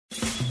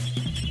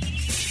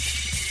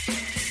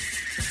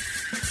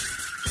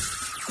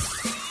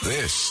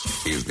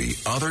This is The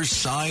Other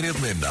Side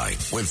of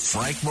Midnight with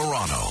Frank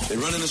Morano. They're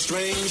running a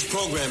strange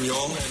program,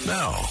 y'all.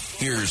 Now,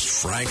 here's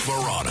Frank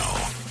Morano.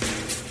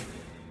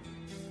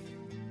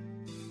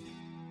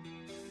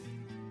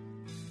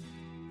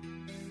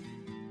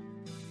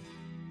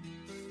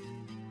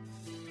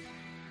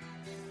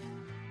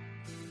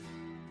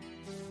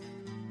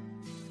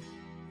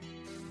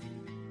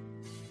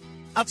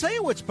 I'll tell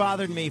you what's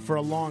bothered me for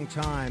a long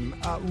time,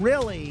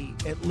 really,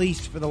 at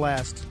least for the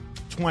last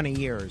 20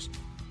 years.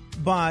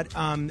 But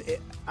I'm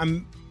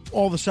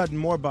all of a sudden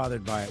more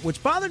bothered by it. What's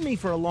bothered me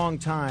for a long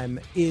time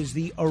is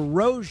the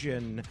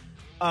erosion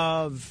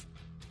of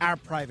our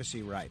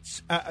privacy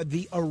rights,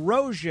 the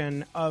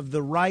erosion of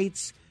the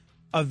rights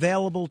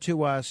available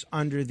to us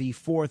under the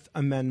Fourth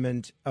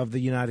Amendment of the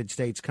United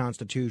States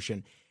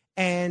Constitution.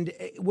 And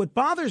what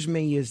bothers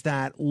me is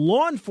that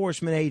law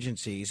enforcement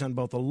agencies on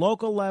both a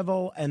local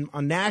level and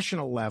a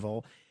national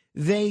level,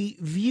 they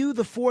view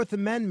the Fourth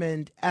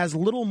Amendment as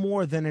little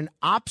more than an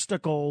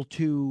obstacle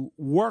to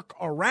work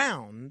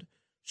around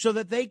so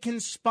that they can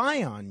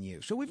spy on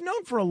you. So we've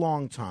known for a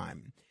long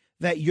time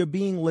that you're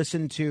being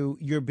listened to,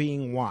 you're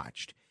being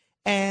watched.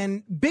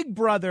 And Big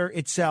Brother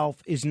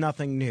itself is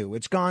nothing new.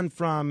 It's gone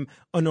from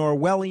an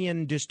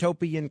Orwellian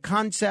dystopian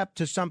concept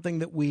to something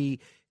that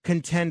we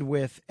contend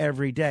with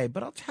every day.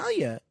 But I'll tell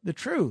you the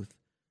truth.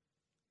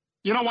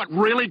 You know what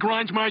really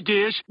grinds my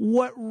gears?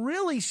 What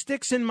really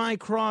sticks in my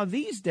craw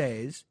these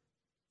days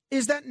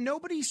is that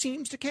nobody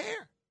seems to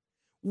care.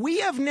 We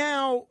have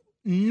now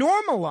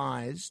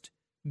normalized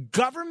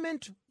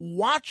government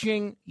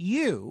watching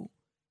you,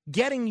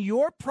 getting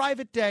your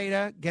private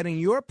data, getting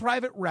your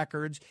private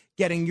records,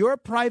 getting your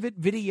private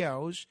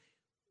videos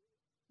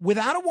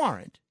without a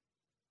warrant.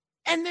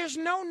 And there's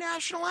no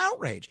national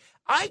outrage.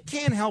 I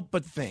can't help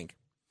but think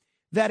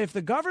that if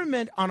the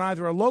government on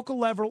either a local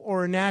level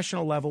or a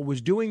national level was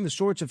doing the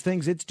sorts of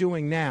things it's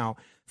doing now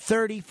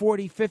 30,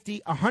 40,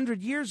 50,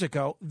 100 years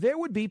ago, there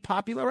would be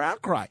popular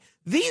outcry.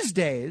 These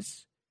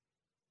days,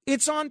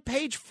 it's on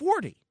page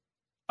 40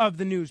 of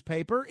the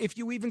newspaper, if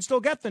you even still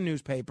get the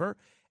newspaper,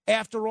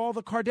 after all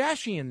the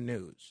Kardashian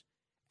news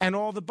and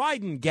all the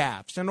Biden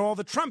gaffes and all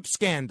the Trump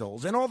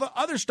scandals and all the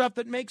other stuff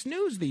that makes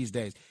news these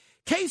days.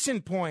 Case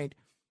in point,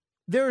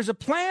 there is a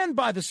plan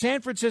by the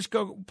San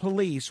Francisco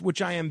police,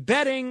 which I am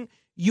betting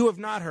you have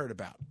not heard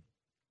about.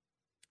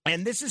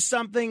 And this is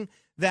something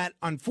that,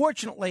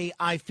 unfortunately,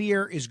 I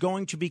fear is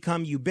going to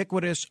become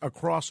ubiquitous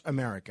across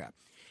America.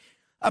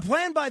 A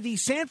plan by the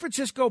San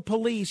Francisco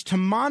police to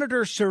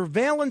monitor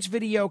surveillance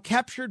video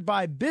captured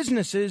by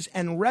businesses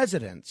and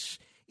residents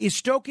is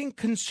stoking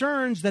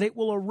concerns that it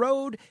will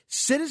erode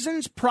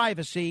citizens'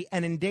 privacy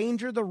and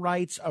endanger the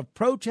rights of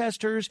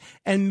protesters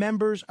and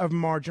members of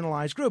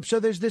marginalized groups. So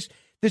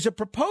there's a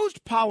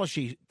proposed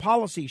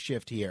policy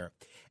shift here.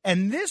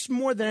 And this,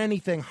 more than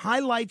anything,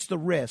 highlights the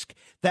risk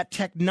that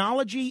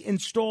technology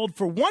installed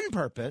for one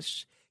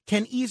purpose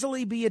can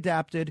easily be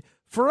adapted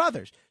for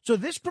others. So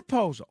this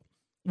proposal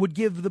would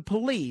give the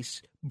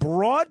police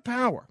broad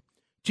power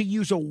to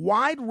use a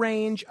wide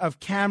range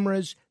of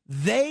cameras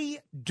they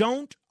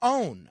don't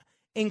own,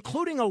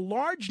 including a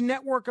large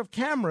network of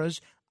cameras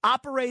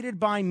operated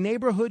by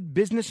neighborhood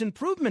business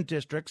improvement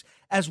districts,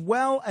 as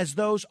well as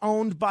those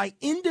owned by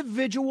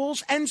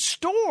individuals and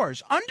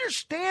stores.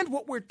 Understand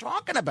what we're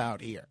talking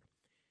about here.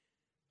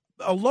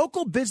 A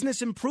local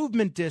business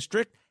improvement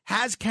district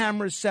has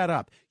cameras set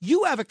up.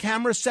 You have a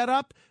camera set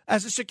up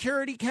as a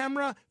security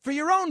camera for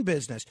your own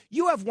business.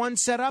 You have one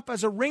set up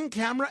as a Ring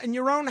camera in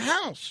your own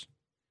house.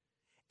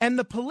 And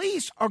the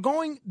police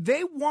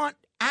they want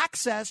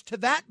access to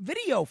that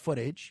video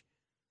footage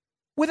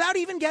without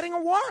even getting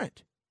a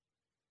warrant.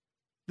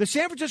 The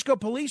San Francisco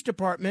Police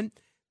Department,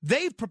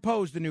 they've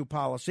proposed the new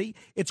policy.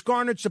 It's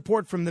garnered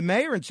support from the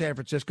mayor in San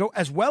Francisco,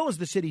 as well as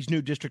the city's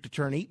new district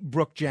attorney,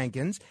 Brooke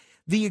Jenkins.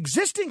 The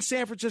existing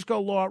San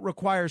Francisco law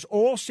requires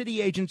all city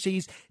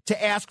agencies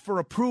to ask for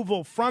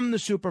approval from the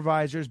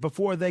supervisors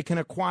before they can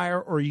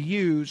acquire or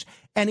use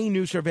any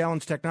new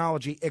surveillance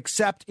technology,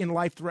 except in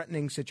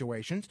life-threatening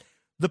situations.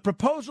 The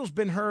proposal's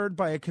been heard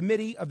by a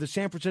committee of the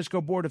San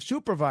Francisco Board of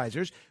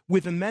Supervisors,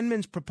 with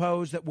amendments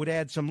proposed that would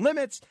add some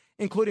limits,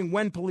 including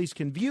when police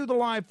can view the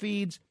live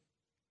feeds,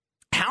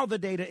 how the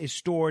data is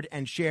stored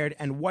and shared,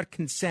 and what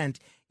consent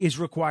is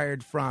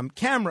required from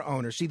camera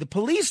owners. See, the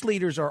police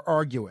leaders are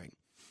arguing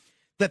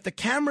that the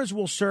cameras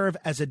will serve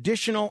as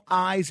additional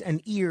eyes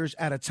and ears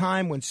at a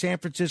time when San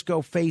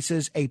Francisco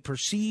faces a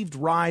perceived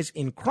rise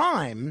in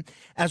crime,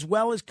 as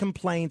well as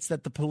complaints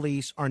that the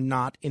police are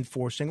not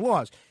enforcing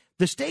laws.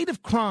 The state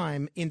of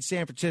crime in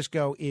San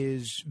Francisco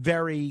is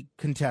very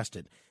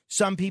contested.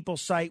 Some people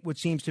cite what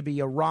seems to be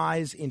a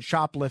rise in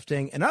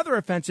shoplifting and other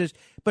offenses,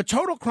 but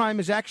total crime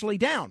is actually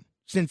down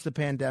since the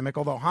pandemic,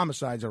 although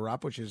homicides are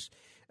up, which is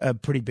a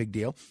pretty big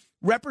deal.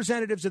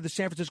 Representatives of the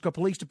San Francisco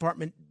Police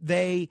Department,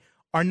 they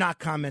are not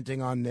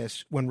commenting on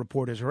this when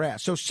reporters are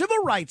asked. So civil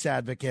rights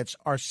advocates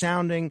are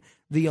sounding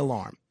the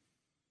alarm.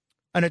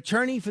 An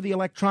attorney for the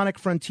Electronic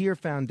Frontier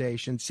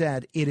Foundation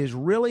said, it is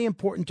really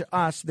important to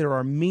us there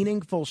are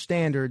meaningful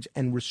standards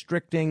and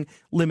restricting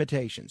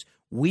limitations.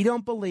 We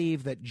don't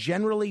believe that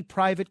generally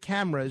private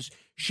cameras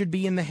should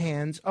be in the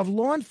hands of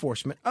law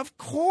enforcement. Of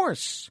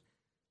course.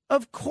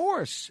 Of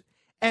course.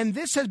 And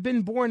this has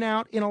been borne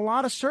out in a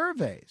lot of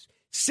surveys.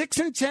 6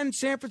 in 10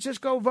 San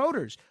Francisco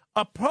voters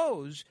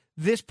oppose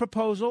this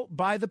proposal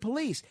by the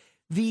police.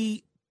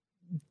 The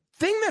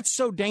thing that's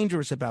so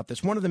dangerous about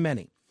this, one of the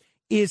many,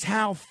 is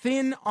how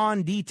thin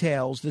on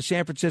details the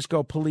San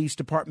Francisco Police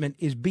Department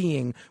is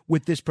being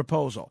with this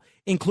proposal,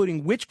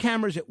 including which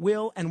cameras it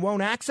will and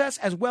won't access,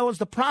 as well as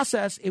the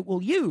process it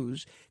will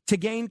use to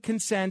gain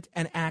consent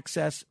and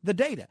access the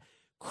data.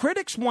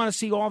 Critics want to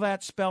see all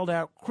that spelled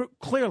out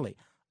clearly.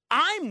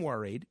 I'm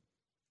worried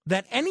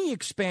that any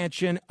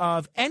expansion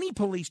of any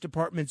police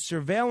department's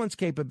surveillance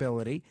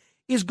capability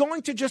is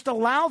going to just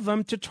allow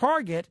them to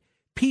target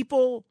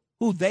people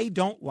who they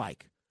don't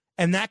like.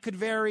 And that could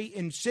vary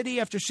in city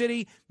after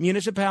city,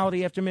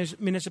 municipality after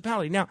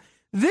municipality. Now,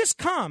 this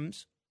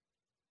comes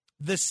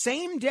the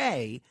same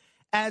day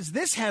as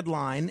this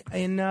headline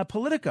in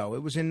Politico.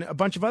 It was in a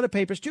bunch of other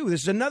papers, too.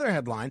 This is another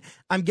headline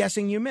I'm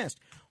guessing you missed.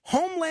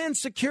 Homeland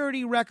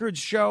Security records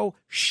show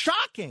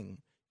shocking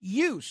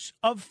use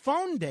of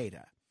phone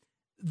data.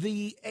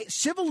 The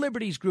civil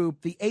liberties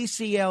group, the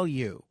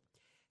ACLU,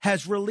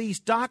 has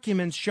released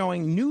documents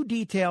showing new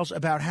details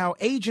about how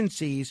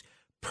agencies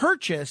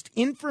purchased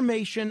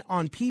information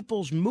on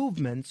people's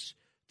movements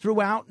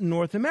throughout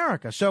North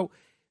America. So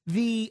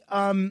the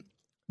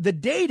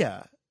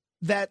data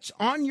that's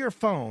on your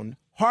phone,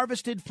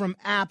 harvested from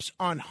apps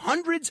on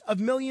hundreds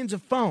of millions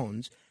of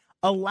phones,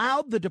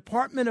 allowed the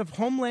Department of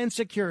Homeland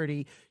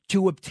Security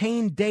to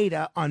obtain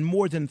data on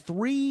more than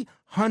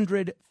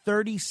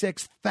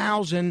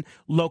 336,000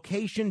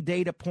 location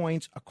data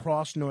points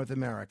across North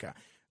America.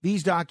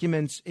 These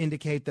documents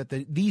indicate that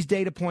these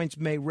data points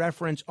may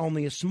reference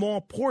only a small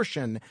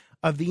portion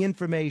of the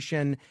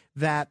information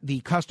that the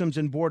Customs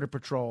and Border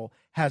Patrol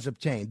has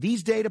obtained.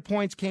 These data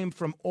points came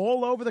from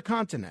all over the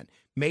continent,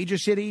 major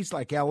cities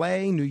like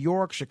L.A., New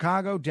York,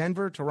 Chicago,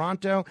 Denver,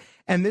 Toronto,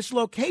 and this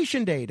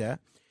location data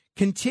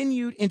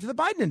continued into the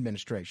Biden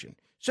administration.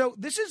 So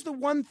this is the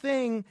one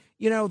thing,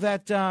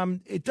 that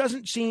it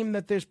doesn't seem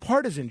that there's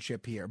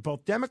partisanship here.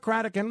 Both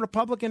Democratic and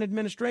Republican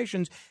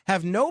administrations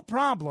have no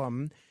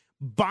problem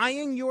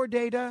buying your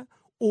data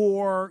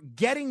or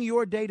getting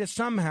your data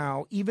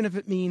somehow, even if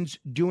it means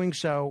doing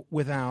so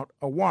without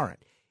a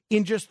warrant.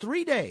 In just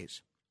 3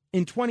 days,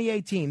 in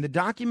 2018, the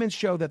documents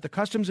show that the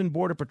Customs and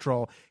Border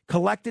Patrol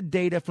collected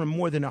data from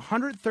more than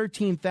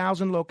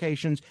 113,000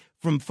 locations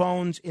from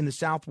phones in the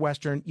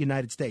southwestern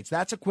United States.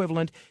 That's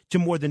equivalent to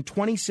more than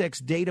 26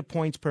 data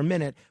points per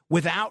minute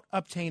without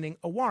obtaining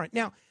a warrant.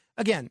 Now,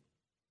 again,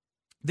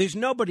 there's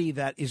nobody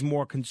that is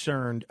more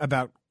concerned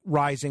about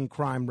rising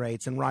crime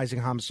rates and rising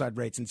homicide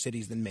rates in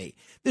cities than me.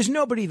 There's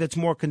nobody that's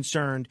more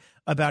concerned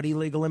about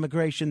illegal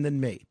immigration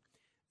than me.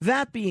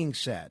 That being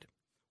said,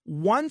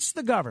 once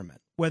the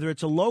government, whether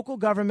it's a local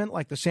government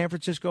like the San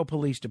Francisco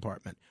Police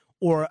Department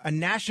or a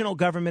national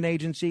government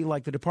agency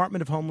like the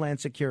Department of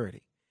Homeland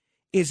Security,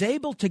 is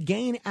able to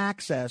gain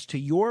access to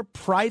your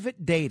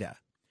private data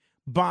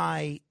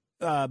by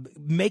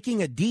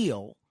making a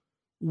deal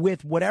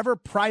with whatever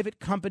private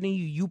company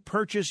you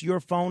purchase your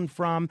phone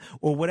from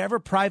or whatever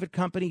private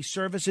company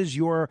services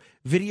your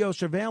video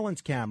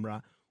surveillance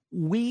camera,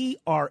 we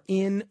are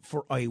in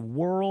for a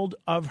world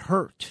of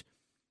hurt.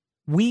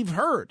 We've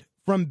heard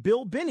from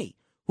Bill Binney,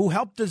 who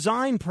helped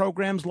design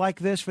programs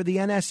like this for the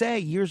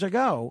NSA years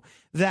ago,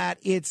 that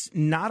it's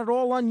not at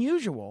all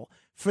unusual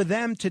for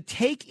them to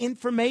take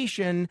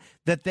information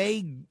that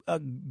they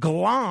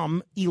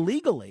glom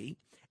illegally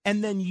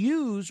and then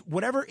use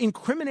whatever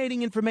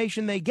incriminating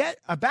information they get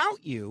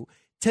about you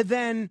to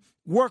then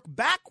work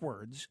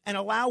backwards and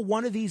allow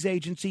one of these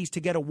agencies to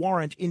get a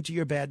warrant into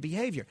your bad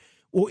behavior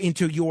or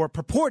into your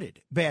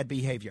purported bad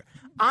behavior.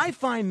 I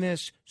find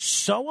this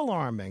so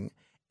alarming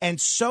and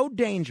so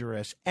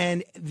dangerous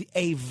and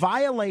a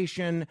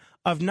violation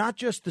of not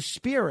just the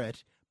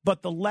spirit,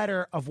 but the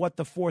letter of what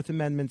the Fourth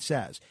Amendment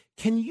says.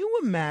 Can you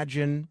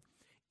imagine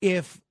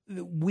if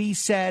we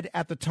said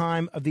at the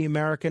time of the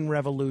American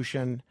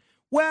Revolution,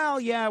 well,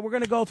 yeah, we're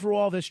going to go through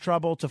all this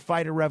trouble to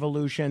fight a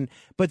revolution,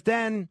 but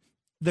then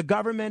the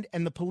government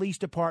and the police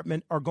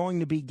department are going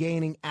to be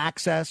gaining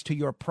access to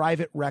your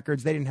private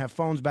records. They didn't have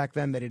phones back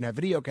then. They didn't have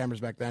video cameras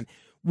back then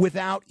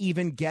without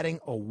even getting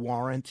a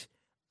warrant.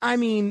 I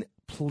mean,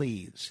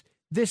 please,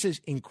 this is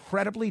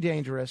incredibly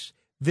dangerous.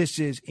 This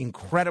is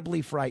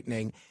incredibly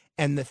frightening.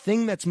 And the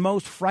thing that's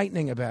most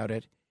frightening about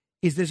it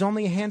is there's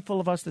only a handful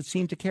of us that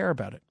seem to care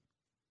about it.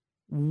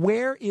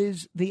 Where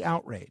is the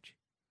outrage?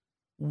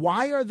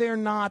 Why are there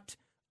not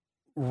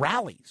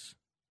rallies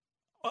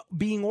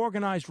being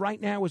organized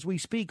right now as we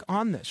speak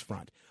on this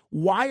front?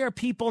 Why are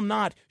people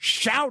not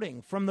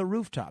shouting from the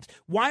rooftops?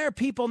 Why are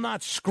people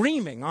not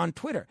screaming on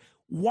Twitter?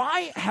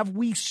 Why have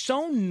we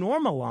so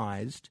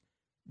normalized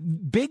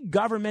big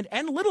government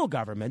and little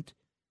government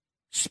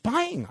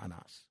spying on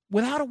us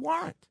without a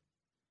warrant?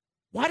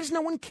 Why does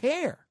no one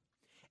care?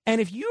 And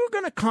if you're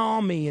going to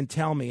call me and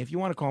tell me, if you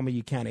want to call me,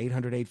 you can,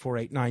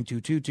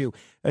 800-848-9222.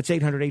 That's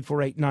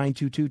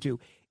 800-848-9222.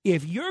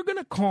 If you're going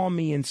to call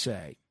me and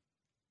say,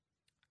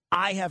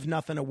 I have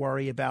nothing to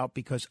worry about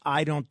because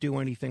I don't do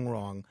anything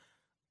wrong,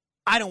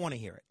 I don't want to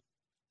hear it.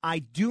 I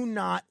do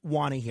not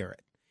want to hear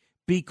it.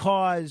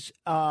 Because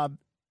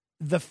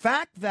the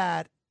fact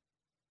that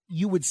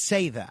you would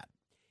say that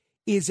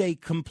is a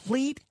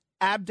complete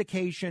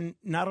abdication,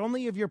 not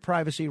only of your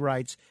privacy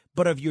rights,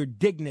 but of your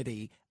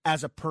dignity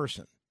as a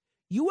person.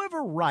 You have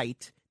a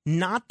right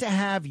not to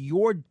have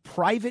your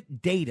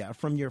private data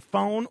from your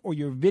phone or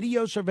your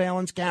video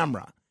surveillance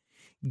camera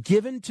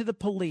given to the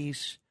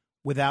police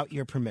without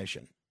your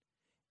permission.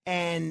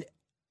 And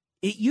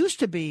it used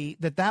to be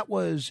that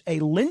was a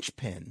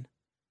linchpin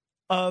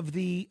of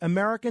the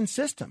American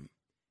system.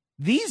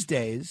 These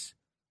days,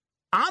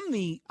 I'm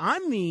the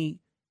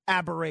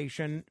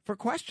aberration for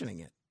questioning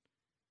it.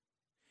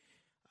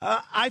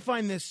 I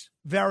find this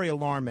very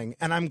alarming,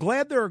 and I'm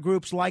glad there are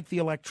groups like the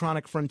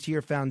Electronic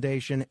Frontier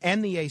Foundation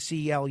and the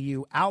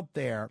ACLU out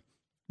there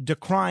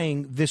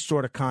decrying this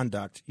sort of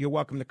conduct. You're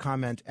welcome to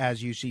comment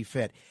as you see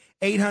fit.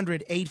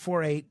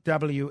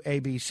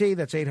 800-848-WABC.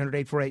 That's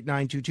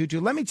 800-848-9222.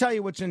 Let me tell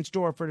you what's in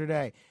store for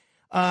today.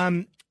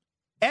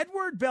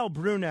 Edward Bell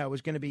Bruno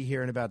is going to be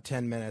here in about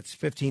 10 minutes,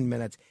 15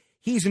 minutes.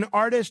 He's an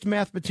artist,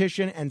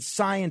 mathematician, and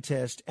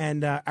scientist,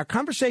 and our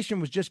conversation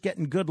was just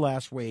getting good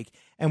last week,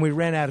 and we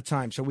ran out of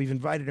time, so we've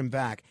invited him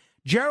back.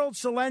 Gerald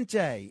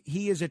Celente,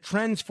 he is a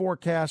trends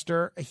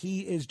forecaster.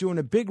 He is doing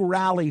a big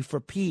rally for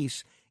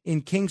peace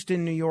in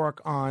Kingston, New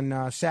York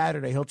on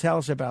Saturday. He'll tell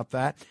us about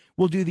that.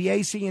 We'll do the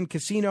AC and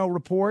Casino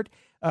report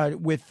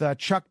with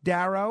Chuck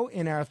Darrow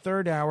in our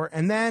third hour,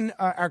 and then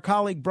our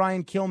colleague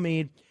Brian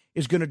Kilmeade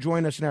is going to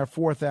join us in our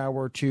fourth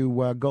hour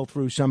to go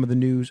through some of the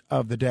news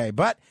of the day.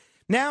 But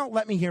now,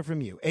 let me hear from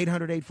you.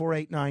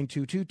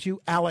 800-848-9222.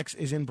 Alex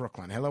is in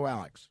Brooklyn. Hello,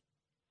 Alex.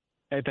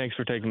 Hey, thanks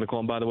for taking the call.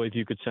 And by the way, if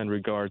you could send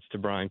regards to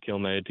Brian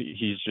Kilmeade,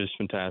 he's just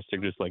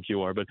fantastic, just like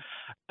you are. But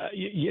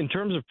in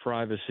terms of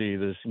privacy,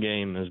 the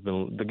game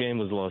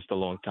was lost a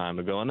long time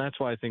ago, and that's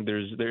why I think there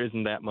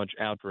isn't that much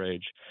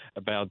outrage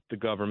about the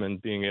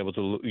government being able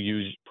to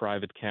use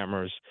private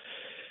cameras,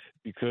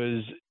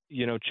 because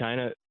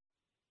China.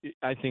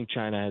 I think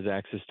China has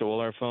access to all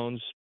our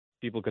phones.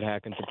 People could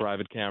hack into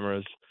private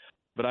cameras.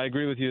 But I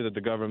agree with you that the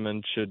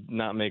government should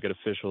not make it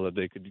official that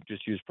they could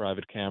just use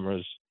private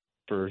cameras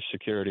for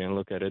security and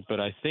look at it. But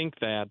I think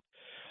that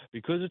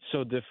because it's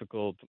so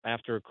difficult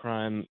after a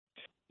crime,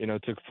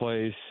 took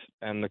place,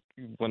 and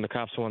when the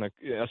cops want a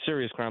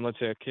serious crime, let's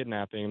say a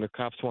kidnapping, the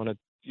cops want to,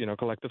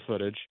 collect the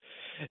footage,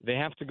 they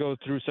have to go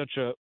through such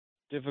a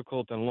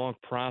difficult and long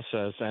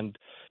process, and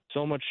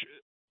so much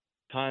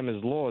time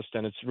is lost,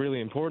 and it's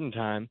really important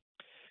time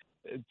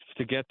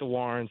to get the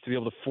warrants, to be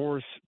able to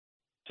force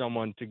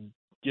someone to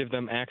give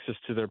them access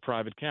to their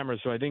private cameras.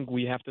 So I think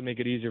we have to make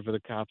it easier for the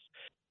cops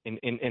in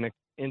an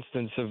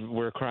instance of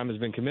where a crime has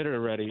been committed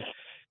already,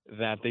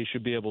 that they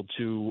should be able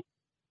to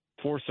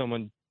force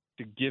someone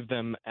to give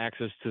them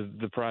access to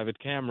the private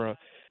camera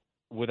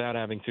without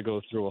having to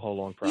go through a whole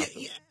long process.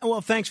 Yeah.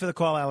 Well, thanks for the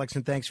call, Alex,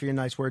 and thanks for your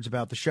nice words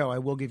about the show. I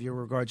will give your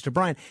regards to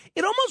Brian.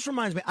 It almost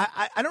reminds me,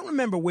 I don't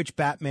remember which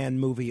Batman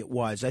movie it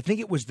was. I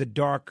think it was The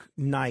Dark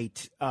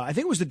Knight. But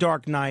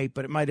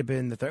it might have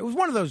been the third. It was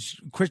one of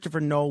those Christopher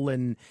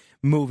Nolan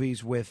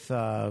movies with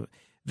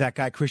that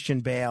guy Christian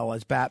Bale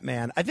as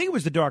Batman. I think it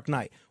was The Dark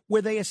Knight,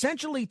 where they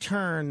essentially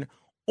turn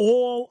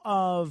all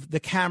of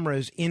the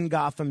cameras in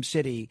Gotham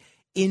City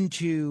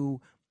into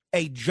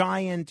a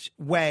giant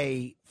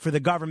way for the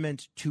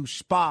government to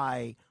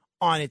spy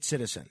on its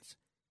citizens.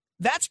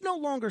 That's no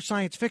longer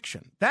science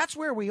fiction. That's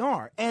where we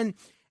are. And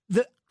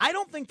I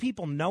don't think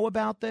people know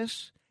about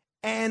this.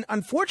 And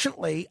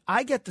unfortunately,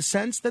 I get the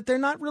sense that they're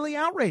not really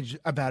outraged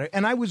about it.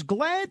 And I was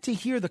glad to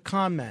hear the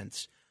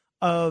comments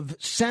of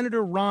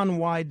Senator Ron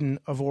Wyden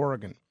of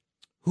Oregon,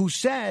 who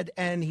said,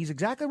 and he's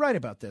exactly right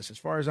about this as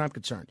far as I'm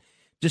concerned,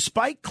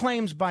 despite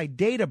claims by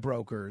data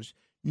brokers,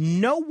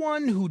 no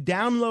one who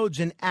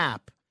downloads an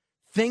app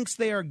thinks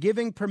they are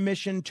giving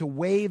permission to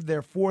waive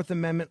their Fourth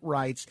Amendment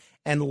rights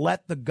and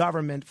let the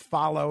government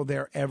follow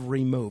their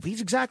every move. He's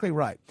exactly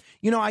right.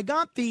 I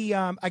got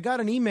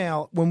an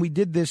email when we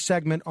did this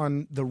segment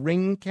on the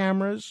Ring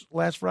cameras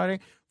last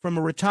Friday from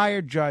a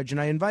retired judge, and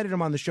I invited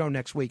him on the show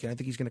next week, and I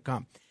think he's going to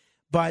come.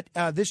 But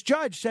this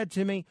judge said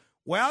to me,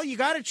 well, you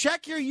got to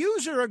check your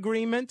user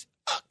agreement.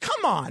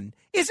 Come on.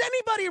 Is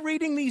anybody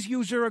reading these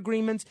user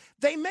agreements?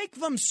 They make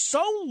them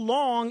so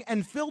long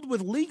and filled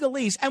with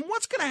legalese. And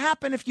what's going to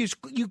happen if you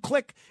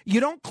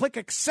don't click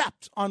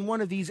accept on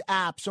one of these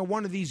apps or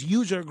one of these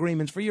user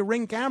agreements for your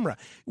Ring camera?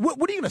 What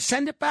are you going to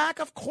send it back?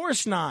 Of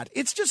course not.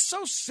 It's just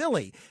so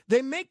silly.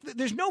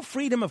 There's no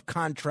freedom of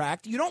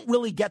contract. You don't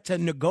really get to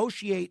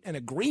negotiate an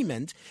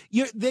agreement.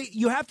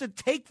 You have to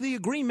take the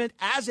agreement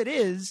as it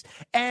is.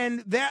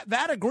 And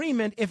that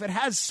agreement, if it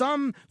has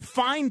some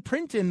fine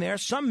print in there,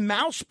 some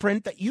mouse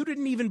print that you didn't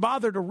didn't even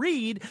bother to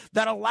read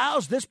that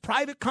allows this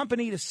private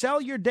company to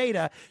sell your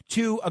data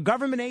to a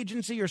government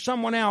agency or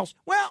someone else,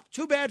 well,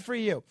 too bad for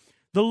you.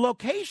 The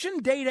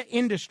location data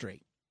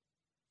industry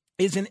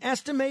is an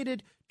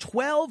estimated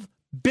 $12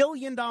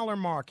 billion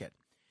market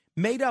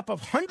made up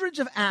of hundreds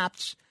of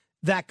apps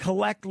that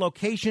collect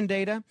location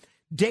data,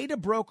 data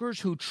brokers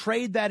who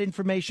trade that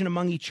information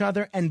among each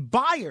other, and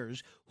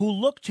buyers who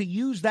look to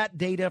use that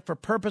data for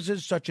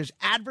purposes such as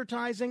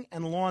advertising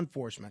and law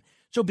enforcement.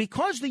 So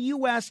because the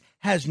U.S.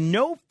 has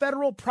no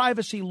federal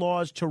privacy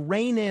laws to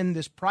rein in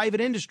this private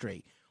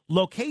industry,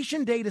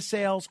 location data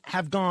sales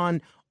have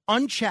gone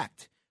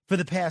unchecked for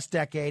the past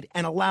decade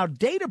and allowed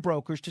data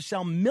brokers to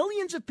sell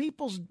millions of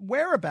people's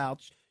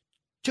whereabouts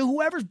to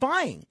whoever's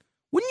buying.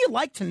 Wouldn't you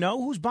like to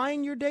know who's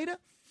buying your data?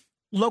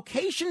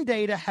 Location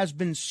data has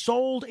been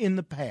sold in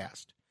the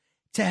past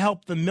to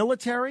help the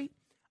military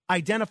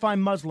identify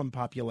Muslim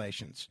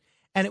populations,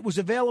 and it was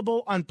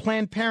available on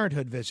Planned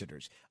Parenthood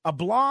visitors. A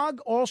blog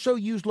also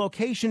used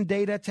location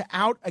data to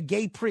out a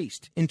gay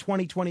priest in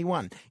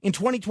 2021. In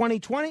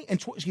 2020,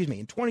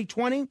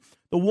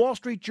 the Wall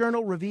Street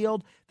Journal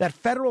revealed that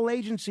federal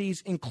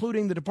agencies,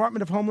 including the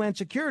Department of Homeland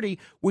Security,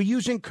 were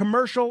using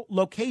commercial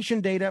location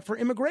data for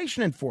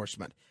immigration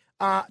enforcement.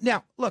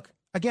 Now, look,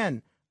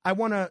 again, I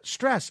want to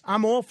stress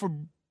I'm all for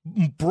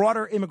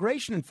broader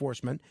immigration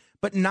enforcement,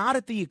 but not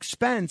at the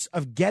expense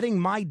of getting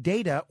my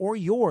data or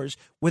yours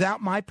without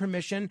my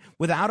permission,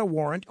 without a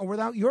warrant, or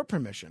without your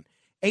permission.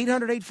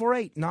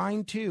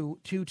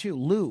 800-848-9222.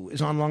 Lou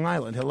is on Long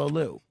Island. Hello,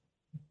 Lou.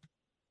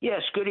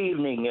 Yes, good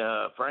evening,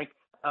 Frank.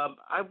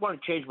 I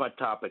want to change my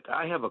topic.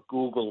 I have a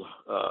Google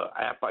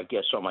app, I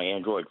guess, on my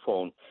Android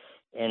phone,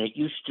 and it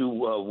used to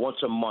once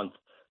a month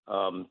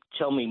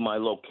tell me my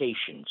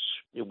locations.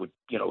 It would,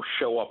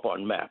 show up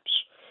on maps.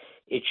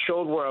 It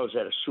showed where I was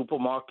at a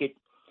supermarket,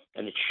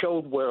 and it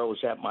showed where I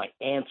was at my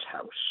aunt's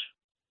house.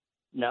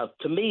 Now,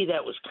 to me,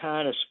 that was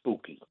kind of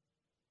spooky.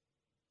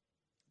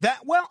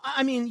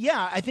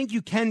 I think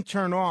you can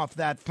turn off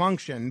that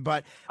function,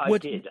 but I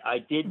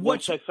did.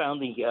 Once I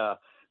found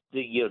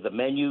the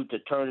menu to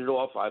turn it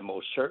off, I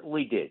most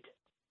certainly did.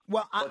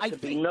 Well, to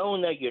be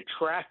known that you're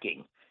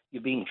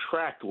being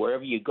tracked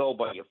wherever you go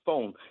by your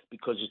phone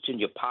because it's in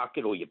your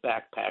pocket or your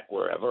backpack,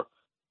 wherever.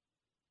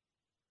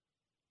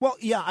 Well,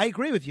 yeah, I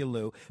agree with you,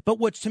 Lou. But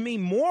what's to me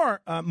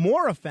more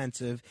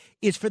offensive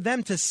is for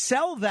them to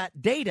sell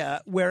that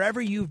data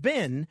wherever you've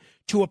been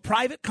to a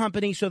private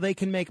company so they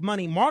can make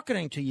money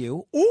marketing to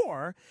you,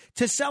 or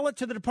to sell it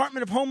to the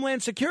Department of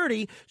Homeland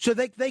Security so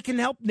they can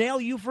help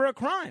nail you for a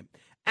crime.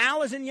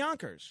 Al is in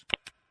Yonkers.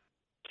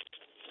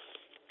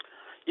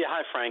 Yeah,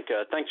 hi, Frank.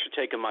 Thanks for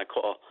taking my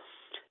call.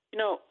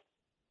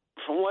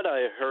 From what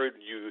I heard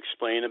you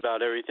explain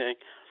about everything,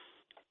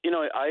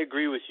 I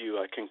agree with you.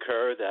 I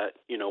concur that,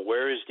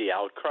 where is the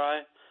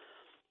outcry?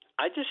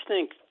 I just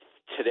think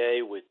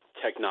today with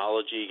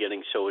technology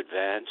getting so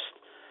advanced,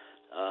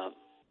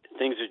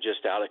 things are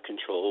just out of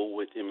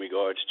control in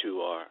regards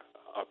to our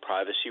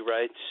privacy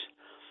rights.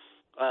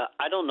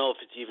 I don't know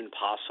if it's even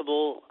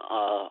possible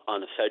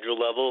on a federal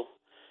level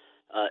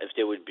if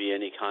there would be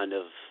any kind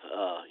of,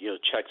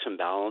 checks and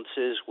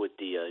balances with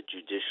the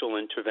judicial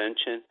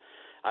intervention.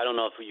 I don't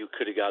know if you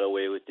could have got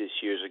away with this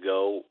years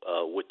ago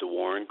with the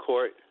Warren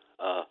Court.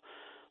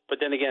 But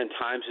then again,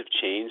 times have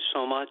changed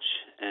so much,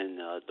 and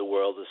the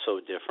world is so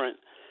different.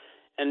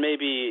 And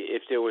maybe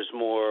if there was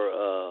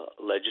more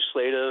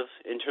legislative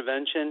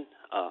intervention,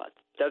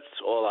 that's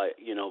all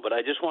But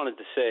I just wanted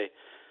to say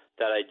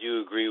that I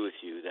do agree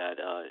with you that,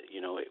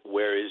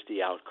 where is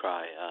the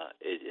outcry?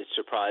 It's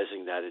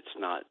surprising that it's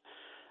not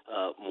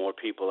more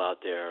people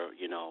out there,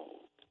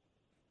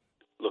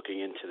 looking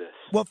into this.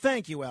 Well,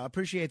 thank you, Al. I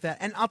appreciate that.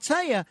 And I'll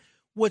tell you,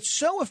 what's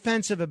so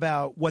offensive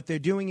about what they're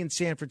doing in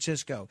San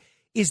Francisco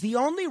is the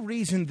only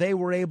reason they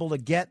were able to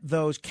get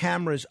those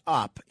cameras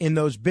up in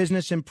those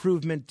business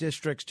improvement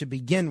districts to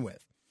begin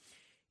with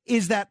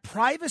is that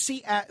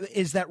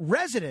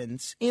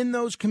residents in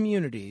those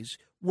communities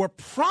were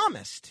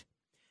promised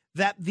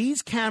that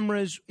these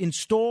cameras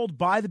installed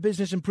by the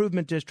business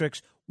improvement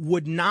districts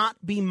would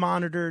not be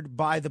monitored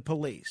by the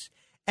police.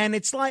 And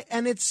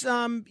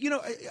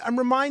I'm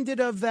reminded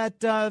of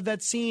that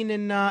scene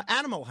in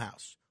Animal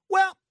House.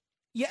 Well,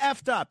 you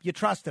effed up. You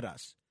trusted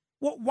us.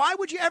 Well, why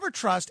would you ever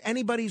trust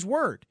anybody's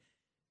word?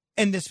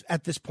 And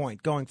at this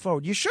point going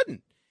forward, you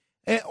shouldn't.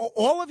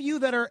 All of you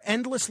that are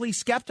endlessly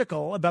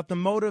skeptical about the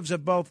motives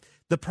of both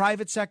the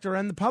private sector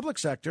and the public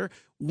sector,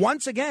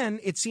 once again,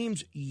 it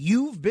seems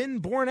you've been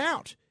borne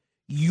out.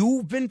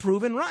 You've been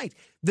proven right.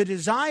 The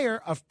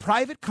desire of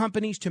private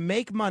companies to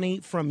make money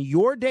from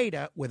your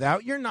data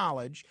without your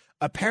knowledge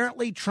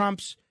apparently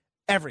trumps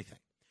everything.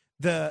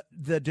 The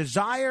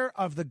desire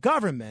of the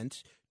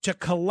government to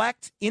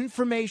collect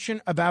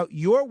information about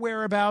your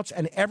whereabouts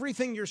and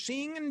everything you're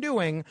seeing and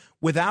doing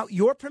without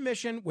your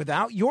permission,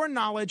 without your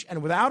knowledge,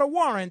 and without a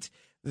warrant,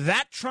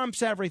 that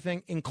trumps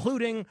everything,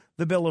 including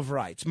the Bill of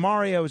Rights.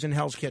 Mario is in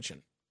Hell's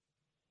Kitchen.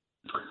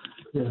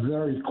 Yeah,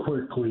 very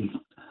quickly.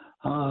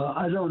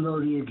 I don't know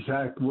the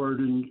exact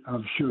wording.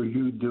 I'm sure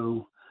you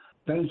do.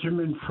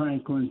 Benjamin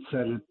Franklin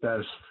said it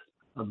best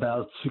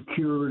about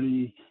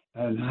security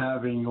and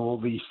having all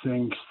these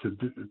things to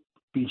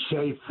be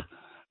safe.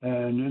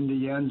 And in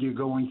the end, you're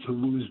going to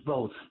lose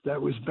both.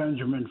 That was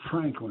Benjamin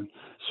Franklin.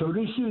 So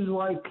this is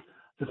like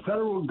the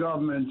federal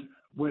government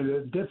with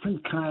a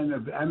different kind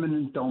of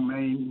eminent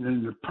domain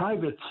than the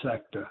private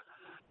sector,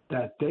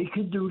 that they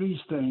could do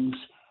these things,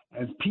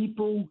 and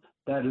people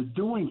that are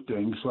doing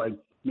things like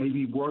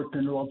maybe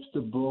working off the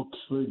books,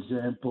 for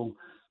example,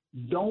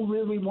 don't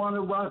really want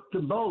to rock the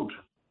boat.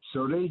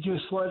 So they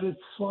just let it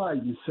slide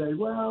and say,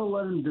 well,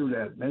 let them do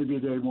that. Maybe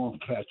they won't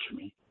catch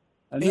me.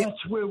 And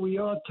that's where we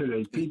are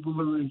today.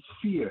 People are in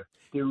fear.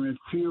 They're in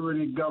fear of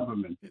the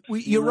government.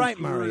 You're right,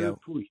 Mario.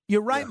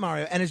 You're right,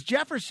 Mario. And as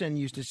Jefferson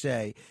used to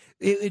say,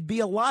 it'd be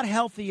a lot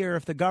healthier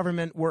if the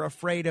government were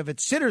afraid of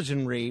its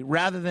citizenry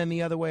rather than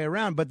the other way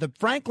around. But the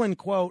Franklin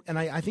quote, and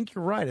I think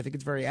you're right, I think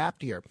it's very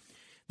apt here.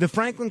 The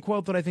Franklin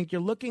quote that I think you're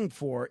looking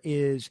for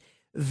is,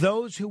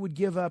 those who would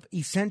give up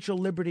essential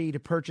liberty to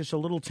purchase a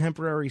little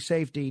temporary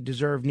safety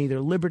deserve neither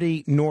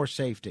liberty nor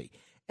safety.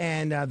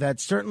 And that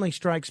certainly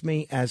strikes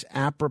me as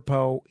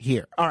apropos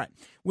here. All right.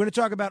 We're going to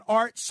talk about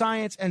art,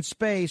 science, and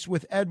space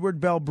with Edward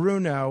Bell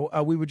Bruno.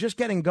 We were just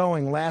getting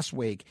going last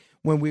week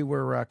when we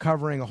were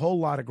covering a whole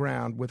lot of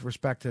ground with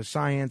respect to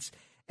science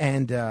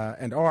and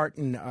art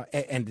and a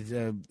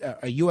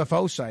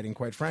UFO sighting,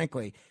 quite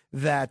frankly,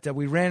 that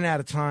we ran out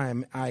of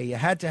time. I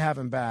had to have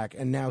him back,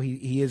 and now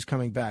he is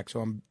coming back,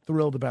 so I'm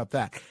thrilled about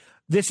that.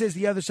 This is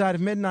The Other Side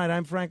of Midnight.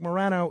 I'm Frank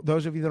Morano.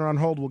 Those of you that are on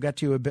hold, we'll get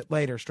to you a bit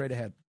later, straight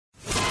ahead.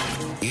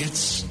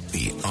 It's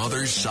The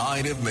Other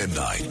Side of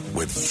Midnight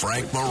with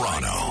Frank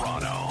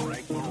Morano.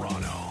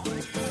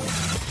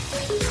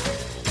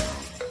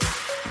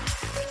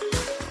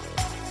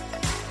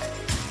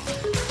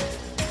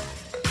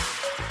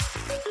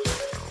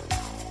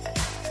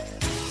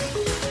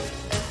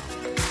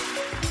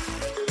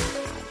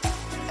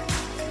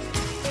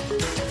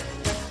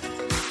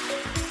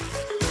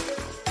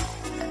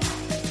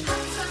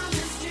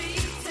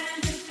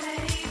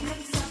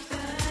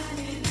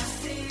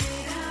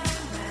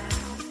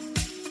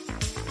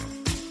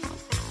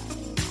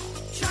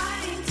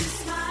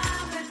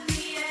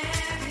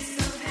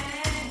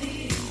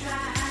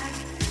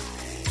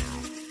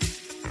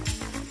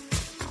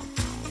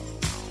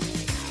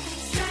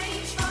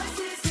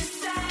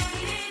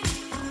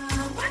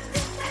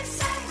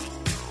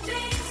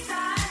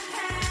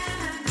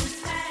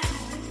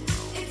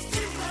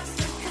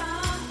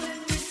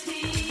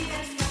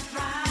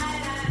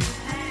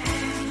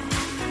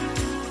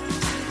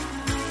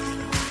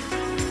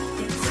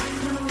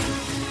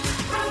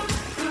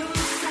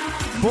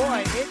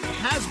 Boy, it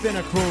has been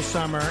a cruel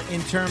summer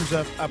in terms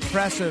of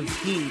oppressive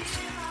heat.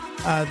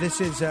 This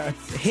is a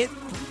hit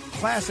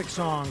classic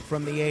song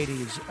from the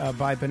 80s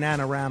by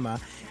Bananarama.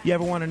 You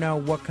ever want to know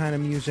what kind of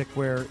music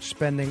we're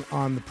spending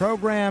on the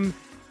program,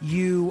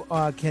 you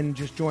can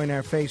just join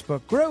our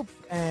Facebook group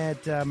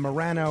at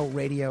Morano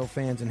Radio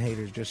Fans and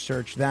Haters. Just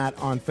search that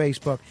on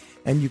Facebook,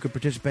 and you can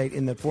participate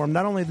in the forum.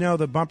 Not only know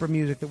the bumper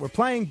music that we're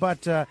playing,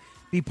 but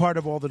be part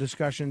of all the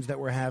discussions that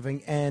we're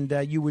having. And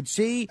you would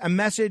see a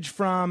message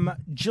from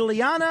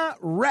Juliana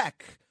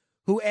Reck,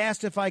 who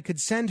asked if I could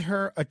send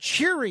her a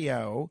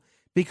Cheerio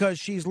because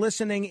she's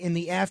listening in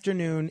the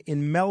afternoon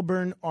in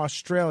Melbourne,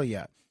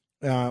 Australia.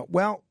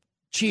 Well,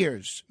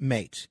 cheers,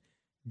 mate.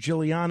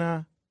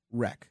 Juliana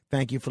Reck.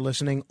 Thank you for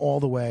listening all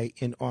the way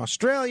in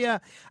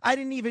Australia. I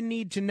didn't even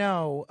need to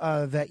know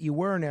that you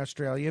were in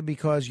Australia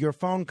because your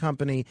phone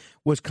company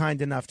was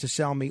kind enough to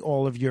sell me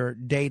all of your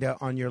data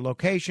on your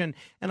location,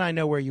 and I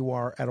know where you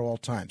are at all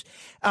times.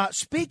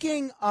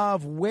 Speaking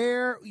of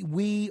where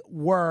we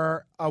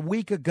were a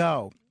week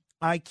ago,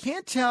 I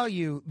can't tell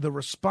you the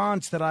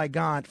response that I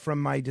got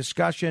from my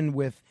discussion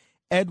with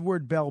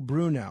Edward Bell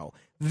Bruno.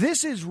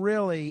 This is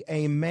really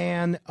a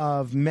man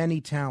of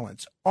many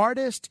talents.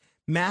 Artist,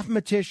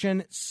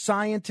 mathematician,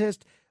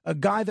 scientist, a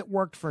guy that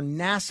worked for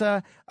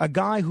NASA, a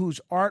guy whose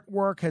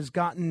artwork has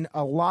gotten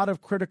a lot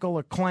of critical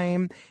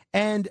acclaim.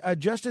 And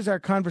just as our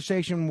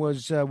conversation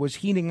was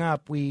heating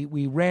up, we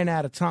ran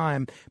out of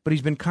time, but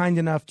he's been kind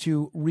enough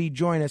to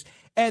rejoin us.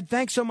 Ed,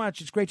 thanks so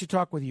much. It's great to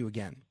talk with you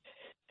again.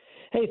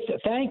 Hey,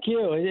 thank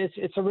you.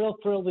 It's a real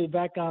thrill to be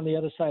back on the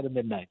other side of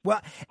midnight.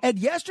 Well, Ed,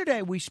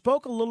 yesterday we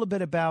spoke a little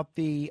bit about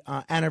the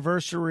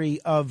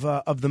anniversary of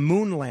the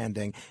moon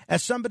landing.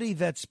 As somebody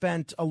that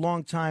spent a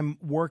long time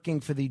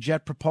working for the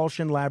Jet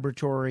Propulsion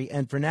Laboratory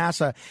and for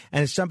NASA,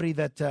 and as somebody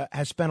that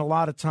has spent a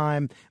lot of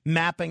time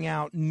mapping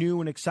out new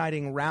and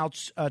exciting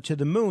routes to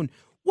the moon,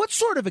 what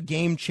sort of a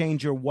game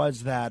changer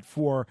was that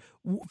for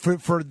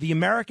the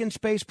American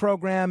space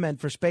program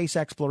and for space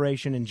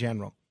exploration in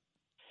general?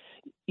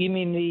 You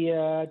mean the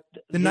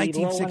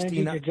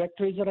 1969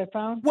 trajectories that I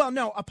found? Well,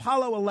 no,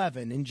 Apollo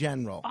 11 in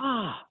general.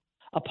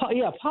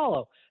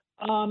 Apollo.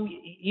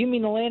 You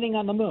mean the landing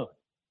on the moon?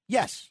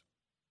 Yes.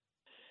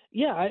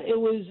 Yeah, it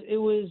was.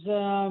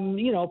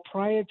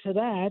 Prior to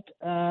that,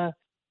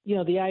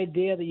 the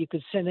idea that you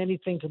could send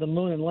anything to the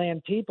moon and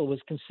land people was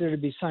considered to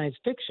be science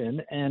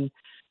fiction, and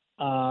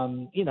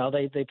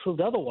they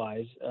proved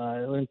otherwise.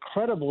 An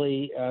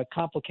incredibly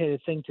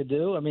complicated thing to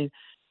do. I mean,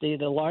 the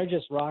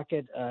largest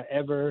rocket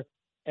ever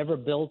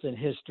built in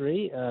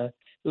history.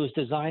 It was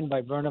designed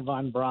by Wernher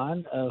von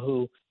Braun,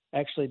 who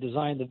actually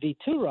designed the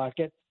V-2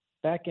 rocket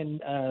back in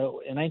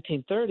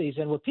 1930s.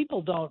 And what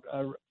people don't,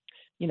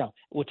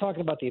 we're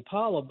talking about the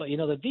Apollo, but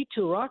the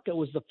V-2 rocket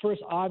was the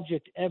first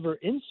object ever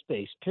in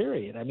space.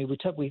 Period. I mean,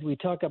 we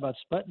talk about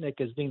Sputnik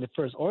as being the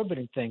first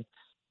orbiting thing,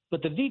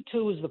 but the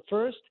V-2 was the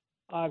first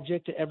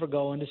object to ever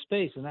go into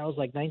space, and that was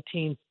like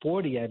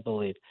 1940, I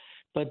believe.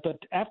 But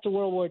after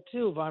World War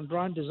II, von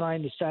Braun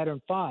designed the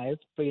Saturn V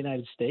for the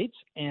United States,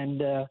 and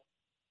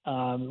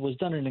was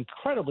done in an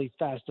incredibly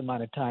fast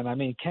amount of time. I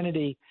mean,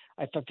 Kennedy,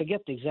 I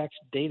forget the exact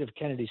date of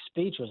Kennedy's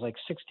speech, it was like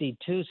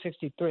 62,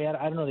 63. I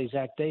don't know the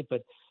exact date,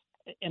 but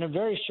in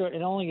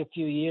only a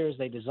few years,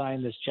 they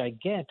designed this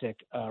gigantic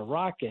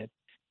rocket.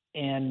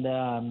 And,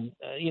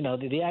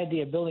 the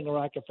idea of building a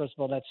rocket, first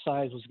of all, that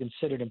size was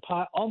considered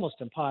almost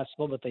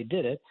impossible, but they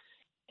did it.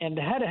 And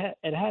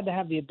it had to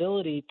have the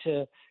ability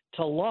to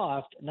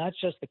loft not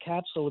just the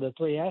capsule with the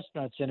 3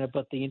 astronauts in it,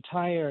 but the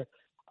entire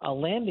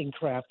landing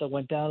craft that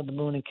went down to the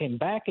moon and came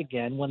back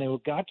again when they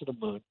got to the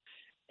moon.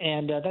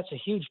 And that's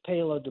a huge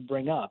payload to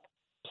bring up,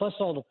 plus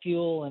all the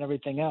fuel and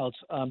everything else.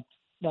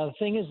 Now, the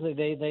thing is that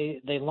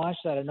they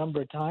launched that a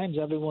number of times.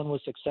 Everyone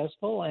was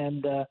successful,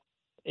 and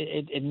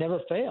it never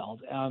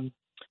failed.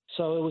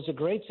 So it was a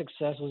great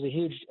success. It was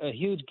a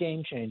huge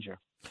game changer.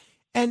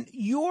 And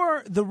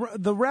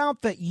the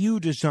route that you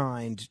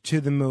designed to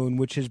the moon,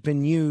 which has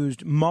been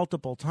used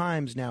multiple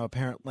times now,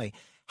 apparently,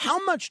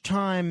 how much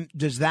time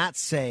does that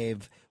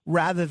save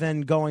rather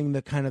than going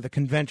the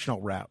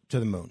conventional route to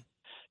the moon?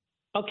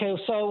 Okay,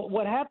 so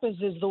what happens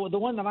is the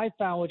one that I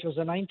found, which was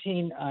a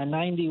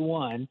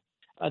 1991,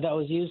 that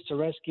was used to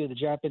rescue the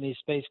Japanese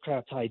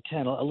spacecraft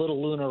Titan, a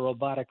little lunar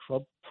robotic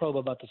probe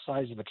about the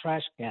size of a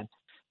trash can.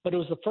 But it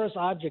was the first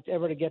object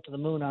ever to get to the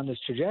moon on this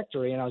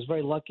trajectory, and I was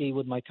very lucky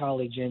with my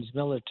colleague James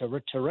Miller to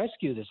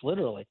rescue this,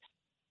 literally.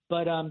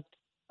 But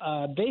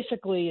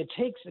basically, it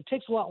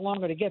takes a lot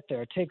longer to get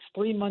there. It takes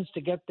 3 months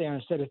to get there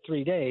instead of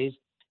 3 days,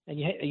 and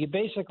you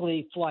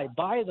basically fly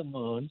by the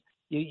moon.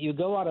 You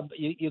go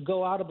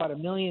out about a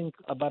million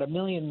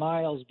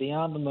miles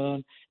beyond the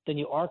moon, then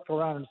you arc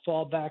around and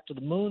fall back to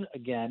the moon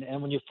again. And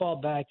when you fall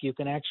back, you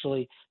can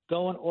actually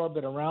go in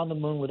orbit around the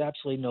moon with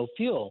absolutely no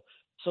fuel.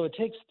 So it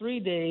takes 3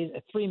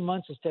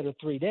 months instead of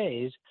 3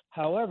 days.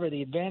 However,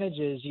 the advantage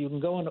is you can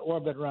go into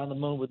orbit around the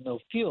moon with no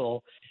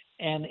fuel.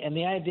 And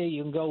the idea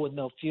you can go with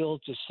no fuel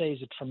just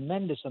saves a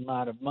tremendous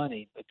amount of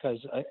money,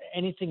 because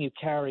anything you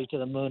carry to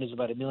the moon is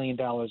about $1 million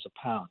a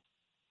pound.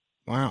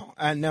 Wow.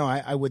 No,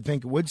 I would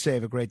think it would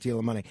save a great deal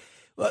of money.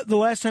 The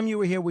last time you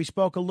were here, we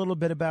spoke a little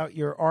bit about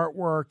your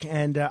artwork,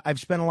 and I've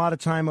spent a lot of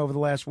time over the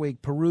last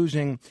week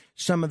perusing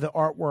some of the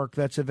artwork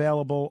that's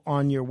available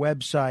on your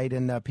website,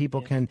 and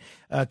people can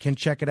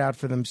check it out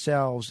for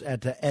themselves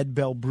at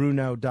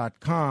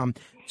edbelbruno.com.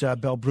 It's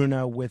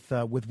Belbruno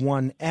with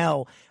one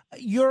L.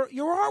 Your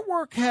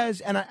artwork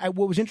has, and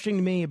what was interesting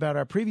to me about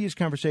our previous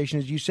conversation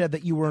is you said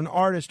that you were an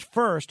artist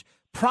first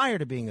prior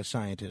to being a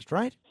scientist,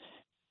 right?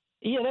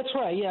 Yeah, that's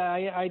right.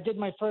 Yeah, I did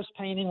my first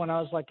painting when I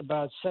was like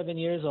about 7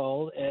 years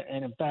old,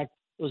 and in fact,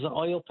 it was an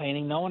oil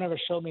painting. No one ever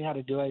showed me how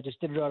to do it. I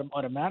just did it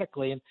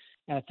automatically, and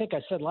I think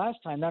I said last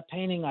time that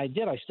painting I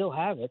still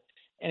have it,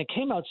 and it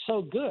came out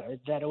so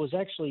good that it was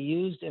actually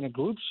used in a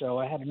group show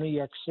I had in New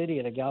York City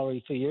at a gallery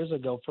a few years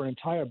ago for an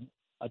entire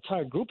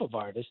group of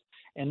artists,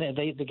 and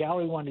the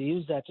gallery wanted to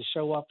use that to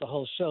show off the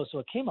whole show, so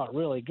it came out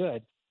really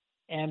good.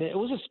 And it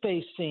was a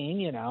space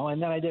scene,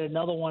 and then I did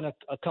another one a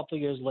couple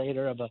of years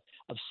later of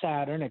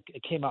Saturn.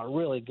 It came out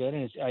really good,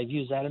 and I've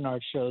used that in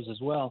art shows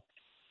as well.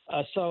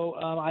 So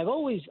I've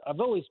always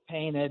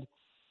painted,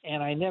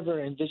 and I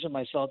never envisioned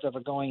myself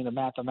ever going into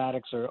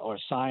mathematics or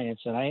science,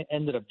 and I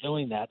ended up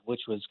doing that,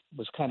 which was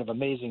kind of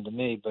amazing to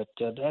me. But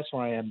that's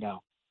where I am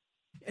now.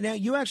 Now,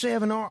 you actually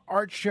have an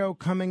art show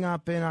coming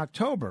up in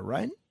October,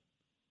 right?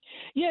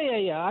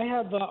 Yeah. I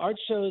have art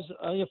shows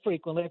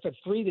frequently. I've had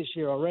 3 this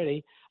year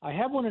already. I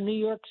have one in New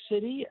York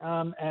City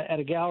at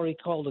a gallery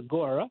called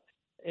Agora.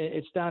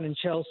 It's down in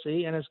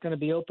Chelsea, and it's going to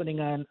be opening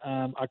on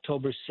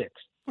October 6th.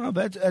 Well,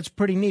 that's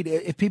pretty neat.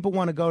 If people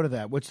want to go to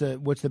that, what's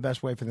the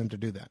best way for them to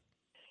do that?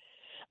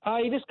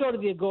 You just go to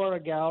the Agora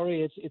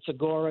Gallery. It's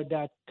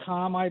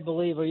agora.com, I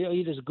believe, or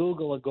you just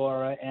Google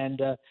Agora, and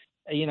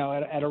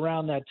at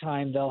around that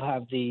time they'll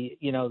have the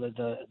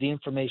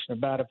information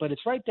about it. But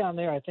it's right down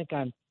there. I think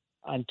on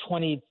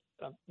 20,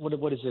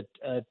 what is it?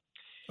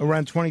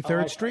 Around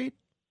 23rd Street?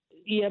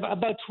 Yeah,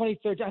 about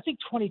 23rd. I think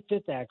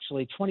 25th,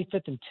 actually.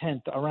 25th and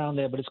 10th, around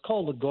there. But it's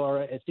called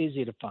Agora. It's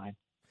easy to find.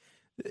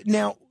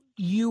 Now,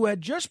 you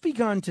had just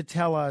begun to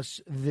tell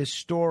us this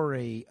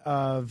story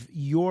of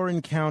your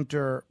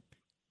encounter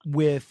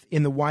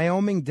in the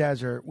Wyoming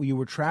desert, where you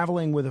were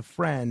traveling with a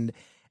friend,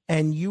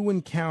 and you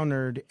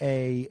encountered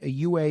a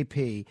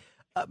UAP.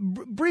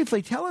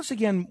 Briefly, tell us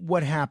again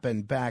what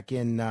happened back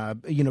in, I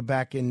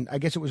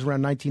guess it was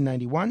around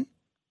 1991?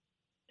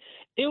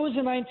 It was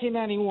in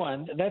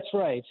 1991. That's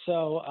right.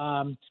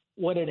 So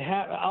what had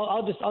happened?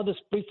 I'll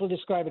just briefly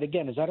describe it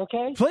again. Is that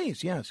okay?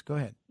 Please, yes, go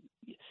ahead.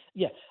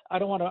 Yeah, I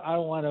don't want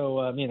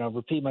to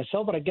repeat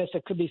myself, but I guess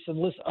there could be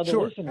some other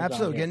Sure, listeners.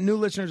 absolutely. Get new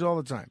listeners all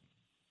the time.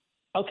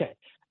 Okay.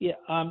 Yeah.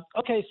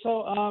 Okay.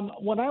 So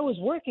when I was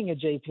working at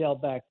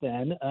JPL back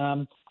then,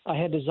 I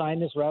had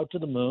designed this route to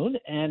the moon,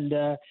 and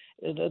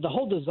the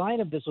whole design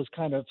of this was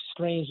kind of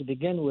strange to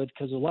begin with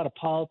because there was a lot of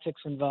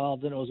politics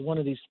involved, and it was one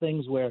of these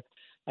things where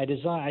I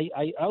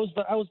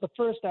was the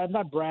first. I'm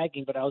not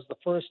bragging, but I was the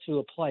first to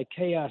apply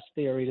chaos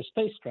theory to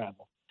space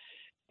travel.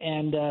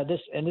 And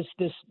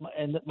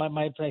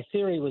my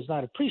theory was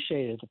not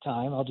appreciated at the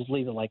time. I'll just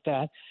leave it like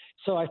that.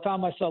 So I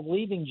found myself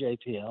leaving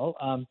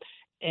JPL.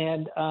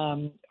 And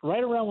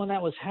right around when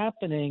that was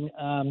happening,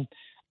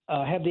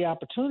 I had the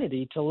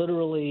opportunity to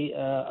literally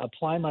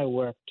apply my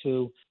work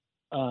to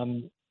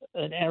an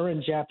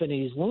errant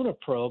Japanese lunar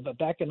probe.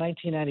 Back in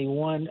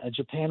 1991,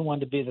 Japan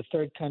wanted to be the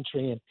third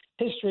country in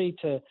history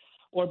to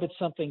orbit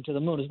something to the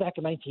moon. It was back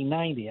in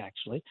 1990,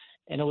 actually,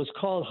 and it was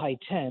called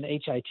Hiten,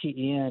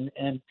 Hiten,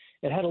 and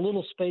it had a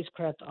little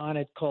spacecraft on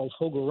it called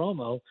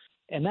Hogoromo,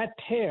 and that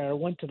pair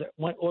went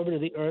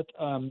orbited the Earth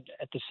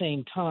at the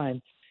same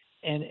time,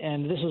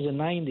 and this was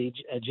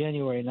in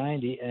January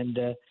 90,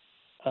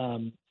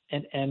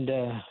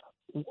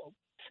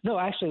 no,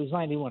 actually it was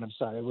 91. I'm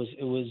sorry, it was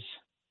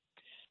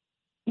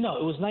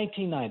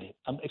 1990.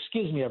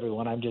 Excuse me,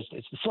 everyone.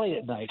 It's late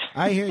at night.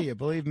 I hear you.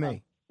 Believe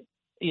me.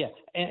 Yeah,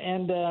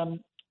 and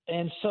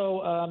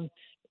so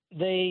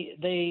they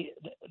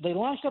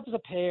launched up as a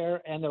pair,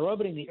 and they're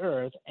orbiting the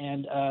Earth,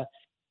 and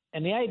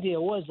the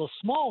idea was the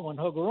small one,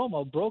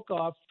 Hogoromo,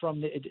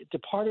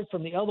 departed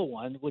from the other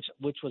one,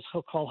 which was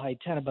called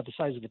Hiten, about the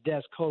size of a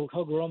desk.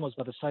 Hogoromo was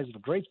about the size of a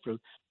grapefruit,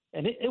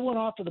 and it went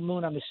off to the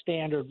moon on the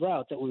standard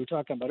route that we were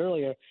talking about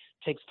earlier. It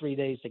takes 3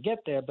 days to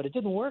get there, but it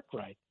didn't work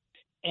right.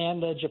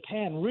 And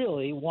Japan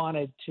really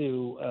wanted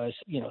to,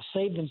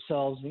 save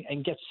themselves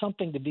and get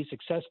something to be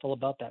successful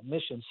about that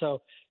mission.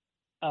 So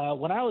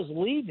when I was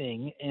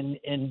leaving in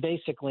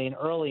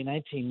early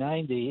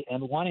 1990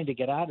 and wanting to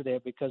get out of there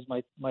because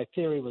my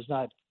theory was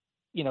not,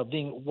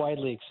 being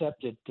widely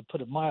accepted, to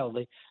put it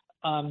mildly,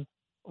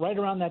 right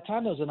around that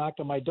time there was a knock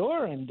on my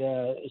door, and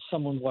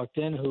someone walked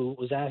in who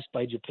was asked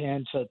by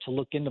Japan to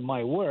look into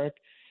my work.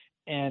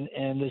 And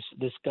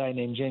this guy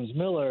named James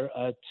Miller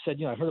said,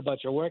 I heard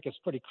about your work. It's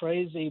pretty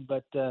crazy,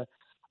 but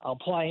I'll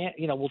apply.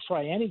 We'll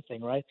try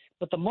anything, right?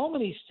 But the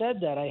moment he said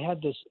that, I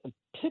had this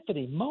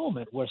epiphany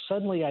moment where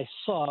suddenly I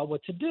saw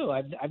what to do.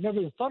 I've never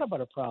even thought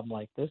about a problem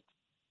like this.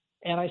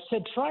 And I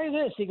said, try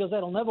this. He goes,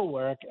 that'll never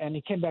work. And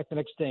he came back the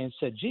next day and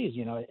said, geez,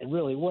 it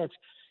really works.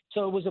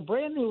 So it was a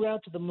brand new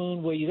route to the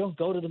moon where you don't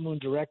go to the moon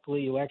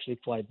directly. You actually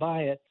fly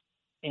by it,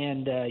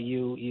 and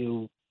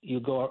you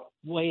go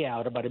way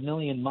out about 1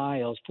 million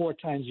miles, 4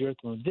 times the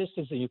Earth-moon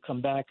distance, and you come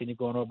back and you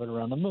go in orbit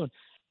around the moon.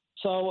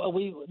 So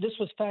this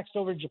was faxed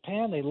over to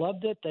Japan. They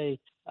loved it.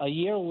 A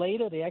year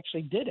later, they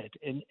actually did it.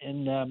 In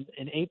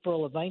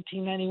April of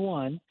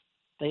 1991,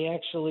 they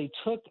actually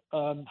took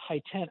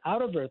Hiten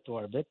out of Earth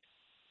orbit,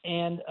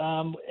 and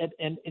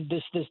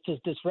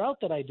this route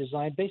that I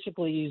designed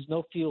basically used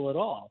no fuel at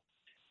all.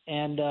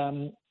 And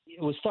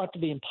it was thought to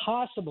be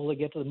impossible to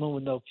get to the moon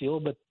with no fuel,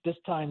 but this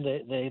time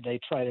they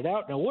tried it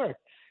out and it worked.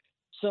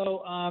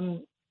 So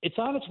it's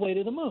on its way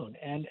to the moon,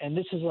 and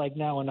this is like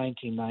now in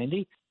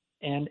 1990,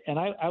 and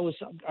I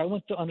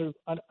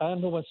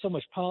underwent so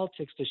much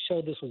politics to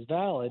show this was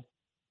valid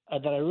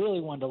that I really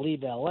wanted to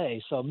leave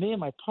L.A. So me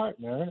and my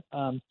partner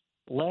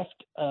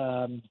left,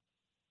 a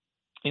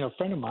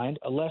friend of mine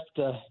left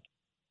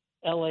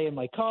L.A. in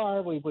my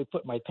car. We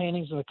put my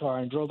paintings in the car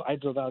and I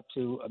drove out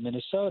to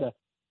Minnesota.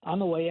 On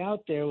the way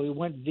out there, we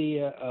went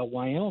via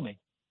Wyoming.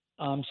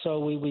 So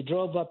we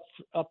drove up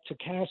to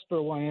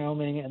Casper,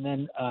 Wyoming, and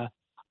then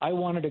I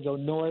wanted to go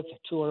north,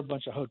 tour a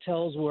bunch of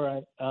hotels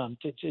where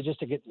just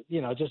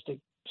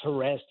to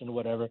rest and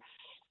whatever.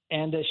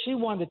 And she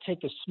wanted to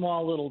take a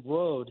small little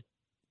road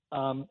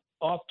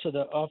off to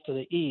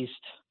the east,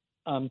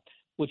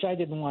 which I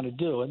didn't want to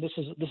do. And this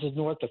is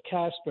north of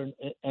Casper,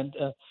 and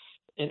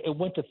it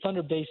went to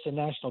Thunder Basin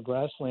National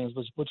Grasslands,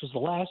 which was the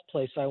last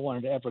place I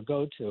wanted to ever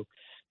go to.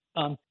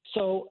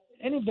 So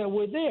anyway,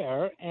 we're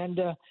there, and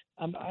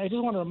I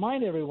just want to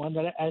remind everyone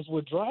that as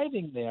we're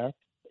driving there,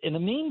 in the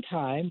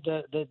meantime,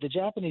 the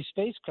Japanese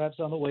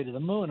spacecraft's on the way to the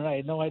moon, and I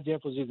had no idea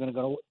if it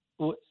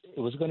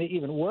was going to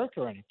even work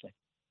or anything.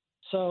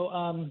 So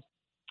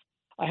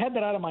I had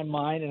that out of my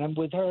mind, and I'm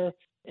with her,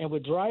 and we're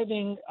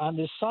driving on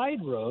this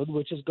side road,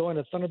 which is going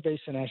to Thunder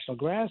Basin National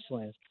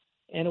Grasslands.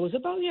 And it was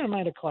about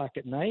 9 o'clock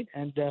at night,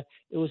 and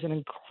it was an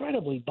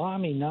incredibly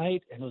balmy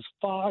night, and it was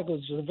fog. It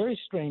was just a very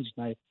strange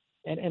night.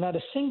 And not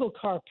a single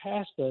car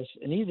passed us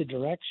in either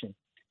direction.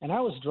 And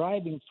I was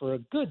driving for a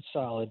good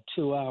solid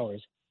 2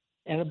 hours.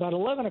 And about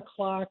 11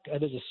 o'clock,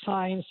 there's a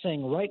sign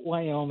saying Wright,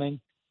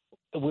 Wyoming.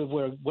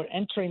 We're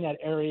entering that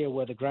area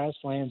where the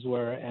grasslands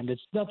were, and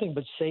it's nothing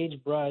but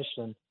sagebrush,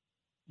 and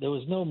there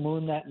was no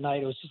moon that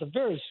night. It was just a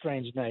very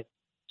strange night.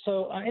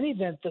 So in any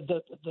event,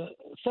 the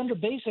Thunder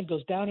Basin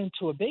goes down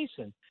into a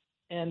basin,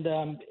 and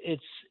it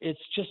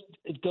just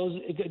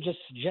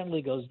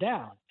gently goes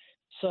down.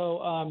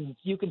 So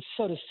you can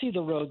sort of see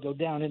the road go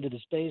down into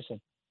this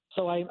basin.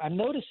 So I'm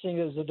noticing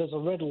that there's a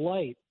red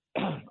light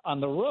on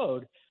the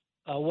road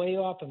way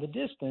off in the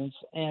distance,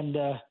 and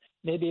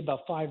maybe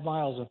about 5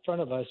 miles in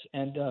front of us.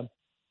 And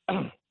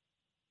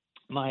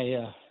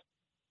my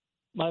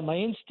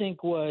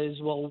instinct was,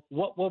 well,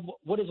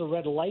 what is a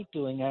red light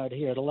doing out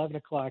here at 11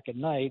 o'clock at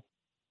night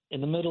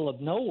in the middle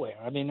of nowhere?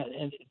 I mean,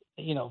 and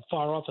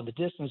far off in the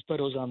distance, but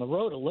it was on the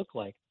road, it looked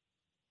like.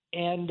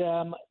 And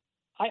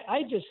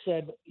I just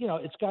said,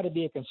 it's got to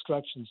be a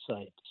construction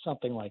site,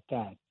 something like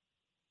that.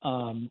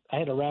 I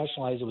had to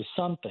rationalize it was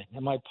something.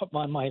 And my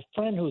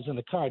friend who was in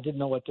the car didn't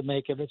know what to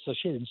make of it, so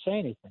she didn't say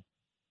anything.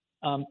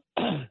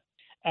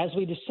 As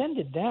we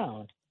descended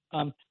down,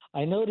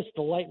 I noticed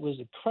the light was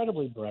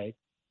incredibly bright,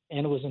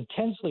 and it was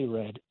intensely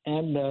red.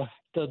 And the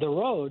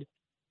road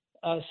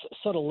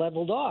sort of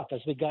leveled off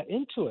as we got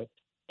into it.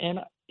 And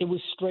it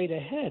was straight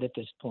ahead at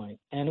this point.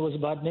 And it was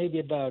maybe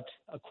about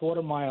a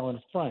quarter mile in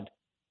front.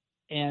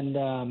 And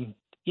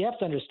you have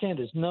to understand,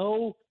 there's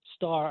no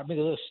star. I mean,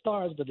 there's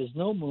stars, but there's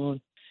no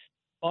moon.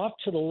 Off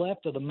to the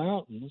left are the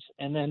mountains,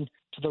 and then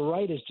to the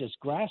right is just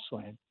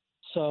grassland.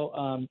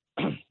 So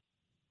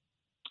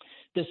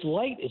this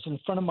light is in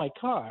front of my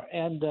car,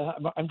 and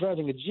I'm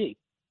driving a Jeep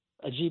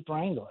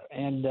Wrangler,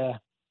 and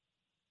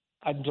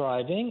I'm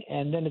driving,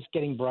 and then it's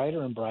getting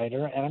brighter and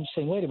brighter, and I'm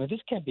saying, wait a minute,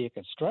 this can't be a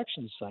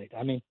construction site.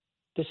 I mean,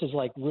 this is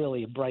like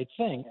really a bright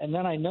thing. And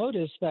then I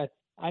noticed that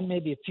I'm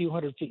maybe a few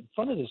hundred feet in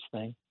front of this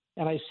thing,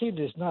 and I see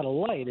there's not a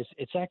light.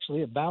 It's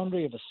actually a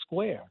boundary of a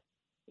square.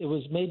 It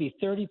was maybe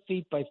 30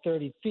 feet by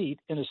 30 feet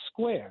in a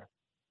square.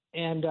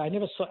 And I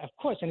never saw, of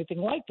course, anything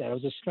like that. It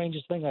was the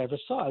strangest thing I ever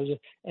saw.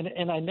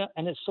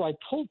 So I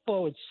pulled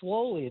forward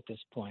slowly at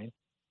this point,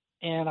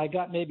 and I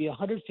got maybe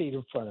 100 feet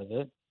in front of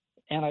it,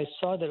 and I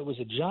saw that it was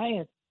a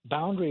giant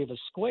boundary of a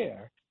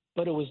square,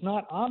 but it was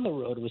not on the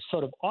road. It was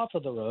sort of off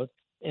of the road,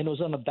 and it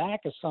was on the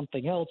back of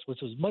something else,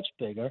 which was much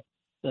bigger.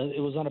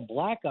 It was on a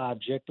black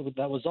object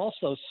that was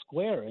also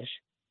squarish,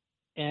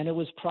 and it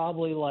was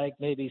probably like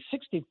maybe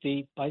 60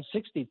 feet by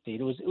 60 feet.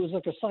 It was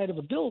like the side of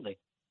a building.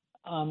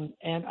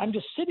 And I'm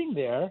just sitting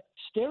there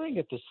staring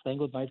at this thing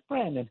with my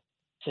friend and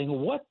saying,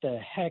 what the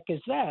heck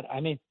is that? I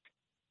mean,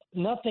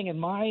 nothing in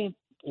my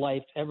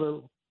life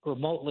ever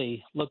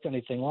remotely looked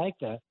anything like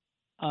that.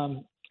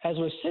 As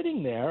we're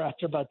sitting there,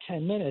 after about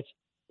 10 minutes,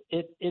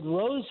 it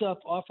rose up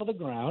off of the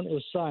ground. It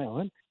was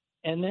silent.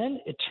 And then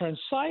it turned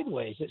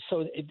sideways.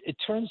 It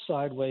turned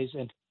sideways,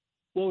 and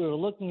what we were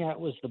looking at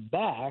was the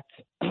back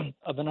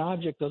of an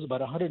object that was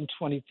about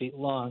 120 feet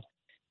long,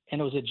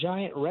 and it was a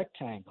giant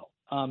rectangle.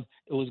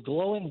 It was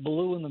glowing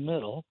blue in the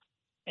middle,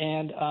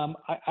 and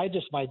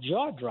my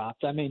jaw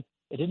dropped. I mean,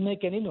 it didn't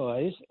make any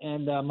noise,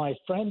 and my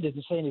friend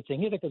didn't say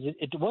anything either because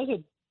it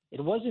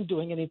wasn't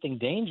doing anything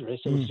dangerous.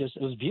 It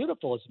was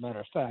beautiful, as a matter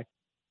of fact.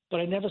 But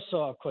I never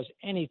saw, of course,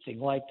 anything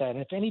like that.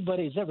 And if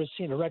anybody's ever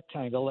seen a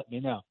rectangle, let me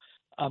know.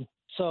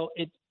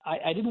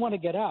 I didn't want to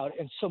get out,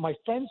 and so my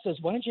friend says,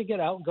 "Why don't you get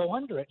out and go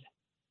under it?"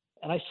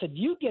 And I said,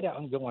 "You get out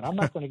and go on. I'm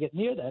not going to get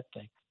near that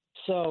thing."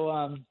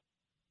 So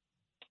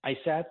I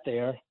sat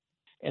there,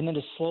 and then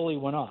it slowly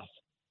went off,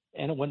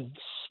 and it went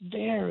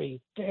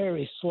very,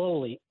 very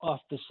slowly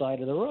off the side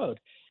of the road,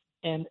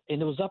 and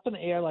it was up in the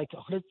air like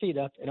 100 feet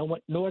up, and it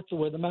went north to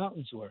where the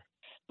mountains were.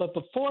 But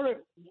before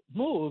it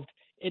moved,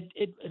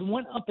 it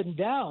went up and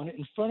down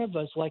in front of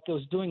us like it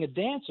was doing a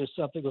dance or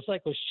something. It was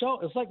like it was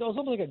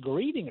almost like a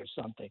greeting or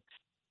something.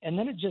 And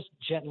then it just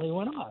gently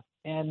went off.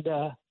 And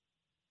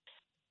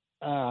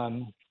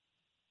I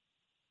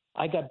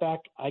got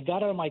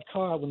out of my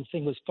car when the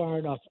thing was far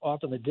enough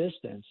off in the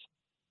distance.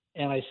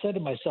 And I said to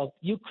myself,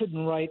 you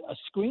couldn't write a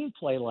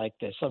screenplay like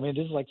this. I mean,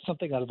 this is like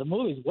something out of the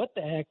movies. What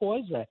the heck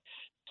was that?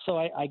 So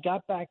I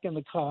got back in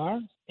the car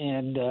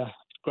and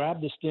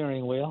grabbed the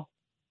steering wheel.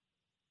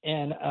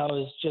 And I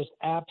was just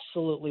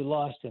absolutely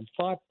lost in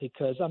thought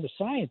because I'm a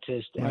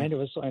scientist and I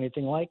never saw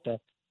anything like that.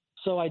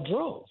 So I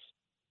drove,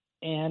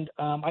 and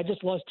I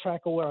just lost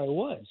track of where I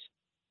was.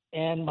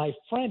 And my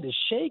friend is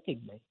shaking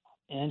me,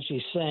 and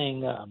she's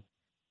saying,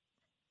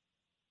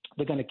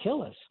 they're going to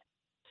kill us.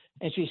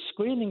 And she's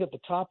screaming at the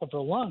top of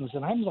her lungs.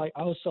 And I'm like,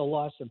 I was so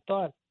lost in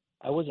thought,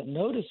 I wasn't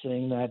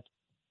noticing that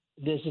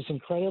there's this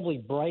incredibly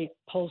bright,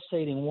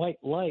 pulsating white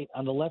light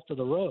on the left of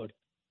the road.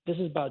 This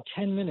is about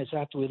 10 minutes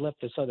after we left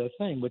this other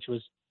thing, which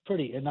was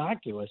pretty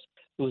innocuous.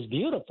 It was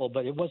beautiful,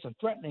 but it wasn't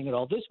threatening at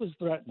all. This was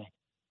threatening.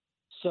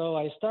 So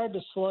I started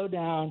to slow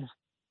down,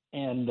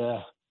 and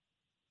to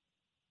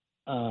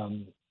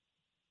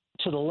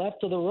the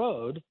left of the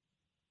road,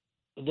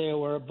 there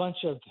were a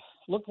bunch of,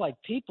 looked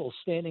like people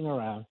standing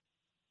around,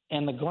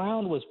 and the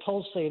ground was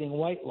pulsating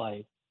white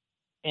light.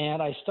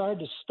 And I started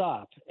to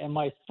stop, and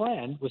my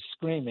friend was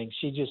screaming.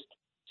 She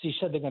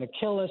said, they're going to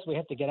kill us. We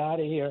have to get out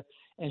of here.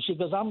 And she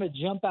goes, I'm going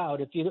to jump out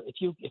if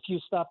you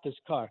stop this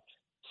car.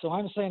 So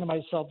I'm saying to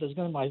myself, there's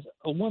going to be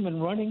a woman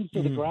running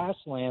through the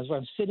grasslands where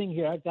I'm sitting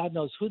here. God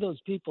knows who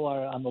those people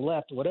are on the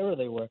left, whatever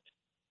they were.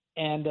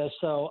 And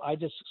so I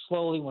just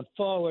slowly went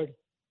forward,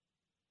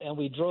 and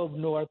we drove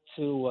north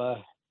to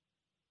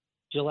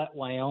Gillette,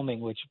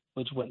 Wyoming, which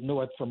went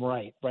north from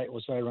right. Right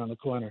was right around the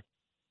corner.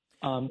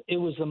 It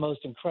was the most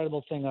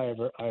incredible thing I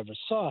ever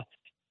saw.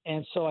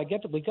 And so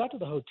we got to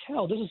the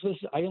hotel. This.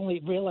 I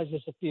only realized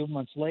this a few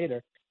months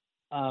later.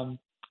 I'm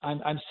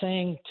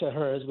saying to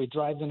her as we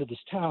drive into this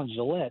town,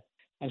 Gillette,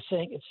 I'm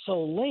saying, it's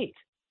so late.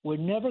 We're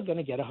never going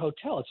to get a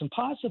hotel. It's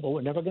impossible.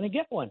 We're never going to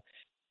get one.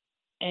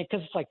 And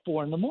because it's like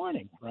 4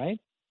 a.m, right?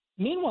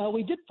 Meanwhile,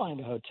 we did find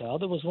a hotel.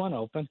 There was one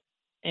open.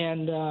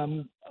 And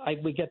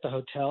we get the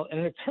hotel. And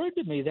it occurred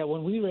to me that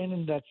when we ran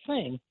into that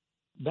thing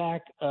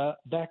back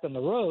on the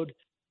road,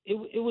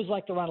 it was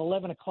like around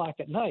 11 o'clock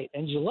at night,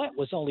 and Gillette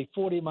was only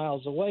 40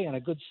 miles away on a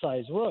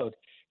good-sized road.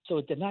 So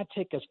it did not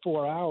take us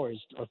 4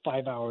 hours or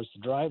 5 hours to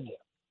drive there.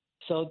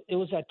 So it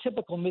was that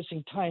typical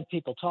missing time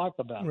people talk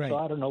about. Right. So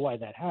I don't know why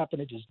that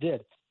happened. It just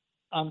did.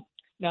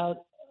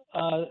 Now,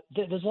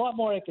 there's a lot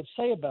more I could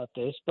say about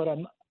this, but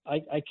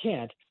I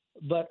can't.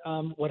 But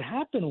what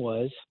happened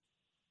was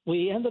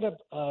we ended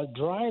up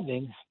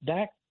driving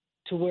back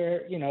to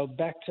where,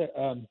 back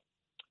to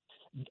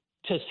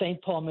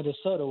St. Paul,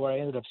 Minnesota, where I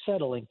ended up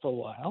settling for a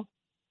while.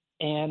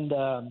 And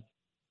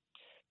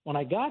when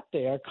I got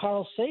there,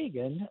 Carl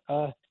Sagan,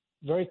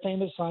 very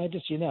famous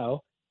scientist,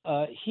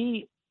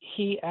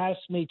 he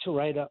asked me to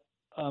write up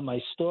my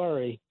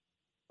story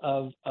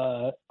of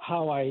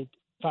how I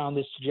found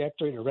this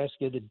trajectory to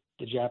rescue the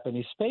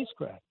Japanese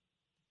spacecraft.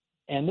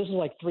 And this is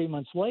like 3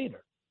 months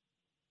later.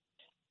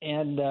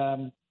 And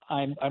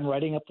I'm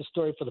writing up the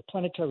story for the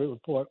Planetary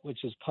Report,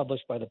 which is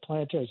published by the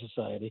Planetary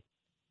Society.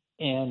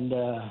 And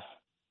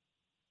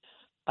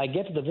I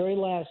get to the very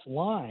last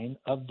line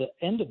of the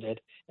end of it,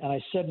 and I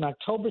said, on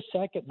October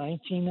 2nd,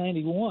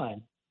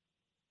 1991,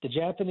 the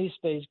Japanese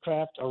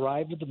spacecraft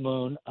arrived at the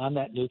moon on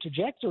that new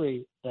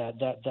trajectory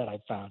that I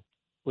found,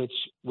 which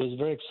was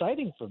very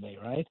exciting for me,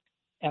 right?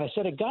 And I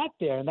said it got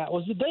there, and that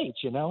was the date,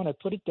 and I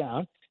put it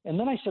down. And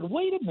then I said,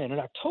 wait a minute,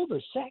 October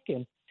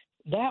 2nd,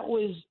 that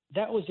was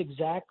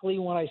exactly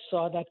when I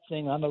saw that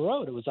thing on the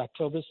road. It was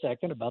October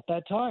 2nd, about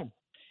that time.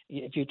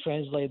 If you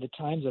translate the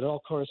times, it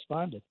all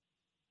corresponded.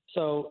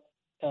 So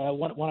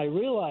when I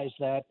realized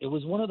that, it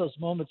was one of those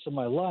moments in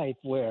my life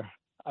where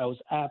I was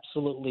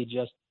absolutely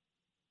just,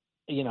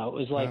 it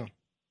was like, wow.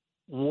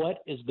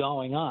 What is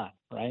going on,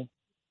 right?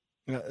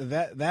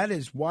 That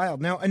is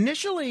wild. Now,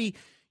 initially,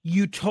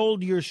 you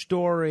told your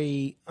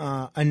story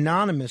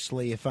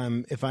anonymously, if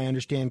I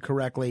understand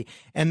correctly,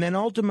 and then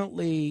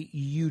ultimately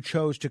you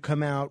chose to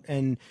come out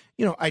and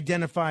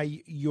identify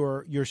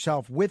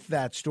yourself with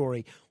that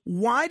story.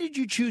 Why did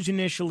you choose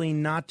initially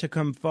not to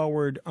come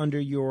forward under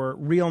your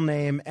real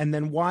name, and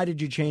then why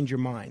did you change your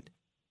mind?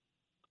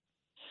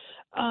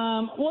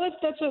 Well,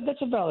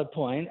 that's a valid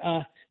point.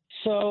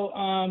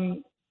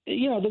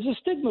 There's a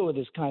stigma with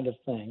this kind of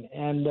thing,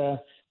 and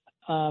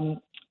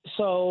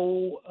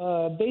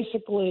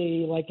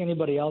basically, like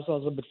anybody else, I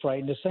was a bit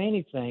frightened to say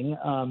anything.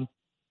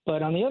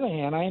 But on the other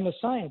hand, I am a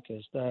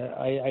scientist.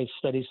 I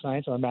study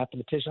science. I'm a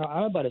mathematician.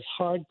 I'm about as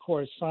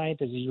hardcore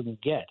scientist as you can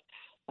get.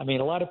 I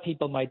mean, a lot of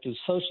people might do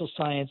social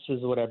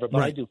sciences or whatever, but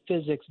right. I do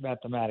physics,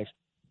 mathematics.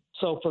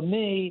 So for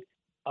me,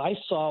 I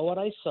saw what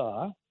I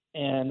saw,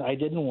 and I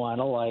didn't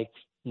want to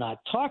not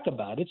talk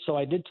about it. So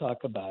I did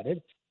talk about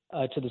it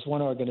to this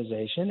one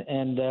organization,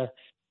 and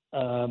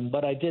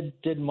but I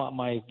didn't want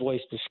my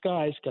voice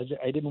disguised because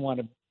I didn't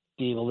want to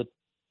be able to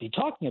be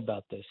talking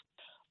about this.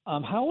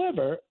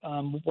 However,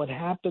 what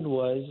happened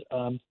was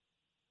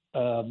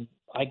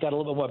I got a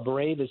little bit more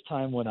brave as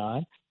time went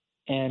on,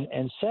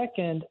 and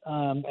second,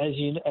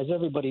 as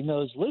everybody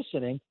knows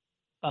listening,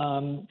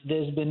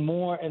 there's been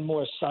more and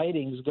more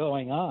sightings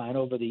going on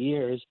over the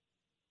years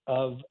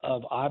of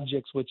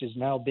objects, which is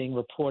now being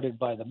reported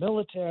by the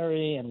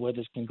military, and where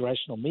there's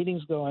congressional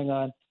meetings going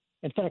on.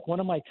 In fact, one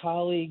of my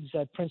colleagues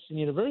at Princeton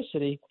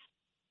University,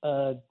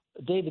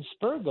 David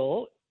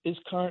Spergel, is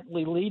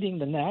currently leading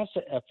the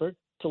NASA effort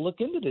to look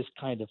into this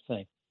kind of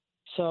thing.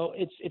 So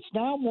it's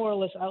now more or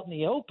less out in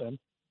the open.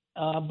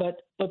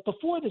 But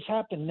before this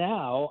happened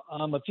now,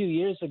 a few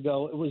years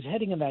ago, it was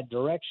heading in that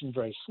direction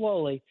very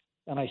slowly,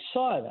 and I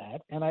saw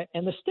that,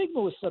 and the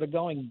stigma was sort of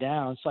going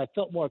down, so I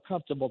felt more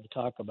comfortable to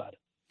talk about it.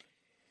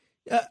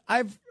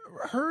 I've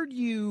heard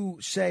you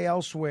say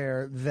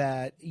elsewhere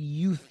that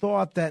you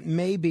thought that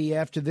maybe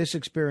after this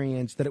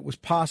experience that it was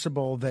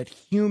possible that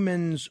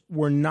humans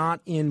were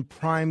not in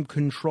prime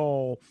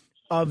control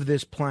of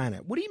this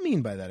planet. What do you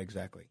mean by that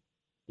exactly?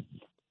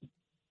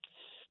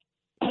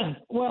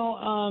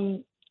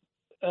 Well,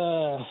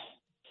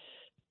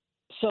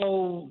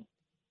 so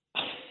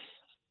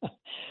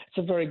it's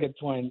a very good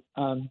point.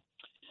 I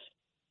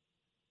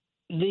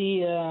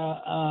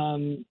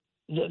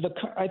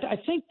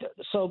think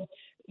so.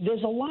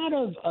 There's a lot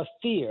of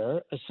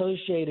fear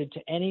associated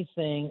to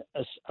anything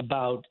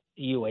about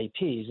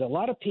UAPs. A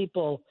lot of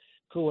people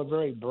who are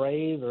very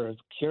brave or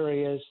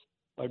curious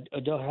or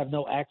don't have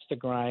no axe to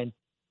grind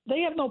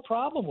they have no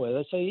problem with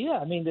it. So, yeah,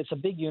 I mean, it's a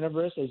big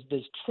universe.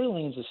 There's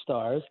trillions of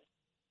stars.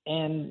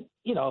 And,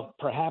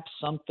 perhaps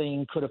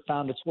something could have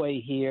found its way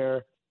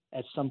here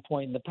at some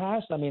point in the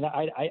past. I mean,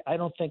 I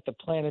don't think the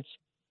planets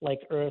like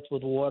Earth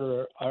with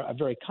water are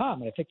very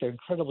common. I think they're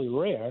incredibly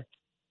rare.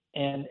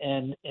 And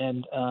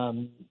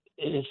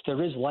if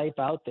there is life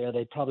out there,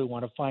 they probably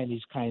want to find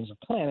these kinds of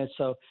planets.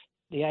 So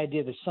the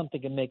idea that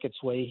something can make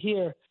its way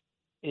here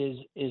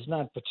is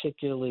not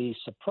particularly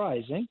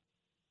surprising.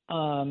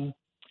 From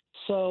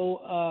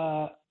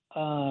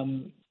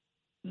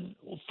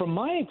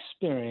my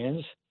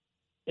experience,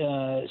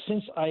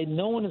 since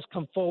no one has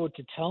come forward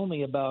to tell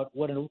me about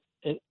what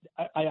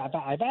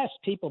I've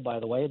asked people, by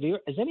the way,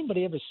 has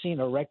anybody ever seen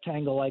a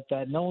rectangle like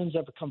that? No one's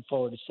ever come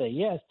forward to say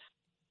yes.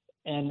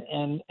 And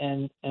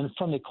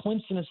from the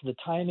coincidence of the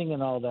timing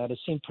and all that, it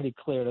seemed pretty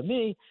clear to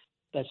me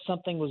that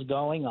something was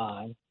going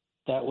on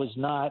that was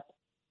not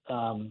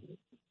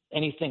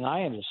anything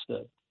I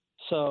understood.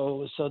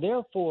 So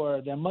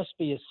therefore, there must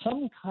be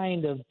some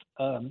kind of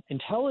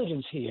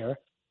intelligence here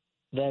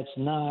that's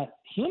not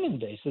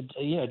human-based.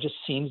 It just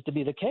seems to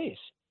be the case,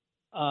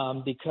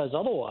 because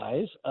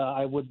otherwise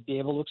I would be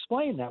able to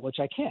explain that, which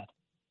I can't.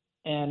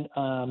 And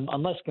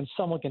unless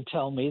someone can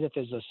tell me that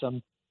there's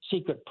some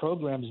secret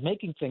programs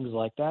making things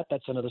like that,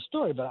 that's another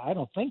story, but I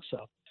don't think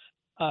so.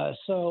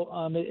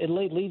 It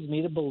leads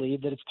me to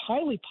believe that it's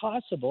highly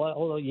possible,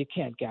 although you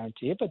can't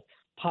guarantee it, but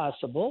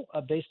possible,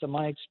 based on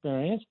my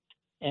experience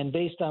and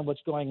based on what's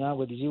going on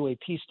with the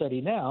UAP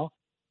study now,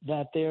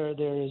 that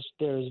there's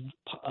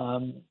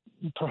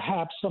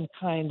perhaps some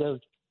kind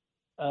of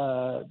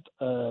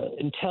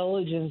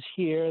intelligence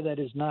here that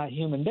is not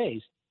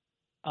human-based.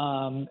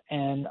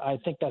 And I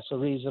think that's a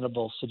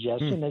reasonable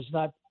suggestion. It's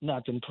not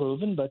been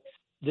proven, but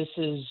this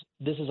is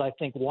I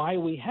think why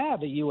we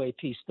have a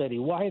UAP study,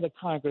 why the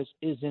Congress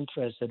is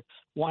interested,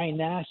 why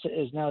NASA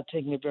is now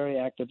taking a very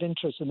active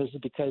interest in this,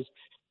 is because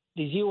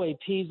these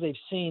UAPs they've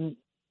seen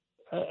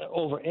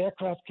over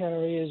aircraft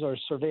carriers or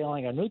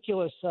surveilling our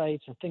nuclear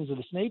sites and things of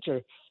this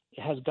nature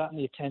has gotten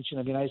the attention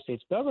of the United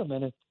States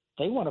government, and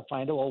they want to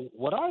find out, well,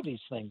 what are these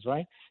things,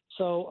 right?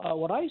 So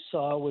what I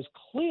saw was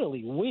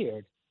clearly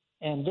weird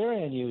and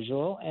very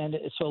unusual, and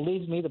so it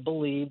leads me to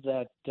believe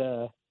that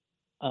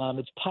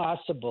it's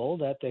possible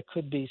that there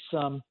could be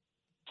some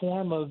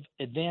form of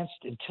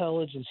advanced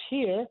intelligence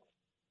here,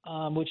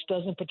 which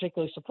doesn't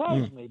particularly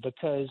surprise me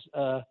because,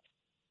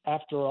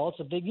 after all, it's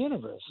a big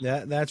universe.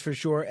 That's for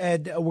sure.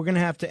 Ed, we're going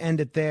to have to end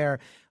it there.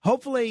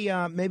 Hopefully,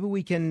 maybe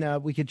we can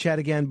chat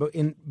again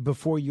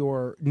before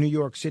your New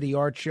York City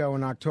art show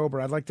in October.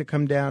 I'd like to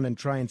come down and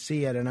try and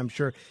see it, and I'm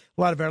sure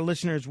a lot of our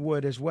listeners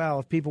would as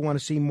well. If people want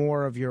to see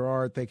more of your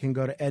art, they can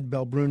go to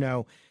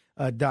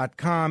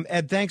edbelbruno.com.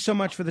 Ed, thanks so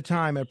much for the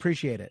time. I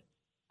appreciate it.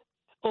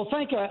 Well,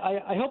 thank you.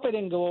 I hope I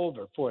didn't go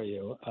over for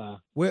you.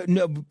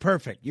 No,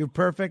 perfect. You're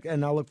perfect,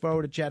 and I'll look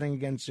forward to chatting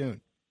again soon.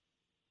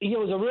 It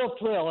was a real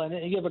thrill, and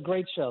you have a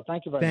great show.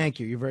 Thank you very much.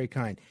 Thank you. You're very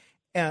kind.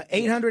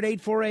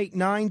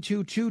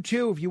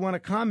 800-848-9222. If you want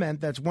to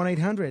comment, that's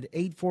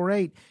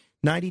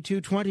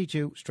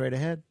 1-800-848-9222. Straight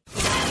ahead.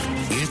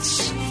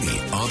 It's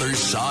The Other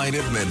Side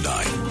of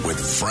Midnight with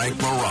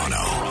Frank Morano.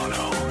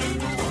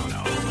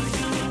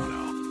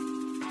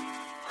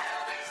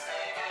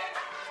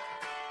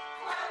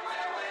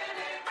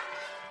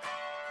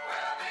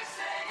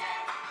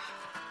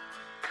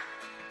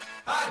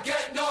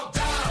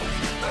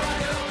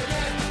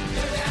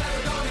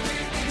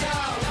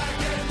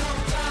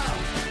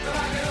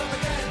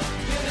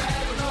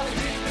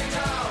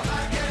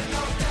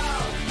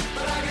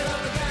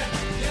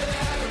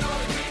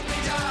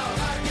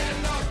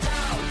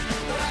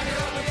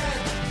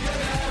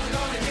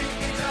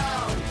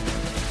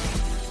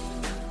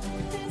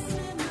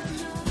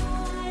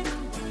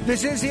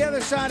 This is The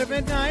Other Side of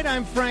Midnight.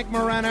 I'm Frank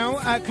Morano.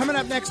 Coming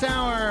up next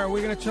hour,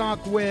 we're going to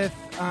talk with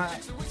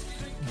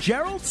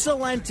Gerald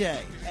Celente,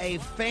 a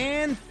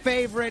fan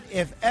favorite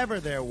if ever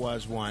there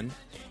was one.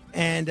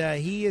 And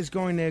he is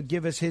going to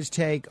give us his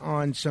take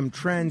on some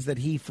trends that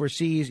he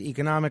foresees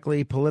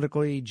economically,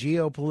 politically,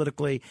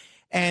 geopolitically.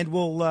 And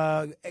we'll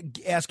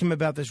ask him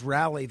about this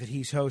rally that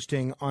he's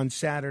hosting on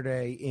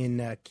Saturday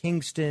in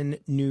Kingston,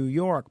 New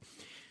York.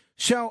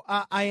 So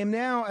I am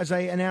now, as I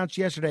announced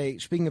yesterday,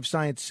 speaking of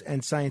science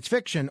and science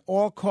fiction,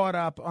 all caught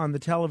up on the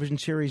television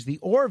series The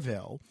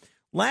Orville.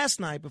 Last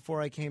night, before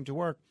I came to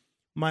work,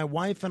 my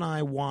wife and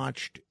I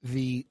watched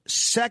the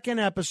second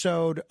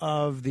episode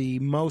of the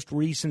most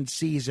recent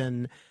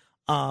season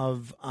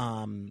of,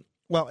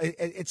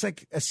 it's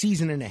like a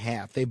season and a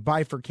half. They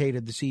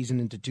bifurcated the season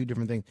into two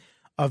different things,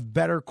 of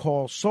Better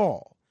Call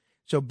Saul.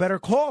 So Better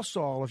Call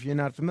Saul, if you're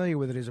not familiar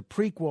with it, is a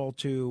prequel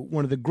to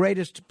one of the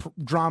greatest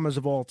dramas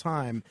of all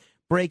time,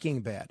 Breaking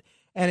Bad.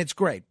 And it's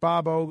great.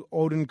 Bob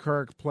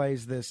Odenkirk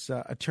plays this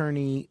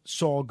attorney,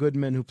 Saul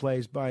Goodman, who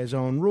plays by his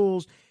own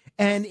rules.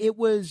 And it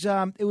was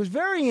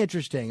very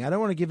interesting. I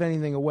don't want to give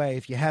anything away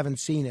if you haven't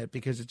seen it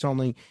because it's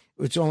only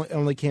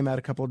came out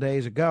a couple of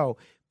days ago.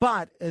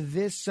 But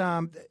this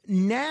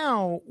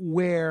now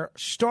we're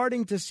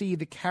starting to see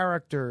the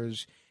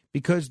characters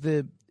because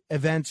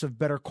events of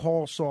Better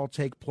Call Saul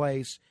take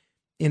place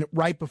in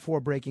right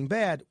before Breaking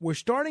Bad, we're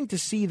starting to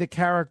see the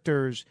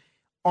characters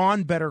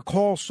on Better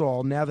Call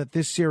Saul, now that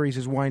this series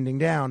is winding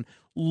down,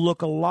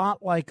 look a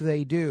lot like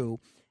they do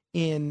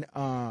in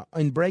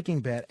Breaking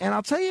Bad. And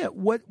I'll tell you,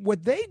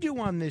 what they do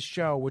on this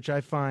show, which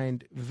I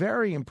find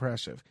very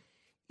impressive,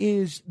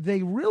 is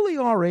they really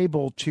are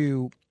able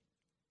to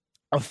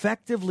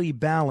effectively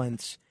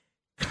balance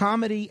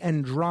comedy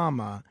and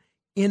drama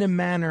in a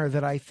manner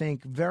that I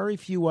think very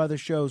few other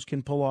shows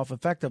can pull off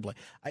effectively.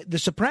 The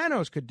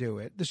Sopranos could do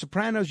it. The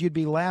Sopranos, you'd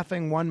be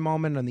laughing one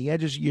moment, on the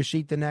edges of your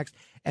seat the next,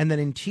 and then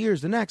in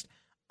tears the next.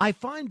 I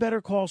find Better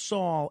Call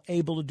Saul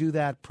able to do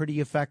that pretty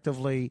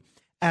effectively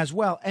as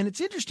well. And it's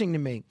interesting to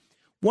me,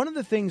 one of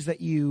the things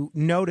that you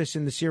notice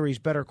in the series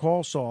Better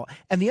Call Saul,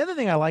 and the other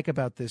thing I like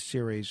about this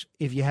series,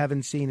 if you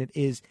haven't seen it,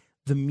 is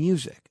the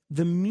music.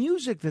 The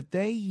music that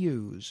they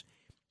use.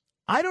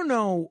 I don't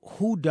know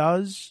who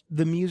does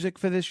the music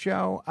for this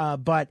show,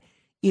 but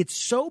it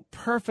so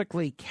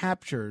perfectly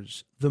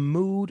captures the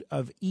mood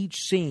of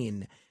each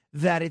scene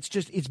that it's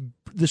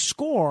the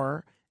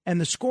score and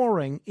the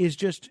scoring is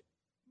just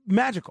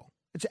magical.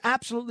 It's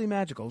absolutely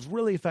magical. It's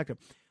really effective.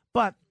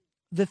 But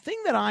the thing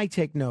that I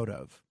take note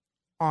of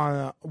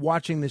on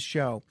watching this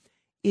show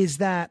is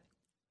that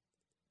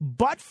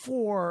but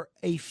for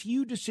a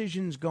few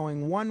decisions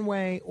going one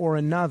way or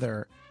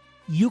another,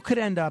 you could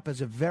end up as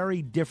a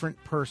very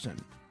different person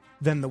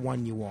than the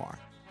one you are.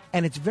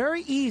 And it's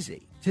very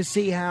easy to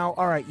see how,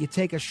 all right, you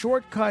take a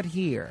shortcut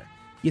here,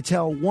 you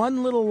tell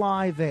one little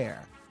lie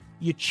there,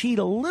 you cheat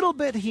a little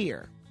bit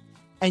here,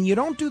 and you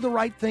don't do the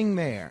right thing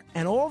there,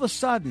 and all of a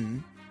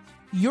sudden,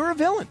 you're a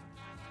villain.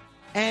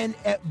 And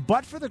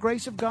but for the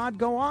grace of God,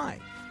 go I.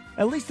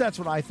 At least that's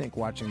what I think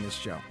watching this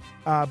show.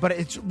 But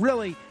it's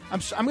really, I'm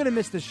going to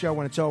miss this show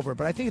when it's over,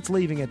 but I think it's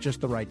leaving at just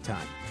the right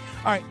time.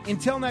 All right,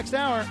 until next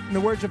hour, in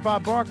the words of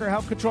Bob Barker,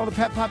 help control the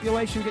pet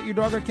population. Get your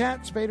dog or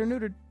cat spayed or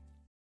neutered.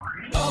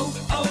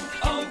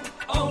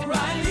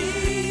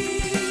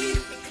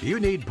 O'Reilly. You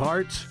need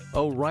parts?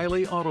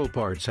 O'Reilly Auto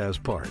Parts has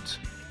parts.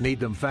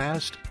 Need them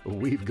fast?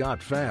 We've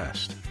got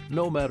fast.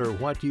 No matter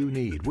what you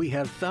need, we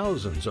have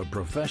thousands of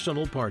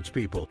professional parts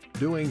people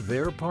doing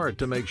their part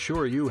to make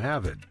sure you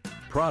have it.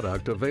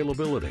 Product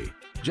availability.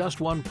 Just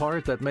one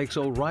part that makes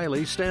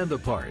O'Reilly stand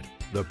apart.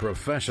 The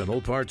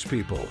professional parts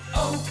people.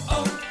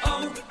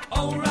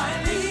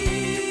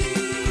 O'Reilly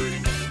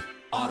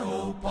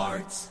Auto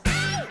Parts.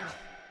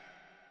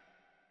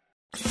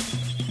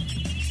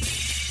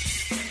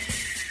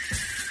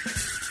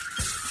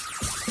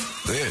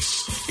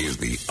 This is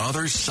The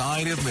Other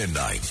Side of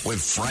Midnight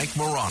with Frank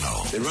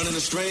Morano. They're running a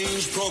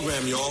strange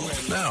program, y'all.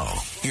 Now,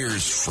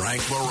 here's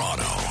Frank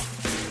Morano.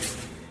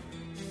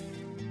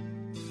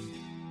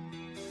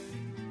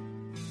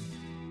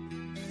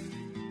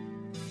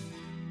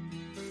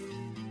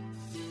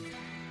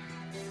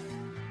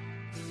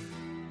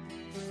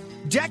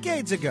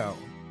 Decades ago,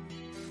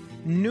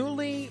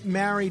 newly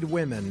married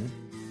women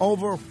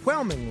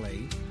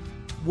overwhelmingly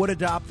would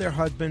adopt their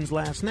husband's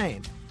last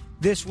name.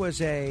 This was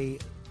a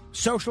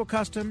social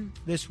custom.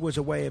 This was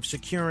a way of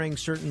securing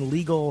certain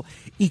legal,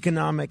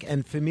 economic,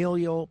 and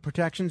familial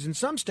protections. In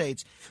some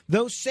states,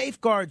 those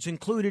safeguards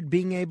included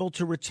being able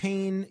to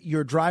retain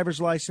your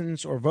driver's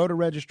license or voter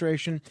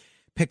registration,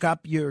 pick up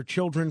your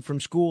children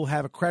from school,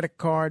 have a credit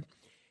card.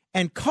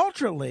 And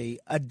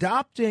culturally,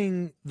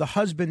 adopting the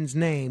husband's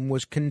name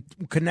was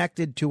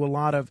connected to a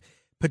lot of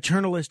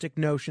paternalistic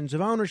notions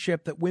of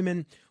ownership that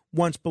women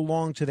once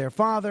belonged to their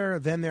father,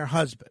 then their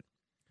husband.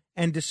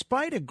 And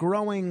despite a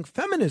growing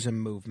feminism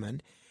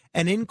movement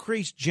and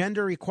increased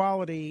gender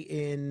equality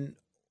in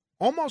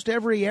almost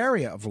every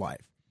area of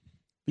life,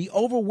 the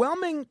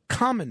overwhelming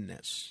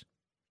commonness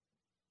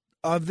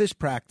of this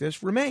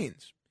practice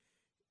remains.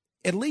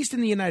 At least in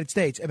the United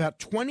States, about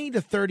 20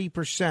 to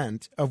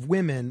 30% of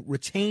women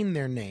retain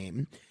their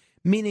name,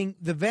 meaning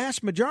the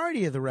vast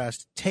majority of the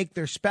rest take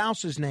their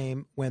spouse's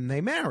name when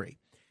they marry.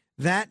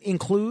 That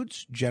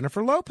includes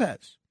Jennifer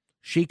Lopez.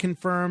 She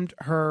confirmed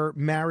her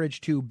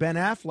marriage to Ben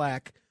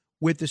Affleck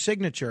with the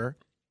signature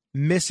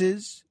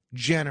Mrs.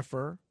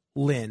 Jennifer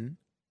Lynn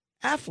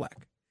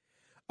Affleck.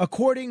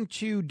 According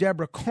to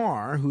Deborah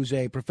Carr, who's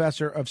a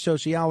professor of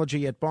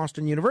sociology at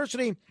Boston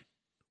University,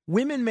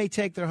 women may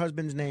take their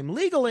husband's name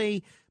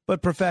legally,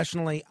 but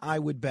professionally, I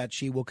would bet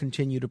she will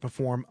continue to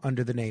perform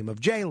under the name of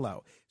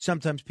J-Lo.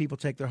 Sometimes people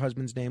take their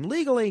husband's name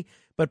legally,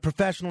 but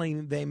professionally,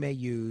 they may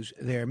use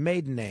their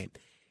maiden name.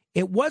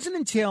 It wasn't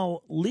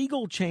until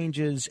legal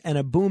changes and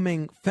a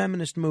booming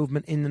feminist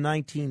movement in the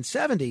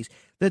 1970s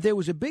that there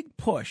was a big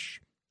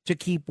push to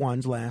keep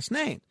one's last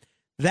name.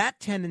 That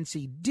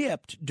tendency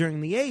dipped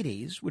during the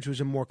 80s, which was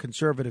a more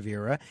conservative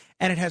era,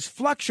 and it has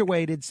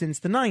fluctuated since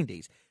the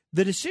 90s.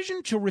 The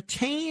decision to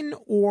retain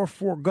or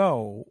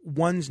forego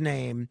one's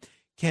name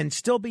can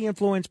still be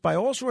influenced by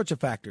all sorts of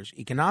factors: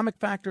 economic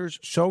factors,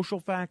 social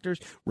factors,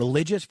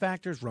 religious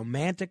factors,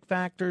 romantic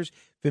factors,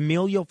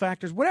 familial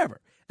factors,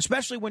 whatever,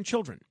 especially when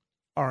children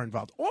are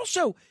involved.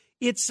 Also,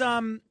 it's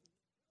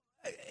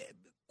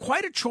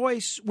quite a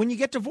choice when you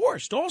get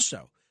divorced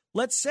also.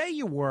 let's say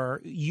you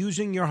were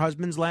using your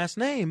husband's last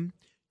name.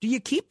 Do you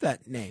keep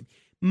that name?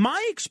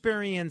 My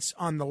experience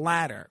on the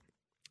latter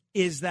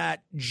is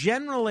that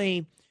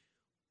generally,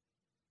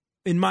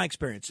 in my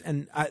experience,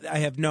 and I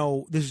have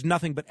this is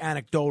nothing but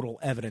anecdotal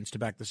evidence to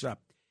back this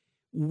up,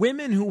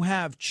 women who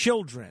have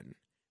children,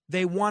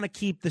 they want to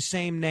keep the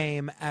same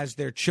name as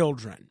their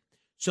children.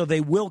 So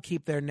they will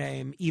keep their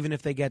name even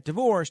if they get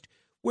divorced.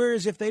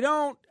 Whereas if they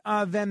don't,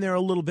 then they're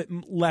a little bit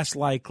less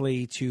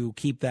likely to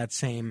keep that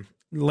same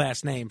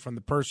last name from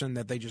the person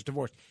that they just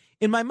divorced.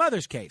 In my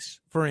mother's case,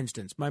 for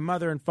instance, my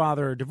mother and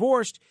father are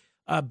divorced,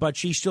 but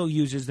she still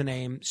uses the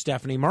name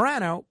Stephanie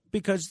Morano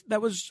because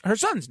that was her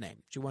son's name.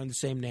 She wanted the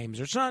same name as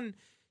her son.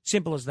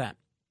 Simple as that.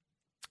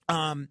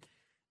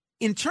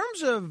 In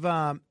terms of,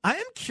 I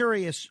am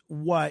curious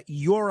what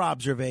your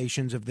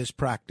observations of this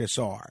practice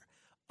are,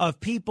 of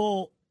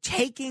people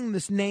taking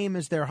this name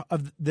as their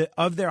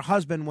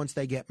husband once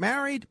they get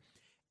married,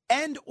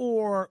 and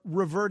or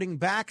reverting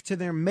back to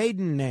their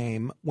maiden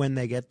name when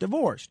they get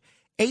divorced.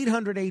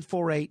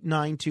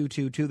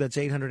 800-848-9222. That's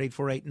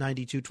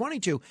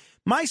 800-848-9222.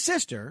 My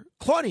sister,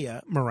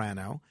 Claudia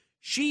Morano,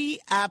 she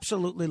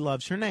absolutely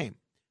loves her name.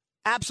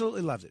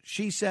 Absolutely loves it.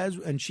 She says,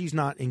 and she's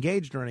not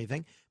engaged or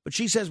anything, but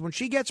she says when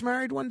she gets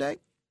married one day,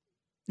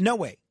 no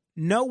way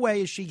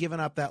is she giving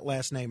up that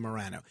last name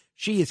Morano.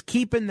 She is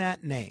keeping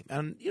that name.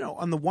 And,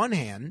 on the one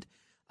hand,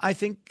 I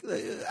think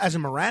as a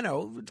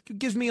Morano, it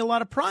gives me a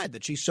lot of pride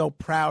that she's so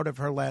proud of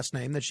her last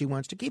name that she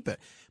wants to keep it.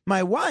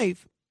 My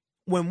wife,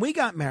 when we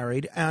got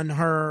married, on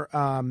her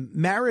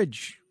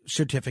marriage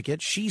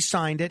certificate, she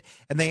signed it,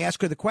 and they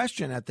asked her the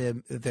question at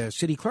the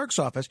city clerk's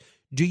office,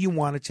 do you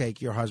want to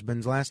take your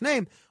husband's last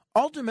name?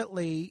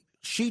 Ultimately,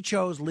 she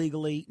chose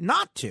legally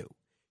not to.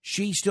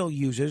 She still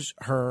uses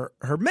her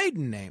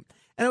maiden name.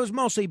 And it was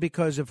mostly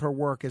because of her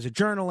work as a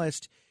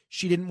journalist.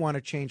 She didn't want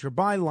to change her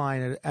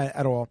byline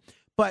at all.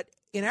 But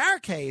in our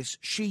case,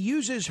 she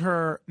uses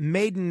her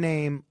maiden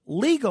name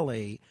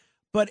legally,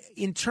 but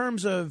in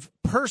terms of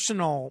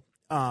personal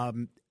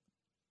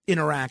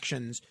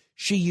interactions,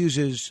 she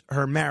uses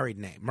her married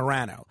name,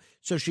 Morano.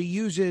 So she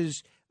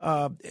uses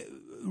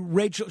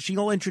Rachel.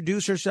 She'll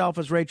introduce herself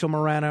as Rachel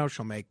Morano.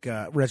 She'll make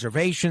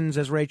reservations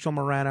as Rachel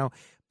Morano,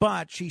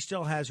 but she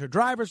still has her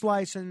driver's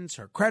license,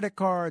 her credit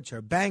cards,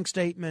 her bank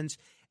statements,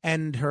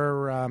 and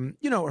her,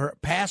 her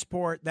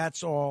passport.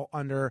 That's all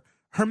under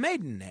her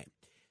maiden name.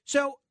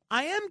 So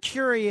I am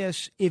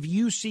curious if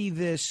you see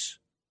this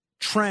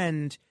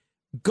trend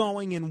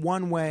going in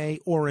one way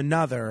or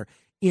another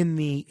in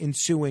the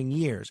ensuing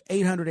years.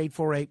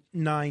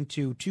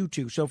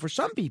 800-848-9222. So for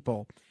some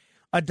people,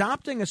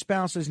 adopting a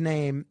spouse's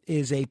name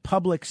is a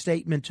public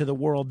statement to the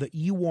world that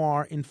you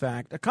are, in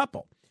fact, a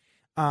couple.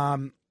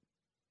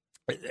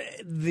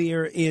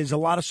 There is a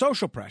lot of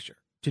social pressure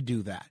to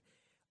do that.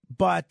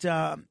 But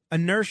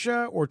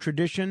inertia or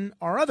tradition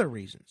are other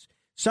reasons.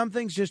 Some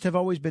things just have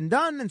always been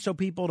done, and so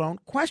people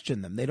don't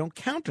question them. They don't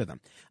counter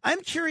them.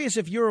 I'm curious,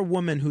 if you're a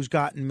woman who's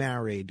gotten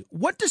married,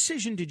 what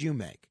decision did you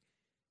make?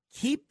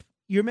 Keep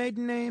your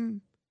maiden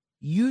name,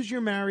 use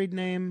your married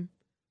name,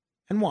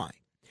 and why?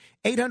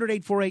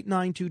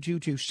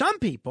 800-848-9222. Some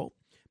people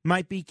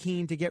might be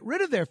keen to get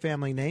rid of their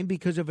family name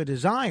because of a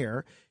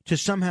desire to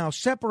somehow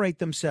separate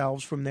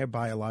themselves from their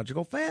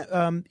biological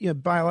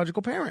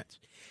parents.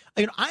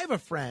 I have a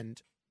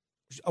friend,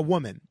 a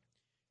woman.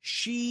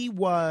 She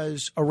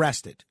was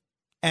arrested,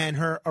 and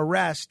her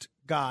arrest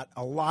got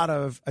a lot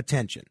of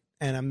attention.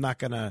 And I'm not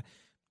going to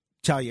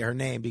tell you her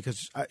name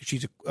because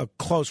she's a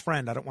close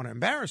friend. I don't want to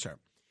embarrass her.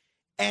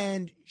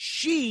 And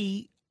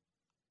she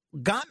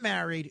got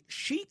married.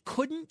 She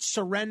couldn't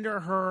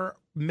surrender her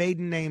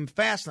maiden name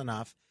fast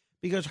enough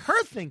because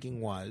her thinking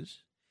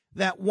was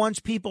that once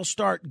people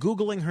start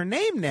Googling her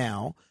name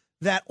now,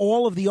 that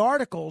all of the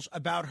articles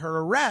about her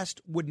arrest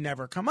would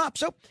never come up.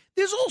 So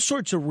there's all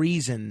sorts of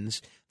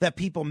reasons that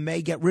people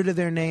may get rid of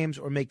their names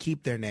or may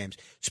keep their names.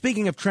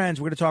 Speaking of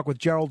trends, we're going to talk with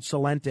Gerald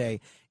Celente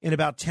in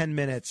about 10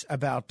 minutes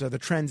about the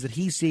trends that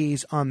he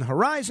sees on the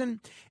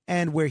horizon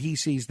and where he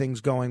sees things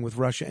going with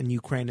Russia and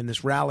Ukraine in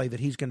this rally that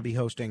he's going to be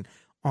hosting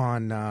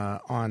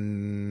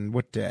on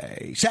what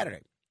day? Saturday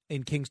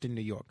in Kingston,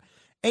 New York.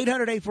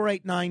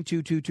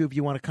 800-848-9222 if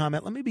you want to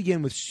comment. Let me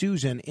begin with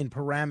Susan in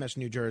Paramus,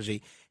 New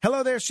Jersey.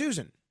 Hello there,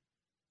 Susan.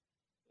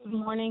 Good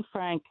morning,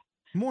 Frank.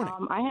 Morning.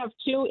 I have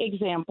two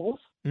examples.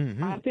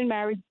 Mm-hmm. I've been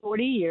married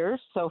 40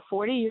 years, so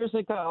 40 years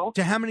ago.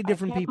 To how many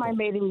different I kept people? my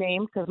maiden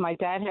name because my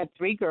dad had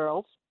 3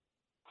 girls,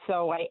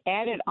 so I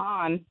added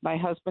on my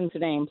husband's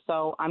name.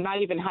 So I'm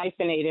not even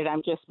hyphenated.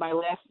 I'm just my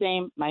last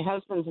name, my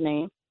husband's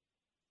name.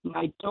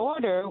 My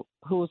daughter,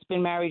 who's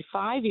been married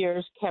 5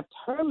 years, kept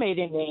her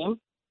maiden name.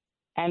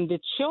 And the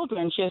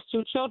children, she has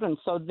 2 children,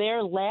 so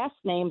their last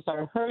names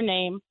are her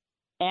name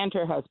and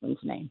her husband's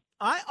name.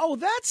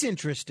 That's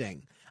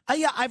interesting.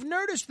 Yeah, I've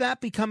noticed that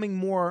becoming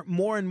more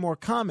and more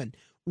common.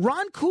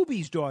 Ron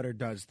Kuby's daughter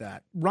does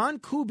that. Ron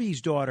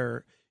Kuby's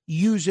daughter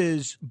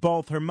uses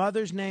both her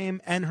mother's name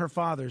and her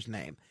father's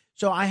name.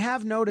 So I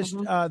have noticed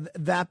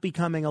that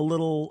becoming a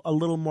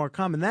little more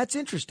common. That's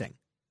interesting.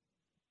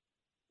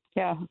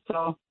 Yeah,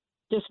 so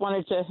just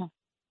wanted to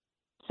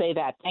say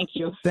that. Thank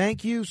you.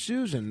 Thank you,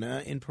 Susan,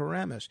 in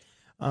Paramus.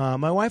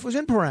 My wife was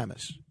in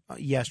Paramus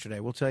yesterday.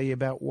 We'll tell you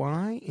about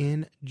why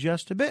in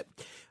just a bit.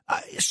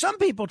 Some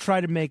people try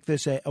to make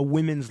this a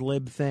women's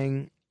lib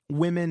thing.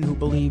 Women who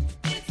believe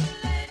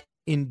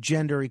in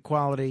gender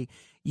equality,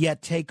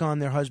 yet take on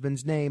their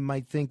husband's name,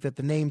 might think that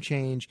the name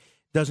change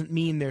doesn't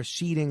mean they're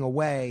ceding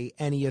away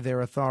any of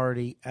their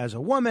authority as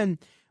a woman.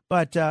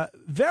 But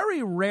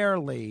very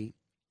rarely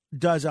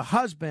does a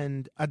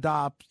husband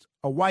adopt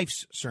a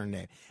wife's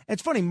surname.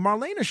 It's funny,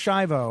 Marlena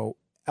Shivo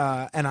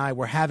and I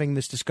were having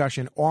this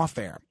discussion off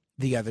air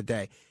the other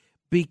day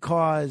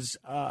because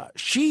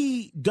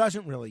she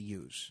doesn't really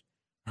use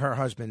her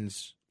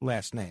husband's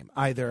last name,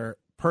 either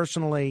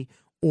personally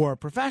or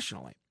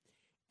professionally.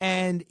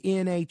 And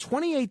in a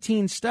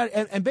 2018 study,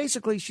 and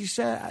basically she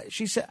said,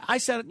 I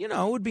said, you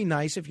know, it would be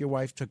nice if your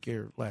wife took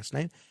your last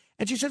name.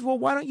 And she said, well,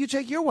 why don't you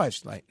take your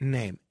wife's name?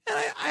 And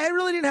I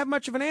really didn't have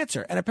much of an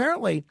answer. And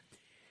apparently,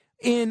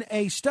 in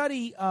a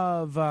study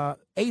of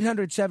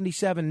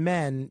 877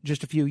 men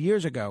just a few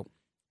years ago,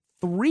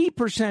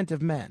 3%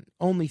 of men,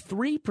 only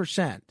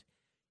 3%,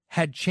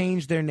 had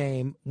changed their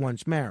name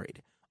once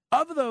married.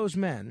 Of those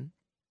men,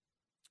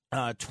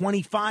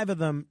 25 of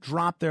them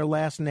dropped their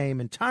last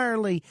name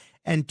entirely,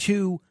 and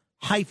 2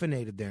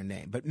 hyphenated their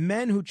name. But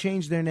men who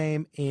changed their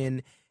name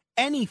in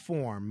any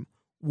form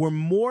were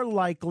more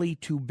likely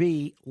to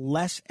be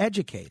less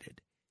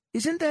educated.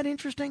 Isn't that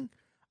interesting?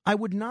 I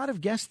would not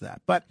have guessed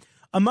that. But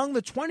among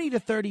the 20 to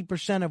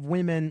 30% of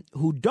women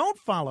who don't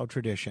follow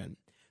tradition,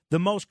 the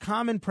most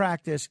common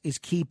practice is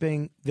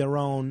keeping their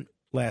own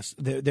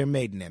their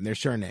maiden name, their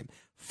surname,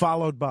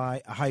 followed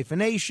by a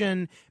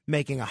hyphenation,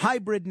 making a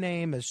hybrid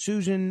name, as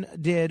Susan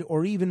did,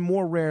 or even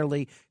more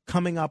rarely,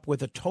 coming up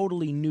with a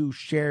totally new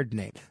shared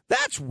name.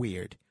 That's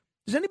weird.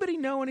 Does anybody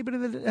know anybody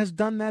that has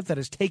done that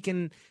has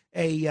taken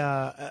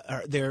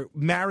their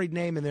married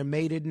name and their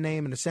maiden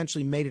name and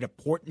essentially made it a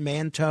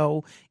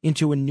portmanteau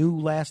into a new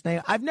last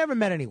name? I've never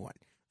met anyone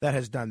that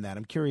has done that.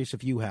 I'm curious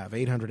if you have.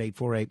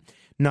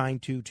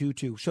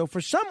 800-848-9222. So for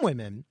some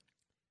women,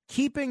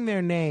 keeping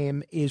their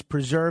name is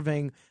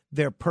preserving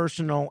their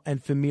personal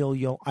and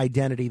familial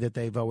identity that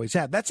they've always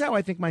had. That's how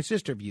I think my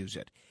sister views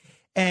it.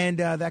 And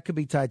that could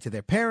be tied to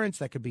their parents.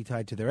 That could be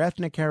tied to their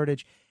ethnic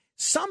heritage.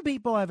 Some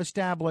people have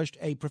established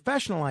a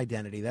professional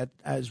identity. That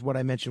is what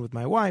I mentioned with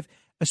my wife,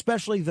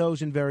 especially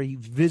those in very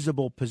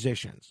visible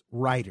positions,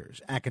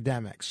 writers,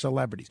 academics,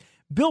 celebrities.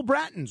 Bill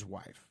Bratton's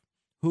wife,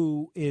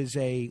 who is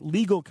a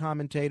legal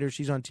commentator,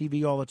 she's on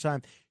TV all the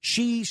time,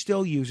 she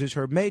still uses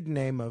her maiden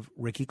name of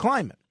Ricky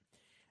Kleiman.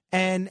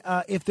 And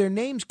if their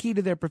name's key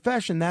to their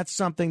profession, that's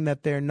something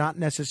that they're not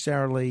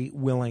necessarily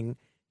willing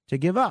to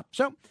give up.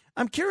 So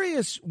I'm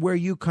curious where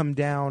you come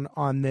down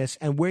on this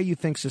and where you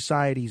think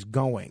society's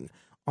going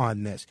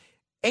on this.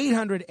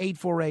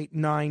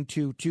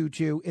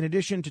 800-848-9222. In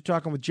addition to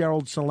talking with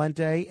Gerald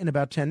Salente in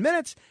about 10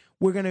 minutes,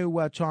 we're going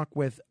to talk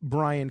with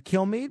Brian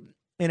Kilmeade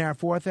in our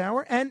fourth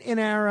hour. And in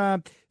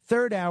our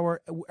third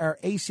hour, our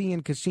AC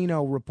and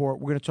Casino report,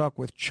 we're going to talk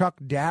with Chuck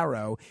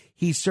Darrow.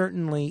 He's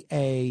certainly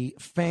a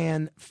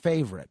fan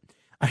favorite.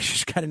 I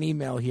just got an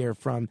email here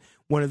from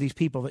one of these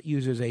people that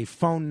uses a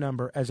phone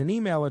number as an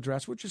email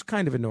address, which is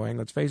kind of annoying,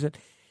 let's face it.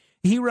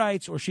 He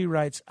writes, or she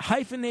writes,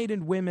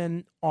 hyphenated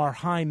women are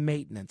high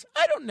maintenance.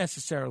 I don't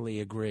necessarily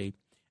agree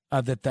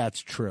that that's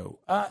true.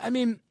 I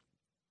mean,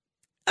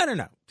 I don't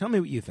know. Tell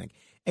me what you think.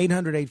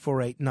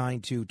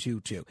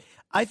 800-848-9222.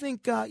 I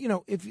think,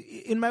 if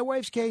in my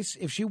wife's case,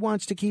 if she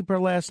wants to keep her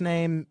last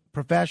name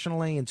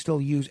professionally and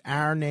still use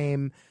our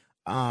name,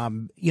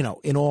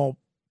 in all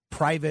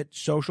private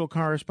social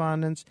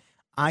correspondence,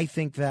 I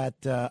think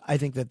that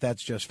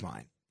that's just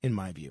fine, in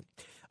my view.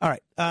 All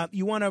right.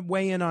 You want to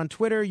weigh in on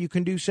Twitter? You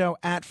can do so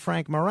at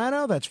Frank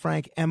Morano. That's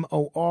Frank,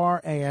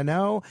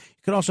 Morano.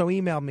 You can also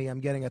email me.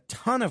 I'm getting a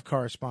ton of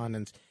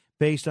correspondence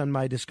based on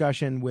my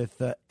discussion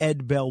with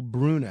Ed Bell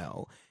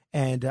Bruno.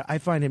 And I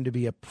find him to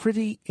be a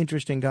pretty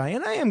interesting guy.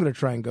 And I am going to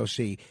try and go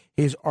see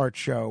his art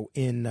show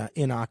in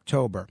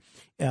October.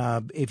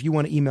 If you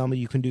want to email me,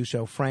 you can do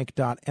so,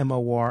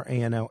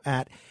 frank.morano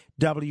at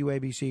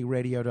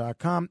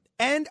wabcradio.com.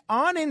 And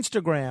on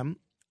Instagram,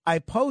 I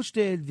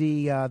posted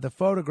the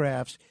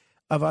photographs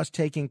of us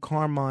taking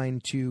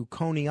Carmine to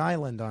Coney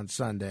Island on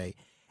Sunday.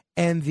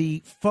 And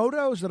the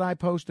photos that I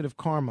posted of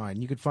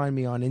Carmine, you could find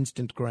me on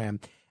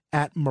Instagram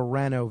at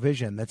Morano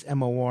Vision. That's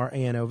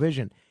Morano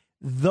Vision.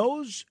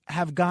 Those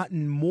have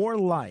gotten more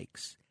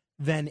likes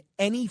than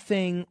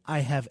anything I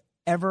have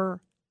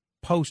ever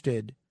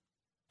posted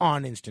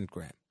on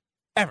Instagram.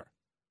 Ever.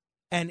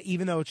 And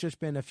even though it's just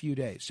been a few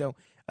days. So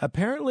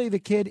apparently the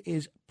kid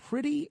is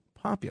pretty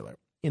popular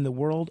in the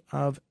world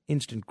of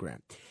Instagram.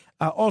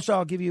 Also,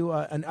 I'll give you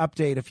an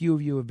update. A few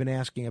of you have been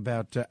asking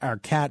about our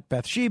cat,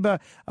 Bathsheba.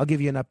 I'll give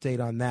you an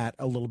update on that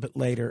a little bit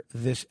later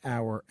this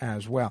hour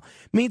as well.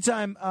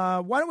 Meantime,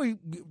 why don't we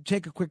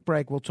take a quick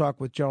break? We'll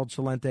talk with Gerald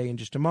Celente in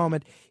just a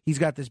moment. He's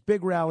got this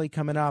big rally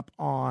coming up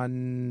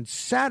on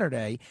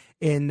Saturday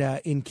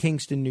in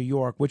Kingston, New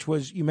York, which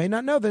was, you may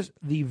not know this,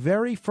 the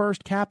very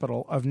first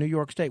capital of New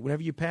York State.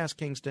 Whenever you pass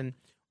Kingston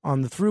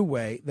on the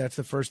thruway, that's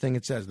the first thing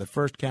it says, the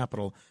first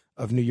capital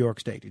of New York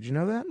State. Did you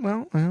know that?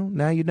 Well,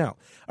 now you know.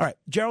 All right,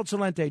 Gerald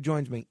Celente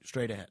joins me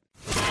straight ahead.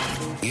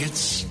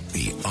 It's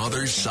The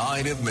Other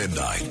Side of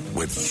Midnight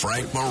with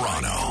Frank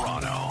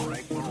Morano.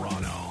 Frank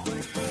Morano.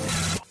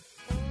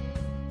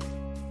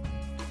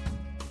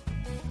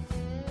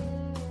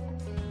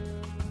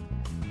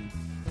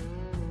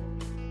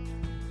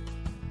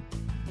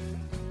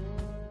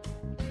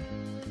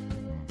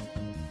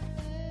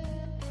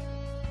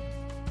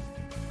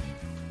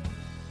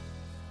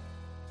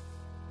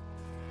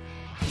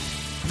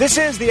 This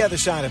is The Other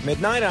Side of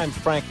Midnight. I'm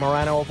Frank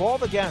Morano. Of all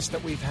the guests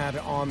that we've had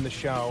on the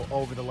show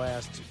over the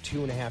last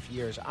 2.5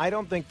 years, I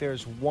don't think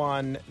there's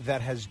one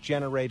that has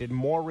generated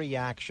more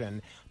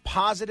reaction,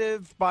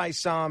 positive by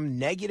some,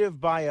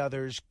 negative by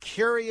others,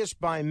 curious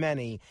by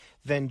many,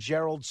 than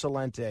Gerald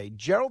Celente.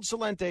 Gerald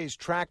Celente's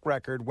track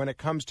record when it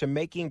comes to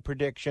making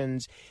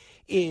predictions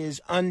is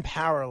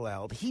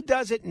unparalleled. He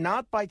does it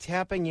not by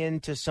tapping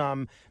into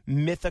some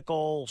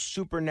mythical,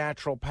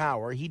 supernatural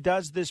power. He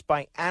does this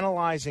by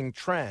analyzing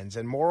trends,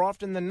 and more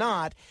often than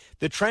not,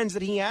 the trends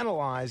that he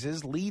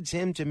analyzes leads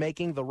him to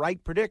making the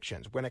right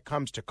predictions when it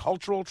comes to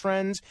cultural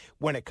trends,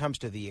 when it comes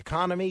to the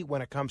economy,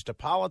 when it comes to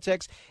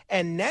politics.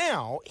 And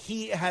now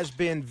he has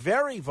been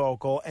very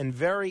vocal and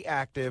very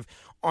active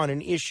on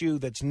an issue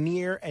that's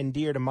near and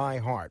dear to my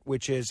heart,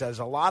 which is, as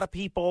a lot of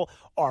people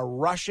are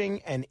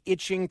rushing and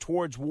itching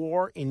towards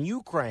war in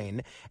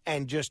Ukraine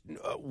and just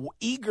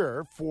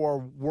eager for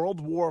World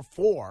War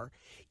IV,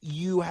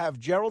 you have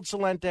Gerald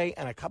Celente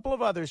and a couple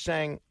of others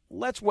saying,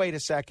 let's wait a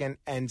second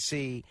and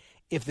see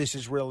if this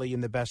is really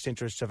in the best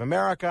interests of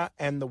America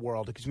and the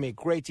world. It gives me a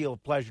great deal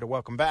of pleasure to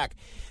welcome back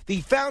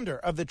the founder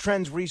of the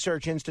Trends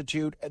Research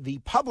Institute, the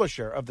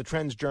publisher of the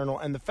Trends Journal,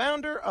 and the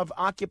founder of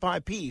Occupy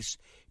Peace,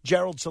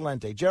 Gerald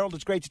Celente. Gerald,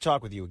 it's great to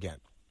talk with you again.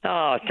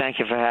 Oh, thank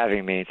you for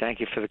having me.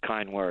 Thank you for the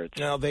kind words.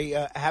 No, they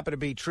happen to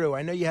be true.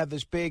 I know you have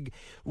this big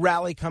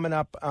rally coming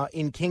up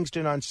in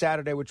Kingston on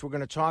Saturday, which we're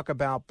going to talk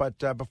about. But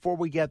before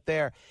we get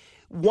there,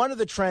 one of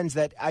the trends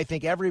that I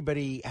think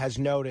everybody has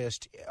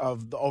noticed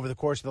over the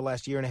course of the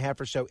last year and a half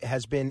or so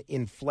has been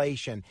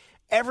inflation.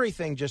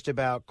 Everything just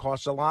about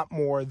costs a lot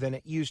more than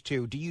it used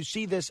to. Do you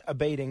see this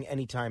abating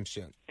anytime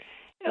soon?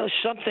 You know,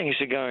 some things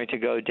are going to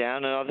go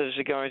down and others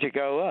are going to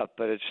go up,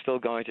 but it's still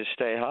going to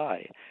stay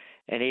high.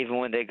 And even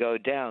when they go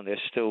down, they're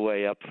still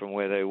way up from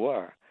where they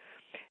were.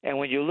 And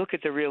when you look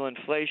at the real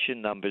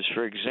inflation numbers,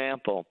 for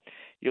example,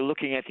 you're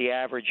looking at the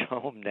average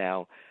home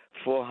now,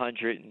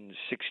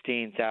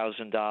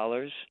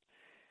 $416,000.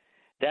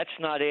 That's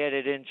not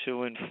added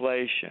into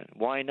inflation.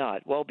 Why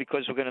not? Well,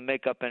 because we're going to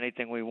make up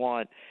anything we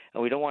want,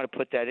 and we don't want to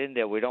put that in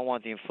there. We don't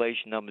want the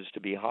inflation numbers to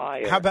be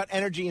higher. How about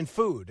energy and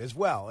food as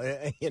well?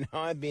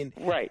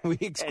 Right. We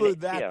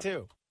exclude that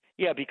too.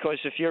 Yeah, because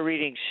if you're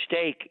eating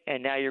steak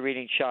and now you're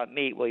eating chopped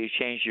meat, well, you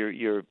change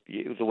your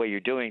the way you're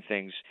doing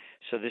things.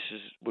 So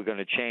we're going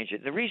to change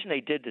it. The reason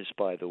they did this,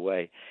 by the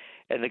way,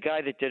 and the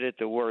guy that did it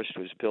the worst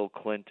was Bill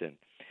Clinton,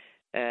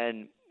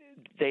 and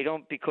they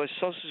don't, because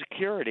Social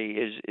Security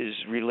is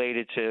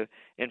related to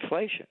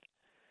inflation.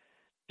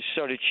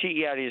 So to cheat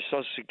you out of your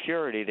Social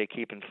Security, they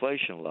keep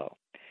inflation low.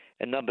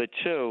 And number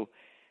two,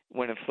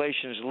 when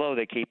inflation is low,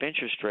 they keep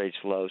interest rates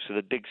low, so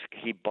the bigs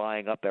keep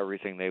buying up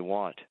everything they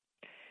want.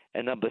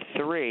 And number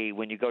three,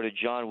 when you go to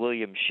John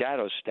Williams'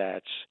 shadow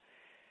stats,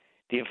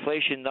 the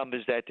inflation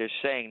numbers that they're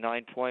saying,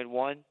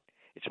 9.1,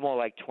 it's more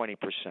like 20%.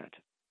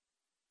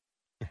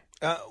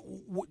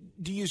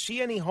 Do you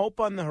see any hope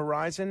on the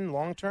horizon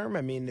long term?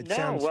 I mean,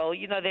 sounds... Well,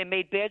 they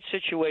made bad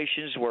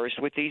situations worse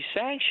with these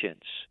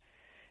sanctions.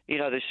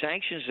 The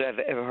sanctions have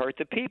hurt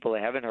the people. They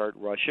haven't hurt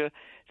Russia.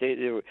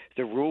 The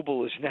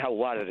ruble is now,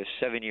 at a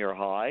 7-year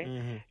high.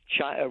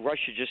 Mm-hmm.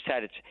 Russia just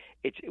had its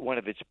one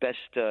of its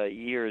best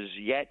years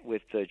yet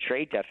with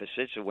trade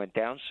deficits. It went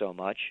down so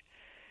much.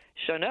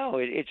 So, no,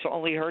 it's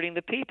only hurting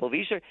the people.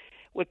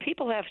 What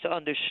people have to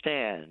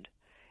understand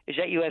is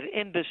that you have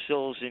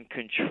imbeciles in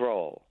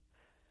control.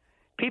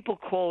 People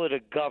call it a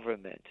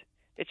government.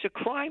 It's a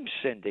crime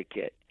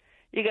syndicate.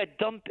 You got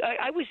dumb.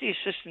 I was the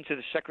assistant to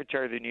the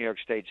secretary of the New York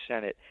State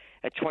Senate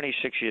at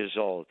 26 years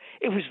old.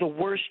 It was the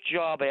worst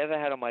job I ever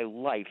had in my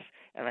life,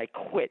 and I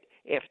quit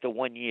after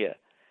 1 year.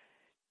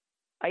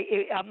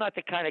 I'm not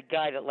the kind of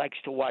guy that likes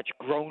to watch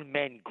grown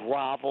men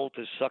grovel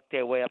to suck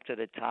their way up to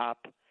the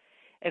top.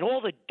 And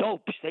all the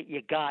dopes that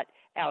you got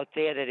out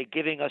there that are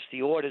giving us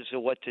the orders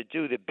of what to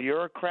do, the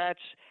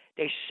bureaucrats,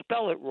 they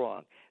spell it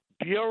wrong.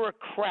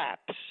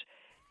 Bureaucrats.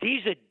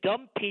 These are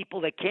dumb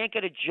people that can't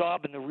get a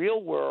job in the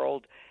real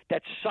world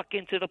that suck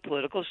into the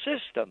political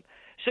system.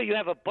 So you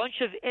have a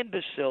bunch of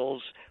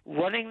imbeciles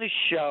running the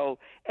show,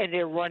 and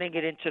they're running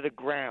it into the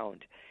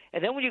ground.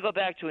 And then when you go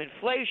back to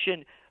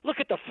inflation, look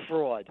at the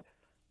fraud.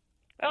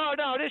 Oh,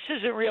 no, this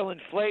isn't real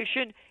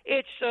inflation.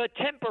 It's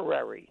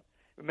temporary.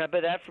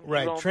 Remember that from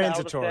right, Jerome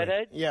transitory. Powell, the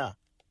Fed Ed? Yeah.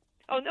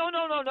 Oh,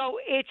 no.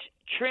 It's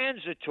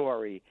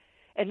transitory.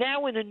 And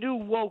now in the new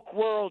woke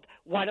world,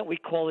 why don't we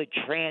call it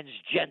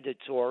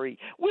transgendatory?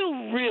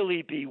 We'll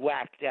really be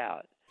whacked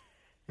out.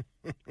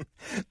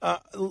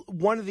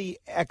 One of the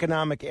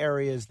economic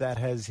areas that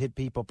has hit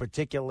people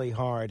particularly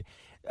hard,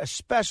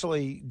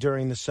 especially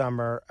during the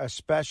summer,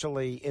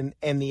 especially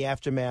in the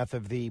aftermath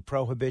of the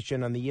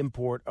prohibition on the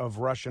import of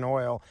Russian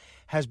oil,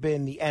 has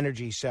been the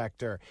energy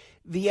sector.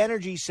 The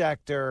energy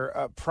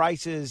sector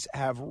prices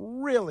have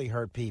really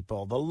hurt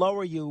people. The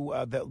lower you,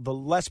 the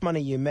less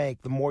money you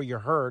make, the more you're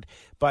hurt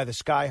by the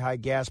sky-high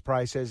gas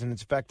prices, and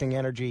it's affecting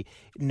energy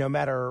no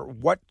matter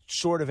what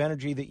sort of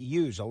energy that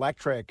you use,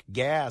 electric,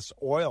 gas,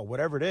 oil,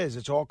 whatever it is,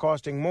 it's all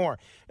costing more.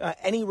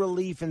 Any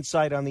relief in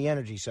sight on the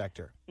energy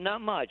sector?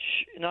 Not much,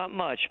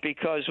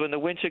 because when the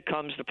winter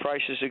comes, the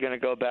prices are going to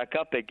go back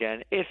up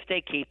again if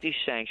they keep these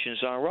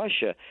sanctions on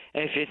Russia.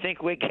 And if you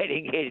think we're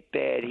getting hit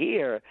bad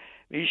here,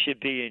 you should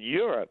be in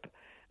Europe.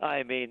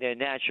 I mean, their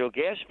natural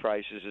gas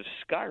prices have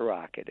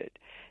skyrocketed,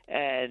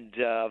 and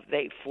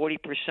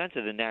 40%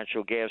 of the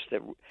natural gas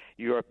that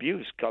Europe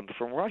uses come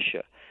from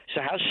Russia.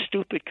 So how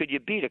stupid could you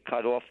be to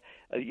cut off,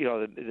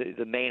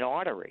 the main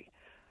artery?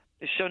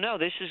 So no,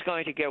 this is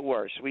going to get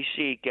worse. We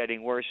see it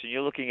getting worse, and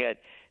you're looking at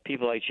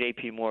people like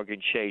J.P. Morgan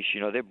Chase.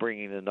 They're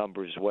bringing the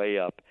numbers way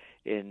up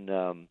in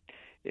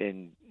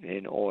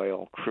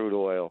oil, crude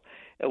oil.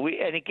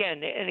 And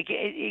again,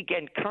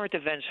 current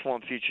events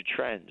form future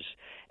trends.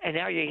 And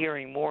now you're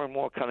hearing more and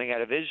more coming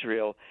out of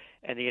Israel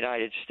and the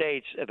United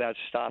States about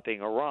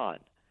stopping Iran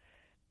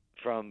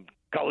from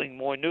going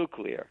more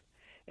nuclear.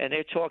 And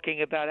they're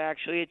talking about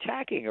actually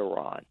attacking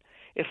Iran.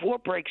 If war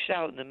breaks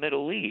out in the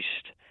Middle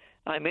East,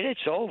 I mean,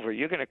 it's over.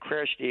 You're going to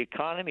crash the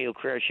economy. You'll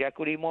crash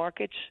equity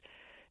markets.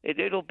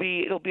 It'll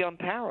be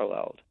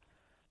unparalleled.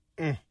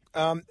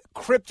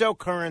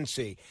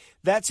 Cryptocurrency.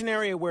 That's an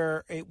area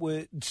where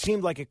it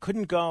seemed like it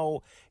couldn't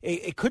go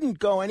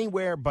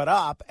anywhere but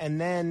up,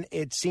 and then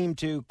it seemed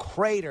to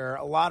crater.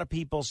 A lot of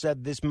people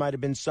said this might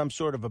have been some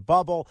sort of a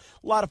bubble.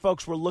 A lot of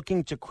folks were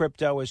looking to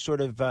crypto as sort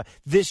of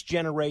this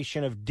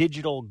generation of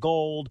digital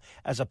gold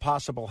as a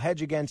possible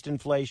hedge against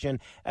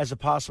inflation, as a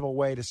possible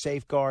way to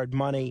safeguard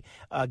money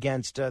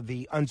against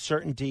the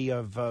uncertainty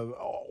of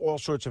all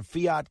sorts of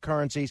fiat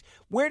currencies.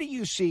 Where do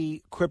you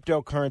see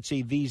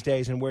cryptocurrency these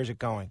days, and where's it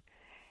going?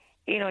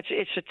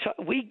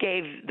 We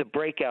gave the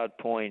breakout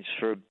points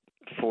for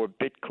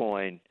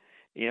Bitcoin.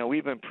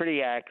 We've been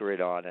pretty accurate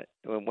on it.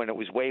 When it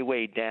was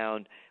way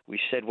down, we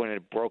said when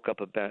it broke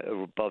up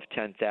above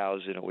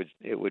 10,000,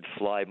 it would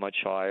fly much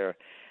higher.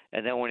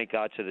 And then when it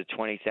got to the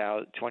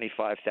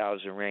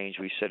 25,000 range,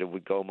 we said it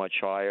would go much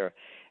higher.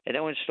 And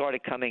then when it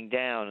started coming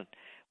down,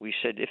 we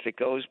said if it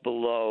goes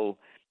below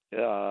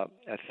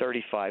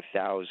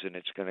 35,000,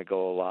 it's going to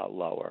go a lot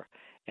lower.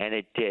 And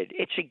it did.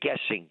 It's a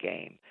guessing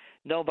game.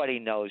 Nobody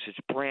knows. It's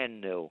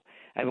brand new.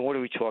 I mean, what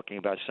are we talking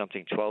about?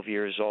 Something 12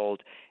 years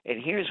old? And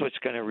here's what's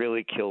going to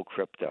really kill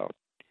crypto.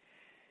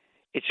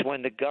 It's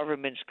when the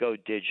governments go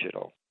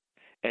digital,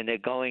 and they're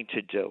going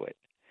to do it.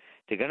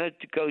 They're going to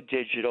go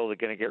digital. They're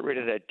going to get rid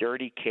of that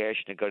dirty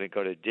cash, and they're going to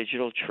go to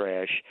digital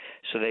trash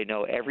so they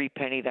know every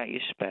penny that you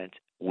spent,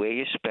 where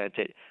you spent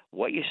it,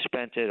 what you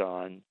spent it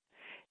on,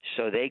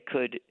 so they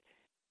could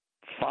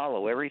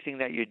follow everything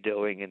that you're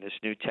doing in this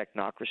new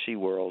technocracy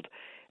world,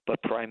 but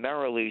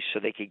primarily so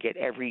they could get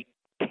every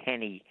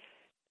penny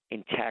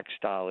in tax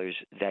dollars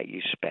that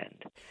you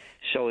spend.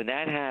 So when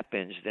that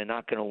happens, they're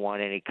not going to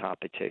want any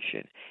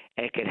competition.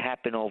 And it can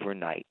happen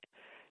overnight.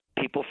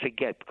 People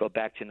forget, go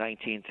back to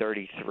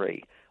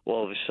 1933.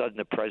 All of a sudden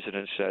the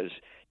president says,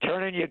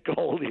 turn in your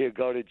gold or you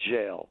go to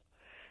jail.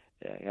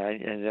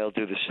 And they'll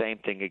do the same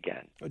thing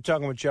again. We're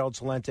talking with Gerald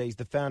Celente. He's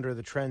the founder of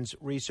the Trends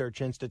Research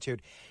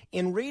Institute.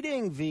 In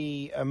reading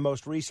the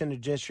most recent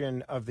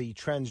edition of the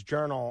Trends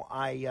Journal,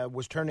 I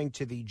was turning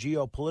to the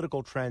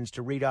geopolitical trends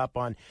to read up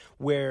on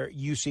where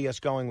you see us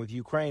going with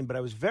Ukraine. But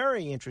I was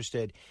very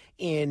interested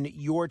in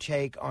your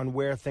take on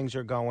where things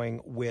are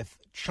going with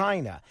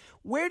China.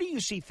 Where do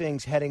you see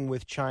things heading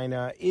with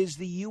China? Is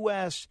the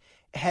U.S.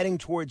 heading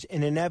towards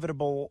an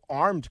inevitable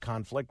armed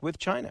conflict with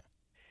China?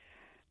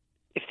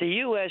 If the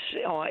U.S.,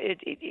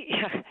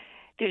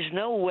 there's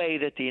no way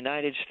that the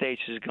United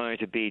States is going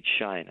to beat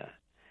China.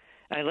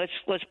 And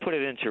let's put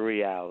it into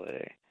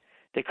reality.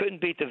 They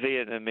couldn't beat the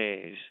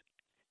Vietnamese.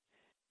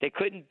 They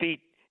couldn't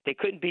beat the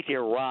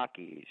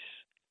Iraqis.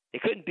 They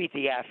couldn't beat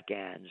the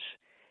Afghans.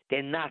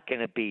 They're not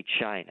going to beat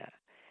China.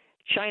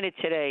 China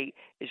today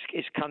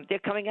they're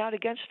coming out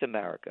against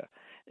America.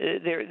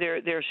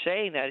 They're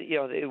saying that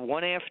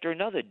one after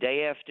another,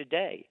 day after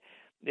day.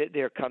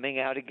 They're coming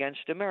out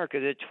against America.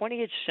 The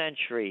 20th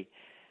century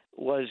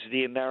was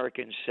the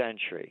American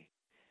century.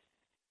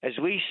 As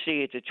we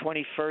see it, the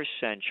 21st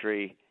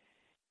century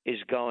is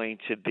going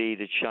to be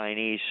the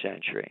Chinese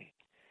century.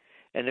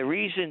 And the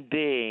reason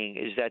being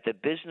is that the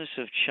business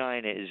of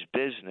China is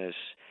business,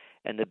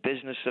 and the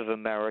business of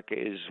America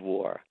is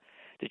war.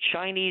 The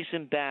Chinese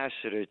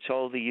ambassador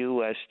told the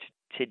U.S.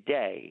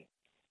 today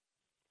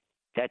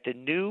that the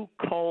new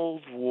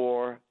Cold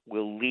War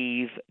will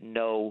leave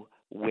no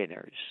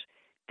winners.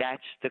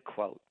 That's the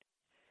quote.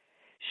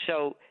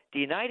 So the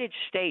United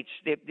States,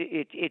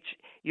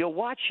 you're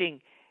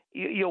watching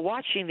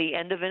the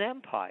end of an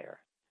empire.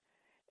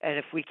 And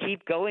if we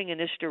keep going in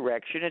this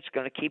direction, it's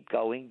going to keep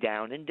going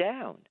down and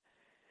down.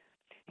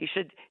 He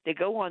said, they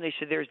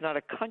said, there's not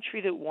a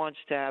country that wants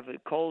to have a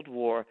Cold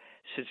War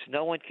since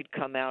no one could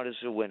come out as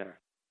a winner.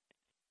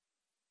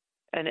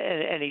 And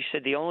he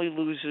said the only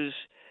losers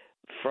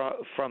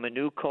from a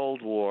new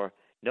Cold War,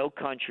 no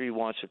country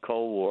wants a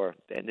Cold War.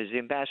 And the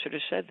ambassador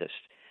said this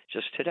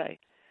just today.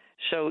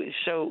 So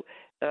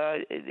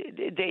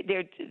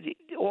they're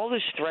all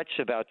these threats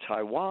about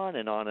Taiwan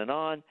and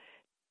on,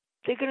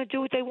 they're going to do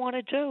what they want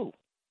to do.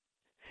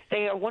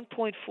 They are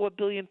 1.4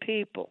 billion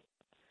people.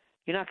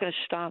 You're not going to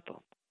stop them.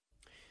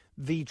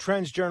 The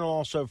Trends Journal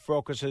also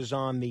focuses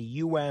on the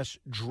U.S.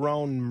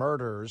 drone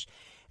murders.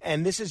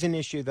 And this is an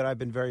issue that I've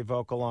been very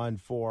vocal on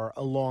for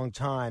a long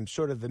time,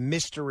 sort of the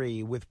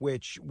mystery with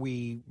which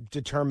we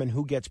determine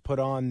who gets put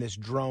on this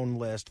drone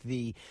list,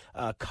 the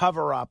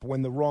cover-up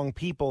when the wrong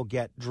people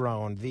get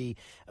droned, the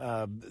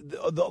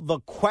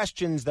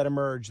questions that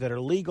emerge that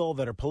are legal,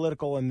 that are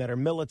political, and that are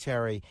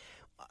military.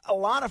 A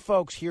lot of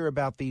folks hear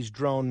about these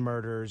drone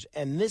murders,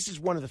 and this is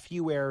one of the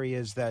few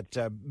areas that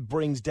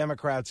brings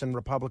Democrats and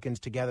Republicans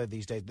together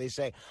these days. They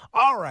say,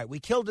 all right, we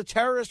killed a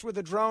terrorist with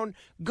a drone.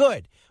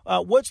 Good.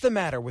 What's the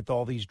matter with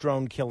all these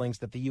drone killings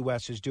that the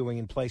U.S. is doing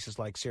in places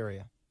like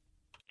Syria?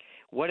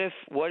 What if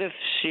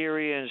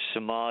Syria and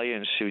Somalia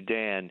and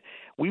Sudan,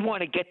 we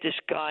want to get this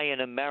guy in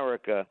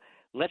America,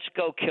 let's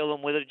go kill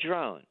him with a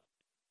drone?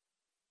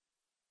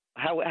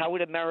 How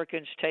would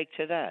Americans take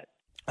to that?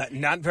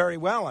 Not very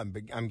well, I'm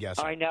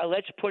guessing. All right, now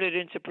let's put it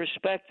into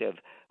perspective.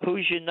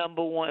 Who's your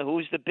number one?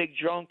 Who's the big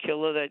drone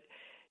killer that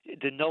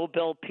the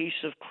Nobel Peace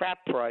of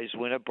Crap Prize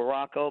winner,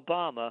 Barack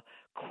Obama,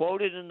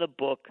 quoted in the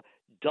book,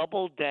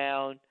 Double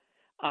Down,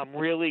 I'm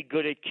really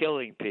good at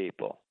killing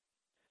people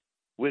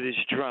with his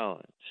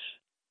drones.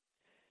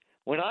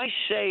 When I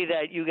say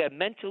that you got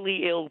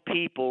mentally ill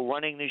people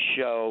running the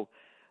show,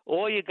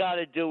 all you got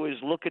to do is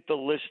look at the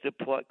list of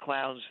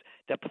clowns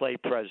that play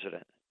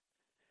president.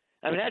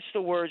 I mean, that's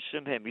the words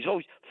from him. He's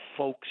always,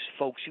 folks.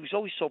 He was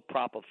always so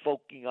proper,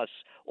 folking us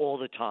all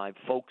the time,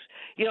 folks.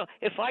 You know,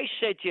 if I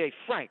said to you, hey,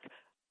 Frank,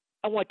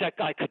 I want that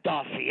guy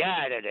Gaddafi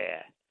out of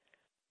there.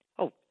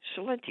 Oh,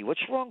 Salenti, what's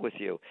wrong with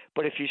you?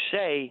 But if you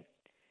say,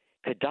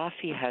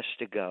 Gaddafi has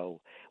to go,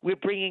 we're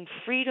bringing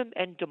freedom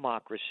and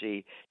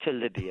democracy to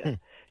Libya,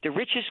 the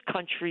richest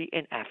country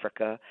in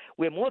Africa,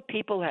 where more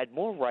people had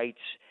more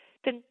rights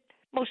than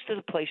most of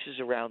the places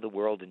around the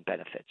world in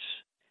benefits.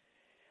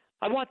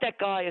 I want that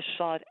guy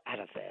Assad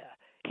out of there.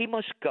 He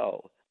must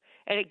go.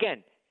 And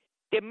again,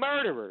 they're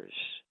murderers.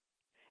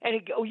 And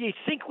you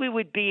think we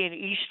would be in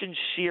eastern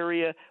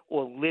Syria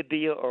or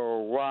Libya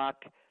or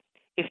Iraq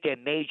if their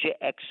major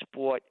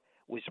export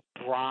was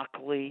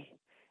broccoli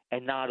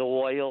and not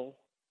oil?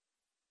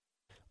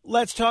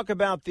 Let's talk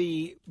about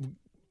the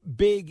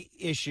big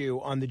issue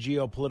on the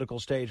geopolitical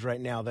stage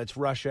right now. That's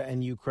Russia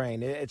and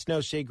Ukraine. It's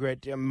no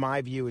secret. My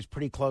view is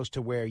pretty close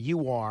to where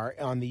you are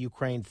on the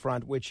Ukraine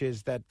front, which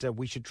is that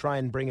we should try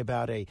and bring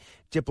about a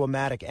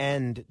diplomatic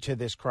end to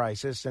this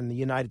crisis. And the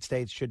United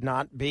States should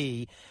not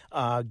be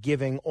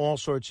giving all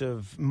sorts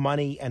of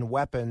money and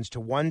weapons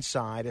to one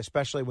side,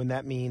 especially when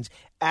that means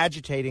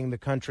agitating the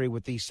country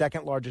with the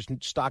second largest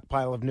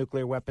stockpile of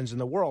nuclear weapons in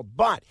the world.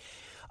 But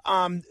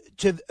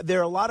there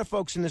are a lot of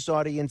folks in this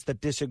audience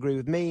that disagree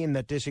with me and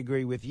that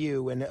disagree with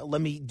you, and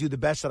let me do the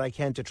best that I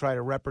can to try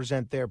to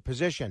represent their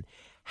position.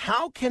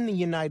 How can the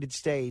United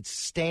States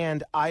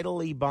stand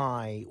idly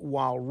by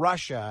while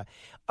Russia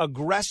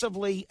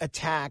aggressively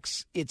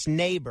attacks its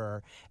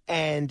neighbor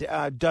and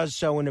does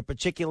so in a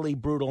particularly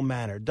brutal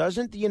manner?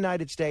 Doesn't the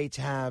United States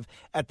have,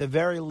 at the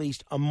very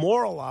least, a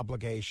moral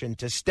obligation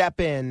to step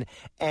in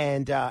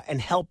and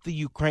help the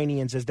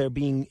Ukrainians as they're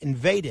being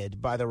invaded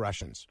by the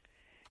Russians?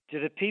 Do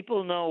the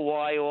people know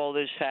why all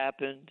this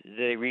happened?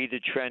 They read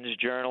the Trends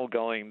Journal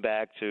going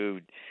back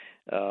to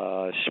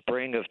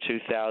spring of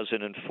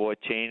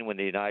 2014 when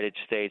the United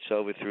States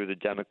overthrew the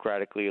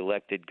democratically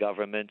elected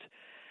government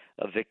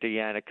of Viktor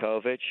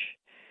Yanukovych.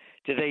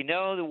 Do they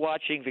know that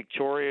watching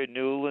Victoria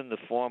Nuland, the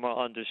former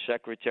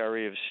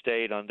Undersecretary of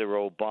State under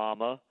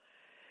Obama,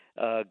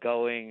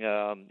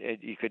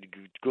 you could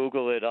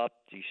Google it up,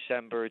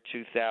 December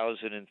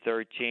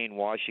 2013,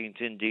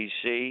 Washington,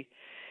 D.C.,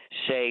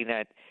 saying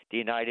that the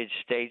United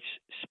States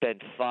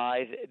spent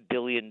 $5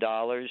 billion to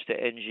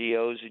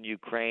NGOs in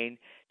Ukraine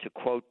to,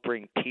 quote,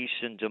 bring peace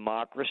and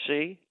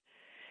democracy?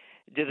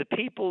 Do the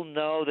people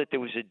know that there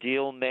was a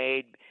deal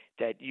made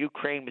that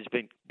Ukraine has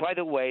been, by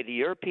the way, the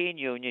European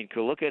Union, you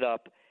can look it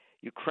up,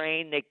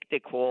 Ukraine they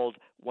called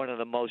one of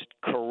the most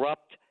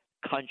corrupt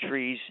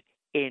countries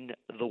in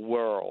the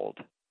world.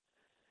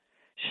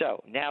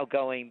 So now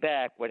going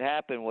back, what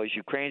happened was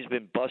Ukraine's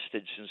been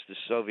busted since the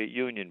Soviet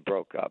Union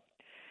broke up.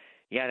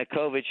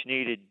 Yanukovych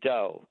needed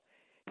dough.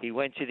 He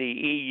went to the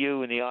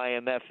EU and the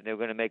IMF, and they were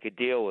going to make a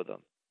deal with him.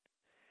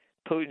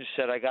 Putin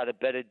said, I got a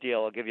better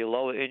deal. I'll give you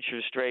lower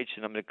interest rates,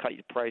 and I'm going to cut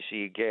the price of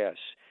your gas.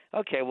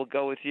 Okay, we'll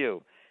go with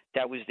you.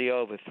 That was the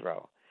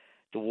overthrow.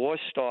 The war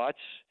starts.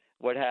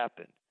 What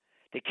happened?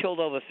 They killed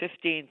over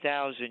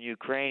 15,000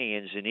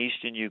 Ukrainians in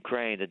eastern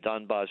Ukraine, the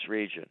Donbas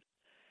region.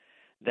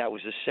 That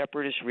was a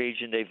separatist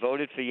region. They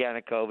voted for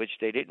Yanukovych.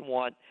 They didn't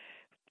want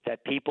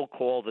that people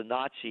call the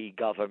Nazi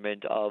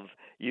government of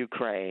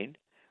Ukraine,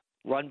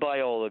 run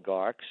by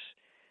oligarchs.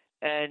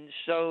 And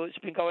so it's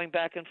been going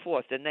back and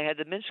forth. Then they had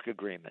the Minsk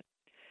Agreement,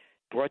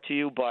 brought to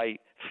you by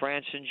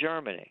France and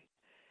Germany.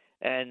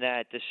 And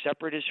that the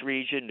separatist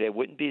region, there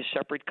wouldn't be a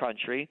separate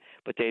country,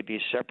 but they'd be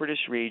a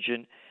separatist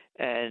region.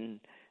 And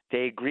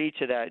they agreed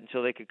to that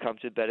until they could come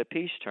to a better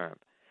peace term.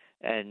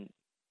 And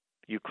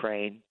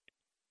Ukraine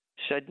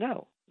said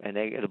no, and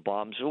they the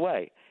bombs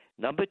away.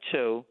 Number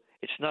two,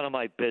 it's none of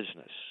my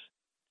business.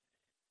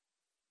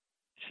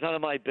 It's none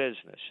of my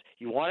business.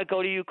 You want to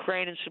go to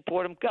Ukraine and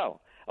support them? Go.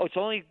 Oh, it's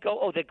only go.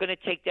 Oh, they're going to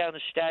take down the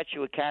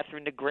statue of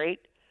Catherine the Great.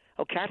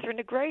 Oh, Catherine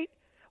the Great?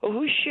 Oh,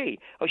 who's she?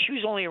 Oh, she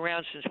was only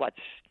around since what,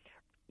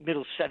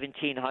 middle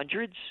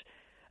 1700s.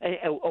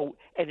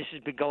 And this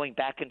has been going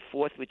back and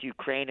forth with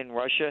Ukraine and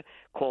Russia,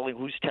 calling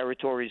whose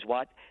territory is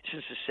what,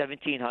 since the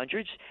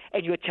 1700s.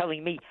 And you're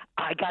telling me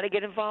I got to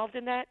get involved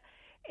in that?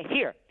 And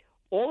here,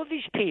 all of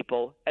these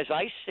people, as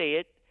I see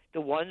it,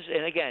 the ones,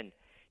 and again,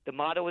 the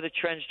motto of the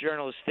Trends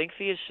Journal is think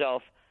for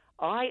yourself.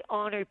 I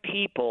honor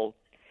people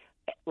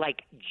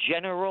like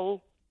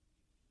General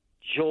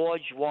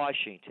George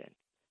Washington,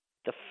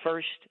 the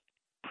first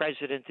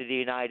president of the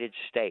United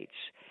States.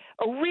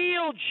 A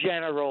real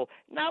general,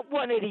 not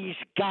one of these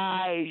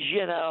guys,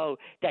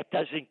 that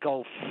doesn't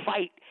go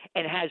fight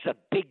and has a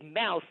big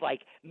mouth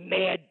like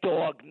Mad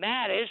Dog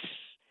Mattis.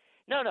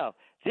 No.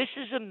 This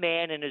is a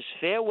man in his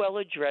farewell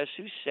address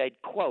who said,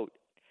 quote,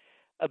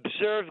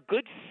 observe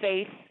good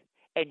faith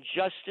and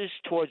justice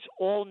towards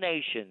all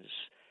nations.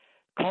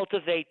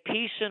 Cultivate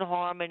peace and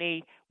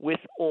harmony with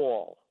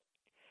all.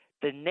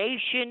 The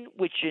nation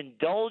which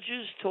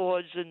indulges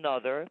towards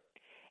another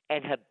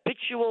an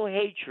habitual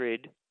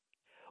hatred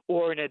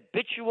or an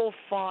habitual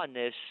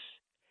fondness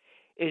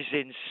is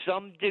in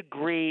some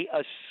degree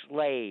a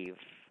slave.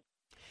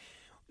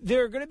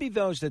 There are going to be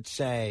those that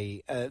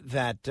say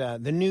that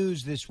the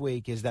news this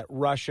week is that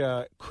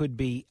Russia could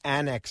be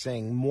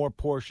annexing more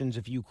portions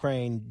of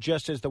Ukraine,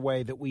 just as the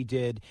way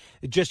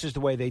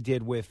they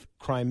did with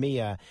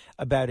Crimea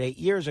about 8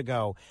 years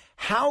ago.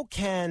 How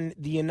can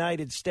the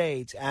United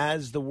States,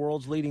 as the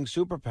world's leading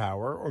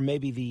superpower, or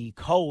maybe the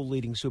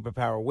co-leading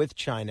superpower with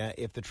China,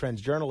 if the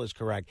Trends Journal is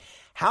correct,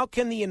 how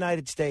can the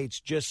United States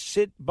just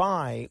sit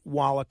by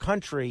while a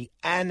country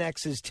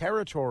annexes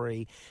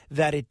territory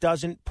that it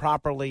doesn't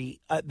properly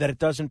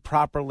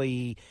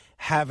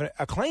have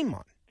a claim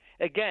on?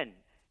 Again,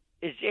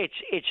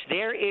 it's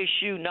their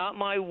issue, not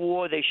my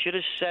war. They should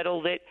have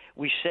settled it.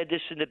 We said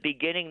this in the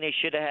beginning. They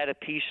should have had a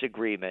peace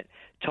agreement.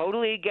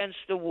 Totally against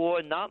the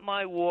war, not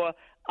my war.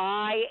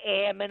 I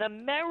am an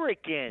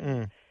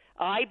American.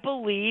 I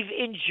believe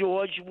in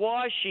George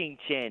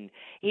Washington.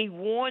 He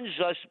warns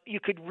us. You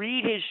could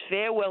read his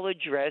farewell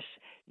address.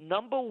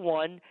 Number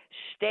one,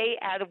 stay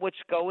out of what's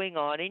going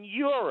on in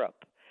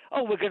Europe.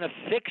 Oh, we're going to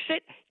fix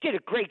it? Did a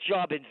great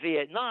job in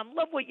Vietnam.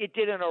 Love what you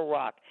did in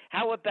Iraq.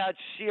 How about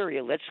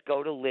Syria? Let's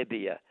go to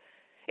Libya.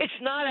 It's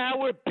not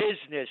our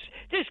business.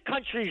 This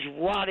country's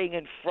rotting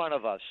in front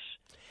of us.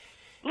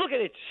 Look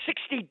at it,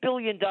 $60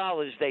 billion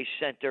they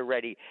sent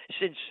already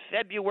since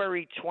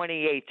February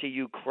 28th to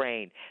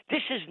Ukraine.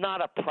 This is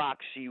not a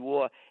proxy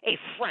war. Hey,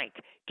 Frank,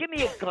 give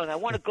me a gun. I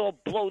want to go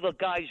blow the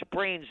guy's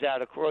brains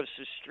out across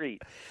the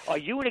street. Are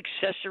you an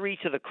accessory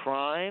to the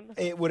crime?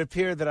 It would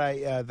appear that I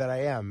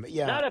am.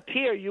 Yeah. Not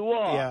appear, you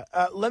are.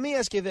 Yeah. Let me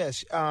ask you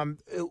this.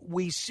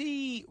 We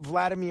see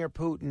Vladimir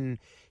Putin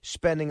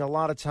spending a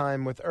lot of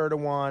time with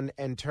Erdogan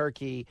and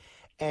Turkey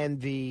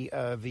and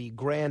the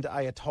Grand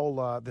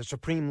Ayatollah, the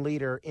supreme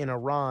leader in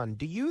Iran.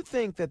 Do you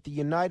think that the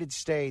United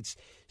States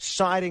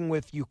siding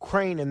with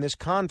Ukraine in this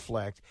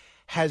conflict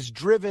has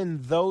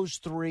driven those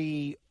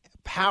three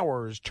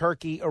powers,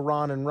 Turkey,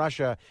 Iran, and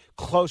Russia,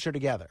 closer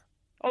together?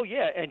 Oh,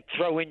 yeah, and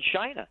throw in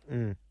China.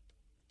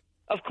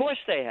 Of course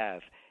they have.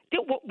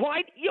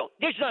 Why?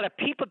 There's not a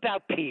peep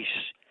about peace.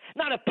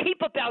 Not a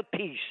peep about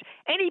peace.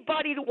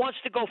 Anybody that wants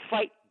to go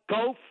fight,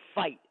 go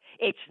fight.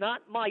 It's not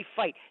my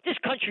fight. This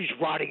country's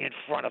rotting in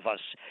front of us.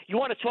 You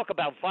want to talk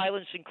about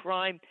violence and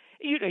crime?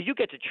 You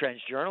get the Trends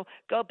Journal.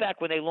 Go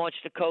back when they launched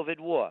the COVID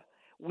war.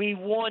 We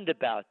warned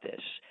about this.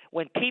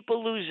 When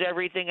people lose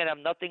everything and have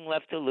nothing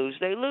left to lose,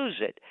 they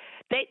lose it.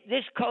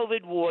 This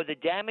COVID war, the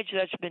damage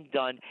that's been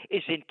done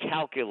is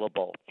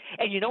incalculable.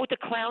 And you know what the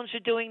clowns are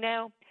doing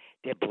now?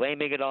 They're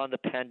blaming it on the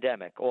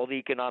pandemic, all the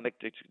economic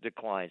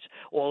declines,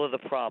 all of the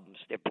problems.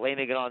 They're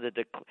blaming it on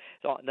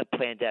the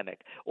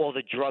pandemic, all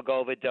the drug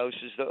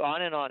overdoses,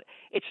 on and on.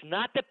 It's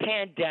not the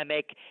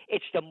pandemic.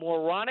 It's the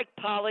moronic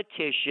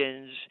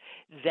politicians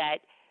that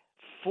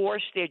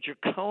force their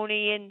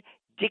draconian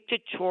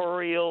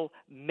dictatorial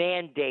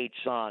mandates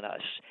on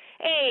us.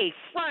 Hey,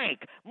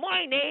 Frank,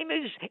 my name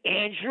is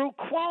Andrew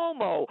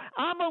Cuomo.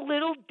 I'm a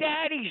little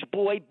daddy's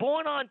boy,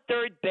 born on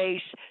third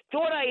base,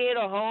 thought I hit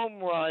a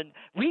home run,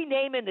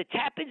 renaming the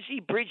Tappan Zee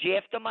Bridge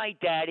after my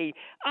daddy.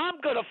 I'm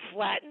going to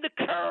flatten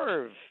the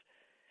curve.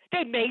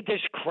 They made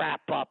this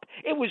crap up.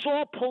 It was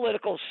all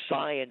political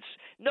science.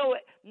 Not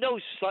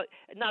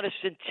a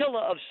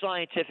scintilla of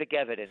scientific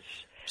evidence.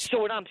 So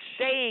what I'm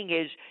saying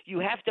is you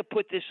have to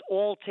put this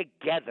all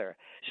together.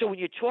 So when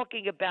you're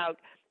talking about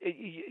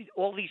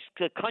all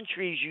these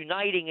countries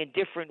uniting in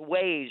different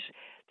ways,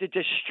 the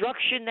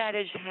destruction that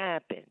has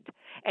happened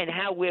and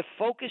how we're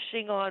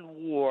focusing on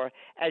war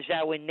as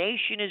our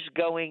nation is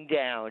going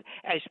down,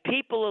 as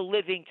people are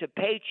living to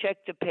paycheck,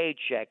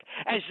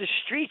 as the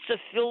streets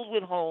are filled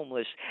with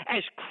homeless,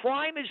 as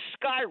crime is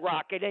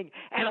skyrocketing,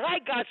 and I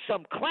got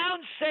some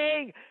clown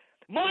saying,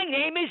 my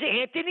name is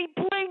Anthony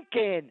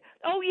Blinken.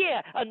 Oh,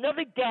 yeah,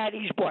 another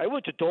daddy's boy. I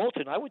went to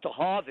Dalton. I went to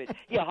Harvard.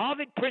 Yeah,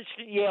 Harvard,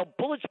 Princeton, Yale,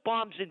 bullets,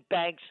 bombs, and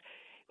banks.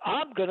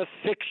 I'm going to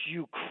fix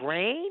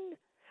Ukraine?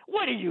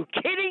 What, are you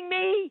kidding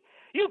me?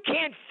 You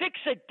can't fix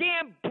a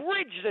damn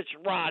bridge that's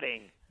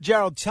rotting.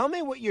 Gerald, tell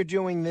me what you're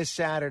doing this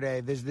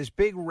Saturday. There's this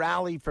big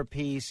rally for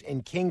peace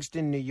in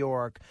Kingston, New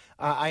York.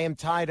 I am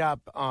tied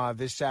up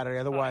this Saturday.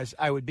 Otherwise,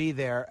 I would be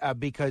there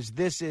because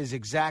this is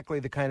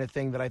exactly the kind of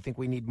thing that I think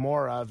we need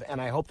more of,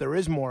 and I hope there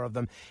is more of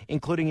them,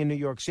 including in New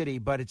York City.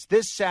 But it's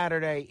this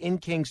Saturday in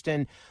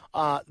Kingston,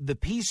 the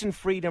Peace and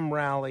Freedom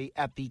Rally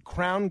at the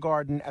Crown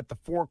Garden at the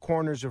Four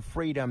Corners of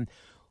Freedom.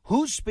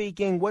 Who's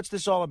speaking? What's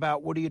this all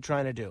about? What are you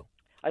trying to do?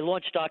 I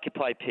launched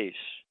Occupy Peace.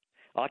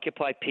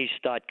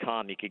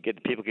 OccupyPeace.com.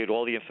 People get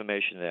all the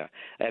information there.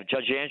 I have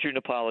Judge Andrew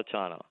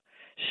Napolitano,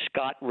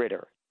 Scott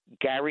Ritter,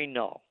 Gary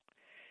Null,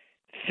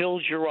 Phil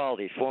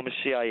Giraldi, former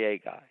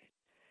CIA guy.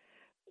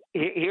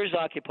 Here's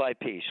Occupy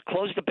Peace.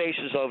 Close the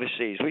bases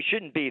overseas. We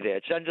shouldn't be there.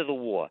 It's end of the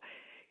war.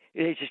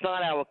 It's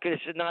not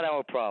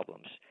our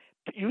problems.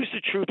 Use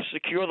the troops,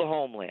 secure the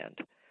homeland.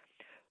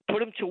 Put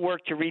them to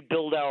work to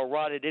rebuild our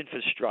rotted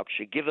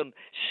infrastructure. Give them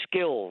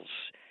skills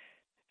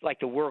like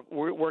the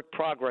Work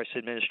Progress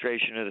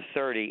Administration of the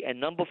 30. And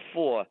number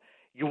 4,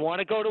 you want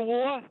to go to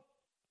war?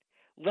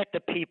 Let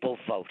the people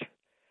vote.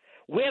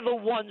 We're the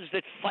ones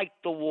that fight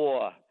the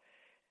war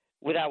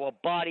with our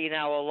body and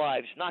our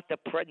lives, not the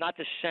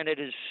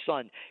senator's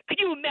son. Could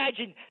you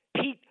imagine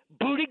Pete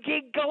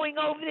Buttigieg going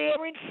over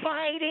there and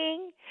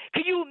fighting?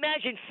 Could you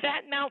imagine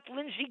fat mouth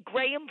Lindsey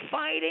Graham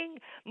fighting?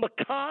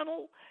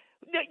 McConnell?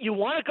 You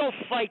want to go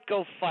fight,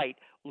 go fight.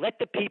 Let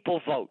the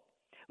people vote.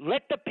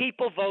 Let the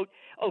people vote.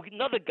 Oh,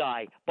 another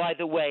guy, by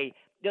the way,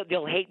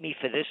 they'll hate me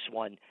for this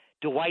one.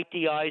 Dwight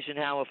D.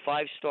 Eisenhower,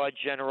 5-star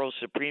general,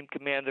 Supreme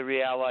Commander of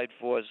the Allied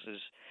Forces,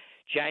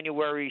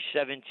 January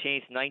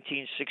 17th,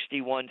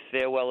 1961,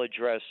 farewell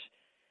address.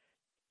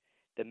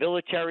 The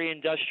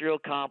military-industrial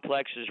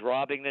complex is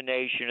robbing the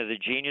nation of the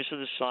genius of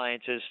the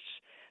scientists,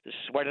 the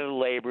sweat of the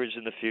laborers,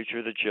 and the future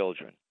of the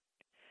children.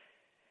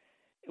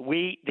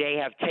 They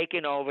have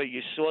taken over.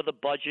 You saw the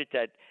budget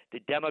that the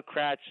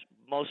Democrats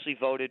mostly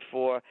voted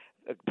for.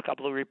 A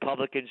couple of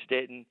Republicans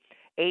didn't.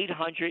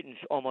 $800 and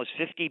almost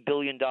 $50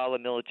 billion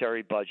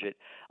military budget.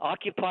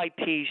 Occupy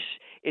Peace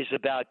is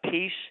about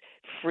peace,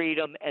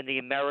 freedom, and the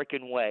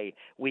American way.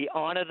 We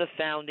honor the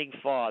founding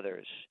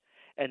fathers.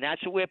 And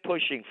that's what we're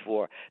pushing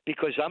for.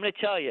 Because I'm going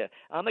to tell you,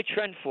 I'm a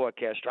trend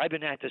forecaster. I've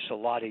been at this a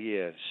lot of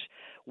years.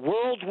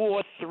 World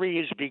War III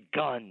has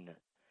begun.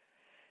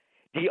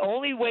 The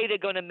only way they're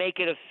going to make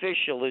it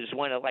official is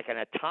when an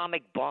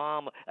atomic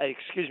bomb, a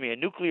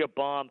nuclear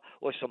bomb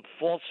or some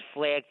false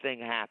flag thing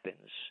happens.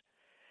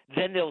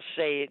 Then they'll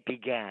say it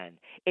began.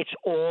 It's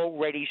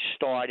already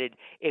started.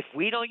 If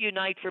we don't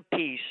unite for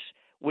peace,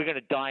 we're going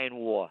to die in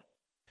war.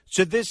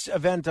 So this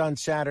event on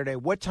Saturday,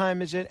 what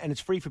time is it? And it's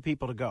free for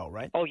people to go,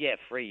 right? Oh, yeah,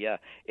 free, yeah.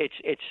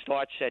 It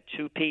starts at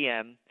 2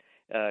 p.m.,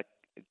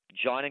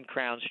 John and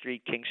Crown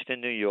Street,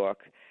 Kingston, New York.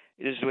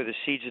 This is where the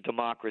seeds of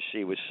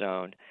democracy was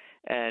sown.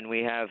 And we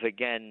have,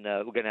 again,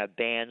 we're going to have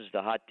bands,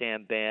 the Hot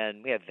Damn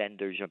Band. We have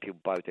vendors, people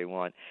buy what they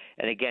want.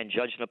 And, again,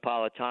 Judge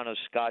Napolitano,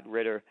 Scott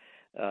Ritter,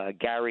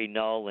 Gary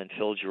Null, and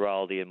Phil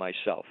Giraldi, and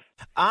myself.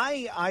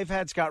 I've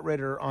had Scott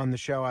Ritter on the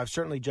show. I've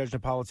certainly Judge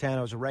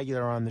Napolitano as a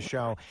regular on the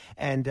show.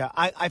 And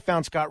I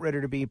found Scott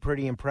Ritter to be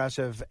pretty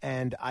impressive,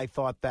 and I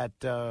thought that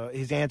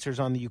his answers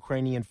on the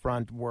Ukrainian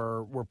front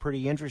were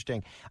pretty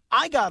interesting.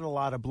 I got a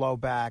lot of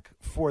blowback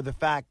for the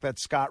fact that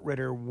Scott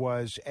Ritter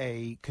was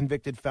a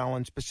convicted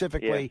felon,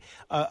 specifically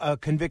a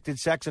convicted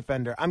sex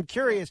offender. I'm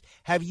curious,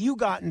 have you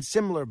gotten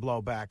similar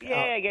blowback?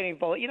 Yeah, getting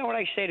bullied. You know what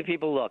I say to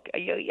people? Look, I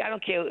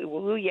don't care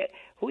who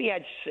you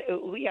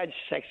had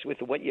sex with,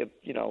 what you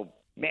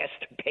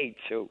masturbate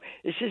to.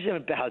 This isn't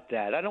about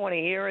that. I don't want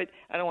to hear it.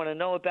 I don't want to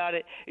know about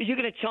it. You're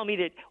going to tell me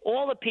that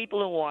all the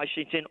people in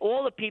Washington,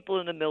 all the people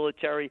in the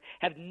military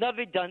have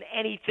never done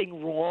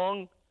anything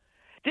wrong?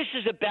 This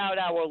is about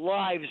our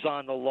lives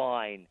on the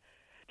line.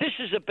 This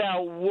is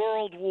about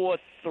World War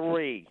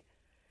III.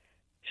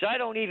 So I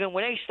don't even,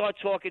 when they start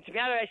talking to me,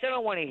 I said I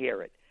don't want to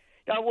hear it.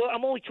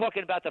 I'm only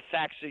talking about the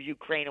facts of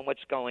Ukraine and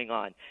what's going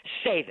on.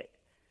 Save it.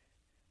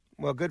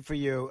 Well, good for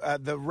you.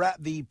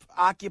 The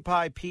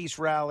Occupy Peace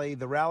Rally,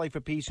 the Rally for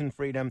Peace and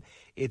Freedom,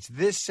 it's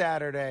this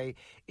Saturday.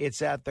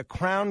 It's at the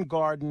Crown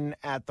Garden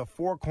at the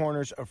Four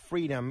Corners of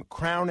Freedom,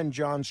 Crown and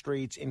John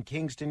Streets in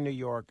Kingston, New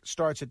York.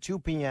 Starts at 2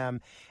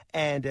 p.m.,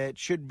 and it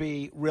should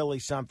be really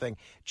something.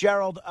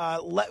 Gerald, I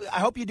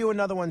hope you do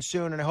another one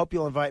soon, and I hope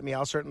you'll invite me.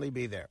 I'll certainly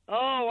be there.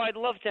 Oh, I'd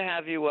love to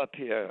have you up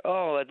here.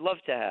 Oh, I'd love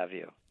to have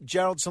you.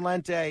 Gerald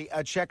Celente,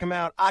 check him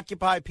out,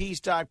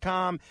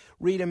 OccupyPeace.com.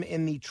 Read him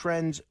in the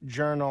Trends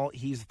Journal.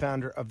 He's the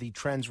founder of the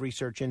Trends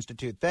Research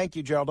Institute. Thank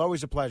you, Gerald.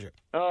 Always a pleasure.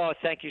 Oh,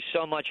 thank you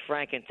so much,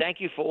 Frank, and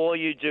thank you for all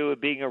you do of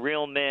being a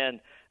real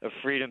man of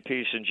freedom,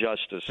 peace, and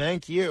justice.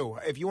 Thank you.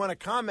 If you want to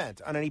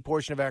comment on any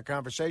portion of our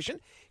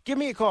conversation, give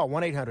me a call,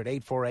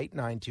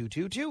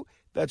 1-800-848-9222.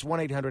 That's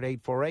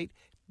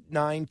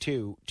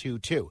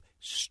 1-800-848-9222.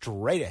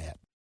 Straight ahead.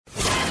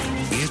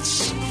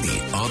 It's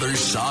The Other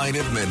Side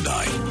of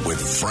Midnight with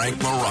Frank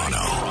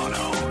Morano.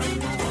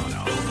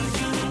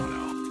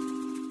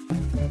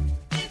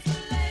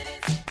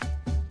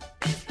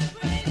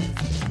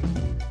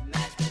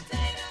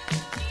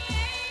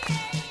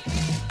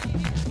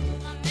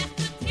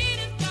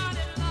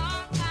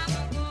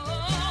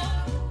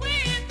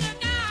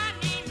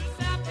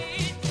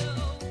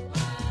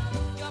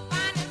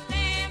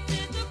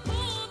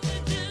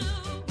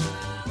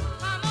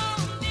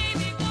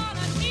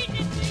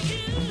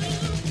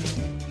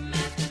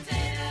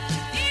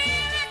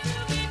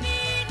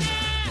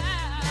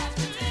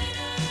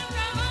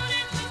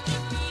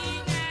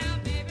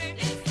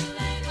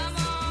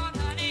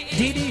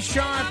 Dee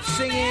Sharp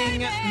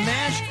singing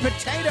Mashed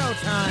Potato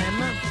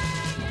Time,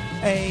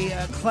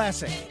 a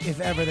classic,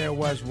 if ever there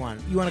was one.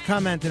 You want to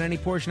comment on any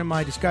portion of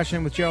my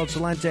discussion with Gerald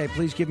Celente,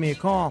 please give me a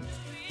call.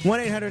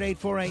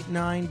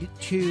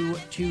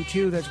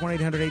 1-800-848-9222. That's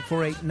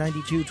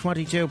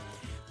 1-800-848-9222.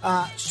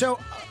 So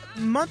a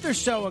month or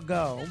so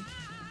ago,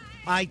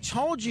 I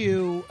told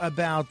you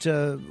about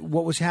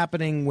what was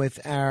happening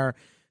with our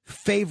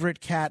favorite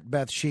cat,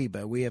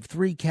 Bathsheba. We have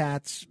 3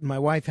 cats. My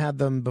wife had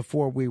them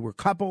before we were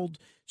coupled,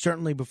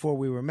 certainly before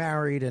we were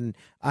married, and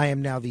I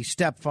am now the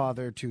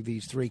stepfather to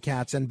these 3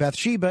 cats. And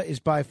Bathsheba is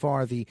by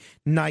far the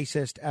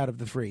nicest out of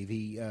the 3,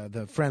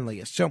 the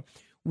friendliest. So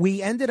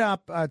we ended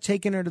up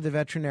taking her to the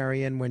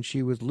veterinarian when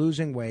she was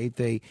losing weight.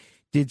 They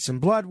did some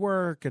blood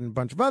work and a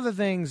bunch of other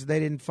things. They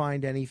didn't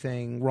find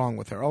anything wrong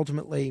with her.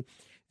 Ultimately,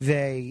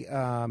 they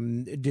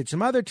did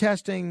some other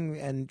testing,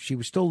 and she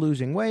was still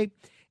losing weight.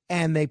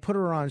 And they put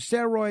her on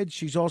steroids.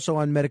 She's also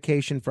on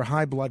medication for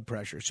high blood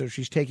pressure. So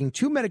she's taking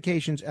 2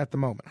 medications at the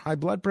moment, high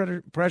blood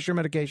pressure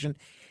medication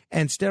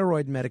and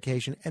steroid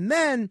medication. And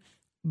then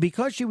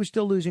because she was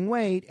still losing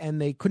weight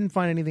and they couldn't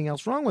find anything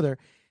else wrong with her,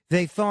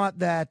 they thought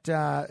that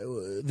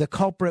the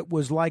culprit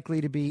was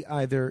likely to be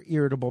either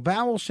irritable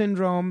bowel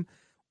syndrome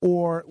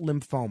or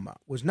lymphoma.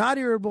 It was not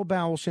irritable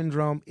bowel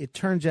syndrome. It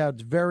turns out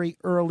it's very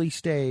early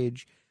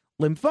stage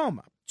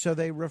lymphoma. So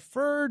they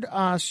referred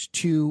us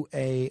to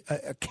a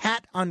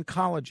cat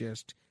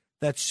oncologist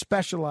that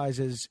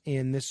specializes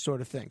in this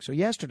sort of thing. So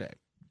yesterday,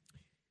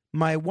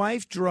 my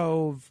wife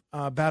drove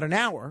about an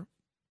hour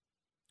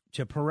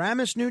to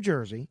Paramus, New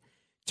Jersey,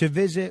 to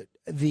visit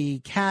the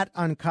cat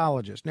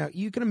oncologist. Now,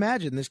 you can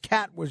imagine this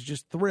cat was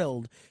just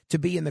thrilled to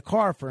be in the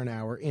car for an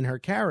hour in her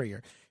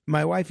carrier.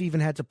 My wife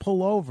even had to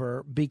pull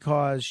over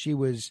because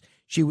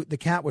the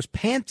cat was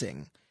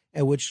panting,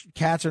 which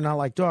cats are not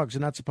like dogs.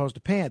 They're not supposed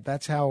to pant.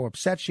 That's how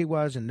upset she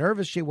was and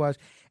nervous she was.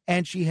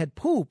 And she had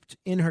pooped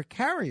in her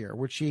carrier,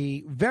 which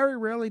she very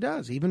rarely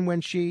does. Even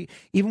when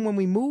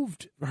we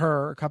moved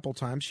her a couple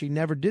times, she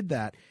never did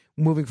that,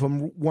 moving from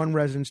one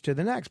residence to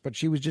the next. But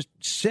she was just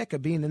sick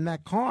of being in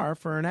that car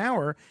for an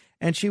hour,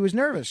 and she was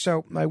nervous.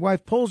 So my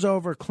wife pulls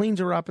over, cleans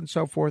her up and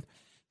so forth,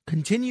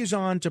 continues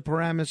on to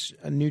Paramus,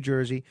 New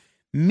Jersey,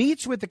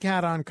 meets with the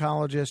cat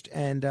oncologist.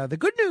 And the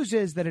good news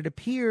is that it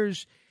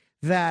appears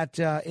that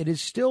it is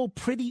still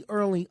pretty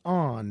early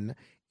on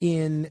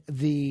in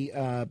the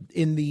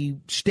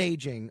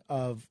staging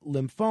of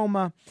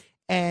lymphoma,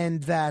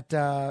 and that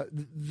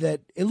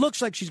it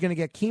looks like she's going to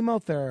get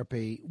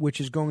chemotherapy, which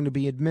is going to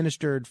be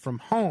administered from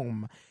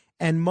home.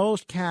 And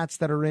most cats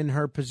that are in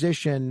her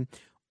position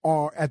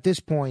are, at this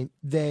point,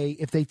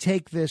 if they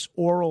take this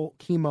oral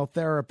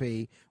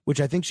chemotherapy, which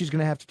I think she's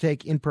going to have to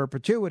take in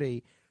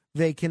perpetuity,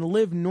 they can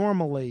live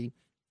normally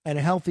and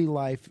a healthy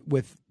life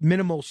with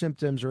minimal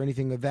symptoms or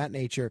anything of that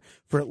nature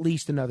for at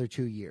least another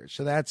 2 years.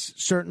 So that's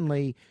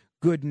certainly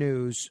good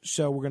news.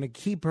 So we're going to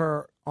keep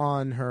her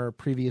on her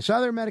previous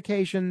other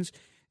medications,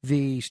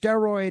 the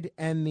steroid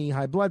and the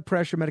high blood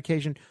pressure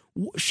medication.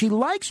 She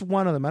likes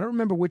one of them. I don't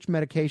remember which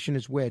medication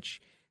is which.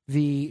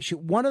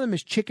 One of them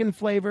is chicken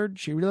flavored.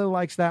 She really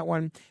likes that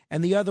one.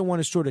 And the other one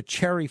is sort of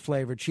cherry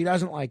flavored. She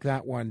doesn't like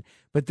that one.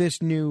 But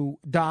this new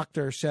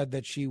doctor said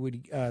that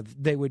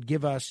they would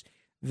give us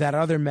that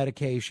other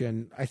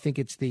medication. I think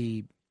it's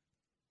the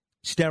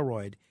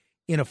steroid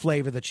in a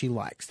flavor that she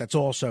likes. That's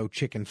also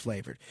chicken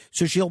flavored.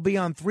 So she'll be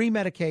on 3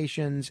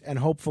 medications, and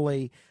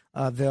hopefully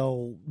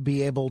they'll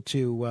be able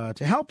to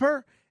help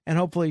her. And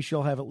hopefully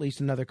she'll have at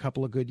least another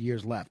couple of good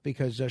years left,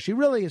 because she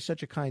really is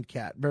such a kind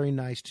cat. Very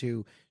nice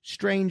to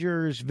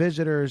strangers,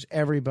 visitors,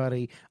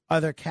 everybody,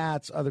 other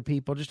cats, other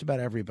people, just about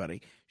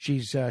everybody.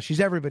 She's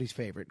everybody's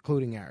favorite,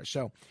 including ours.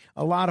 So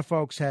a lot of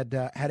folks had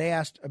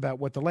asked about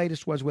what the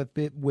latest was with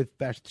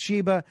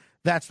Bathsheba.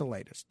 That's the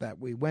latest. That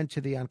we went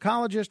to the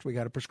oncologist, we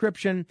got a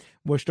prescription,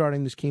 we're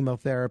starting this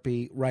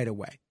chemotherapy right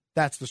away.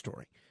 That's the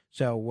story.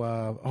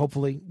 So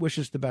hopefully, wish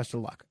us the best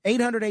of luck.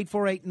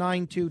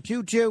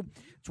 800-848-9222.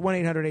 It's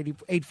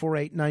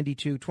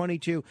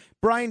 1-800-848-9222.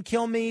 Brian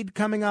Kilmeade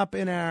coming up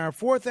in our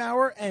 4th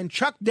hour, and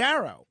Chuck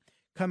Darrow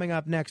coming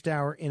up next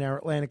hour in our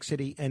Atlantic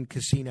City and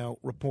Casino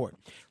Report.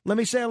 Let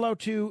me say hello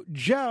to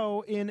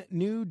Joe in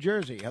New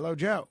Jersey. Hello,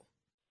 Joe.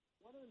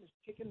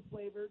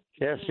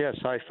 Yes.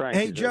 Hi, Frank.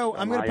 Hey, Joe,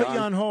 I'm going to put you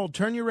on hold.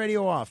 Turn your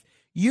radio off.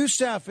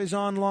 Yusef is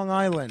on Long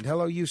Island.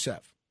 Hello,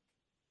 Yusef.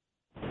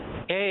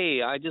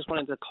 Hey, I just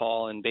wanted to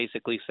call and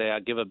basically say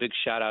I'd give a big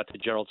shout out to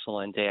Gerald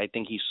Celente. I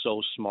think he's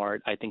so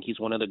smart. I think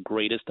he's one of the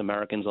greatest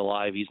Americans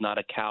alive. He's not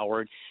a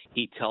coward.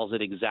 He tells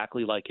it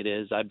exactly like it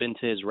is. I've been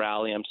to his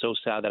rally. I'm so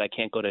sad that I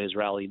can't go to his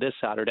rally this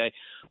Saturday,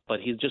 but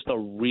he's just a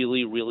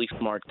really, really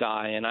smart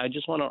guy. And I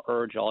just want to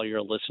urge all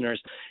your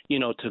listeners,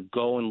 to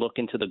go and look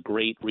into the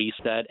Great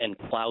Reset and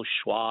Klaus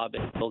Schwab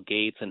and Bill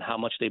Gates and how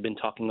much they've been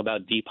talking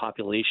about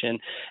depopulation.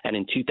 And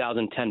in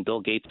 2010, Bill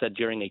Gates said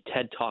during a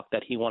TED Talk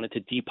that he wanted to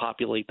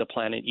depopulate the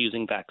planet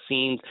using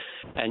vaccines.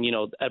 And,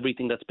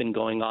 everything that's been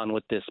going on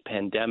with this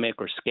pandemic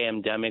or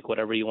scamdemic,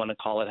 whatever you want to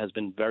call it, has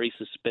been very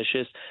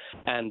suspicious.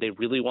 And they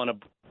really want to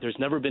 – there's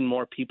never been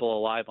more people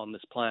alive on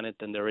this planet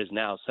than there is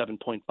now,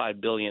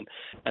 7.5 billion.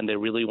 And they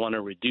really want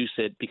to reduce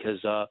it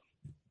because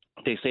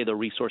they say the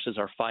resources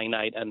are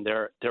finite, and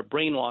they're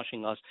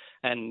brainwashing us.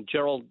 And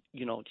Gerald,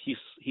 he's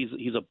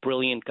a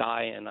brilliant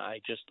guy, and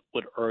I just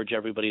would urge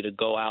everybody to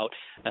go out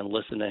and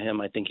listen to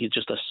him. I think he's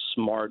just a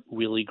smart,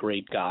 really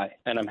great guy,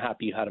 and I'm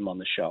happy you had him on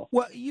the show.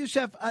 Well,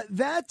 Yusef,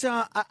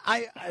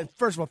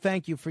 first of all,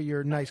 thank you for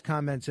your nice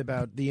comments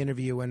about the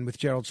interview and with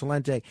Gerald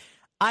Celente.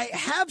 I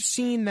have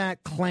seen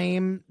that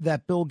claim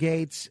that Bill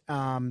Gates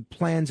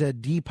plans a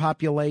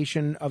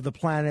depopulation of the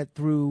planet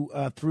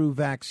through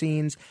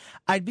vaccines.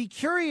 I'd be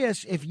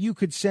curious if you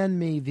could send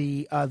me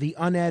the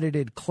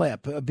unedited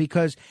clip,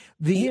 because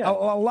a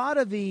lot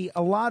of the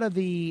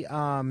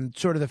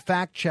sort of the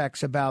fact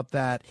checks about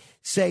that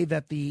say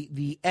that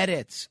the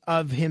edits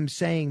of him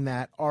saying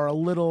that are a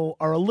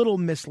little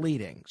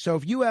misleading. So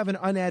if you have an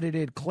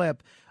unedited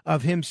clip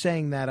of him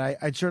saying that,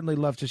 I'd certainly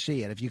love to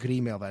see it if you could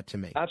email that to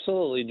me.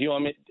 Absolutely. Do you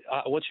want me?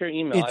 What's your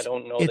email? I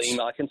don't know the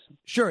email. I can.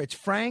 Sure, it's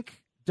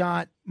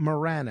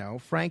frank.morano,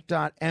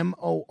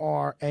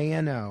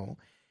 frank.morano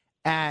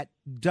at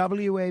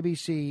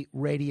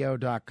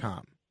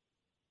wabcradio.com.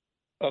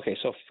 Okay,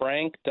 so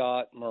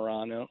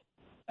frank.morano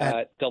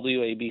at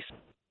wabc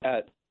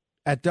at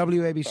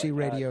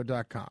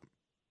wabcradio.com.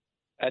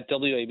 At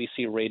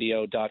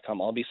wabcradio.com.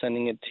 I'll be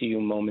sending it to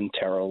you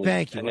momentarily.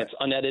 Thank you. And it's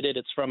unedited.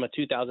 It's from a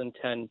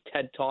 2010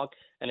 TED Talk,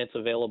 and it's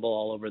available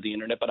all over the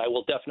internet, but I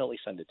will definitely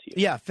send it to you.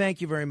 Yeah,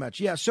 thank you very much.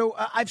 Yeah, so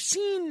I've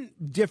seen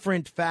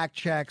different fact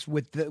checks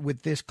with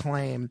this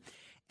claim,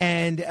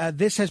 and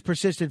this has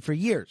persisted for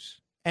years.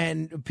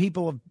 And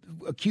people have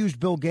accused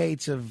Bill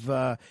Gates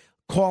of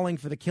calling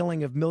for the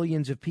killing of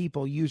millions of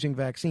people using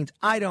vaccines.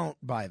 I don't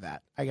buy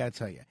that, I got to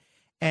tell you.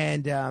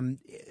 And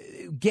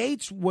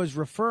Gates was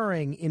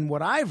referring, in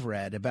what I've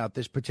read about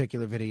this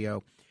particular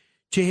video,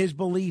 to his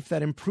belief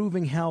that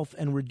improving health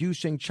and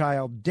reducing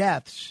child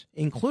deaths,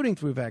 including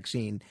through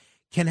vaccine,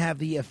 can have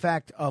the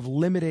effect of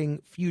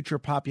limiting future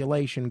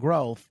population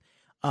growth.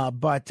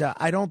 But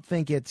I don't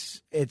think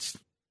it's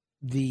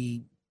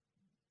the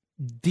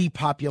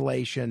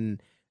depopulation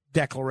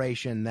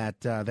declaration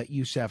that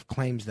Yusef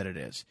claims that it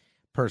is,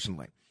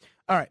 personally.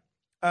 All right.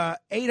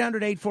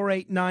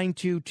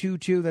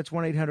 800-848-9222. That's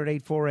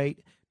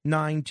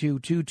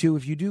 1-800-848-9222.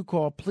 If you do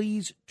call,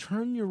 please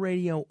turn your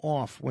radio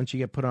off once you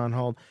get put on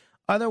hold.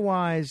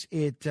 Otherwise,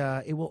 it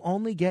will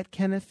only get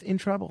Kenneth in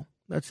trouble.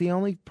 That's the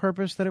only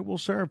purpose that it will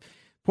serve.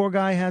 Poor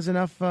guy has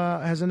enough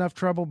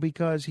trouble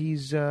because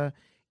he's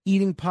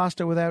eating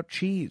pasta without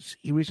cheese.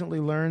 He recently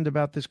learned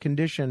about this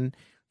condition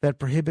that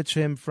prohibits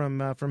him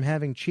from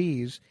having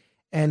cheese,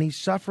 and he's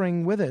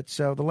suffering with it.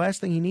 So the last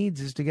thing he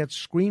needs is to get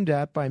screamed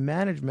at by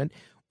management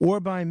or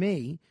by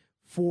me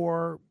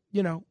for,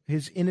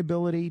 his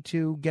inability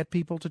to get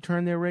people to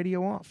turn their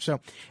radio off. So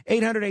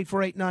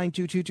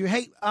 800-848-9222.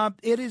 Hey,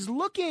 it is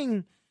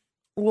looking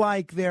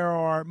like there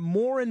are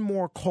more and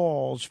more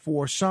calls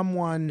for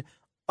someone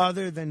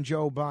other than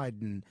Joe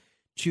Biden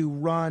to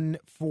run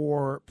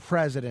for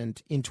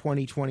president in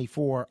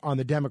 2024 on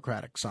the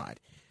Democratic side.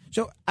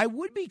 So I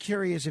would be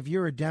curious if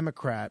you're a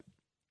Democrat,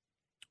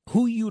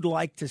 who you'd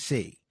like to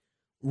see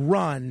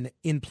run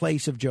in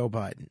place of Joe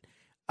Biden.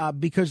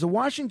 Because the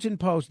Washington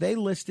Post, they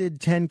listed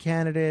 10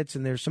 candidates,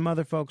 and there's some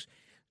other folks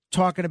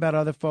talking about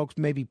other folks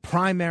maybe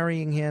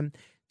primarying him.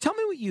 Tell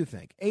me what you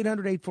think.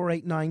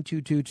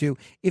 800-848-9222.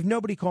 If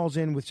nobody calls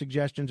in with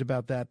suggestions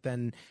about that,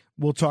 then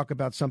we'll talk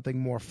about something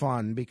more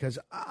fun. Because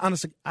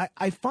honestly,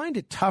 I find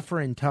it tougher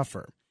and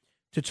tougher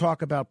to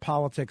talk about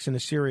politics in a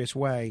serious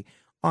way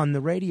on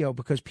the radio,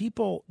 because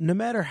people, no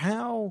matter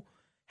how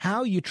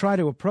you try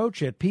to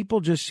approach it, people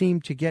just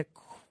seem to get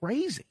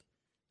crazy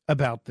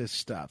about this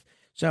stuff.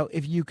 So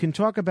if you can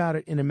talk about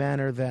it in a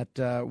manner that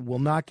will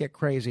not get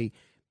crazy,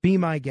 be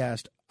my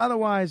guest.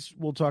 Otherwise,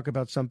 we'll talk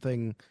about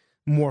something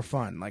more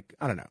fun, like,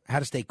 I don't know, how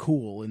to stay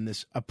cool in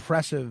this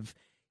oppressive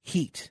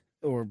heat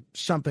or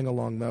something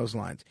along those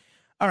lines.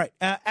 All right.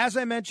 As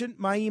I mentioned,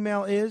 my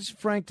email is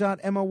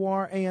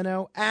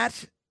frank.morano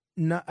at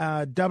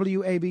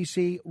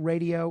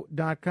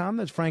WABCradio.com.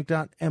 That's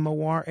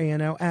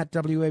frank.morano at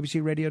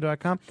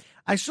WABCradio.com.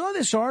 I saw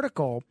this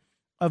article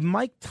of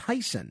Mike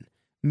Tyson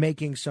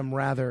making some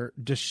rather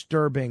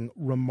disturbing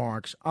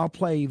remarks. I'll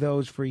play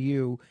those for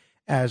you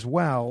as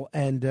well,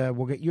 and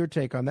we'll get your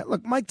take on that.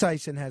 Look, Mike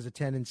Tyson has a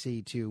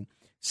tendency to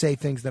say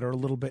things that are a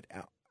little bit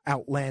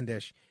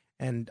outlandish,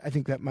 and I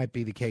think that might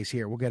be the case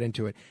here. We'll get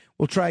into it.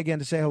 We'll try again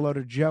to say hello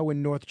to Joe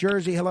in North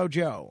Jersey. Hello,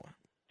 Joe.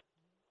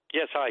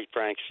 Yes, hi,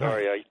 Frank.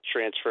 Sorry, I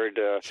transferred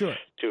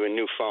to a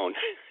new phone.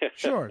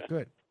 Sure,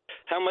 good.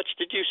 How much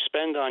did you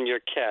spend on your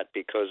cat?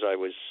 Because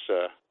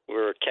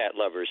we're cat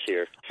lovers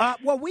here.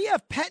 Well, we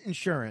have pet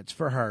insurance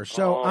for her.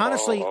 So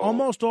honestly,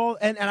 almost all,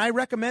 and I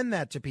recommend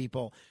that to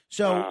people.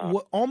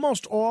 So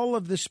almost all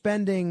of the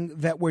spending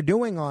that we're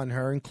doing on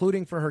her,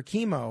 including for her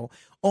chemo,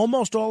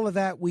 almost all of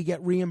that we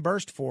get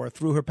reimbursed for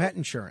through her pet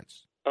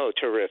insurance. Oh,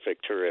 terrific,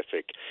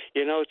 terrific.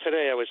 You know,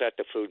 today I was at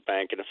the food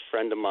bank, and a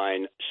friend of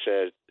mine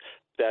said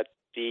that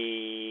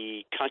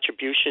the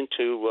contribution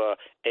to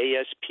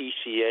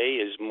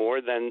ASPCA is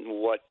more than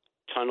what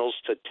Tunnels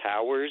to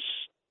Towers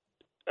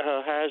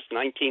has,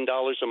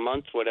 $19 a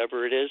month,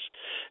 whatever it is.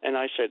 And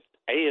I said,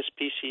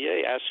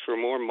 ASPCA asks for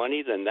more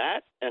money than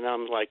that? And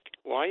I'm like,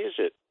 why is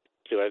it?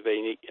 Are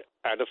they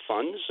out of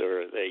funds,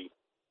 or are they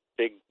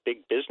big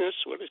business?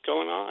 What is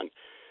going on?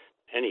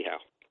 Anyhow.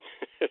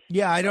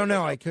 Yeah, I don't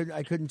know. I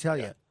couldn't tell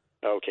you.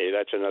 Okay,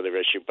 that's another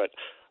issue. But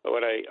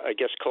what I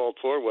guess called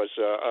for was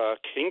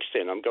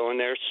Kingston. I'm going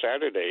there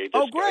Saturday.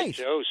 This great.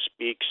 Guy Joe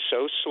speaks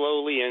so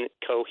slowly and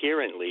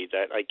coherently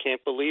that I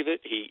can't believe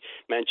it. He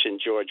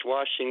mentioned George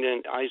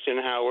Washington,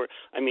 Eisenhower.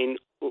 I mean,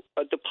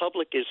 the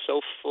public is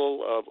so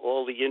full of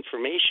all the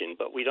information,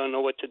 but we don't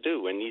know what to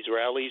do. And these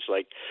rallies,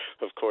 like,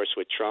 of course,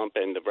 with Trump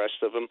and the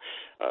rest of them,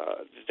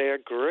 they're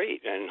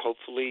great. And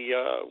hopefully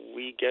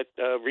we get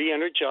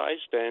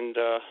re-energized and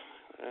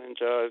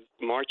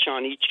march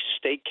on each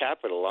state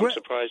capital. I'm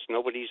surprised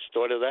nobody's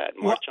thought of that.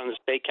 March on the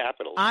state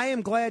capital. I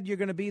am glad you're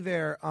going to be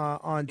there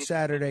on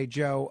Saturday,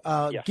 Joe.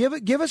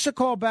 Give us a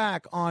call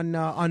back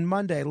on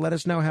Monday. Let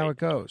us know how it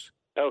goes.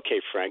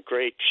 Okay, Frank.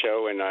 Great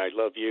show, and I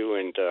love you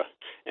and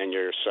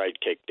your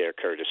sidekick there,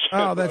 Curtis.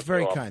 Oh, that's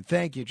very kind.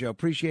 Thank you, Joe.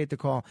 Appreciate the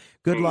call.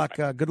 Good luck.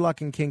 Good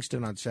luck in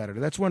Kingston on Saturday.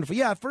 That's wonderful.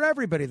 Yeah, for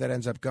everybody that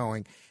ends up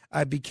going,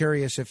 I'd be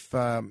curious if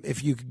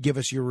you could give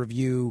us your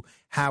review,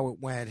 how it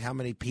went, how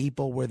many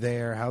people were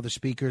there, how the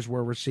speakers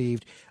were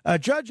received.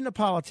 Judge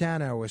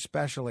Napolitano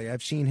especially,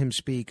 I've seen him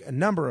speak a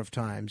number of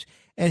times,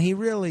 and he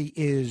really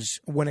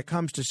is, when it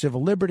comes to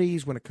civil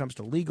liberties, when it comes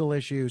to legal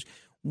issues,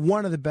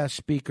 one of the best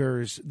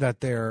speakers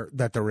that there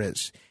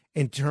is,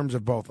 in terms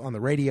of both on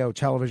the radio,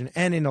 television,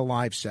 and in a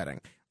live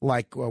setting,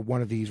 like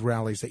one of these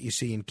rallies that you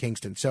see in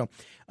Kingston. So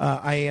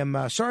I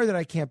am sorry that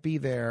I can't be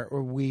there.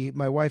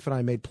 My wife and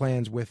I made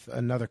plans with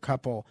another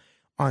couple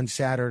on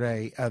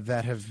Saturday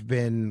that have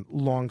been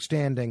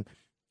longstanding,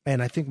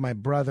 and I think my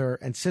brother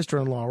and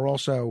sister-in-law are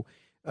also,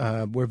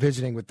 we're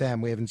visiting with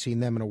them. We haven't seen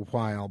them in a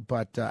while,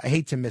 but I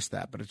hate to miss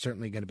that, but it's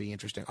certainly going to be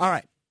interesting. All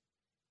right.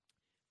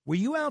 Were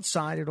you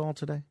outside at all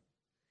today?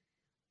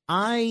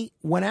 I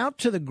went out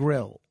to the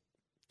grill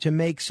to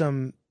make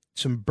some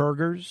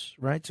burgers,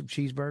 right? Some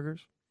cheeseburgers.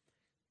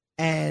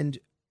 And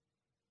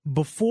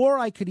before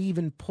I could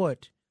even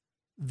put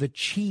the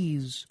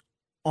cheese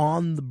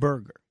on the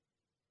burger,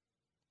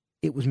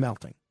 it was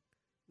melting.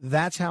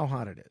 That's how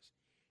hot it is.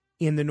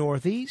 In the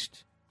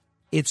Northeast,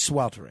 it's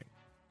sweltering.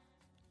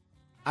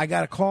 I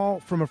got a call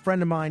from a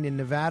friend of mine in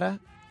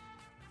Nevada,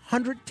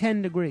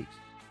 110 degrees.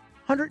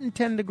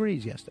 110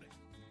 degrees yesterday.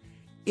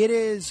 It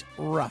is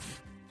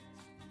rough.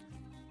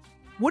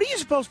 What are you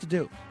supposed to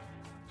do?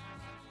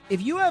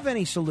 If you have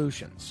any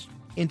solutions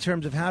in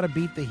terms of how to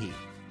beat the heat,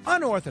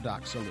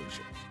 unorthodox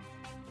solutions,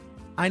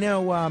 I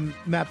know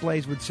Matt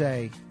Blaze would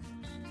say,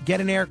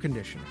 get an air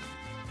conditioner.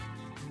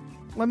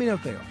 Let me know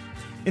what they are.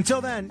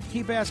 Until then,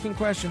 keep asking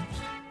questions.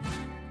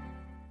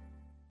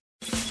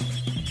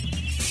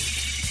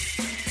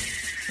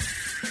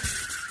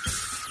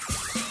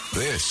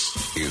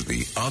 This is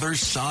The Other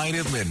Side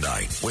of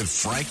Midnight with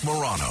Frank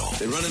Morano.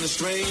 They're running a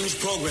strange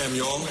program,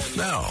 y'all.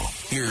 Now,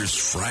 here's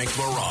Frank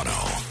Morano.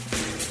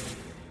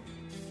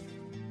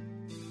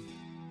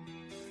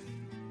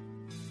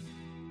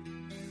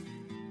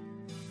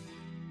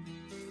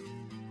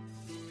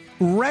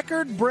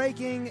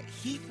 Record-breaking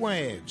heat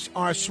waves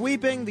are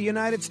sweeping the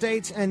United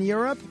States and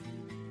Europe,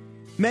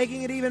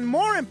 making it even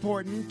more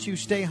important to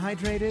stay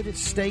hydrated,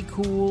 stay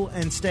cool,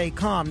 and stay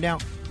calm. Now,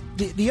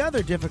 the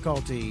other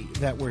difficulty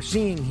that we're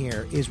seeing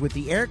here is with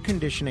the air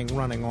conditioning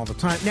running all the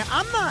time. Now,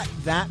 I'm not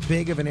that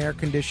big of an air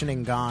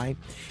conditioning guy.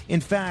 In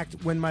fact,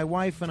 when my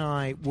wife and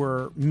I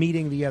were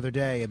meeting the other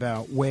day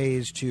about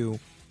ways to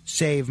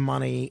save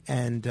money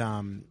and,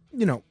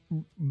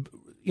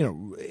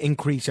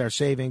 increase our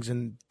savings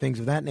and things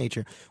of that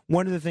nature,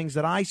 one of the things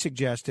that I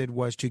suggested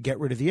was to get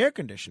rid of the air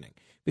conditioning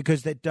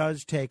because that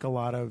does take a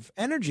lot of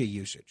energy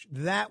usage.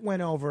 That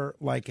went over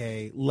like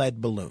a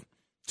lead balloon.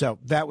 So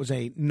that was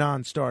a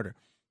non-starter.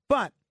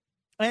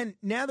 And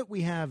now that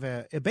we have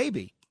a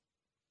baby,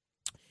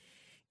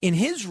 in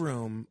his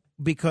room,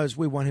 because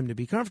we want him to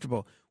be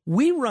comfortable,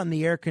 we run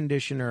the air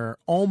conditioner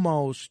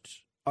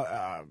almost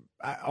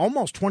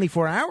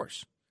 24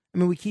 hours. I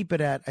mean, we keep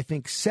it at, I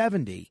think,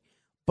 70.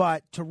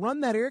 But to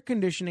run that air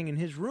conditioning in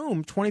his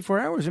room 24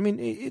 hours, I mean,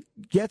 it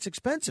gets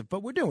expensive.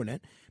 But we're doing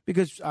it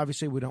because,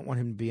 obviously, we don't want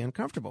him to be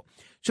uncomfortable.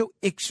 So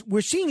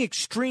we're seeing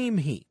extreme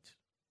heat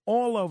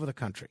all over the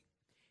country,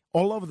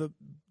 all over the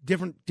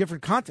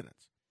different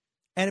continents.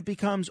 And it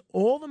becomes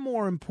all the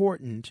more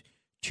important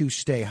to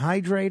stay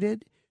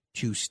hydrated,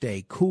 to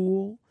stay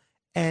cool,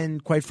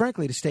 and, quite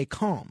frankly, to stay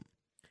calm.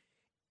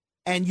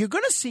 And you're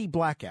going to see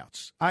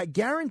blackouts. I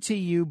guarantee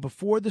you,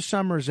 before the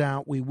summer's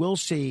out, we will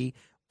see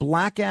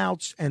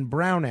blackouts and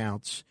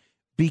brownouts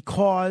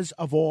because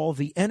of all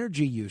the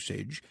energy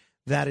usage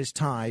that is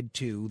tied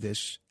to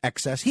this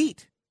excess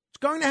heat. It's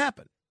going to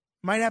happen.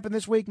 Might happen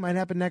this week, might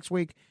happen next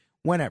week,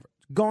 whenever.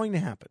 It's going to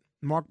happen.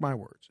 Mark my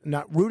words. I'm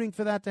not rooting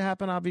for that to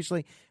happen,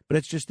 obviously, but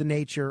it's just the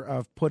nature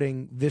of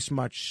putting this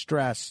much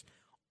stress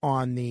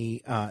on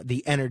the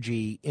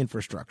energy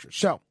infrastructure.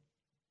 So,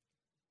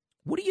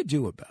 what do you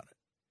do about it?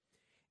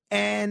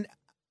 And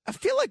I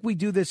feel like we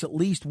do this at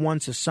least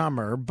once a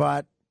summer,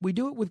 but we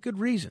do it with good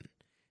reason,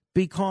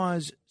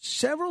 because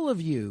several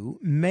of you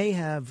may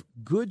have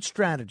good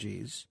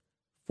strategies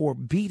for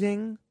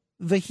beating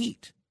the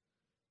heat.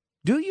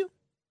 Do you?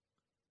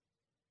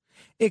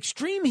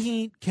 Extreme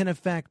heat can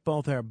affect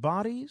both our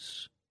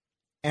bodies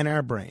and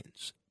our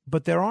brains,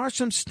 but there are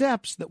some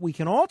steps that we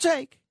can all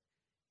take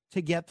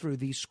to get through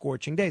these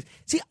scorching days.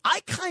 See,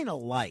 I kind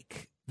of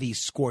like these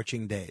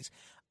scorching days.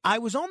 I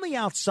was only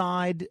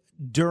outside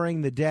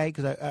during the day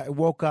because I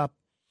woke up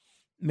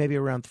maybe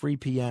around 3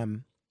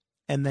 p.m.,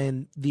 and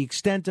then the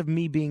extent of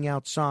me being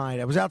outside,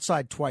 I was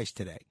outside twice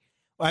today.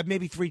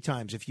 Maybe 3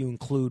 times if you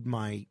include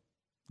my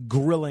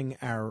grilling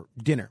our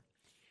dinner.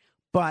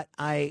 But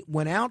I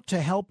went out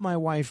to help my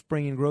wife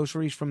bring in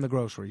groceries from the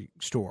grocery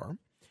store.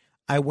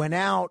 I went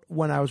out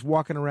when I was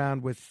walking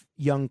around with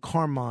young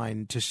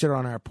Carmine to sit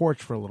on our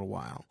porch for a little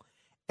while.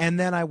 And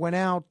then I went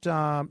out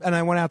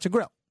to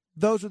grill.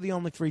 Those were the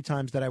only 3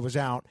 times that I was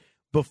out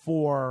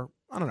before,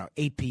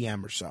 8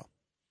 p.m. or so.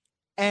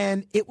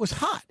 And it was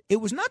hot.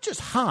 It was not just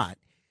hot.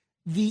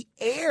 The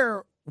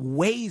air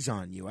weighs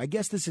on you. I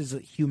guess this is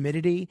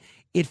humidity.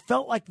 It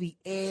felt like the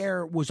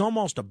air was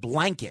almost a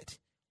blanket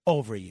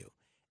over you.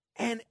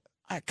 And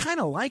I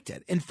kind of liked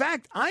it. In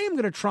fact, I am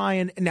going to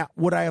try now,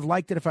 would I have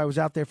liked it if I was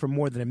out there for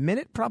more than a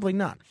minute? Probably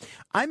not.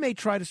 I may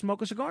try to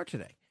smoke a cigar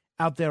today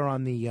out there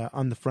on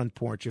the front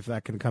porch if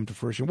that can come to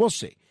fruition. We'll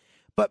see.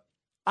 But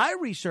I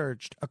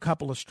researched a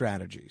couple of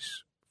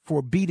strategies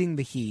for beating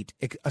the heat,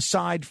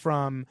 aside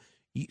from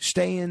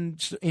stay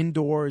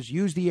indoors,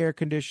 use the air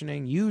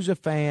conditioning, use a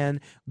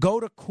fan, go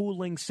to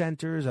cooling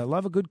centers. I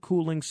love a good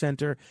cooling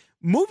center.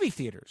 Movie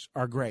theaters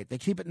are great. They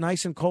keep it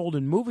nice and cold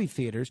in movie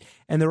theaters,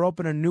 and they're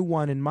opening a new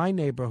one in my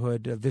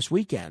neighborhood this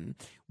weekend,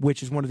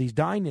 which is one of these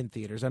dine-in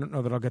theaters. I don't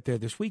know that I'll get there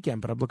this weekend,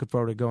 but I'm looking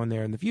forward to going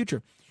there in the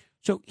future.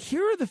 So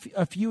here are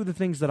a few of the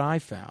things that I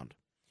found,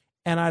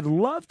 and I'd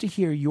love to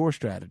hear your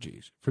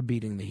strategies for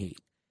beating the heat.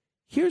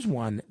 Here's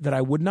one that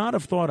I would not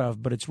have thought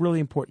of, but it's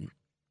really important.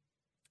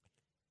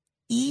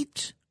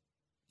 Eat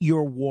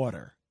your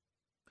water.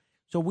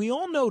 So we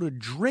all know to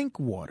drink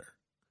water,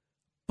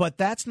 but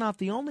that's not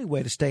the only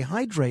way to stay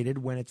hydrated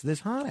when it's this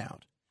hot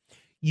out.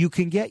 You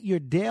can get your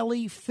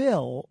daily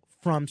fill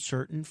from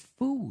certain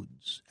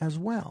foods as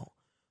well.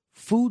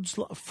 Fruits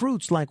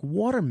like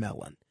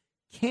watermelon,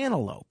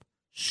 cantaloupe,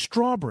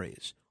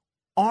 strawberries,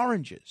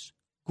 oranges,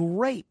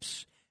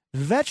 grapes,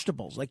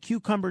 vegetables like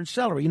cucumber and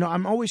celery.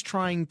 I'm always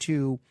trying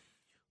to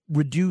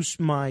reduce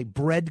my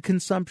bread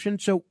consumption,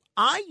 so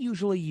I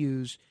usually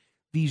use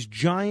these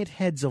giant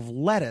heads of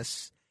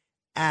lettuce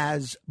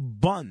as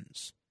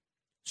buns.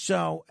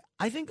 So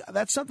I think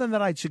that's something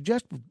that I'd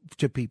suggest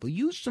to people.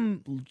 Use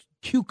some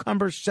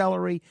cucumber,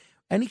 celery,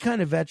 any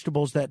kind of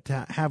vegetables that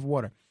have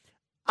water.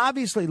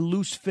 Obviously,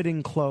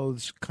 loose-fitting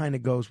clothes kind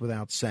of goes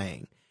without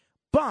saying.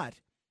 But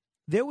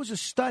There was a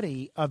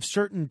study of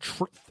certain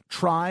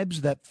tribes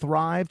that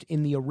thrived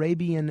in the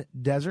Arabian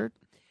desert,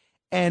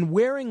 and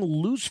wearing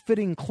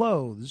loose-fitting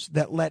clothes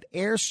that let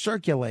air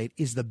circulate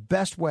is the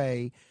best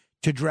way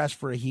to dress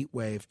for a heat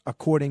wave,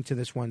 according to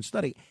this one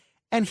study.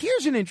 And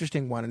here's an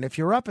interesting one, and if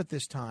you're up at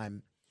this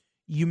time,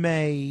 you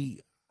may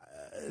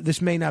this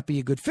may not be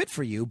a good fit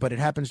for you, but it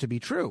happens to be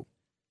true.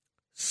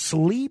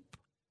 Sleep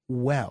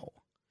well.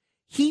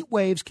 Heat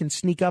waves can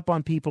sneak up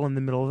on people in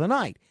the middle of the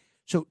night.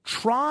 So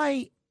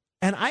try,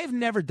 and I have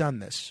never done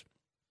this,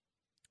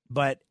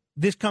 but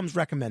this comes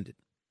recommended.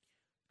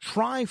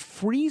 Try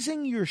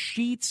freezing your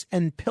sheets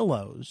and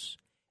pillows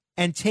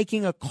and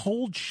taking a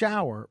cold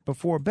shower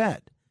before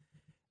bed.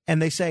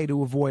 And they say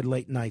to avoid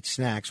late night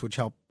snacks, which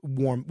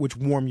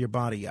warm your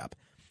body up.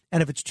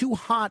 And if it's too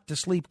hot to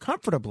sleep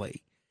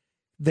comfortably,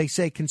 they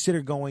say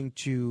consider going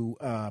to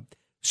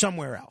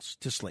somewhere else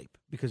to sleep,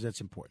 because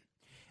that's important.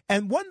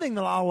 And one thing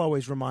that I'll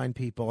always remind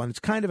people, and it's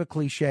kind of a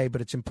cliche,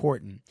 but it's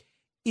important,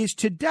 is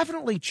to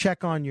definitely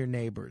check on your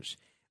neighbors.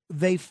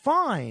 They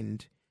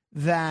find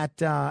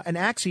that, and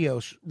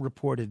Axios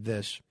reported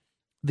this,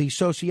 the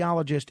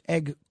sociologist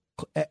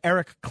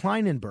Eric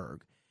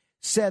Kleinenberg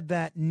said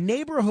that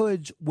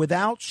neighborhoods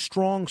without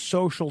strong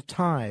social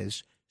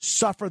ties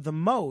suffer the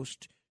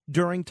most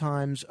during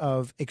times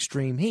of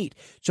extreme heat.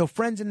 So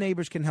friends and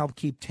neighbors can help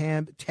keep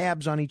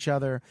tabs on each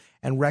other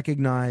and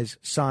recognize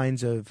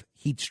signs of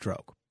heat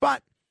stroke.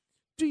 But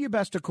do your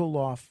best to cool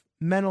off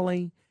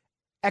mentally.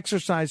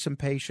 Exercise some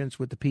patience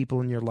with the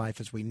people in your life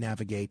as we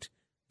navigate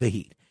the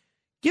heat.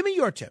 Give me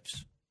your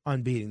tips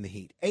on beating the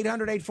heat.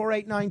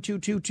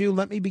 800-848-9222.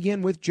 Let me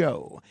begin with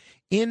Joe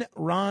in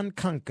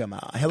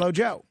Ronkonkoma. Hello,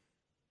 Joe.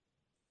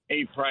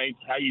 Hey, Frank.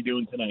 How you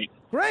doing tonight?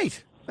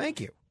 Great.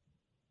 Thank you.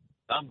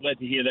 I'm glad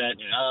to hear that.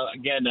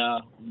 Again,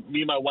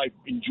 me and my wife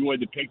enjoy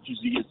the pictures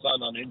of your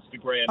son on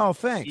Instagram. Oh,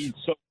 thanks. He's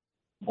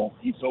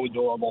so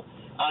adorable.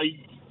 I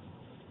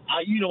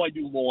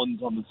do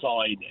lawns on the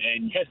side,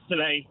 and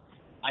yesterday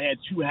I had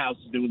 2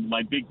 houses doing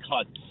my big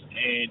cuts,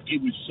 and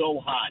it was so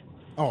hot.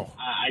 Oh.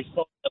 I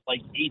started at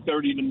like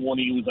 8:30 in the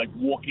morning. It was like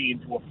walking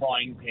into a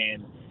frying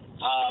pan.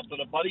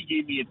 But a buddy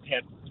gave me a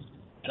tip,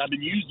 and I've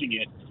been using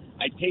it.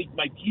 I take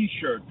my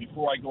T-shirt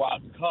before I go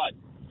out and cut,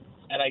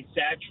 and I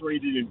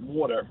saturate it in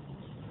water,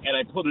 and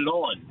I put it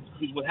on.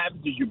 Because what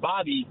happens is your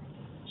body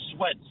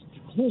sweats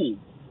to cool.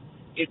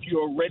 If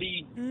you're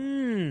already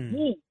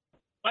cool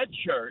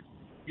sweatshirt,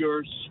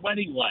 you're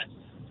sweating less.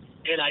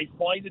 And I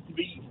find it to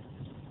be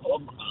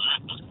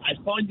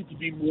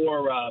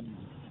more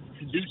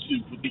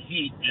conducive with the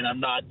heat, and I'm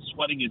not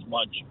sweating as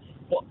much.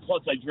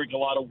 Plus, I drink a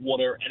lot of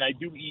water, and I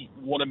do eat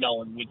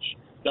watermelon, which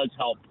does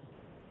help.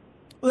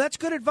 Well, that's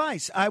good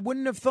advice. I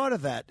wouldn't have thought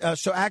of that.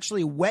 So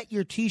actually wet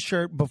your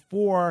T-shirt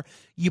before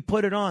you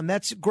put it on.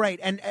 That's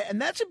great. And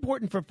that's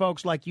important for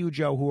folks like you,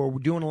 Joe, who are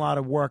doing a lot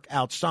of work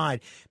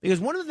outside. Because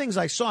one of the things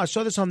I saw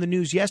this on the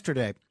news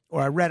yesterday,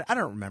 or I read, I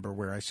don't remember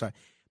where I saw it,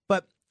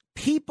 but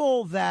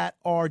people that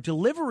are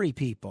delivery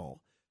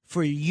people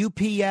for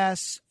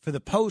UPS, for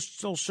the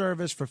Postal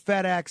Service, for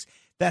FedEx,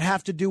 that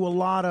have to do a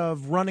lot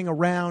of running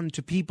around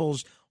to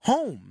people's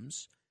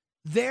homes,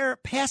 they're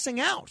passing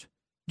out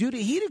due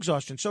to heat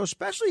exhaustion. So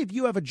especially if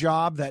you have a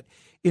job that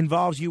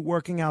involves you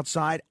working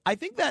outside, I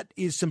think that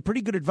is some pretty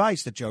good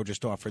advice that Joe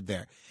just offered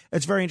there.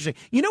 It's very interesting.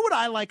 You know what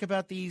I like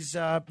about these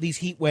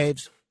heat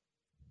waves?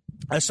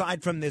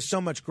 Aside from there's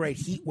so much great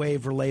heat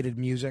wave related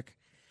music,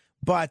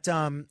 but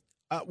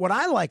what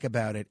I like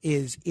about it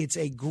is it's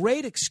a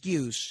great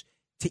excuse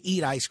to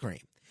eat ice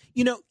cream.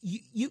 You know,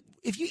 you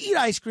if you eat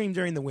ice cream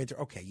during the winter,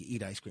 okay, you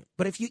eat ice cream.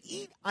 But if you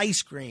eat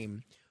ice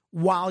cream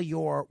while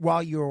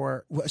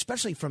you're,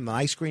 especially from the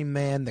ice cream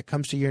man that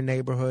comes to your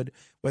neighborhood,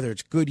 whether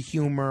it's Good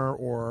Humor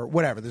or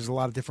whatever, there's a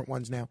lot of different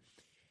ones now.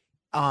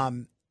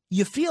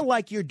 You feel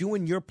like you're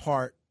doing your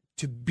part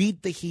to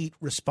beat the heat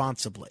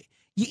responsibly.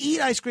 You eat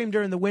ice cream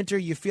during the winter,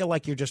 you feel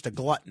like you're just a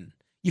glutton.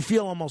 You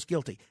feel almost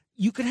guilty.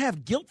 You can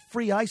have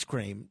guilt-free ice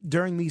cream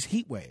during these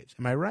heat waves.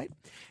 Am I right?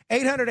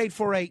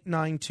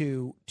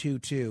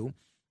 800-848-9222.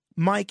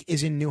 Mike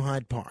is in New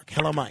Hyde Park.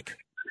 Hello, Mike.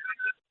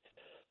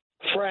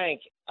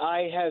 Frank,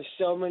 I have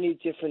so many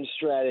different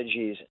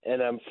strategies,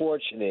 and I'm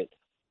fortunate.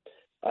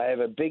 I have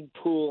a big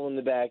pool in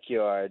the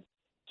backyard,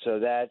 so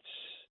that's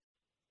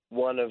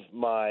one of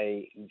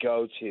my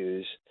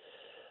go-tos.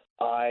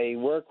 I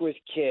work with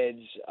kids.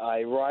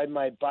 I ride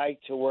my bike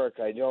to work.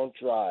 I don't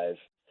drive.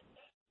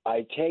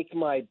 I take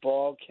my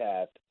ball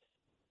cap,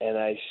 and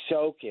I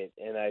soak it,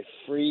 and I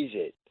freeze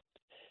it.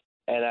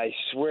 And I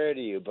swear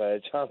to you, by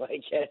the time I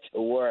get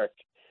to work,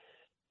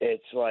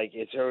 it's like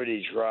it's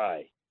already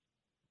dry.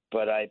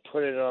 But I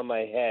put it on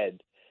my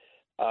head.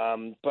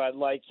 But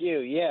like you,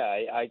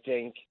 yeah, I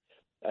think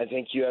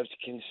you have to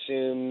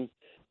consume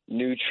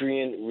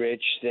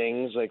nutrient-rich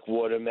things like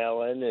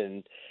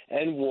watermelon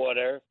and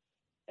water.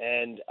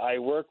 And I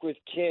work with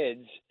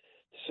kids,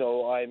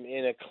 so I'm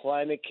in a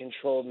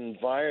climate-controlled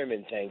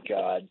environment, thank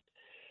God.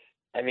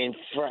 I mean,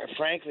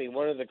 frankly,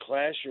 one of the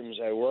classrooms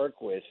I work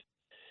with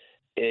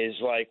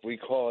is like we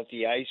call it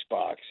the ice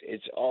box.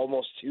 It's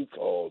almost too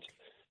cold.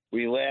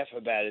 We laugh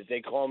about it.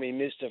 They call me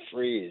Mr.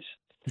 Freeze.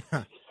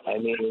 I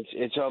mean,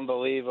 it's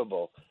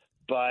unbelievable.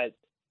 But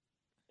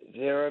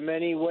there are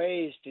many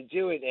ways to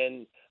do it.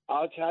 And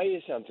I'll tell you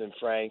something,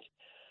 Frank.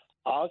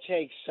 I'll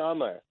take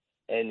summer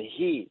and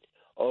heat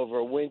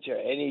over winter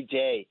any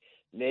day.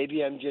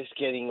 Maybe I'm just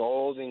getting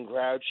old and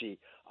grouchy.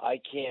 I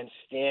can't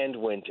stand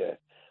winter.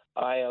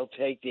 I'll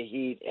take the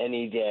heat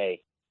any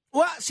day.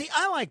 Well, see,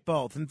 I like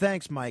both, and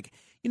thanks, Mike.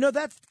 You know,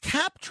 that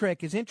cap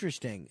trick is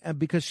interesting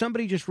because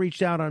somebody just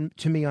reached out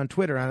to me on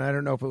Twitter, and I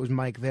don't know if it was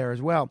Mike there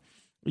as well.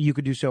 You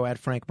could do so at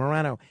Frank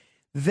Morano.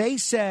 They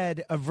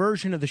said a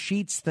version of the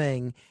sheets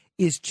thing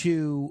is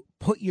to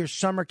put your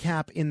summer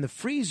cap in the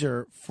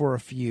freezer for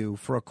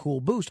a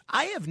cool boost.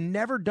 I have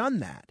never done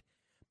that,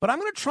 but I'm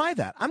going to try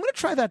that. I'm going to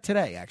try that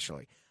today,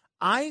 actually.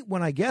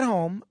 When I get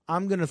home,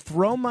 I'm going to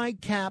throw my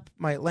cap,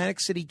 my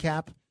Atlantic City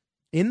cap,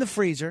 in the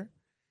freezer,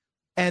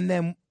 and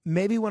then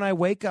maybe when I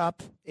wake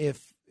up,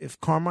 if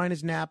Carmine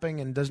is napping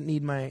and doesn't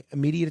need my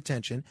immediate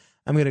attention,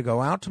 I'm going to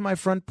go out to my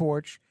front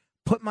porch,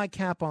 put my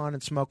cap on,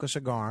 and smoke a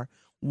cigar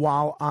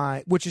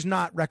which is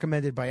not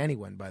recommended by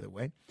anyone, by the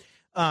way,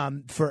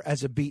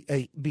 as a beat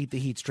the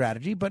heat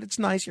strategy. But it's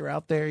nice. You're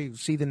out there, you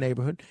see the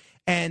neighborhood,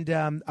 and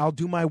I'll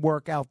do my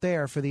work out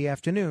there for the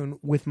afternoon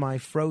with my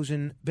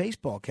frozen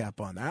baseball cap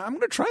on. I'm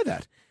going to try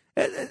that.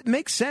 It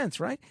makes sense,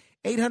 right?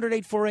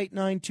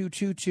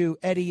 800-848-9222.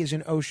 Eddie is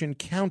in Ocean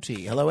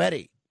County. Hello,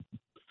 Eddie.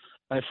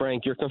 Hi,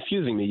 Frank. You're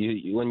confusing me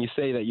you when you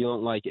say that you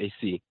don't like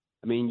AC.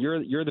 I mean,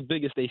 you're the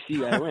biggest AC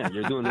guy around.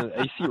 You're doing the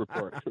AC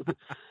report.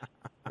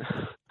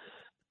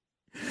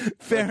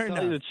 Fair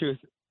enough.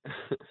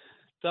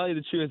 Tell you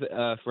the truth,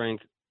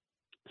 Frank.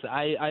 So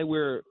I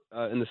wear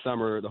in the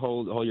summer the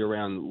whole year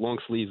round long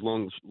sleeves,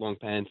 long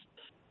pants,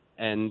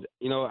 and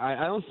you know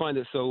I don't find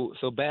it so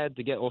bad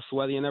to get all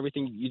sweaty and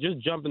everything. You just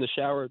jump in the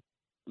shower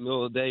in the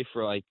middle of the day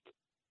for like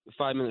a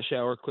 5-minute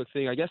shower, quick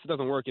thing. I guess it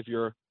doesn't work if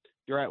you're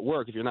at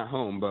work, if you're not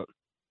home, but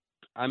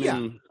I'm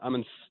in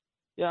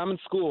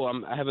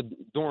school. I have a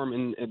dorm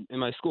in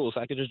my school,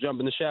 so I could just jump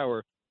in the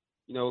shower.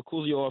 You know, it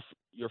cools you off.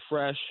 You're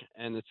fresh,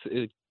 and it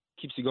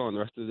keeps you going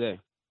the rest of the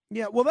day.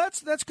 Yeah, well,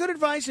 that's good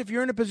advice. If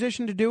you're in a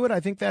position to do it, I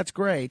think that's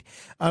great.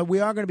 We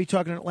are going to be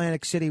talking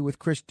Atlantic City with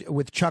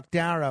Chuck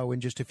Darrow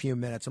in just a few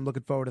minutes. I'm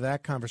looking forward to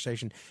that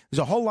conversation. There's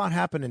a whole lot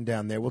happening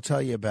down there. We'll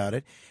tell you about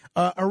it.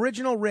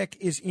 Original Rick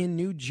is in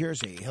New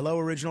Jersey. Hello,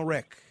 Original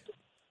Rick.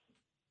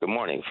 Good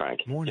morning,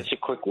 Frank. Morning. Just a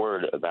quick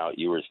word about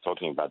you were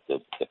talking about the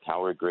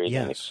power grid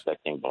and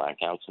expecting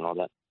blackouts and all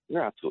that.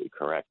 You're absolutely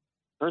correct.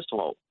 First of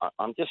all,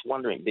 I'm just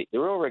wondering,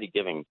 they're already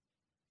giving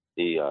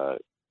the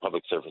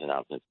public service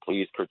announcements.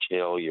 Please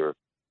curtail your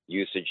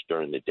usage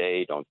during the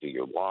day. Don't do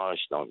your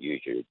wash. Don't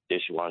use your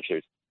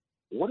dishwashers.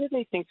 What do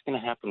they think is going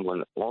to happen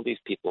when all these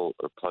people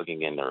are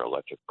plugging in their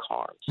electric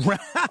cars?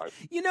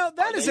 You know,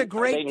 that's a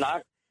great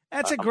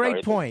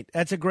point.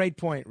 That's a great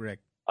point, Rick.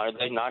 Are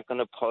they not going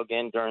to plug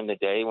in during the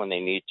day when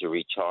they need to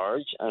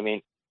recharge? I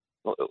mean,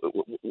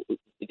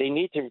 they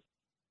need to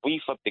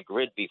beef up the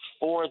grid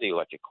before the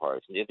electric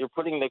cars. They're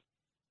putting the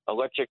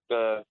electric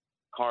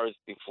cars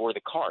before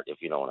the cart,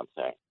 if you know what I'm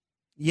saying.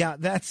 Yeah,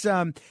 that's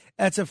a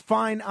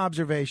fine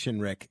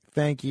observation, Rick.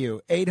 Thank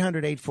you.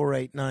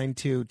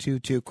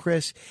 800-848-9222.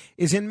 Chris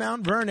is in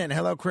Mount Vernon.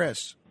 Hello,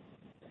 Chris.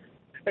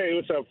 Hey,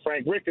 what's up,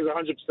 Frank? Rick is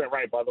 100%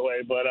 right, by the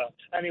way. But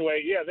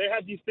anyway, yeah, they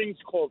have these things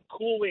called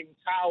cooling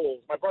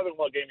towels. My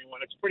brother-in-law gave me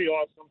one. It's pretty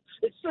awesome.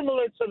 It's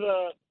similar to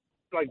the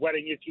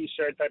wetting your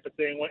T-shirt type of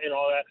thing and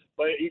all that.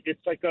 But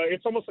it's like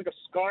it's almost like a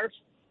scarf,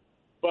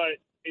 but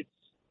it's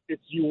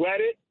you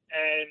wet it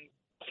and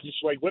just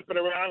whip it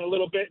around a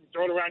little bit and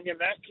throw it around your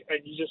neck,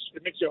 and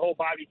it makes your whole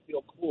body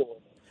feel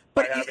cool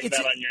by having that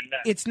on your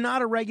neck. It's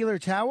not a regular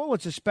towel;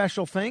 it's a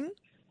special thing.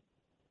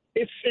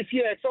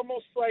 It's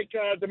almost like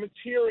the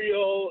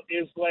material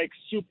is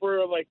super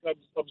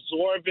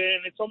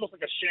absorbent. It's almost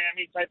like a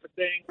chamois type of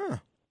thing. Huh.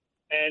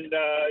 And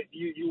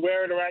you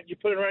wear it around, you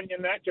put it around your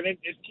neck, and it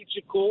keeps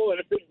you cool. And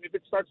if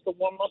it starts to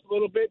warm up a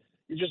little bit,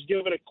 you just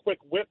give it a quick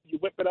whip. You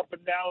whip it up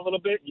and down a little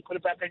bit. You put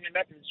it back on your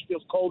neck, and it just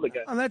feels cold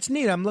again. Oh, that's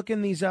neat. I'm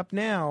looking these up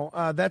now.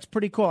 That's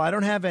pretty cool. I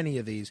don't have any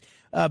of these,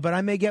 but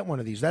I may get one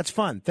of these. That's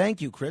fun.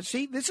 Thank you, Chris.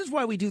 See, this is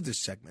why we do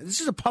this segment.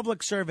 This is a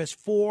public service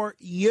for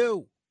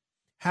you.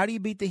 How do you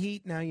beat the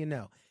heat? Now you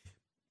know.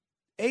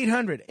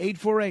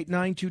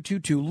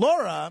 800-848-9222.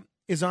 Laura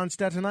is on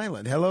Staten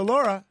Island. Hello,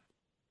 Laura.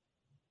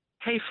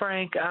 Hey,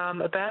 Frank,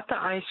 about the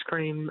ice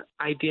cream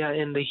idea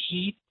in the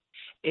heat,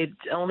 it's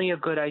only a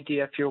good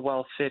idea if you're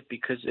well fit,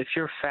 because if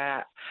you're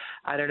fat,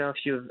 I don't know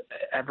if you've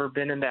ever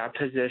been in that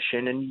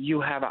position, and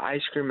you have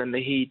ice cream in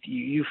the heat,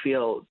 you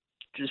feel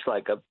just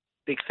like a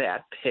big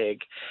fat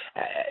pig.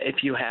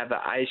 If you have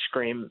ice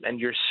cream and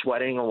you're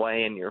sweating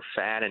away and you're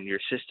fat and your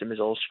system is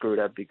all screwed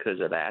up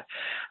because of that,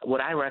 what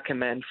I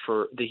recommend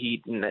for the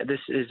heat, and this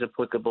is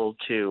applicable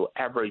to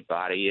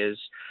everybody, is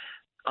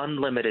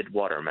unlimited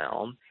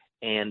watermelon.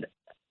 And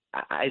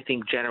I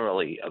think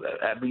generally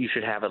you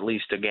should have at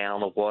least a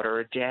gallon of water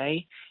a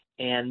day.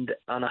 And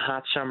on a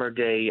hot summer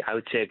day, I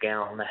would say 1.5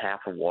 gallons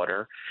of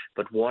water.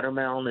 But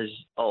watermelon is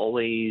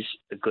always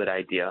a good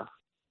idea.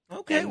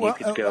 Okay, and well,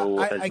 you could go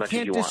as I much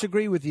can't as you want.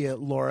 disagree with you,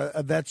 Laura.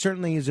 That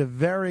certainly is a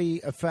very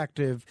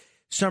effective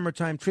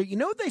summertime treat. You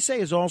know what they say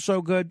is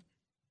also good?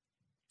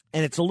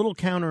 And it's a little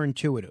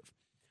counterintuitive.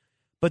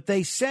 But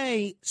they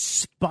say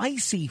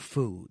spicy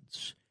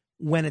foods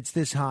when it's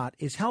this hot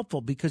is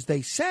helpful because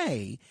they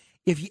say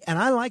and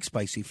I like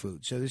spicy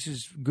food, so this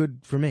is good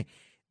for me.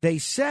 They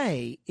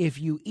say if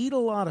you eat a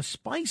lot of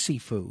spicy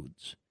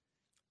foods,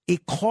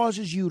 it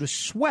causes you to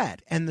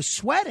sweat. And the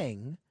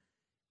sweating,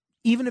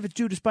 even if it's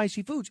due to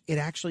spicy foods, it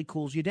actually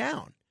cools you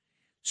down.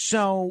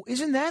 So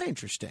isn't that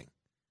interesting?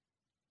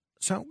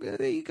 So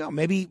there you go.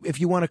 Maybe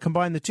if you want to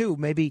combine the two,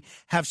 maybe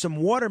have some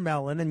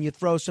watermelon and you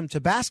throw some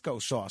Tabasco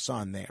sauce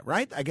on there,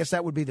 right? I guess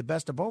that would be the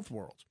best of both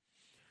worlds.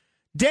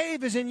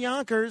 Dave is in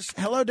Yonkers.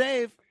 Hello,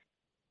 Dave.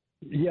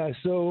 Yeah,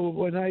 so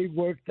when I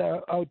worked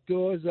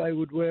outdoors, I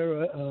would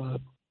wear a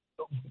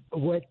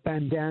wet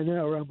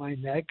bandana around my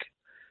neck,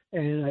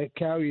 and I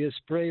carry a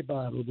spray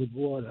bottle with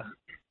water.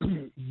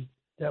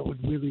 That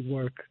would really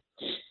work.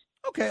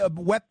 Okay, a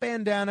wet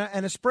bandana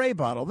and a spray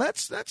bottle.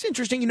 That's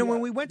interesting. You know, when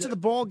we went to the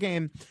ball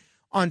game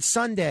on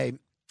Sunday,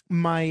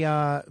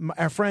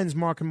 our friends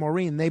Mark and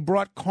Maureen, they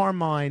brought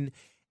Carmine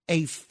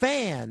a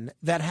fan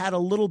that had a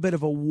little bit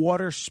of a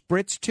water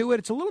spritz to it.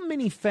 It's a little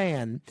mini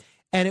fan,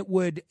 and it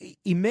would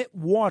emit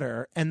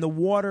water, and the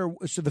water,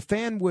 so the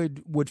fan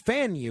would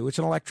fan you. It's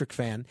an electric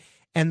fan,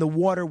 and the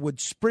water would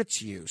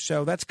spritz you.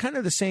 So that's kind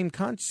of the same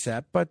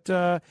concept. But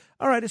all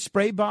right, a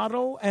spray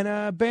bottle and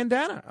a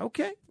bandana.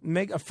 Okay,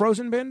 make a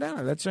frozen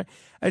bandana. That's right.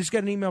 I just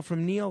got an email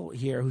from Neil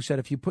here who said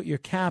if you put your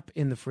cap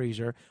in the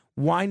freezer,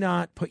 why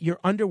not put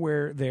your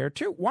underwear there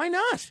too? Why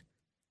not?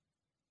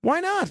 Why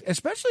not?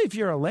 Especially if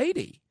you're a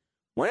lady.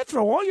 Why not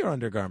throw all your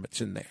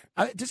undergarments in there?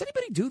 Does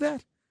anybody do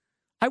that?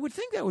 I would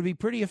think that would be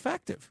pretty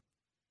effective.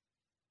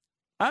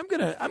 I'm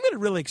gonna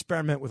really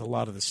experiment with a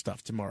lot of this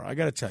stuff tomorrow. I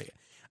got to tell you.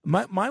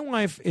 My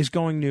wife is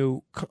going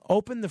to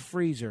open the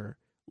freezer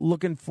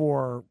looking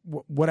for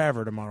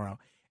whatever tomorrow,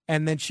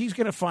 and then she's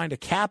going to find a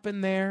cap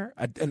in there,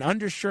 an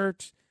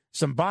undershirt,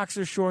 some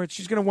boxer shorts.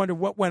 She's going to wonder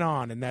what went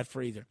on in that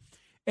freezer.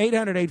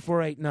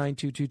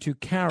 800-848-9222.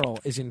 Carol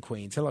is in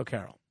Queens. Hello,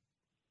 Carol.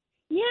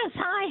 Yes,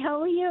 hi,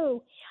 how are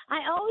you? I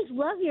always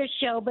love your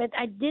show, but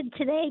I did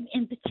today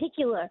in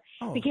particular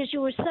because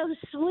you were so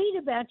sweet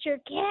about your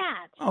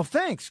cat. Oh,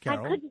 thanks,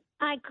 Carol.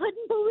 I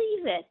couldn't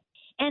believe it.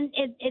 And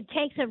it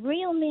takes a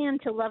real man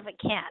to love a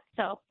cat.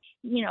 So,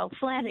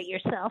 flatter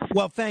yourself.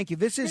 Well, thank you.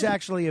 This is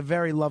actually a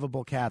very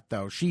lovable cat,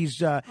 though. She's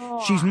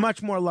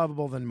much more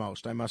lovable than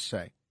most, I must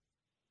say.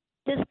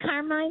 Does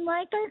Carmine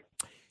like her?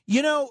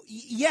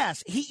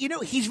 Yes.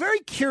 He's very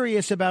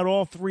curious about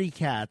all three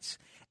cats.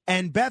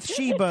 And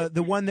Bathsheba,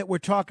 the one that we're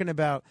talking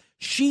about,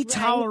 she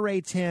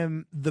tolerates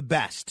him the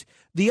best.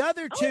 The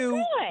other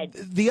two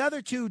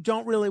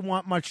don't really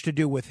want much to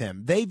do with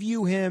him. They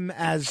view him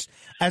as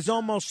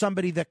almost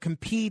somebody that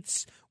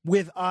competes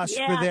with us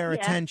for their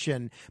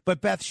attention.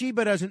 But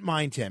Bathsheba doesn't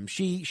mind him.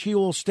 She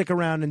will stick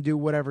around and do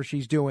whatever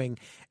she's doing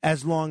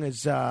as long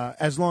as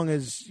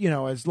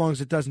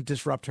it doesn't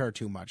disrupt her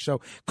too much. So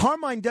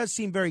Carmine does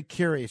seem very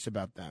curious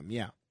about them.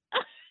 Yeah.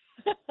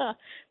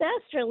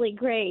 That's really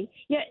great.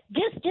 Yeah,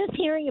 just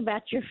hearing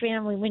about your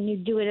family when you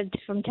do it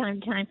from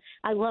time to time,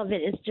 I love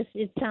it.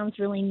 It sounds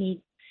really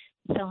neat.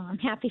 So I'm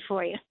happy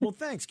for you. Well,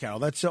 thanks, Carol.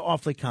 That's so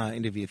awfully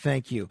kind of you.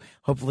 Thank you.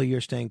 Hopefully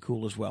you're staying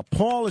cool as well.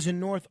 Paul is in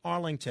North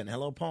Arlington.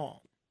 Hello,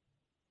 Paul.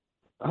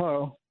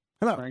 Hello.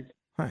 Hello. Frank.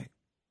 Hi.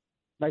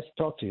 Nice to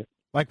talk to you.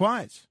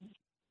 Likewise.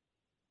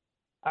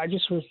 I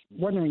just was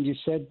wondering, you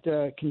said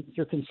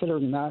you're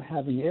considering not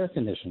having air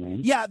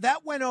conditioning. Yeah,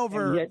 that went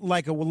over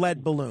like a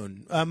lead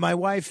balloon. My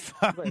wife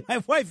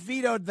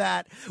vetoed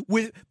that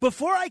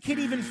before I could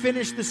even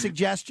finish the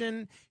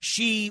suggestion.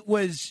 She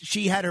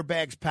had her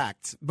bags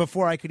packed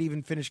before I could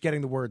even finish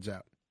getting the words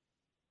out.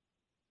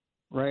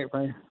 Right.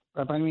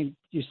 I mean,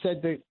 you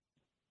said that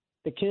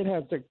the kid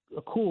has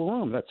a cool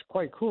room. That's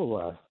quite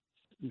cool.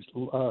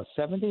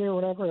 70 or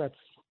whatever. That's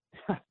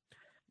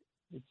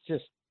it's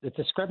just the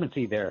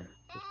discrepancy there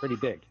is pretty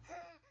big.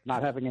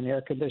 Not having an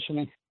air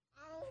conditioning.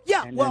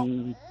 Yeah, and well,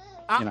 then,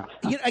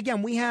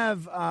 again, we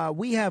have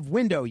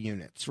window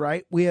units,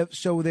 right?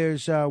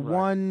 There's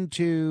 1,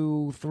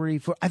 2, 3,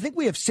 4. I think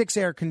we have 6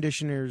 air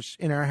conditioners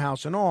in our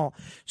house and all.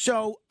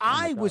 So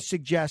I was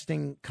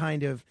suggesting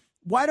kind of,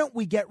 why don't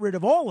we get rid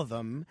of all of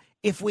them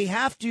if we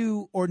have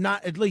to, or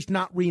not, at least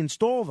not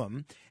reinstall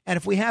them? And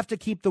if we have to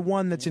keep the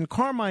one that's in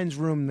Carmine's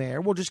room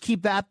there, we'll just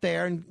keep that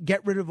there and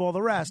get rid of all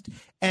the rest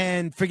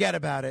and forget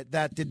about it.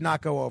 That did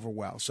not go over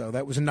well. So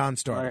that was a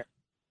non-starter.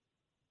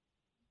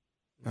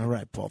 All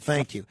right, Paul.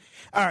 Thank you.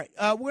 All right.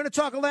 We're going to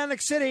talk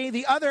Atlantic City,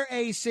 the other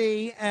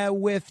AC,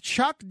 with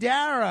Chuck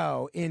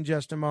Darrow in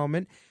just a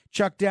moment.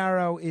 Chuck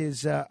Darrow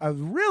is a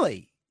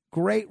really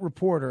great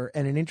reporter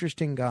and an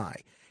interesting guy.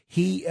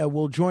 He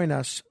will join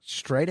us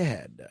straight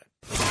ahead.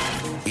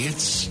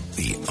 It's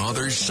The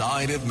Other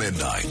Side of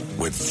Midnight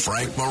with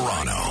Frank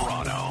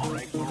Morano.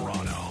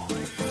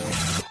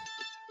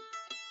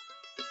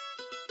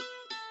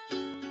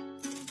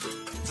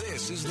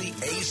 This is the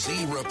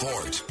AC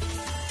Report.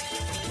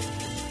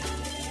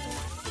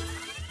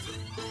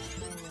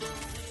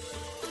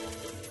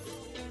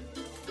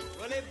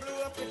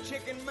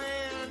 Jamaican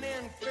man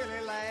in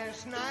Philly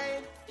last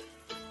night,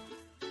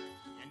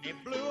 and they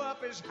blew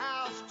up his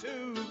house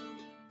too.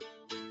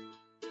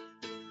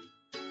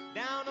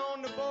 Down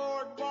on the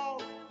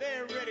boardwalk,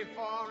 they're ready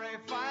for a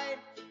fight.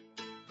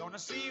 Gonna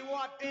see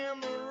what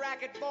them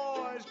racket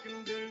boys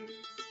can do.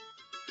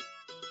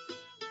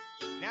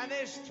 Now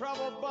there's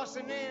trouble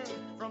busting in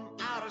from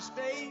out of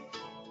state,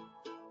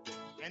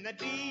 and the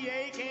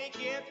DA can't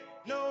get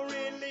no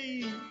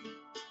relief.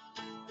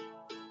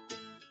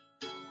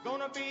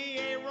 Gonna be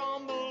a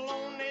rumble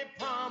on the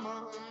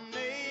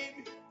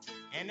promenade,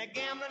 and the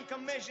gambling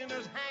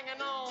commissioner's hanging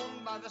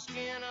on by the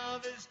skin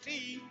of his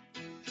teeth.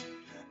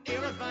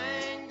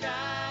 Everything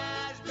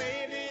dies,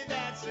 baby,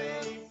 that's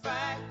a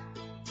fact.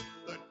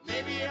 But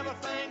maybe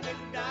everything that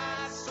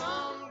dies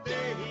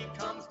someday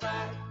comes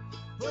back.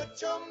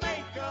 Put your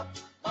makeup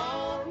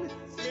on,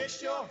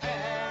 fix your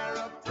hair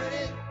up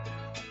pretty,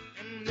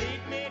 and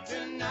meet me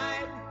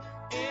tonight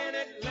in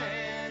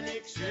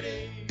Atlantic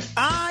City.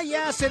 Ah,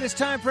 yes, it is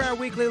time for our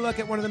weekly look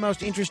at one of the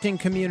most interesting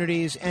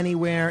communities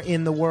anywhere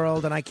in the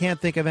world, and I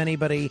can't think of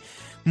anybody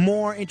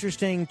more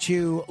interesting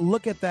to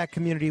look at that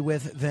community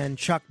with than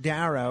Chuck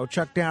Darrow.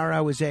 Chuck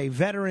Darrow is a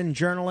veteran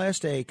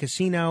journalist, a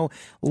casino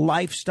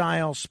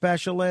lifestyle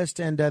specialist,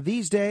 and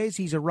these days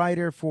he's a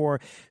writer for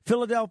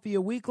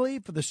Philadelphia Weekly,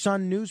 for the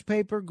Sun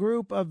newspaper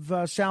group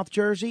of South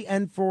Jersey,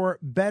 and for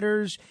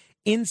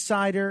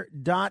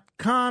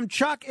BettersInsider.com.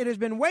 Chuck, it has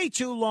been way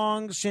too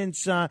long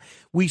since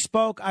we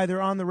spoke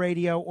either on the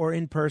radio or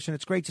in person.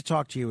 It's great to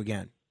talk to you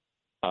again.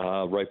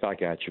 Right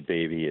back at you,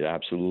 baby. It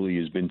absolutely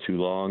has been too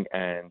long,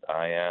 and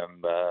I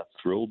am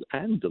thrilled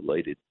and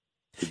delighted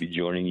to be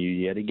joining you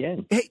yet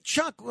again. Hey,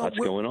 Chuck, what's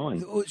going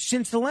on?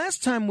 Since the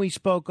last time we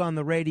spoke on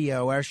the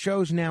radio, our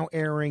show's now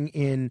airing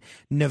in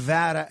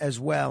Nevada as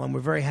well, and we're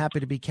very happy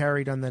to be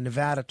carried on the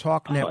Nevada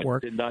Talk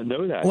Network. I did not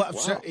know that. Well, wow.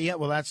 so, yeah,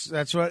 well,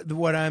 that's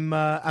what I'm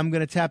going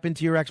to tap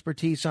into your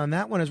expertise on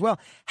that one as well.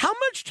 How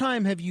much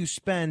time have you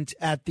spent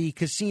at the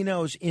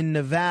casinos in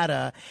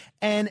Nevada,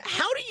 and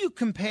how do you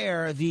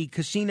compare the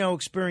casino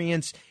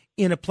experience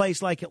in a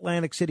place like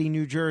Atlantic City,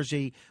 New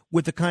Jersey,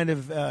 with the kind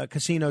of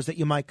casinos that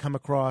you might come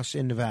across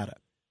in Nevada?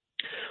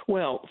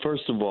 Well,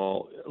 first of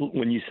all,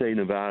 when you say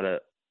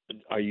Nevada,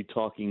 are you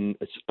talking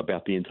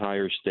about the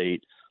entire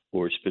state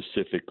or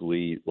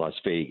specifically Las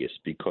Vegas?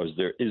 Because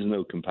there is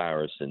no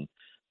comparison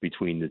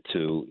between the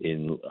two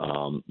in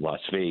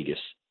Las Vegas.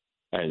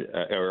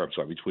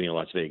 Between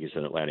Las Vegas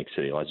and Atlantic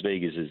City. Las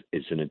Vegas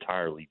is an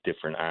entirely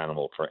different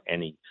animal for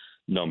any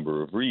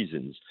number of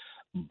reasons.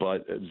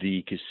 But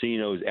the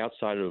casinos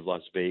outside of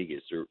Las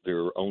Vegas, there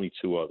are only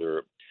two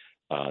other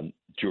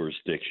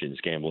jurisdictions,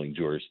 gambling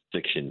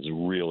jurisdictions,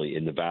 really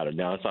in Nevada.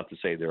 Now, that's not to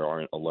say there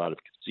aren't a lot of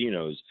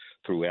casinos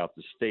throughout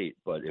the state,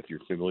 but if you're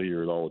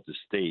familiar at all with the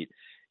state,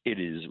 it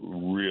is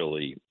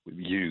really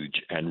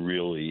huge and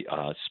really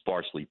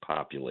sparsely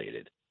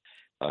populated.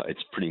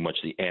 It's pretty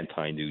much the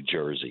anti-New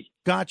Jersey.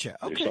 Gotcha.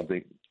 Okay. There's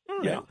something,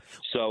 yeah.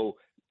 So.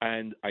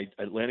 And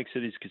Atlantic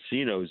City's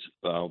casinos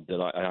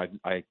that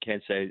I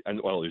can't say,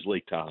 well, there's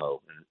Lake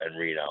Tahoe and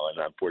Reno, and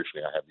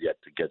unfortunately I have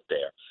yet to get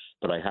there.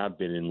 But I have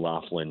been in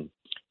Laughlin,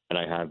 and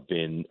I have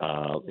been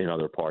in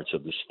other parts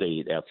of the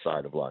state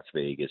outside of Las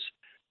Vegas.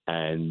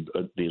 And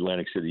the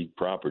Atlantic City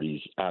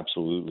properties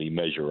absolutely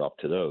measure up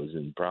to those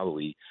and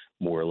probably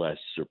more or less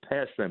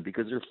surpass them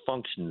because their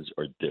functions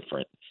are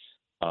different.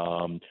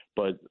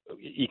 But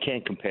you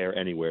can't compare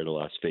anywhere to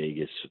Las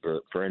Vegas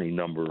for any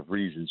number of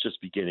reasons,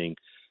 just beginning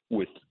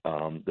with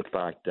the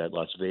fact that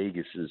Las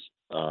Vegas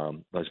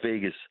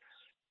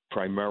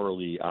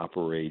primarily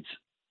operates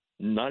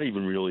not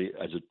even really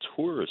as a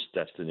tourist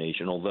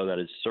destination, although that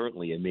is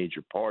certainly a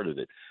major part of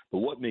it. But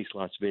what makes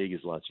Las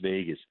Vegas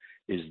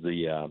is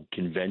the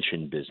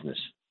convention business,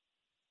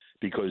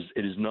 because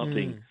it is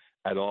nothing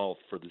at all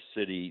for the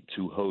city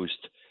to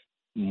host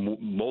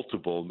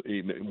multiple,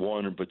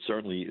 one, but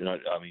certainly not,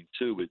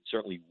 two, but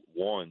certainly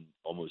one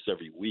almost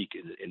every week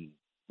in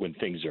when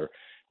things are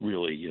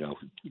really,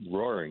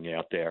 roaring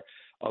out there,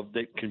 of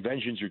the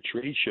conventions or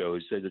trade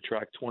shows that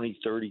attract 20,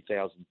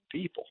 30,000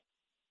 people.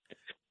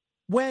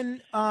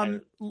 When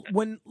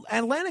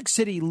Atlantic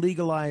City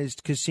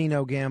legalized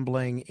casino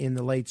gambling in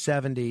the late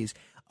 70s,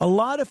 a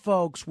lot of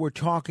folks were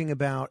talking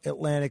about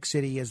Atlantic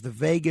City as the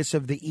Vegas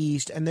of the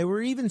East, and they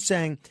were even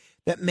saying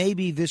that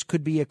maybe this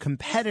could be a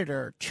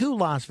competitor to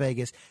Las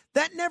Vegas.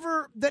 That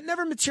never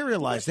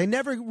materialized. They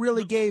never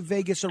really gave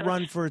Vegas a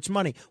run for its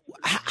money.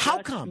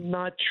 How come?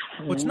 Not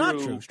true. What's not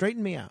true?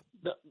 Straighten me out.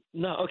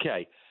 No,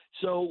 okay.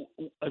 So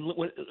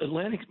when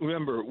Atlantic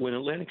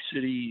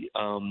City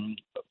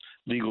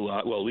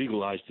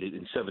legalized it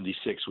in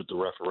 '76 with the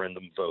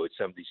referendum vote,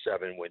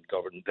 '77 when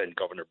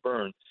Governor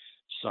Byrne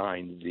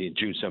signed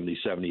June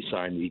 '77, he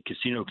signed the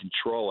Casino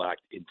Control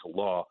Act into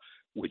law,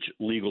 which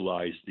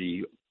legalized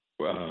the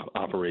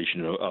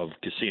operation of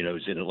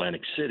casinos in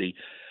Atlantic City.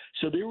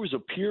 So there was a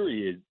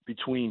period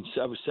between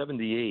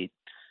 78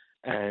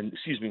 and,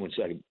 excuse me one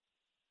second.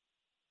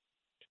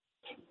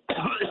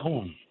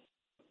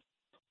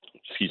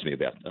 Excuse me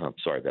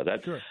sorry about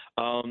that. Sure.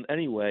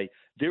 Anyway,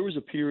 there was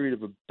a period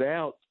of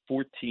about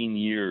 14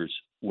 years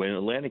when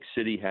Atlantic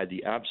City had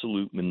the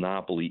absolute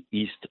monopoly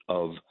east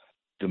of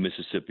the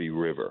Mississippi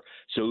River.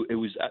 So it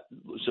was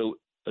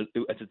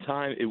at the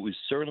time it was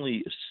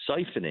certainly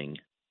siphoning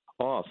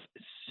off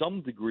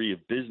some degree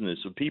of business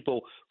of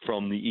people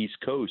from the East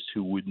Coast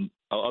who wouldn't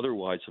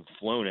otherwise have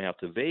flown out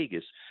to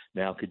Vegas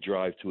now could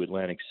drive to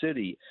Atlantic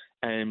City.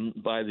 And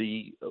by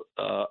the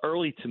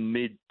early to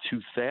mid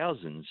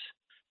 2000s,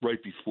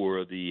 right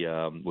before the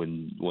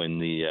when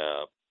the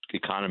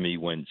economy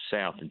went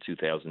south in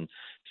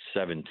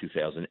 2007,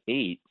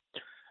 2008,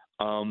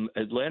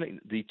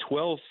 the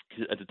 12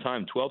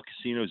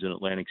 casinos in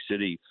Atlantic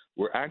City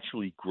were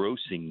actually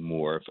grossing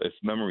more, if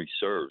memory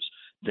serves,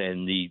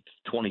 than the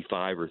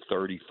 25 or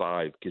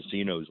 35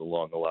 casinos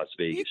along the Las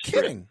Vegas Strip.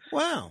 You're kidding?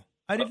 Wow,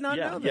 I did not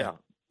know that. Yeah.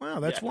 Wow,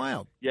 that's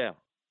wild. Yeah.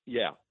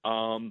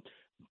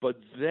 But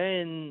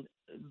then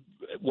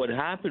what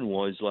happened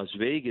was Las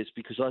Vegas,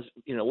 because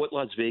what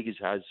Las Vegas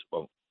has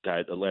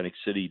that Atlantic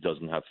City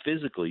doesn't have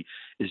physically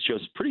is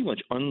just pretty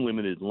much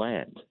unlimited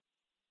land.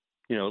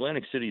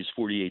 Atlantic City is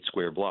 48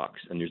 square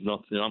blocks, and there's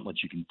not much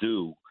you can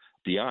do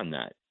beyond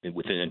that and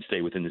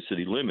stay within the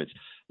city limits.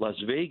 Las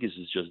Vegas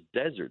is just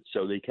desert,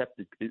 so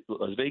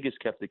Las Vegas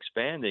kept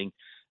expanding,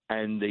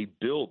 and they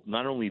built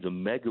not only the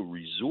mega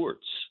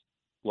resorts,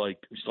 like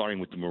starting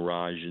with the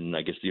Mirage, and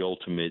I guess the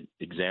ultimate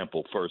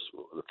example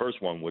the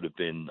first one would have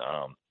been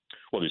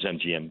there's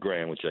MGM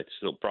Grand, which is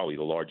still probably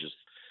the largest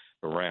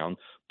around,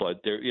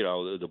 but there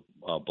the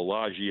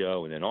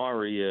Bellagio and then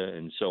Aria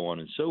and so on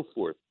and so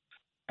forth.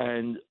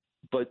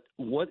 But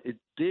what it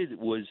did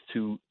was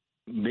to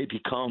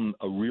become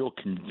a real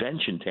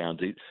convention town,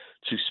 to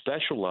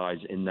specialize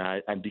in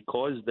that. And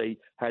because they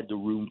had the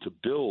room to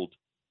build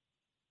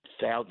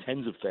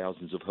tens of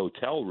thousands of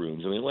hotel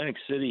rooms, I mean, Atlantic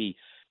City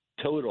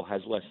total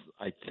has less,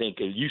 I think,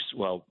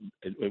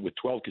 with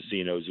 12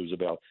 casinos, it was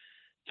about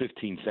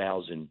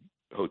 15,000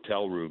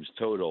 hotel rooms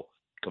total,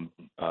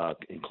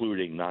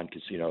 including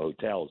non-casino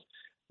hotels.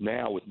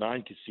 Now with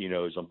 9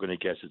 casinos, I'm going to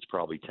guess it's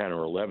probably 10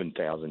 or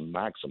 11,000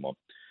 maximum.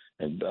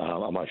 And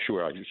I'm not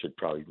sure. I should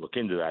probably look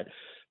into that.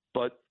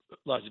 But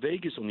Las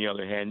Vegas, on the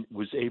other hand,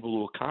 was able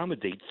to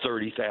accommodate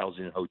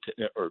 30,000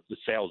 the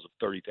sales of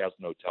 30,000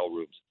 hotel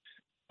rooms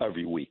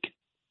every week.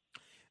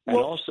 And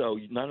also,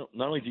 not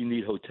only do you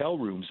need hotel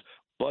rooms,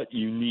 but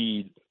you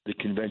need the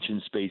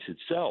convention space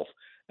itself.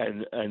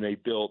 And they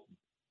built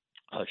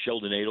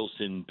Sheldon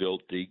Adelson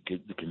built the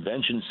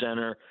convention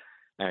center,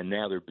 and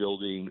now they're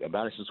building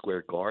Madison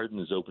Square Garden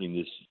is opening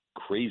this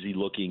crazy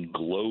looking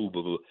globe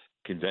of a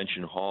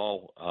convention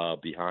hall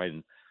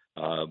behind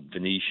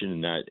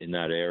Venetian in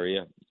that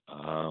area,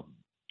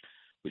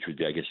 which would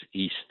be, I guess,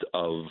 east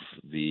of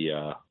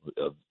the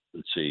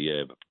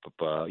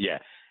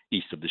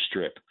east of the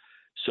Strip.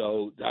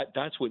 So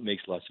that's what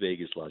makes Las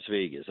Vegas Las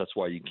Vegas. That's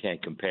why you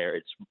can't compare.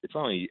 It's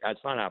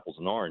not apples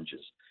and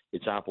oranges.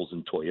 It's apples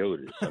and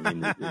Toyotas. I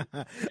mean,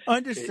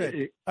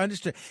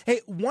 Understood. Hey,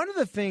 one of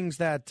the things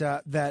that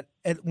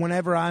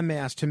whenever I'm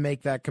asked to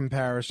make that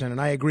comparison, and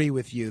I agree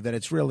with you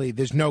that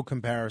there's no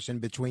comparison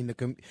between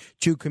the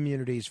two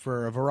communities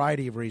for a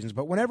variety of reasons.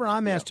 But whenever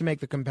I'm asked to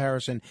make the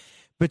comparison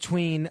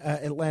between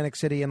Atlantic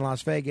City and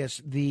Las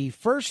Vegas, the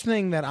first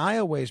thing that I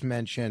always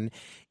mention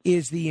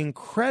is the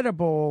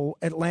incredible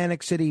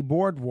Atlantic City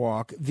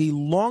boardwalk, the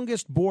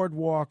longest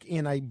boardwalk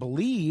in, I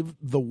believe,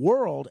 the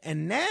world.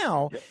 And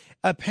now,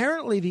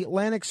 apparently, the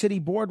Atlantic City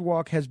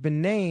boardwalk has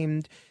been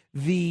named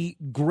the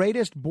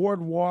greatest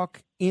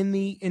boardwalk in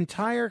the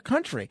entire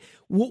country.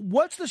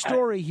 What's the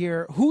story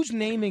here? Who's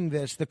naming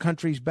this the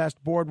country's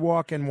best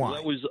boardwalk, and why?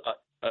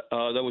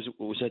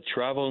 Was that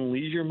Travel and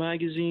Leisure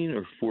magazine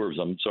or Forbes?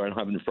 I'm sorry, I don't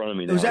have it in front of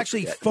me now. It was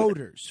actually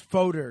Folders,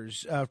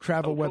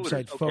 travel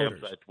website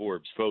Folders.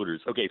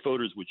 Folders. Okay,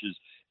 Folders, which is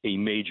a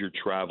major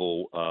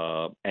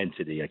travel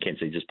entity. I can't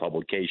say just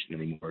publication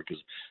anymore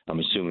because I'm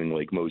assuming,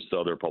 like most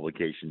other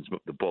publications,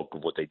 the bulk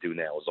of what they do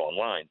now is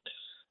online.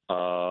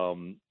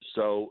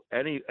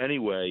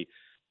 Anyway,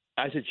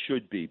 as it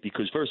should be,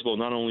 because first of all,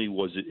 not only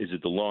is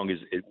it the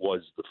longest, it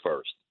was the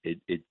first.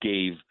 It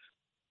gave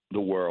the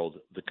world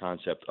the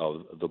concept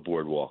of the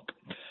boardwalk.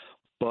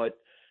 But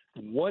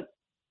what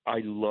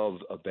I love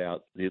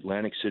about the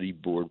Atlantic City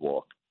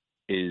boardwalk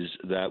is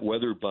that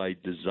whether by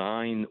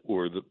design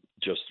or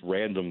just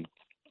random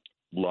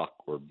luck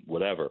or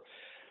whatever,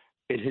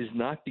 it has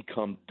not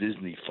become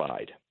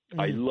Disney-fied.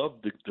 I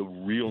love the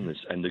realness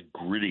and the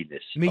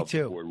grittiness of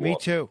the boardwalk. Me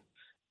too.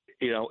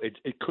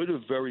 It could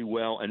have very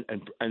well, and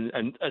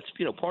that's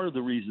part of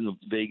the reason of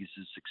Vegas'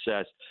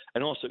 success,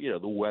 and also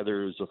the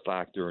weather is a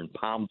factor, and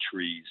palm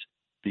trees,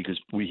 because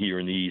we here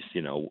in the East,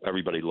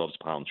 everybody loves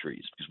palm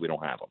trees because we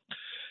don't have them.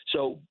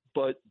 So,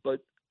 but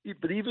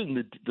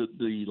even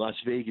the Las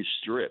Vegas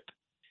Strip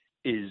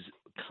is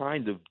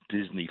kind of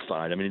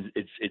Disney-fied. I mean,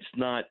 it's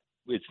not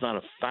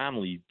a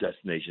family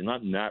destination,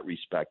 not in that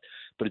respect,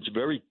 but it's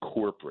very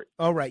corporate.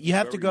 Oh, right. You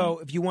have to go,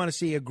 if you want to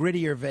see a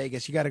grittier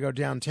Vegas, you got to go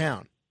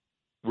downtown.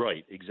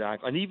 Right,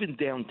 exactly. And even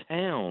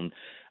downtown,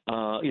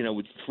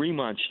 with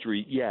Fremont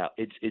Street,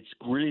 it's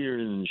grittier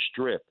than the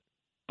Strip,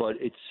 but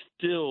it's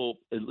still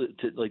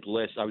like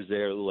I was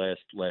there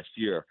last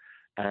year,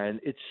 and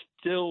it's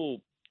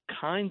still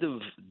kind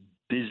of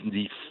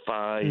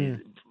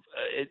Disney-fied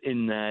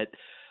in that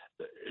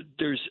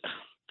there's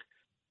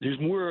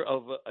more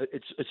of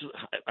it's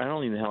I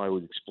don't even know how I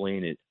would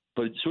explain it,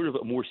 but it's sort of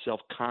a more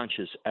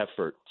self-conscious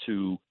effort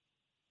to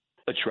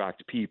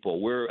attract people.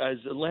 Whereas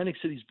Atlantic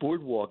City's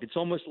boardwalk, it's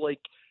almost like,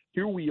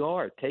 here we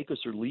are, take us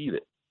or leave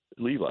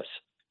us.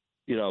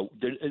 You know,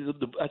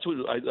 that's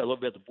what I love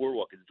about the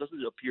boardwalk. Is it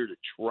doesn't appear to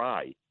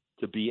try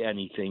to be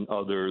anything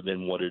other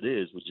than what it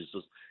is, which is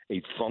just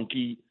a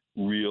funky,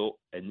 real,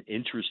 and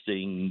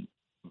interesting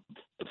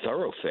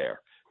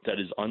thoroughfare that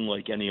is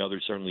unlike any other,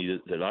 certainly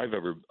that I've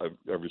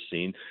ever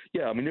seen.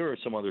 Yeah, I mean, there are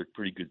some other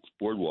pretty good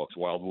boardwalks,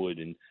 Wildwood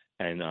and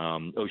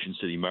Ocean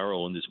City,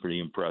 Maryland is pretty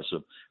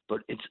impressive,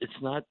 but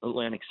it's not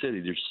Atlantic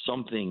City. There's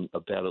something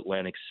about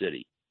Atlantic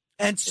City.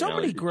 And so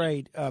many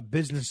great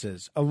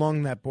businesses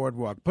along that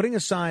boardwalk. Putting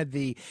aside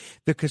the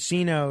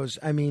casinos,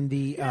 I mean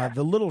the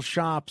little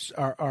shops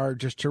are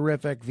just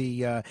terrific.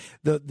 The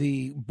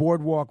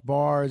boardwalk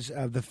bars,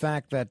 the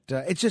fact that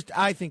it's just,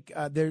 I think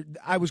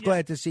I was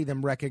glad to see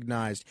them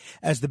recognized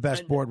as the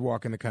best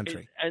boardwalk in the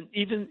country. And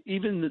even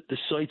the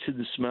sights and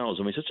the smells.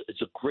 I mean,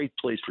 it's a great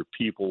place for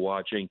people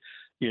watching.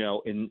 You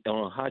know, on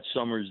a hot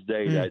summer's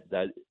day,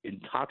 that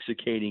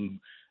intoxicating,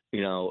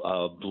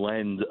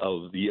 blend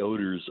of the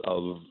odors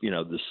of,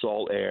 the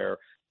salt air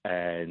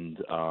and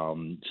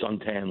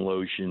suntan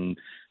lotion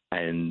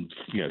and,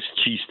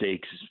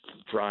 cheesesteaks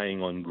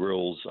frying on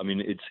grills. I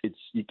mean,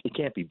 it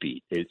can't be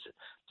beat.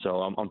 So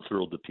I'm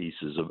thrilled to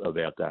pieces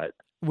about that.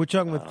 We're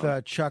talking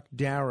with Chuck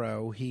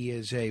Darrow. He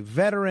is a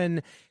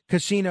veteran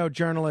casino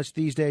journalist.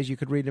 These days, you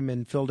could read him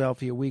in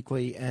Philadelphia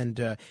Weekly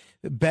and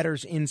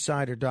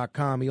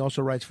BettersInsider.com. He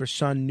also writes for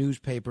Sun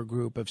Newspaper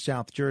Group of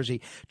South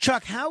Jersey.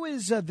 Chuck, how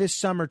is this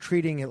summer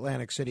treating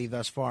Atlantic City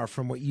thus far,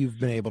 from what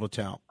you've been able to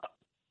tell?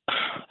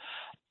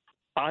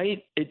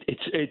 It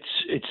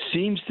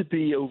seems to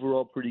be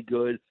overall pretty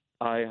good.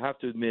 I have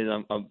to admit,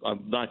 I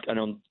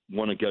don't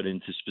want to get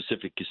into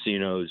specific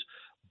casinos,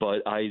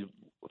 but I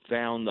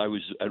found I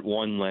was at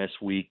one last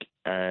week,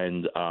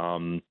 and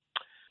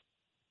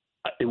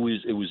it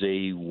was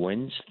a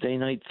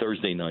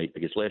Thursday night, I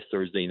guess last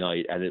Thursday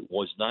night, and it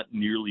was not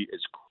nearly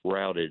as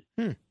crowded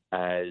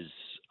as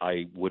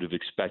I would have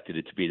expected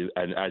it to be,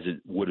 and as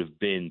it would have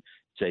been,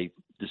 say,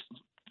 this,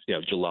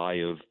 July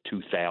of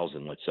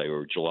 2000, let's say,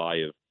 or July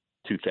of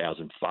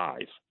 2005,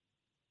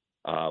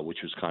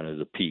 which was kind of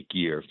the peak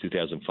year.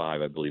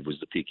 2005, I believe, was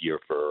the peak year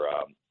for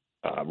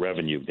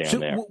revenue down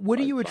there. What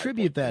do you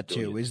attribute that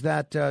to? Is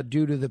that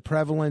due to the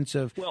prevalence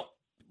of? Well,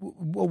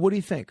 what do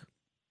you think?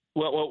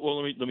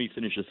 Well, let me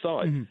finish the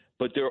thought. Mm-hmm.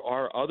 But there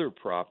are other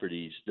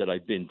properties that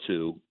I've been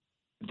to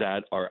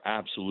that are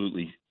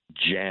absolutely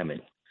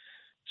jamming.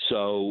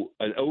 So,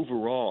 and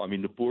overall, I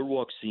mean, the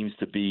boardwalk seems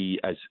to be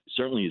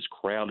certainly as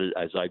crowded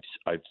as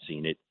I've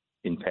seen it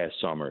in past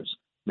summers.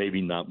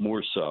 Maybe not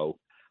more so,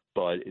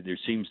 but there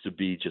seems to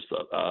be just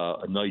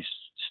a nice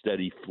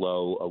steady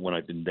flow when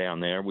I've been down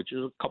there, which is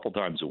a couple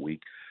times a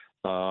week.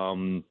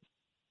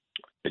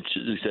 It's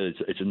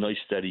a nice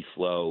steady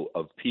flow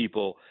of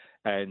people,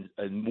 and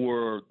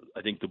more.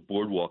 I think the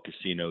boardwalk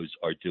casinos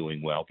are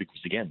doing well because,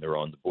 again, they're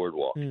on the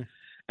boardwalk,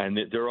 and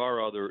there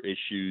are other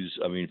issues.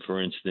 I mean,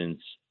 for instance,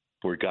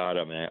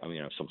 Borgata. I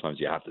mean, sometimes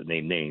you have to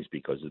name names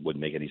because it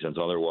wouldn't make any sense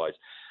otherwise.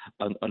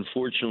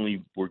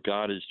 Unfortunately,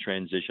 Borgata's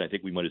transition. I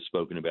think we might have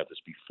spoken about this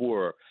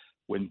before.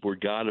 When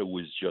Borgata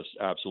was just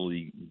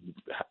absolutely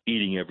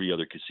eating every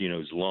other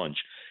casino's lunch,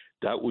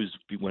 that was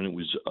when it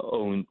was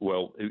owned.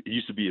 Well, it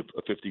used to be a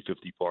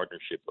 50-50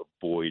 partnership of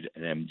Boyd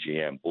and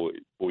MGM,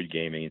 Boyd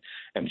Gaming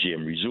and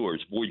MGM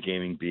Resorts. Boyd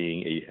Gaming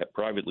being a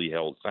privately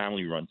held,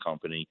 family-run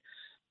company,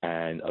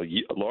 and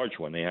a large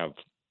one. They have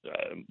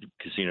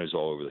casinos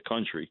all over the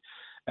country,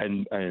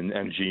 and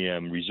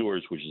MGM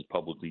Resorts, which is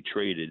publicly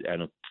traded.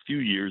 And a few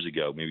years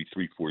ago, maybe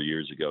 3-4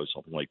 years ago,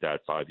 something like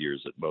that, 5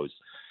 years at most,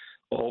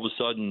 all of a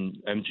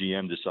sudden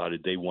MGM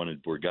decided they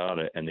wanted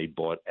Borgata, and they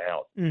bought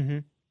out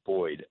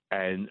Boyd.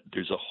 And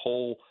it's a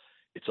whole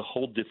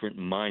different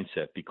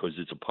mindset because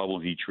it's a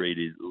publicly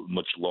traded,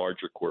 much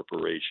larger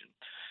corporation.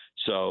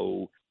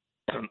 So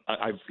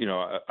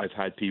I've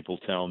had people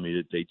tell me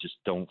that they just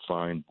don't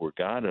find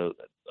Borgata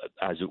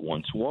as it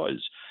once was.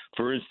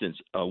 For instance,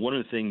 one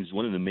of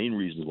the main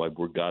reasons why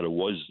Borgata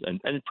was, and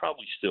it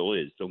probably still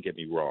is, don't get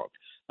me wrong,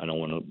 I don't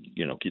want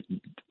to,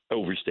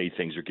 overstate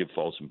things or give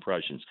false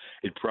impressions.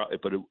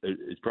 But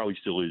it probably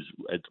still is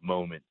at the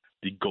moment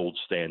the gold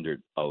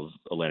standard of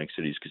Atlantic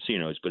City's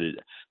casinos. But it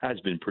has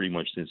been pretty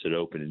much since it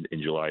opened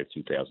in July of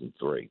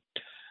 2003.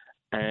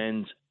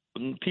 And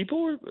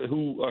people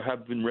who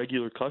have been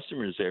regular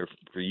customers there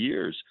for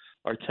years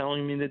are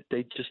telling me that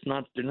they're just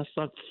not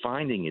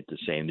finding it the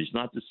same. There's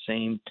not the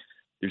same.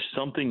 There's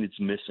something that's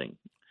missing.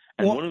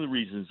 And one of the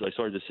reasons I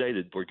started to say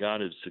that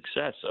Borgata's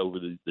success over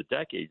the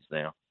decades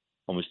now,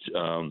 almost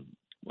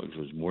it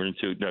was more than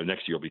two. No,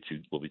 next year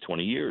will be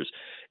 20 years.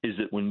 Is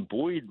that when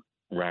Boyd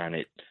ran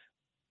it,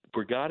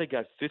 Borgata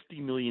got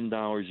 $50 million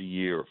a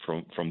year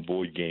from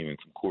Boyd Gaming,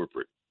 from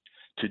corporate,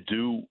 to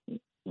do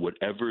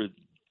whatever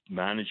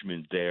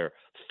management there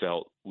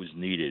felt was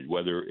needed,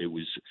 whether it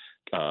was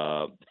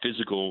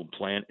physical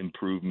plant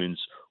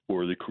improvements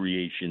or the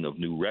creation of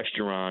new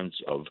restaurants.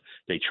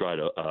 They tried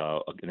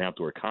an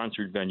outdoor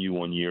concert venue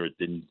one year. It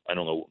didn't. I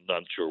don't know.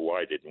 Not sure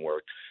why it didn't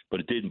work, but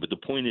it didn't. But the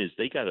point is,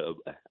 they got a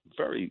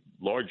very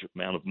large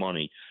amount of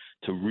money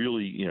to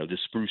really, to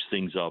spruce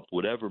things up.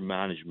 Whatever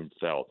management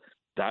felt,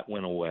 that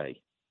went away.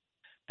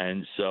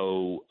 And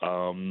so,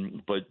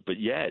 but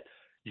yet,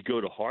 you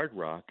go to Hard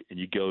Rock and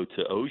you go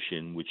to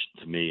Ocean, which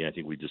to me, I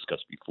think we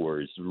discussed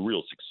before, is a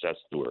real success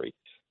story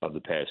of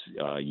the past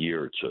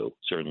year or two,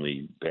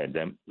 certainly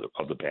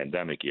of the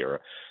pandemic era.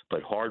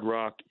 But Hard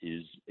Rock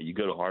you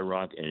go to Hard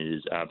Rock and it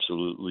is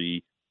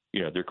absolutely,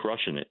 they're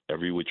crushing it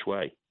every which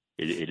way.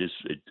 It is.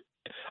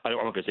 I'm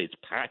not going to say it's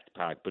packed,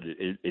 but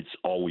it's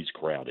always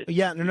crowded.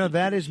 Yeah, no,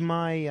 that is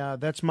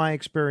that's my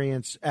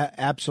experience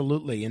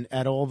absolutely, and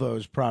at all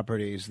those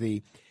properties,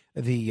 the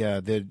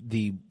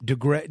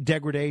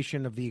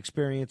degradation of the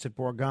experience at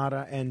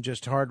Borgata and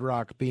just Hard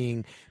Rock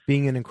being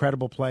an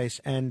incredible place,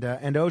 and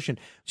Ocean.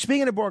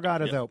 Speaking of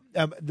Borgata, though,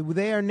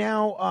 they are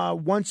now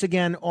once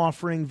again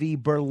offering the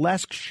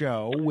burlesque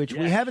show, which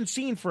we haven't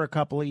seen for a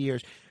couple of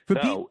years.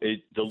 The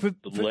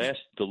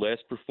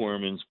last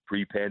performance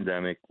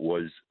pre-pandemic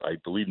was, I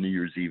believe, New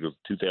Year's Eve of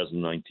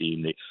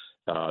 2019.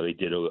 They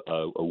did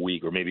a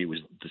week, or maybe it was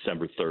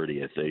December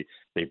 30th.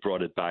 They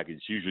brought it back.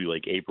 It's usually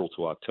like April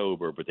to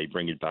October, but they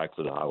bring it back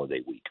for the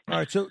holiday week. All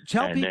right, so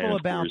tell people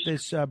about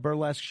this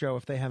burlesque show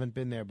if they haven't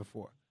been there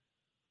before.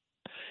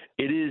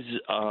 It is,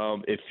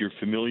 if you're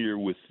familiar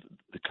with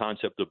the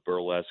concept of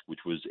burlesque,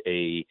 which was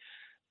it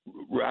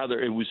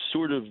was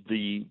sort of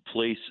the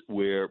place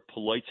where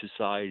polite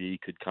society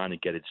could kind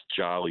of get its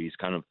jollies,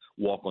 kind of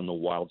walk on the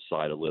wild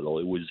side a little.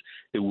 It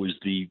was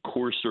the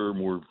coarser,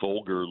 more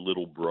vulgar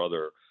little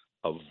brother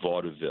of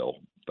vaudeville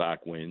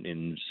back when,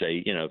 in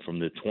say, from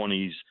the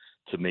 20s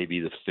to maybe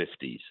the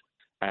 50s.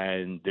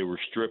 And there were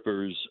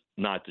strippers,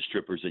 not the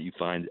strippers that you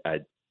find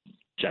at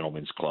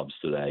gentlemen's clubs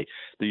today.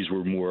 These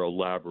were more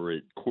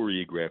elaborate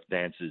choreographed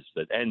dances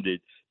that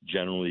ended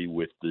generally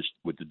with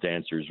the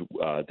dancers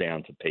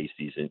down to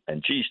pasties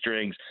and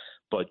G-strings.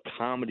 But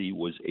comedy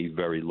was a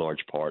very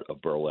large part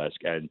of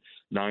burlesque. And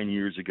 9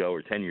 years ago,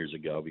 or 10 years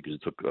ago, because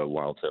it took a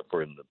while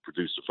for him to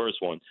produce the first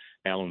one,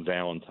 Alan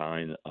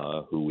Valentine,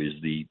 who is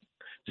the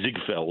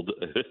Ziegfeld,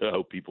 I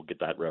hope people get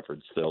that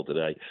reference still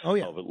today,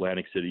 of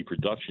Atlantic City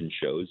production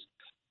shows.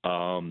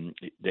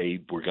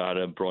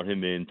 Borgata brought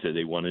him in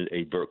they wanted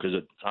because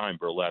at the time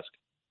burlesque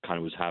kind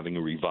of was having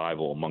a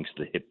revival amongst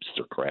the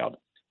hipster crowd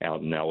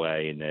out in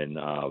LA, and then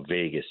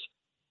Vegas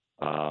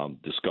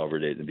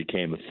discovered it and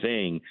became a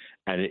thing.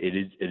 And it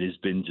has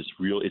been just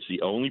real. It's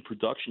the only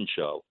production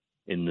show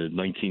in the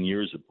 19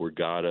 years that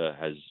Borgata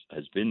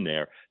has been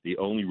there, the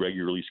only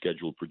regularly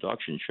scheduled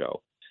production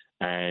show.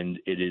 And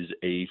it is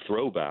a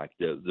throwback.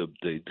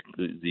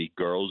 The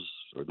girls,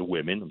 or the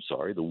women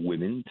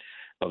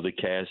of the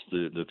cast,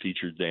 the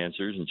featured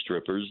dancers and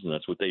strippers, and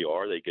that's what they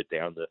are. They get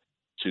down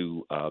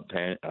to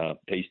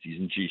pasties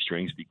and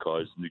G-strings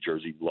because New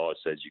Jersey law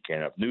says you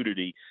can't have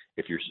nudity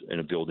if you're in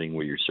a building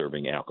where you're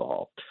serving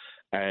alcohol.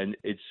 And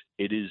is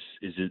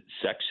it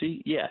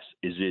sexy? Yes.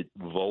 Is it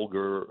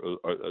vulgar?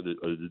 Are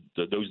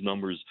those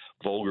numbers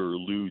vulgar or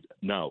lewd?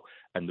 No.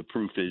 And the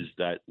proof is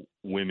that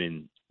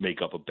women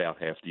make up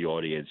about half the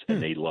audience,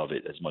 and they love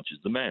it as much as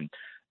the men.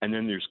 And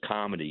then there's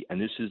comedy, and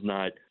this is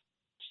not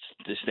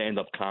the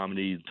stand-up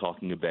comedy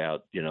talking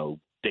about,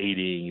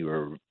 dating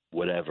or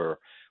whatever,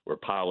 or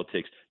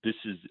politics. This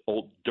is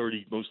old,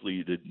 dirty,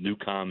 mostly the new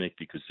comic,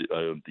 because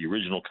the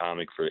original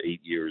comic for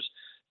 8 years,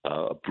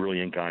 a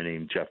brilliant guy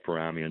named Jeff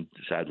Paramian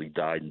sadly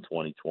died in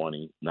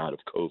 2020, not of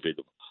COVID,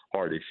 of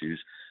heart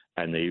issues.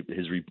 And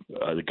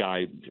the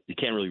guy, you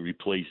can't really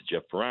replace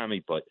Jeff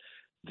Parami, but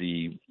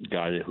the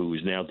guy who is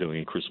now doing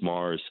it, Chris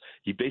Morris,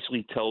 he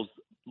basically tells,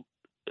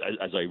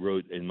 as I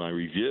wrote in my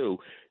review,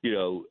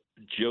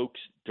 jokes,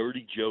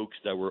 dirty jokes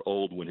that were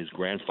old when his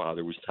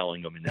grandfather was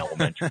telling them in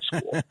elementary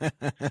school.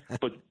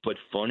 But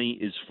funny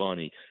is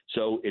funny.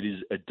 So it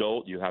is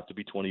adult. You have to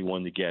be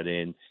 21 to get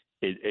in.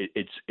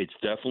 It's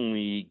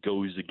definitely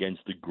goes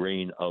against the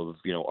grain of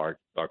our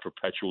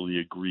perpetually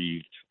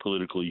aggrieved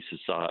politically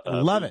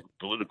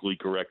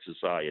correct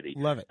society.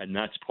 Love it, and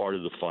that's part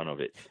of the fun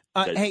of it.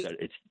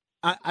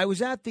 I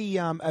was at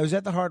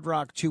the Hard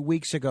Rock 2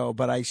 weeks ago,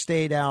 but I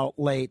stayed out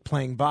late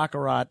playing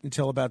Baccarat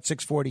until about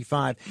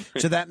 6:45.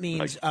 So that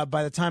means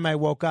by the time I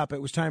woke up, it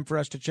was time for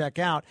us to check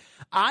out.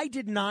 I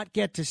did not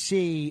get to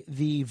see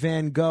the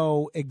Van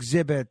Gogh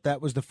exhibit. That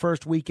was the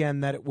first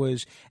weekend that it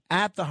was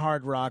at the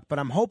Hard Rock, but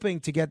I'm hoping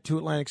to get to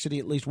Atlantic City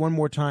at least one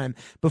more time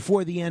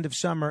before the end of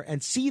summer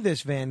and see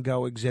this Van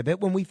Gogh exhibit.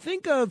 When we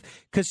think of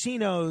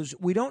casinos,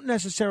 we don't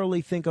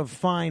necessarily think of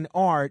fine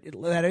art.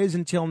 That is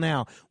until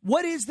now.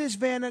 What is this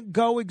Van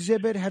Gogh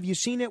exhibit? Have you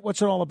seen it?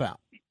 What's it all about?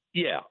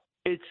 Yeah,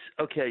 it's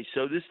okay.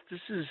 So this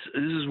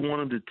is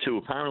one of the two.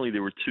 Apparently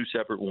there were two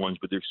separate ones,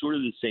 but they're sort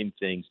of the same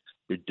things.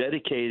 They're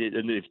dedicated,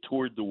 and they've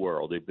toured the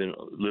world. They've been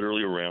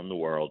literally around the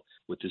world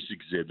with this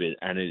exhibit,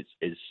 and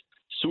it's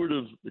sort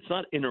of, it's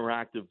not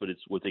interactive, but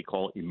it's what they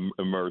call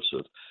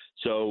immersive.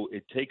 So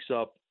it takes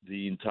up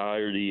the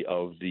entirety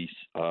of the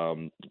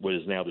what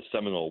is now the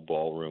Seminole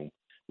Ballroom,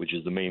 which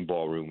is the main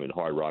ballroom in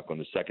Hard Rock on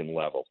the second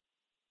level.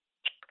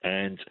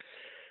 And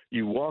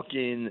you walk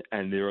in,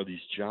 and there are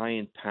these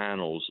giant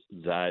panels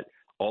that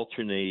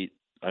alternate.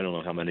 I don't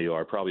know how many there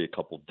are, probably a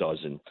couple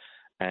dozen,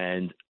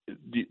 and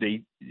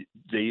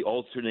they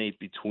alternate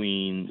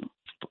between,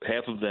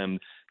 half of them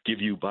give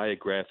you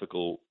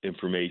biographical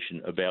information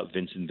about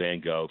Vincent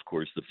van Gogh, of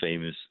course, the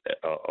famous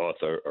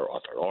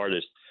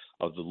artist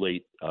of the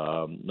late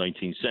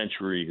 19th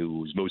century, who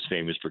was most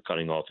famous for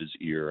cutting off his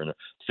ear in a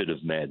fit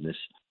of madness.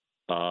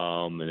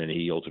 And then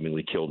he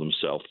ultimately killed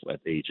himself at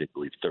age, I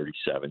believe,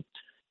 37.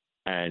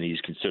 And he's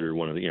considered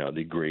one of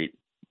the great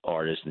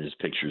artists, and his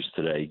pictures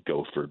today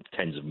go for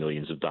tens of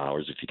millions of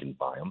dollars if you can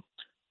buy them,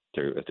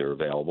 if they're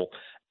available.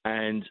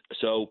 And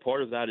so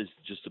part of that is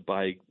just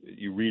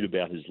you read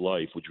about his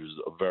life, which was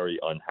a very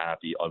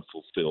unhappy,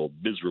 unfulfilled,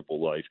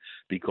 miserable life,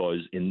 because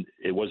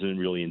it wasn't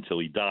really until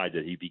he died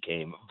that he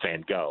became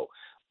Van Gogh.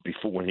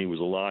 Before, when he was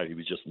alive, he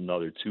was just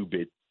another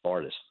 2-bit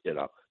artist,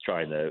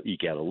 trying to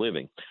eke out a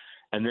living.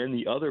 And then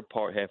the other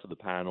half of the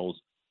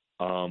panels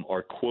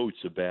are quotes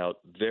about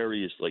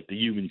various, like the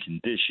human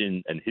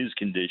condition and his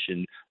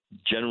condition,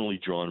 generally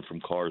drawn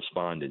from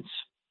correspondence.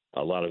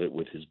 A lot of it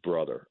with his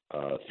brother,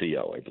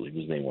 Theo, I believe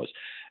his name was.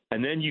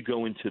 And then you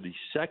go into the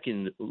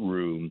second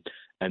room,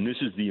 and this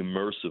is the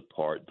immersive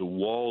part. The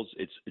walls,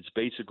 it's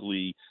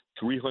basically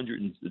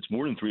it's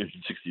more than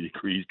 360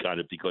 degrees,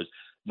 kind of, because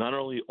not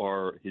only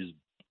are his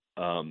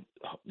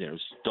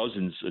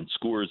dozens and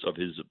scores of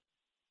his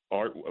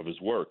art, of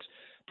his works,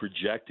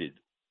 projected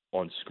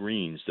on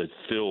screens that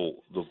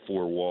fill the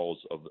four walls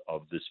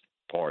of this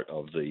part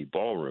of the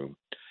ballroom,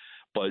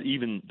 but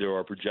even there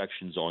are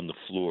projections on the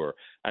floor,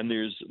 and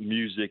there's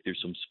music,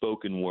 there's some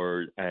spoken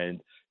word,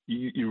 and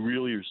you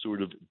really are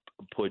sort of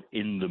put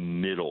in the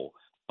middle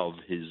of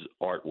his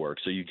artwork.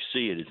 So you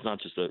see it. It's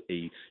not just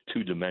a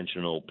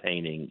two-dimensional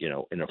painting,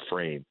 in a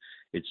frame.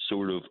 It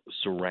sort of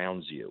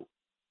surrounds you.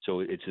 So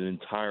it's an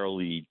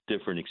entirely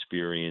different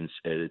experience.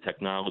 The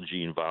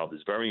technology involved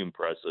is very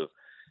impressive.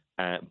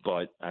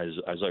 But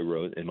as I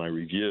wrote in my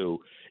review,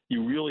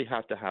 you really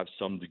have to have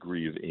some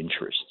degree of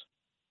interest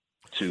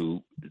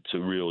to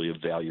really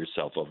avail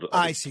yourself of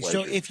I see.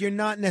 pleasure. So if you're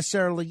not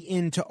necessarily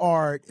into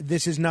art,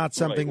 this is not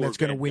something Right, that's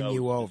going to Van win Gogh,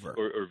 you over.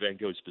 or Van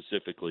Gogh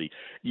specifically.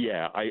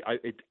 Yeah,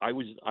 I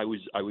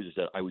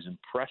was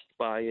impressed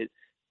by it.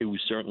 It was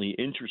certainly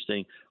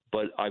interesting,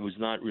 but I was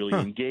not really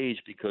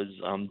engaged because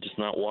I'm just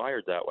not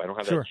wired that way. I don't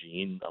have that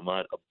gene. I'm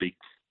not a big,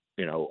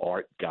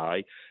 art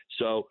guy.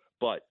 So,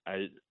 but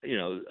as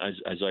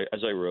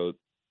I wrote,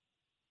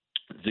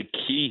 the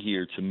key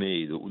here to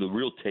me, the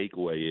real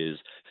takeaway is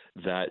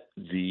that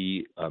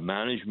the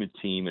management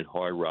team at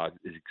Hard Rock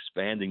is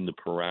expanding the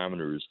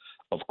parameters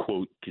of,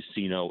 quote,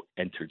 casino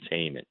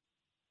entertainment.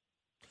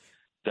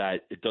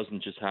 That it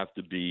doesn't just have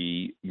to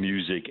be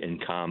music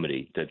and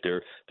comedy, that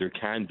there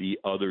can be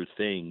other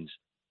things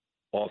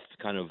off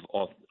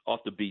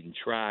the beaten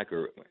track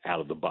or out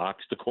of the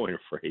box, to coin a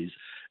phrase,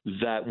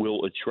 that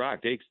will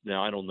attract.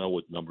 Now, I don't know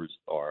what numbers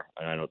are,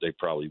 and I know they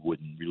probably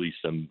wouldn't release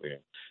them.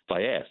 If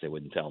I asked, they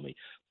wouldn't tell me.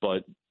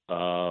 But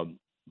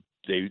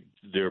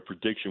their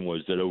prediction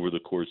was that over the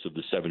course of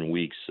the 7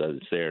 weeks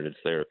it's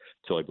there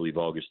till I believe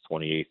August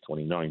 28th,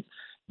 29th,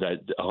 that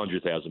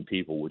 100,000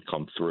 people would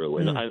come through,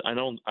 and I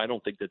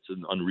don't think that's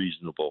an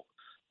unreasonable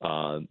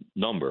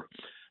number.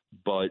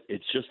 But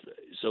it's just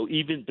so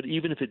even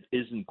if it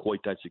isn't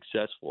quite that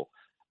successful,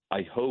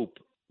 I hope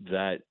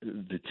that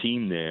the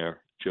team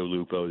there, Joe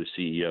Lupo, the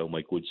CEO,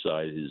 Mike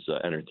Woodside, his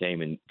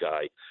entertainment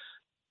guy,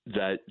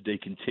 that they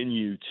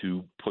continue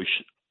to push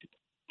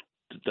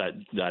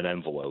that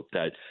envelope.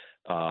 That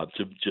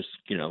to just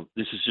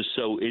this is just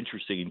so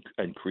interesting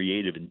and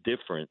creative and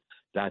different.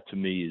 That to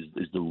me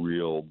is the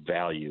real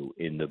value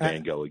in the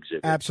Van Gogh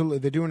exhibit. Absolutely,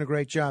 they're doing a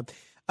great job.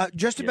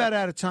 Just about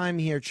out of time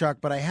here, Chuck,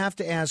 but I have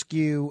to ask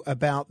you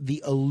about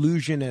the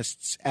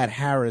Illusionists at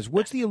Harrah's.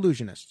 What's the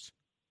Illusionists?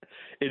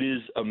 It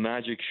is a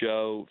magic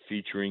show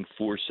featuring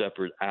 4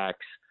 separate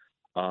acts.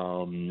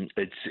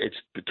 It's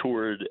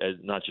toured as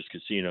not just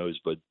casinos,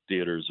 but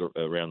theaters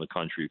around the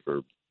country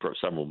for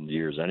several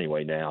years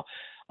anyway now.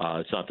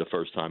 It's not the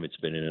first time it's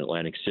been in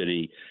Atlantic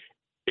City.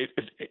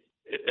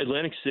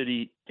 Atlantic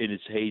City, in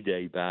its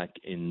heyday back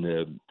in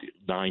the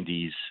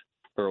 90s,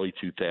 early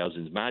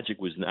 2000s, magic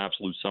was an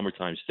absolute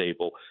summertime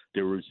staple.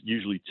 There was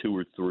usually 2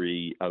 or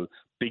 3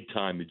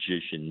 big-time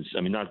magicians.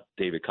 I mean, not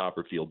David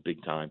Copperfield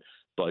big time,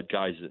 but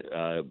guys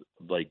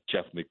like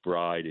Jeff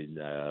McBride and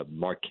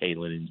Mark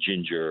Kalin and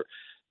Ginger,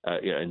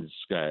 and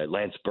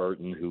Lance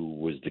Burton, who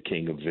was the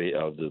king of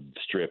the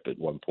Strip at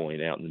one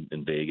point out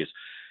in Vegas.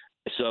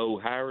 So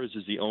Harrah's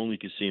is the only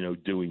casino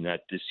doing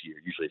that this year.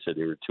 Usually they said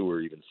there were 2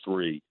 or even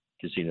 3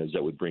 casinos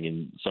that would bring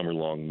in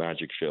summer-long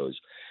magic shows.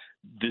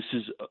 This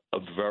is a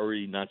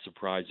very, not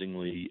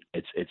surprisingly,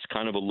 it's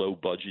kind of a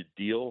low-budget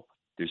deal.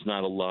 There's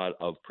not a lot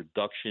of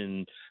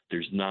production.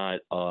 There's not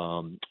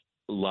a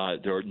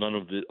lot. There are none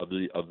of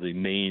the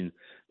main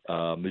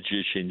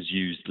magicians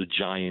use the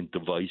giant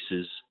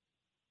devices.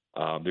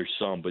 There's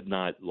some, but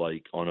not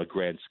like on a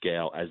grand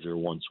scale as there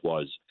once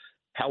was.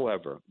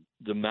 However,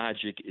 the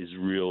magic is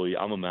really.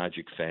 I'm a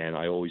magic fan.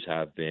 I always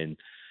have been.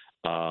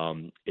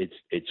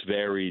 It's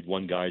varied.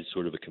 One guy's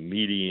sort of a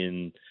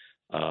comedian.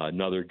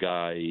 Another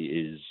guy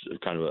is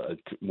kind of a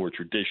more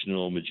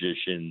traditional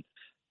magician.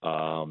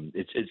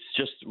 It's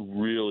just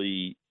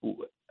really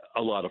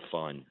a lot of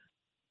fun.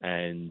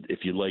 And if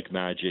you like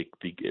magic,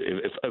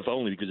 if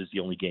only because it's the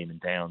only game in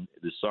town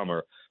this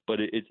summer, but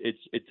it's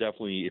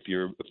definitely, if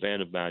you're a fan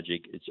of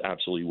magic, it's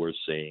absolutely worth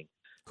seeing.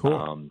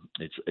 Cool.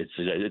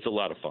 It's a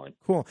lot of fun.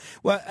 Cool.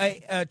 Well,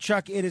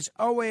 Chuck, it is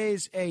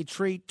always a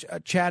treat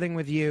chatting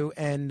with you,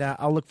 and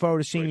I'll look forward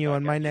to seeing you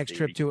on my next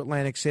trip to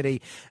Atlantic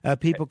City.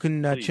 People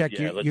can Please, check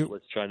yeah, your.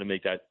 Let's try to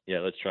make that. Yeah,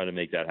 let's try to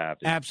make that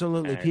happen.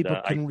 Absolutely, And, people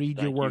can read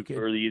your work.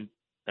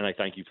 And I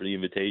thank you for the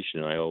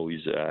invitation. I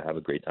always have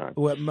a great time.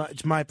 Well,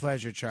 it's my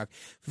pleasure, Chuck.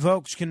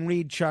 Folks can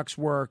read Chuck's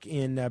work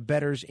in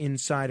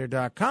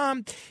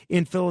bettersinsider.com,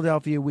 in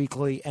Philadelphia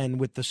Weekly, and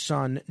with the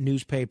Sun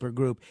newspaper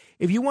group.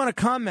 If you want to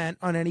comment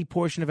on any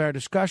portion of our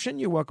discussion,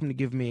 you're welcome to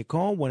give me a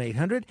call,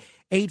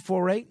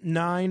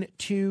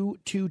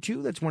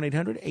 1-800-848-9222. That's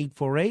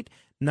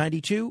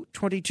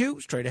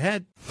 1-800-848-9222. Straight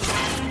ahead.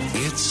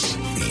 It's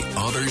The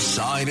Other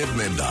Side of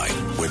Midnight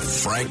with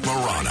Frank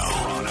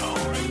Morano.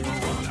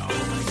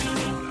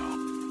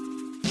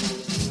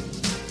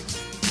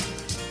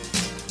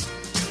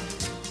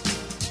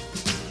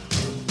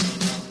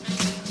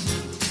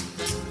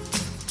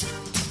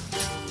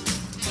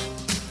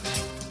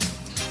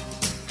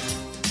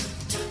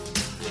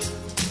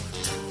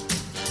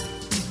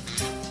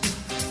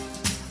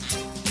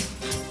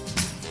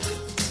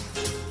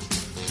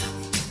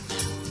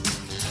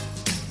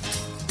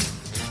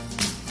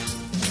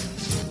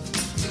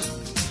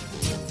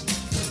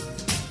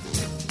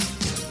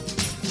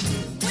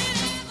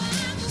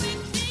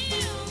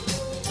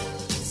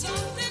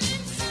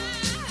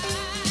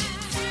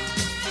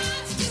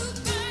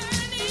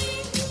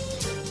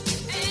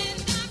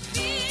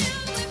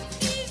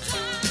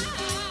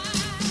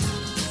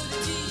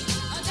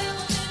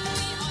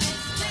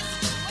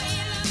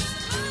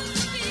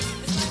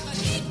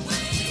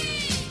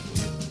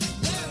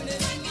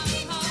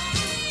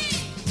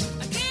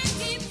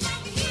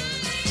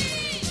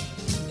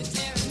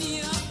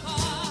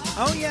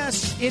 Oh,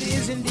 yes, it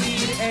is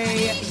indeed a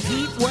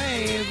heat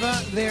wave.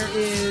 There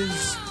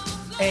is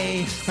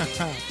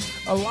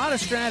a lot of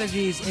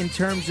strategies in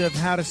terms of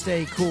how to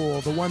stay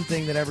cool. The one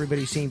thing that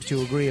everybody seems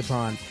to agree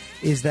upon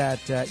is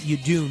that you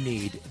do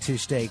need to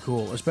stay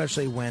cool,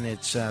 especially when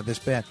it's this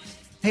bad.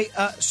 Hey,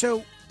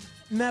 so,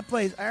 Matt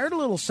Blaze, I heard a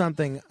little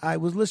something. I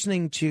was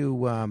listening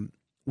to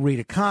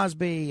Rita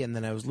Cosby, and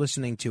then I was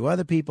listening to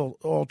other people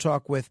all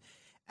talk with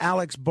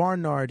Alex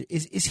Barnard.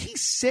 Is he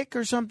sick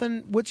or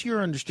something? What's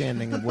your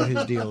understanding of what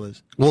his deal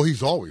is? Well,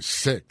 he's always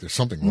sick. There's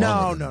something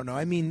wrong with him. No.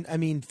 I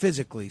mean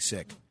physically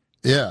sick.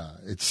 Yeah,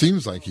 it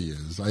seems like he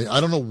is. I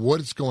don't know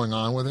what's going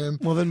on with him.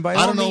 Well, then by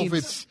all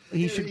means,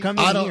 he should come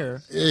in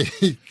here.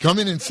 Come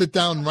in and sit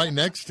down right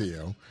next to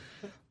you.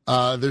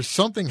 There's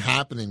something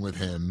happening with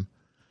him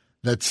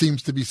that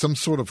seems to be some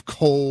sort of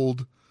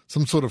cold,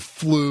 some sort of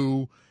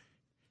flu.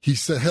 He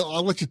said,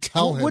 I'll let you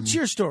tell him. What's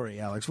your story,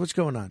 Alex? What's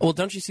going on? Well,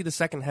 don't you see the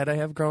second head I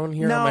have grown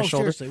here on my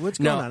shoulder? No, seriously, what's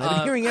going on? I've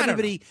been hearing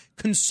everybody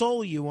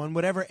console you on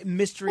whatever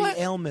mystery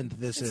ailment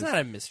this is. It's not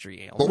a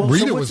mystery ailment. Well,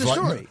 Rita so was what's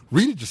the story?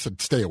 Rita just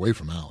said, stay away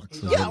from Alex.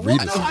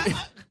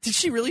 Did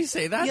she really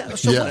say that? Yeah.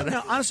 So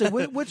no,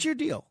 honestly, what's your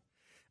deal?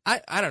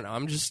 I don't know.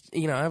 I'm just,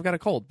 I've got a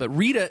cold. But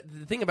Rita,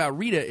 the thing about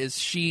Rita is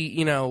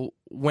she,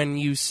 when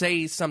you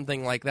say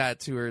something like that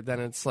to her, then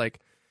it's like,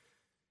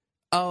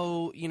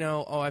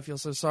 I feel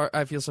so sorry.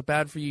 I feel so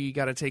bad for you. You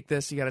got to take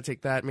this. You got to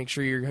take that. Make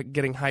sure you're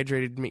getting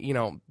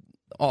hydrated.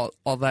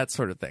 All that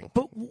sort of thing.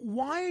 But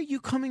why are you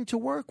coming to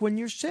work when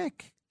you're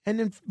sick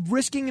and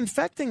risking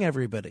infecting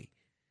everybody?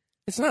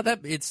 It's not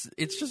that. It's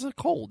just a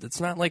cold. It's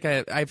not like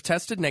I've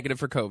tested negative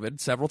for COVID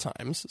several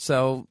times.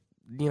 So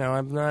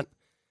I'm not.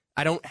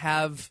 I don't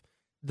have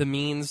the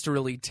means to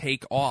really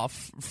take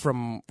off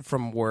from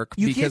work.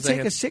 You can't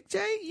take a sick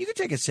day. You can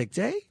take a sick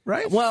day,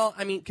 right? Well,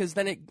 I mean, because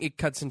then it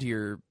cuts into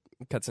your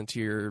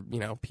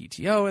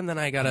PTO, and then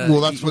I gotta. Well,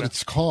 that's what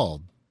it's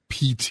called,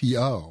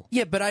 PTO.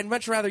 Yeah, but I'd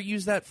much rather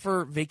use that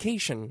for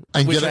vacation,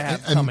 and which get I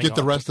have and get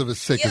the rest of us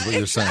sick. Is what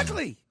you're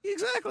saying?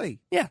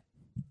 Exactly. Yeah.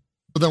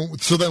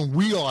 So then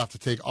we all have to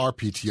take our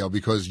PTO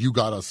because you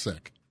got us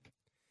sick.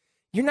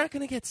 You're not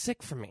going to get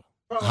sick from me.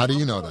 How do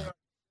you know that?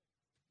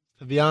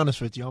 To be honest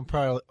with you, I'm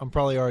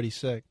probably already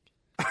sick.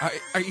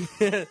 Are you?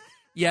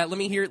 Yeah, let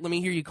me hear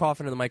you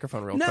cough into the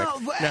microphone real quick. No,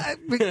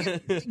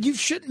 you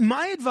should.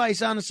 My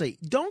advice, honestly,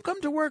 don't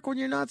come to work when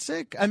you're not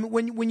sick. I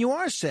mean, when you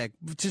are sick,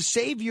 to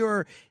save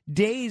your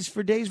days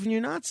for days when you're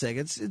not sick.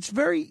 It's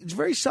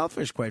very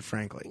selfish, quite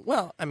frankly.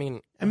 Well, I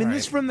mean,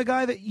 this is from the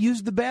guy that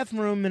used the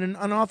bathroom in an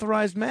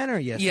unauthorized manner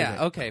yesterday.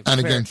 Yeah, okay, and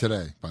again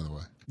today, by the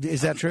way.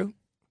 Is that true?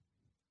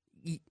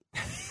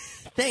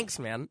 Thanks,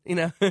 man. You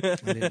know, I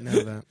didn't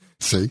know that.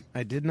 See?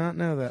 I did not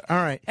know that. All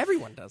right.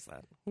 Everyone does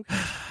that.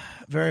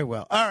 Very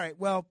well. All right.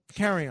 Well,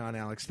 carry on,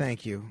 Alex.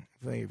 Thank you.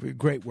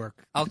 Great work.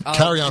 I'll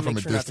Carry on from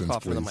make a sure not to distance,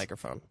 cough for the please.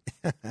 microphone.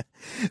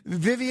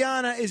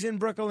 Viviana is in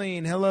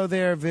Brooklyn. Hello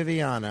there,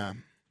 Viviana.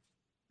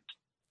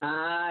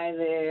 Hi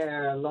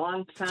there.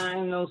 Long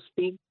time no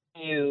speak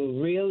to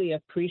you. Really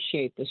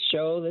appreciate the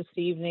show this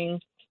evening.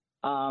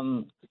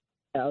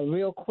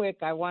 Real quick,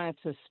 I wanted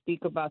to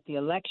speak about the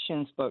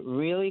elections, but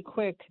really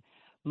quick,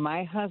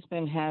 my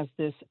husband has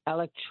this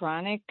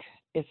electronic,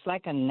 it's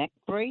like a neck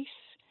brace,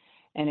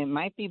 and it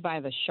might be by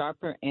the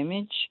Sharper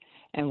Image.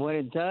 And what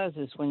it does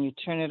is when you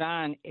turn it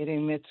on, it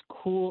emits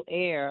cool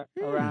air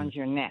around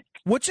your neck.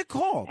 What's it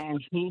called? And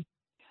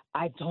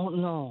I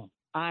don't know,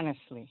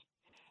 honestly.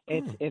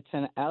 It's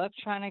an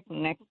electronic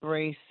neck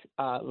brace,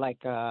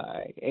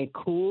 it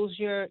cools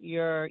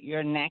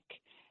your neck,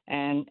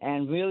 and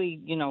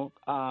really,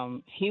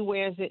 he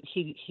wears it.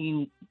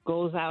 He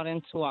goes out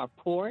into our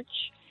porch,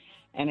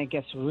 and it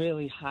gets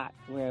really hot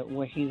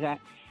where he's at.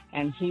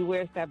 And he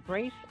wears that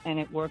brace, and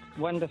it works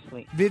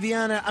wonderfully.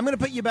 Viviana, I'm going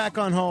to put you back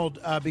on hold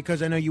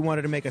because I know you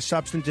wanted to make a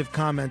substantive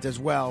comment as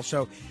well.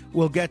 So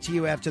we'll get to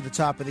you after the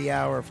top of the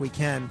hour if we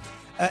can.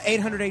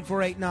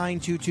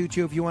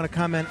 800-848-9222 if you want to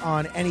comment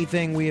on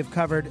anything we have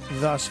covered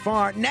thus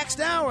far. Next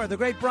hour, the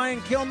great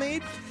Brian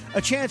Kilmeade, a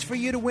chance for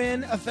you to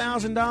win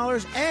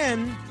 $1,000,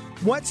 and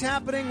what's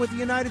happening with the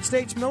United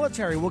States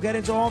military. We'll get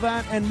into all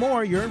that and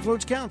more. Your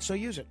influence counts, so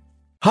use it.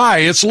 Hi,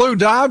 it's Lou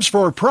Dobbs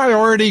for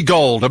Priority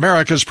Gold,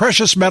 America's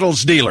precious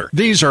metals dealer.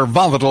 These are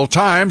volatile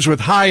times with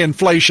high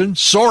inflation,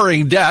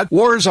 soaring debt,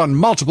 wars on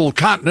multiple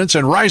continents,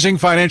 and rising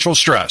financial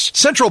stress.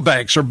 Central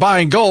banks are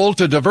buying gold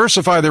to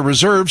diversify their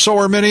reserves, so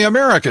are many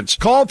Americans.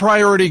 Call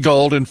Priority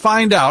Gold and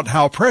find out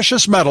how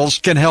precious metals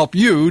can help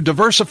you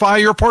diversify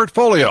your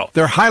portfolio.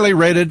 They're highly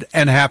rated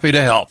and happy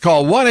to help.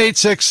 Call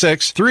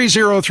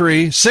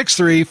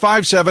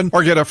 1-866-303-6357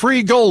 or get a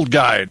free gold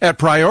guide at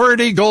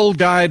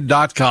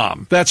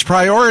PriorityGoldGuide.com. That's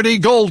PriorityGoldGuide.com.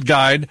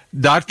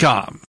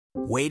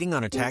 Waiting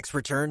on a tax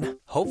return?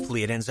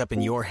 Hopefully it ends up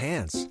in your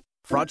hands.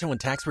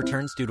 Fraudulent tax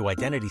returns due to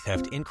identity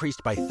theft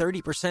increased by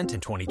 30% in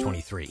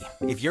 2023.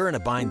 If you're in a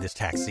bind this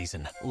tax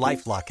season,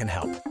 LifeLock can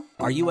help.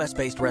 Our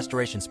U.S.-based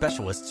restoration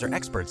specialists are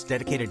experts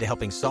dedicated to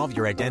helping solve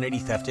your identity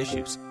theft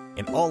issues.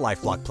 And all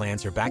LifeLock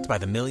plans are backed by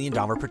the $1 Million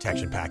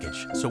Protection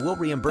Package. So we'll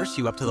reimburse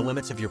you up to the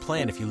limits of your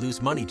plan if you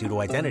lose money due to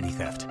identity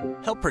theft.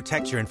 Help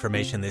protect your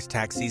information this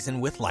tax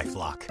season with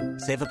LifeLock.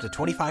 Save up to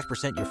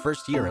 25% your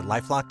first year at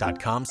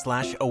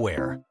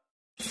LifeLock.com/aware.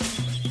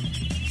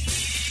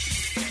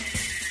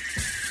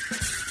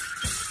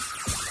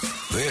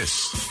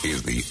 This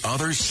is The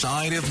Other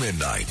Side of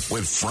Midnight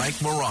with Frank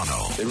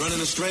Morano. They're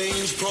running a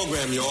strange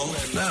program, y'all.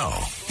 Now,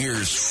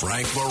 here's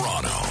Frank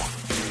Morano.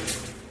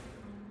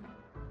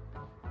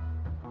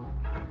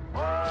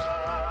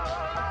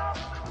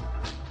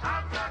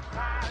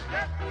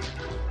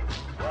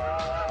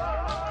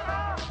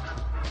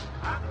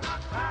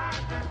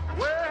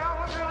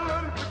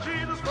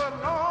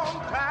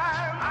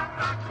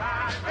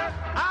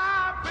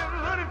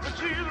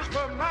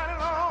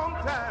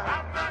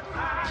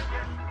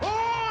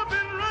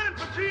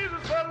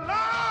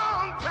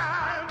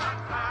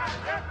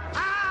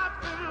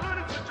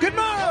 Good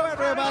morning,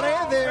 everybody.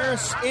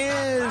 This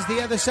is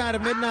The Other Side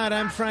of Midnight.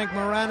 I'm Frank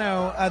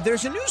Morano.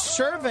 There's a new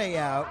survey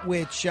out,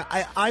 which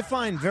I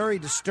find very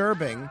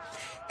disturbing,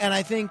 and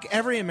I think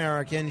every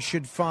American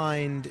should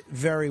find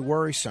very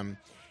worrisome.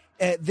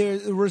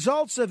 The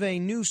results of a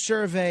new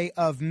survey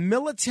of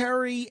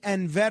military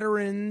and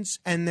veterans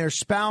and their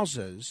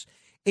spouses,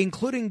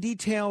 including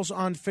details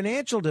on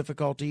financial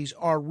difficulties,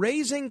 are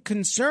raising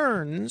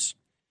concerns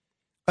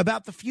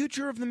about the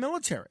future of the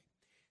military,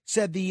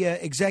 said the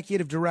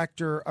executive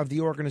director of the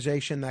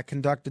organization that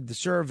conducted the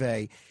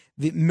survey,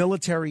 the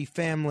Military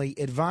Family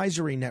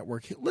Advisory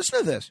Network. Listen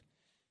to this.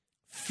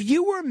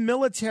 Fewer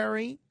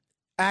military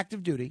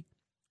active duty,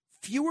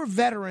 fewer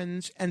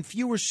veterans, and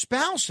fewer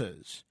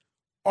spouses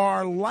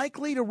are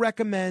likely to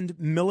recommend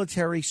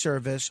military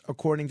service,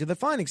 according to the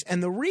findings.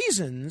 And the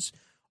reasons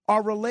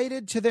are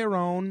related to their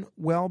own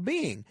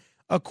well-being.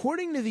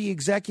 According to the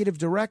executive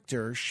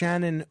director,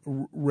 Shannon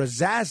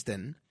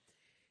Razazdan,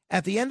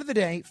 at the end of the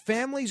day,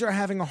 families are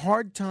having a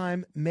hard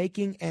time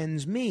making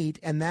ends meet,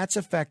 and that's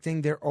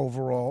affecting their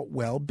overall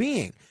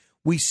well-being.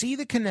 We see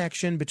the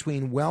connection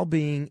between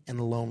well-being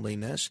and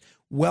loneliness,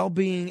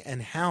 well-being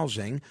and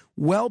housing,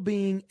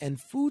 well-being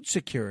and food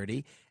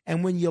security.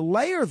 And when you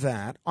layer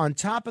that on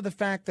top of the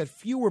fact that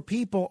fewer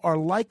people are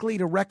likely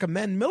to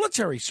recommend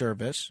military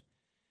service,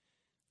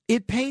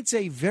 it paints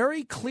a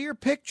very clear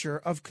picture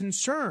of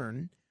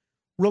concern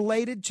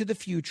related to the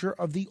future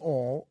of the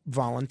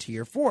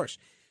all-volunteer force.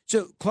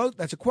 So,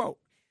 that's a quote.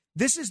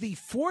 This is the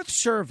fourth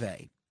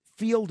survey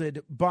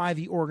fielded by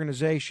the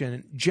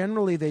organization.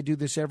 Generally, they do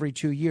this every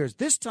 2 years.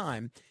 This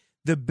time,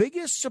 the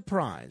biggest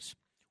surprise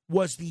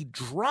was the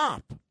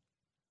drop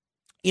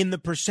in the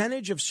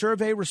percentage of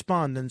survey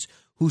respondents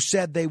who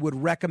said they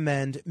would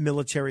recommend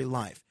military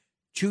life.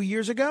 2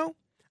 years ago,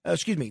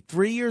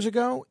 3 years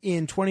ago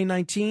in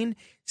 2019,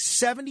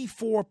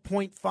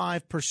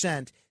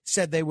 74.5%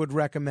 said they would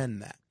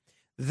recommend that.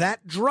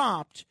 That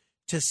dropped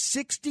to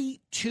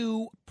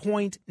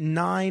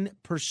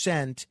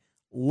 62.9%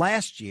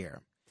 last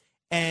year.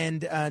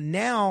 And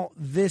now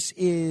this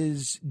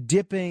is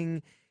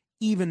dipping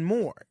even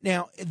more.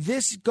 Now,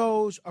 this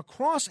goes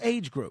across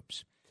age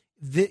groups.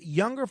 The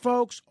younger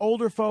folks,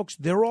 older folks,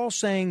 they're all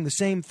saying the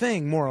same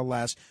thing, more or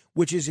less,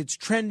 which is it's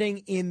trending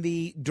in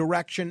the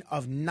direction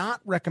of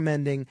not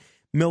recommending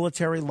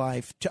military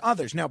life to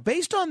others. Now,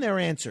 based on their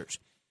answers,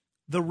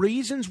 the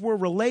reasons were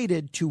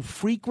related to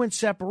frequent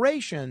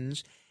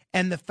separations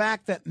and the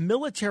fact that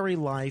military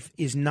life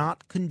is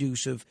not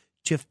conducive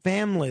to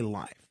family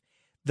life.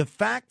 The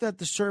fact that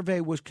the survey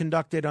was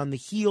conducted on the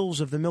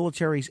heels of the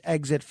military's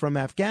exit from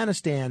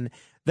Afghanistan,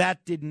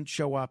 that didn't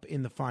show up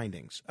in the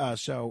findings.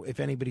 So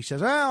if anybody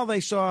says, oh, they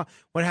saw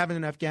what happened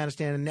in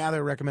Afghanistan and now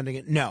they're recommending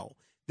it, no.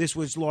 This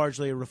was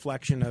largely a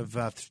reflection of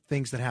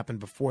things that happened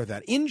before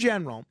that. In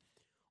general,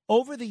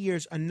 over the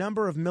years, a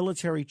number of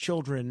military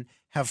children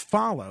have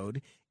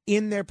followed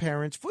in their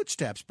parents'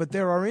 footsteps, but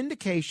there are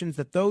indications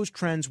that those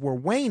trends were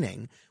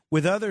waning,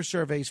 with other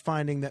surveys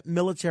finding that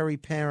military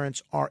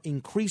parents are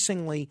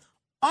increasingly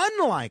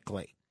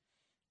unlikely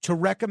to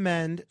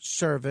recommend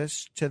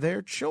service to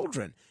their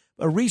children.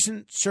 A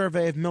recent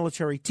survey of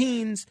military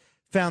teens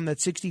found that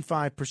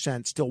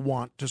 65% still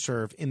want to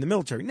serve in the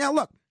military. Now,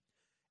 look,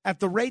 at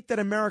the rate that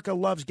America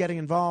loves getting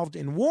involved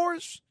in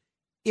wars,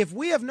 if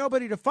we have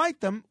nobody to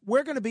fight them,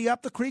 we're going to be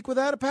up the creek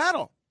without a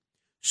paddle.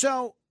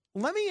 So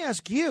let me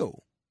ask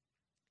you,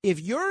 if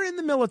you're in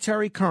the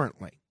military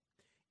currently,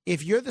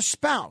 if you're the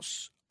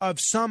spouse of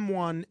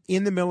someone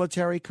in the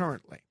military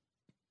currently,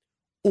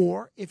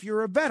 or if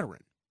you're a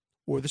veteran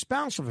or the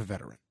spouse of a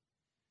veteran,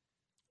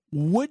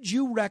 would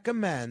you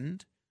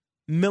recommend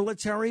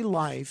military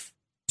life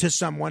to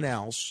someone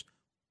else?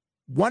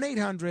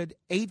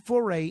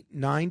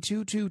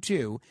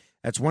 1-800-848-9222.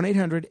 That's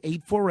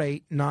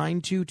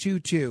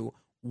 1-800-848-9222.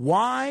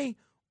 Why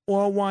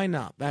or why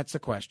not? That's the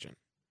question.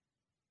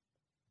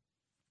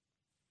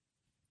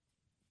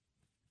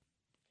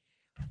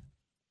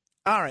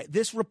 All right.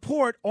 This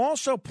report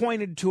also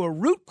pointed to a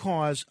root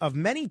cause of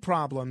many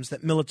problems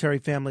that military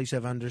families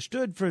have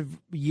understood for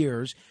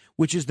years,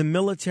 which is the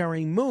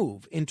military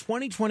move. In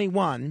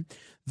 2021,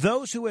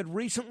 those who had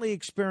recently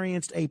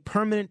experienced a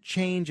permanent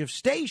change of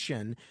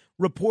station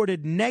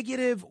reported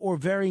negative or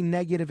very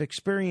negative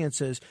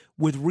experiences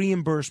with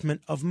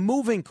reimbursement of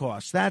moving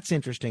costs. That's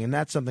interesting, and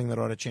that's something that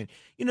ought to change.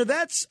 You know,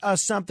 that's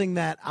something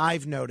that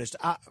I've noticed.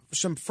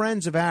 Some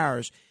friends of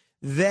ours,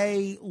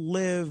 they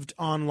lived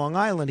on Long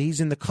Island. He's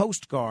in the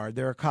Coast Guard.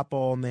 They're a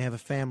couple, and they have a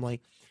family.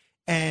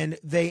 And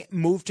they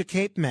moved to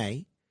Cape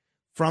May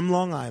from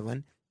Long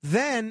Island.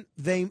 Then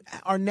they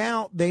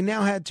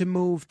now had to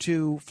move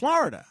to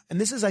Florida.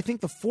 And this is, I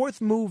think, the fourth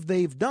move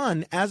they've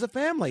done as a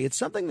family. It's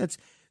something that's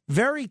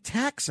very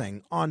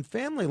taxing on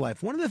family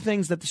life. One of the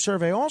things that the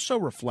survey also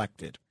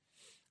reflected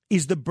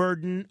is the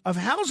burden of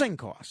housing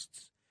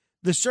costs.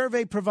 The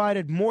survey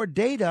provided more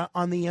data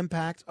on the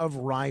impact of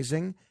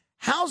rising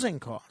housing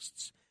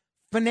costs,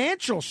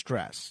 financial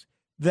stress.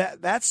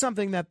 That's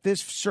something that this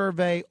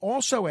survey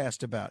also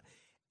asked about,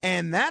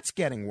 and that's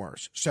getting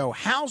worse. So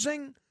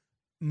housing,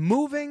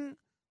 moving,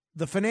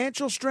 the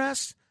financial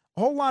stress, a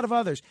whole lot of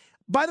others.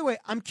 By the way,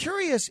 I'm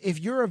curious if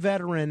you're a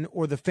veteran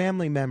or the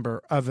family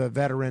member of a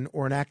veteran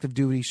or an active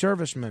duty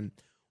serviceman,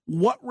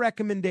 what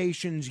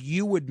recommendations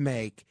you would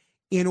make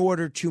in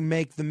order to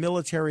make the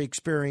military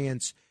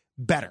experience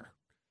better.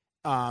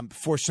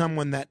 For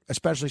someone that,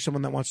 especially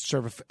someone that wants to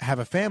serve, have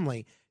a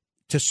family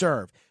to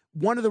serve.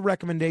 One of the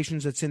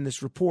recommendations that's in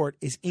this report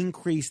is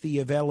increase the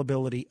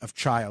availability of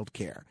child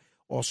care,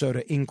 also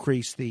to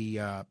increase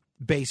the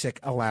basic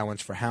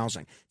allowance for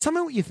housing. Tell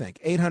me what you think.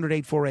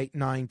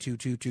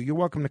 800-848-9222. You're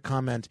welcome to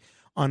comment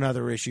on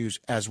other issues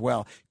as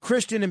well.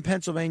 Kristen in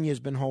Pennsylvania has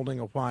been holding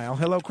a while.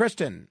 Hello,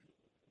 Kristen.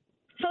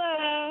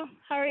 Hello.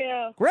 How are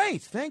you?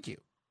 Great. Thank you.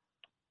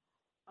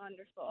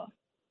 Wonderful.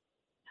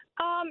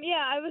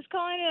 Yeah, I was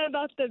calling in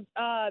about the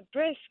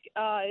Brisk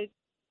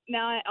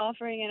now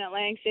offering in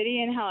Atlantic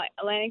City and how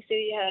Atlantic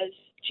City has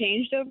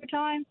changed over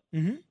time.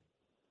 Mm-hmm.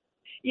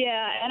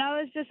 Yeah, and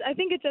I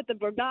think it's at the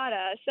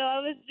Borgata. So I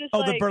was just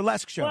the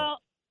burlesque show. Well,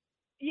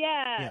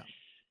 yeah.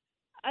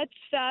 It's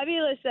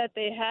fabulous that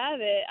they have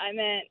it.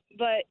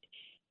 But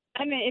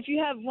if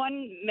you have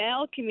one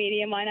male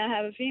comedian, why not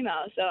have a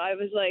female? So I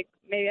was like,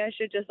 maybe I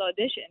should just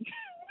audition.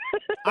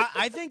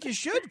 I think you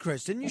should,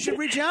 Kristen. You should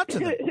reach out to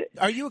them.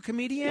 Are you a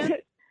comedian?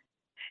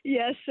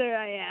 Yes, sir,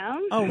 I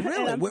am. Oh,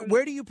 really?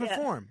 Where do you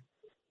perform?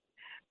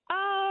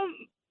 Yeah.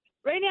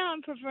 Right now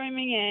I'm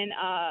performing in,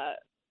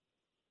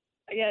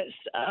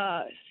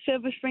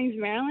 Silver Springs,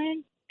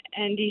 Maryland,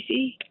 and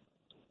D.C.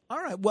 All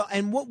right. Well,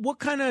 and what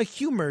kind of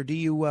humor do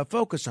you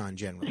focus on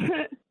generally?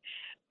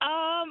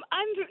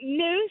 I'm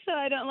new, so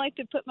I don't like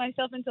to put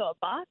myself into a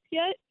box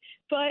yet,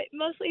 but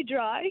mostly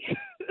dry.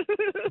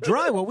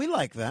 Dry. Well, we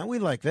like that. We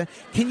like that.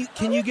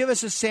 Can you give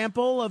us a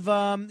sample of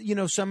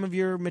some of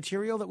your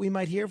material that we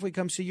might hear if we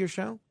come see your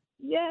show?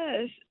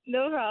 Yes,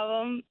 no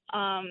problem.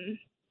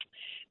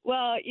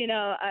 Well,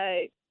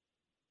 I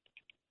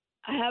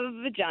have a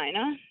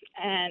vagina,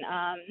 and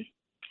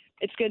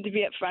it's good to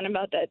be upfront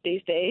about that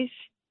these days.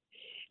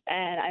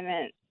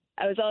 And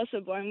I was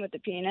also born with a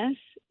penis,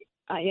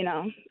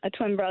 a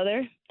twin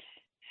brother.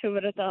 Who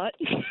would have thought?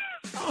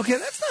 Okay,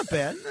 that's not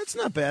bad. That's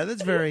not bad.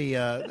 That's very,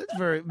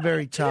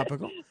 very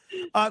topical.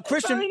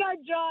 Christian, Probably not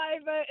dry,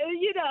 but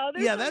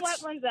there's some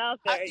wet ones out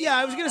there.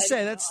 I was going to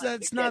say that's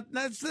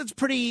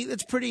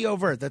pretty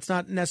overt. That's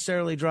not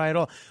necessarily dry at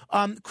all.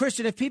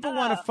 Christian, if people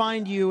want to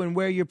find you and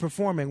where you're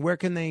performing, where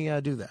can they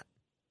do that?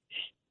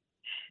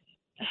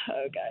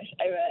 Oh gosh,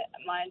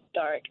 mine's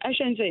dark. I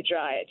shouldn't say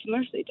dry. It's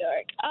mostly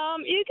dark.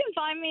 You can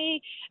find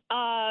me.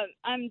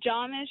 I'm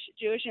Jamish,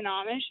 Jewish and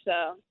Amish,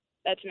 so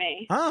that's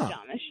me.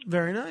 Jamish.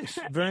 Very nice.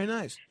 Very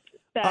nice.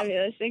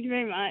 Fabulous. Thank you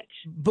very much.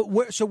 But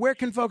where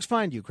can folks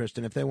find you,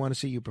 Kristen, if they want to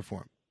see you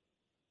perform?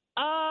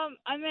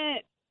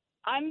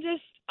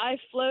 I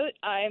float.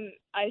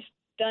 I've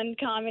done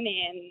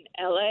comedy in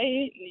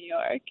L.A., New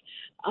York,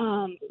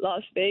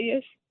 Las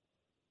Vegas.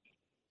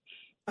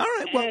 All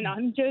right. Well, and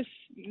I'm just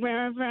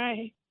wherever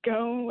I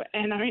go,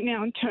 and right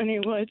now I'm Tony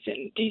Woods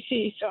in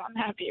D.C., so I'm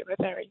happy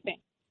with everything.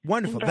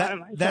 Wonderful.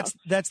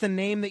 That's the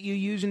name that you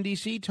use in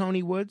D.C.,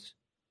 Tony Woods?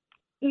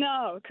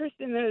 No,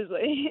 Kristen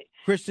Mosley.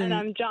 Kristen, and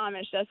I'm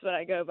Jamish. That's what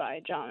I go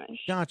by, Jamish.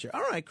 Gotcha.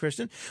 All right,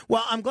 Kristen.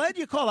 Well, I'm glad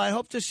you called. I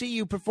hope to see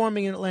you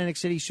performing in Atlantic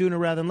City sooner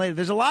rather than later.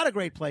 There's a lot of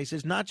great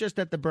places, not just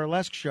at the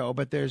Burlesque show,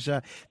 but there's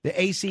the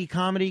AC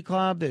Comedy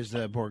Club. There's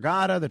the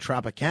Borgata. The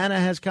Tropicana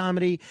has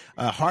comedy.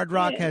 Hard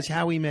Rock has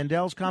Howie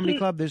Mandel's Comedy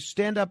Club. There's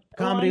stand-up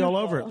comedy all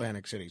over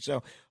Atlantic City.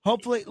 So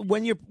hopefully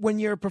when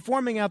you're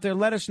performing out there,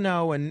 let us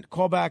know and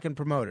call back and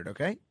promote it,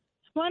 okay?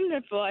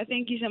 Wonderful. I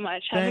thank you so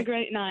much. Have a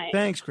great night.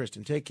 Thanks,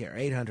 Kristen. Take care.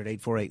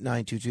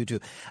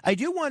 800-848-9222. I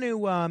do want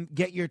to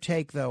get your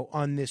take, though,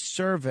 on this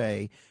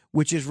survey,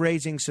 which is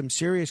raising some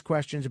serious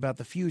questions about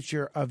the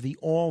future of the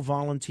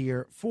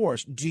all-volunteer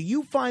force. Do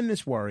you find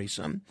this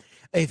worrisome?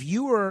 If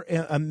you were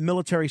a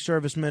military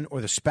serviceman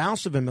or the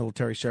spouse of a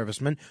military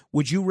serviceman,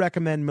 would you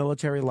recommend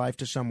military life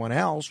to someone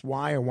else?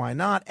 Why or why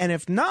not? And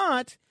if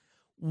not,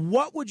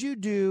 what would you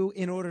do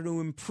in order to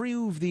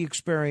improve the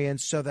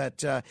experience so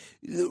that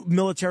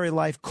military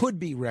life could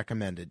be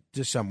recommended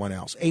to someone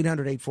else?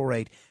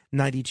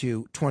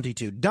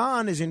 800-848-9222.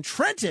 Don is in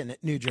Trenton,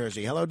 New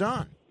Jersey. Hello,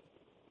 Don.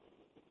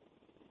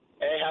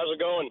 Hey, how's it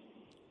going?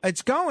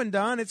 It's going,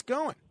 Don. It's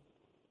going.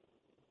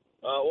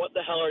 What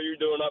the hell are you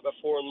doing up at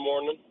 4 in the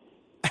morning?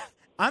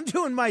 I'm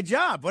doing my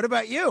job. What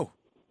about you?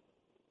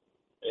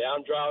 Yeah,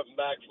 I'm driving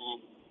back from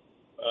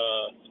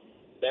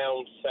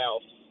down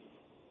south,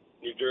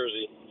 New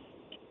Jersey.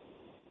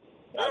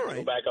 I have to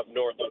go back up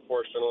north,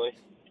 unfortunately.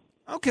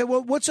 Okay,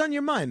 well, what's on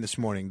your mind this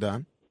morning,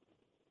 Don?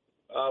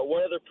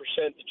 What are the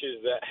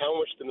percentages how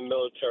much did the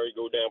military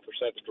go down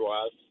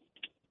percentage-wise?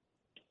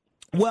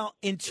 Well,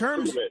 in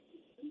terms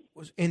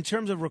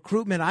of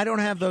recruitment, I don't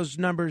have those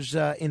numbers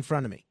in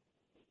front of me.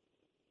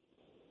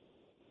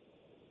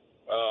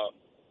 So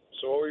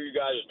what were you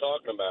guys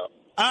talking about?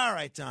 All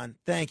right, Don.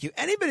 Thank you.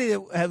 Anybody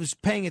that was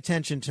paying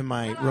attention to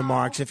my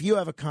remarks, if you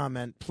have a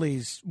comment,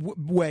 please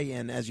weigh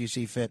in as you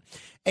see fit.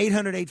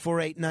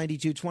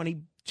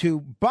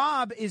 800-848-9222.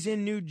 Bob is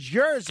in New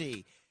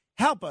Jersey.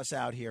 Help us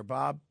out here,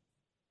 Bob.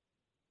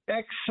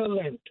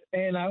 Excellent.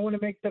 And I want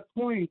to make the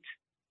point.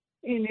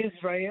 In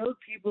Israel,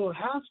 people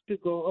have to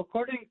go,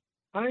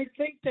 I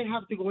think they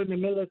have to go in the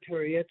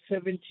military at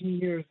 17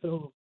 years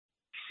old.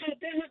 So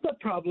this is the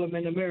problem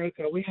in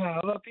America. We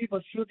have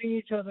people shooting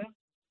each other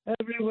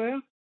everywhere,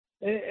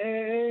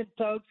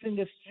 thugs in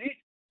the street.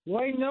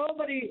 Why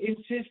nobody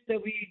insists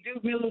that we do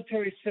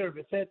military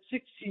service at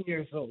 16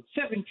 years old,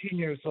 17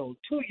 years old,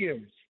 2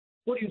 years?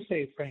 What do you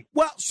say, Frank?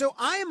 Well, so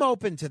I am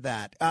open to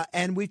that,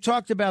 and we've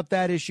talked about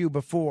that issue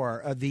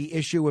before, the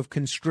issue of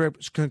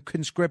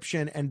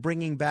conscription and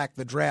bringing back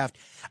the draft.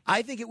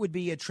 I think it would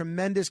be a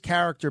tremendous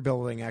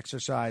character-building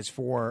exercise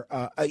for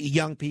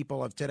young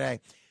people of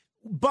today.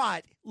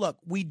 But, look,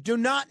 we do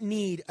not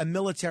need a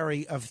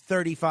military of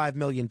 35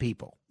 million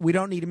people. We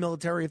don't need a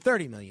military of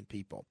 30 million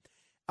people.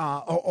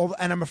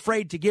 And I'm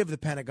afraid to give the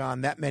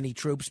Pentagon that many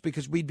troops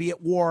because we'd be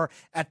at war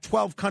at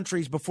 12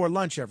 countries before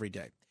lunch every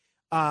day.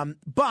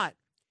 But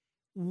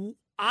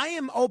I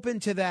am open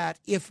to that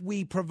if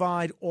we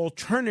provide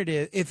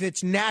alternative, if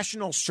it's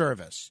national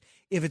service,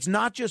 if it's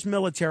not just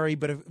military,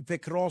 but if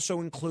it could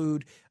also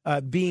include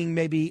being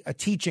maybe a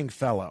teaching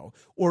fellow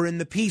or in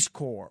the Peace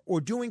Corps or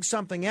doing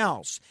something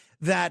else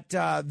that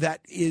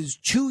is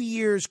 2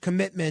 years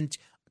commitment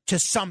to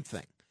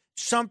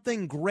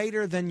something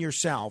greater than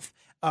yourself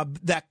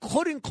that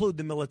could include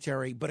the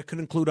military, but it could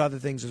include other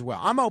things as well.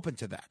 I'm open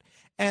to that.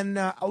 And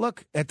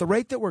look, at the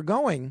rate that we're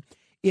going,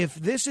 if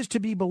this is to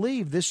be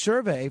believed, this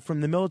survey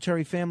from the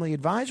Military Family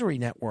Advisory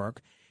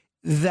Network,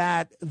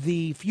 that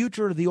the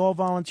future of the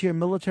all-volunteer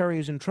military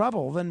is in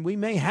trouble, then we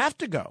may have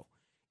to go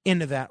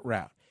into that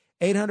route.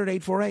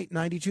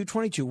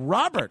 800-848-9222.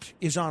 Robert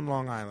is on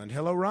Long Island.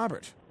 Hello,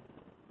 Robert.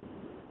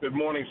 Good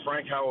morning,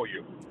 Frank. How are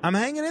you? I'm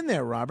hanging in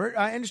there, Robert.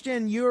 I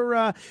understand you're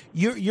a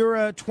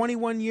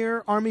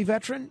 21-year Army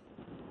veteran.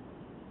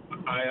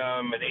 I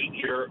am an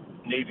 8-year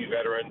Navy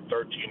veteran,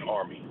 13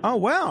 Army. Oh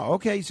wow.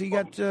 Okay, so you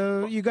got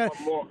a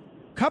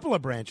couple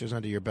of branches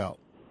under your belt.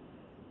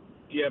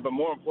 Yeah, but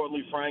more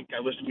importantly, Frank, I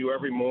listen to you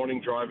every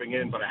morning driving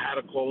in, but I had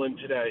to call in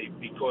today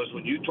because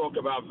when you talk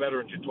about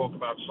veterans, you talk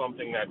about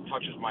something that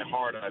touches my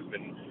heart. I've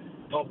been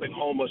helping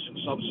homeless and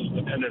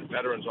substance-dependent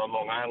veterans on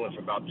Long Island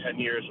for about 10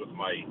 years with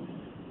my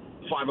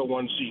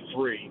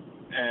 501c3,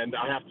 and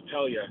I have to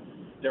tell you,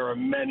 there are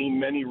many,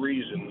 many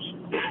reasons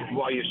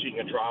why you're seeing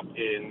a drop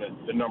in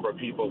the number of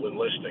people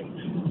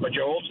enlisting. But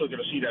you're also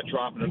going to see that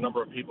drop in the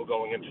number of people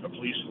going into the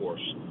police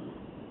force.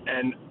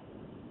 And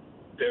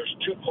there's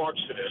two parts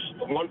to this.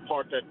 The one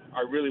part that I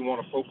really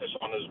want to focus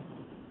on is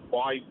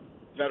why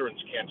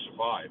veterans can't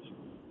survive.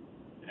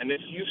 And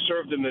if you've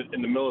served in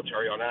the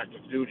military on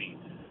active duty,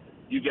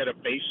 you get a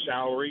base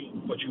salary,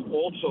 but you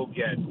also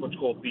get what's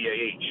called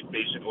BAH,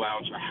 basic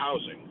allowance for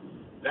housing.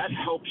 That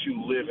helps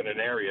you live in an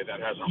area that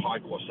has a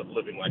high cost of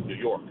living like New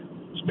York.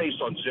 It's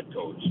based on zip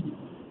codes.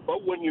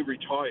 But when you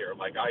retire,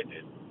 like I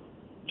did,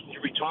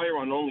 you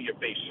retire on only your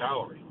base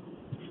salary.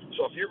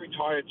 So if you're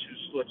retired to,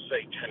 let's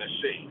say,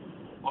 Tennessee,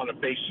 on a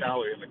base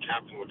salary of a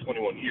captain with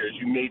 21 years,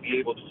 you may be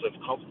able to live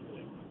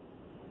comfortably.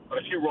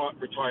 But if you're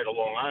retired to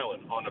Long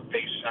Island on a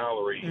base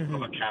salary of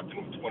a captain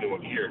with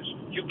 21 years,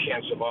 you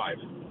can't survive.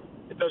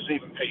 It doesn't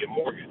even pay your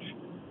mortgage.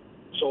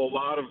 So a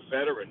lot of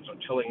veterans are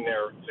telling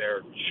their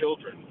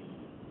children,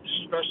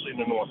 especially in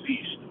the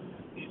Northeast,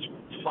 it's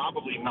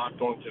probably not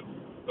going to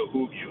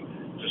behoove you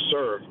to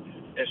serve,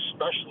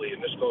 especially,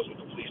 and this goes with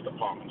the police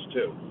departments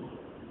too,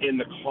 in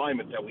the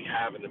climate that we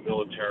have in the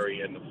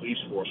military and the police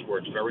force where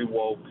it's very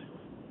woke,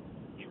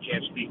 you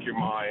can't speak your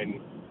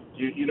mind.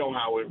 You know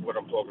what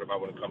I'm talking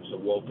about when it comes to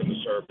woke in the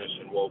service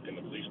and woke in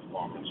the police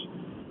departments.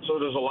 So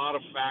there's a lot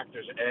of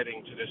factors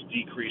adding to this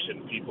decrease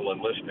in people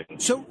enlisting.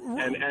 So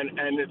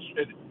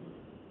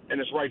and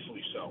it's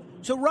rightfully so.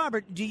 So,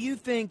 Robert, do you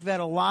think that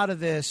a lot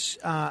of this,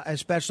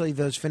 especially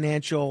those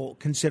financial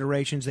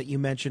considerations that you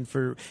mentioned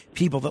for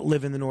people that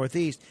live in the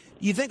Northeast,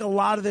 do you think a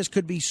lot of this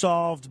could be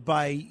solved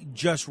by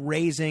just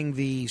raising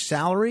the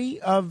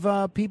salary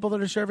of people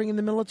that are serving in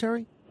the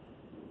military?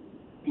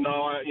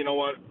 No, you know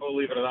what?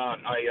 Believe it or not,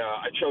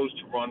 I chose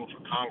to run for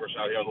Congress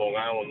out here on Long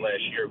Island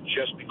last year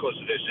just because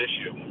of this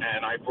issue.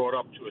 And I brought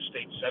up to a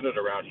state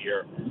senator out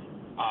here.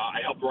 I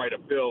helped write a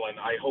bill, and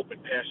I hope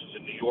it passes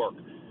in New York,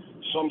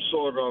 some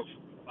sort of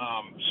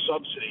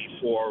subsidy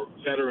for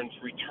veterans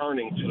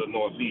returning to the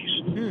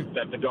Northeast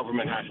that the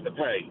government has to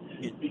pay.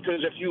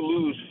 Because if you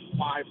lose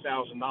 $5,000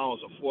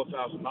 or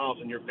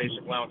 $4,000 in your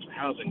basic allowance for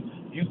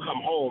housing, you come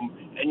home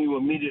and you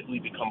immediately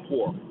become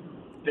poor.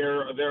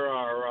 There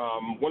are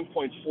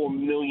 1.4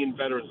 million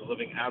veterans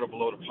living at or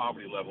below the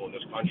poverty level in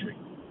this country.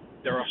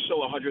 There are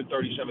still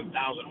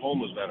 137,000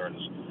 homeless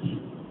veterans.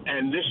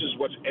 And this is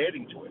what's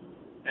adding to it.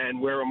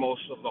 And where are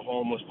most of the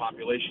homeless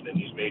population in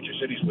these major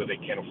cities where they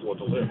can't afford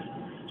to live.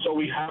 So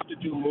we have to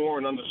do more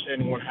in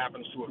understanding what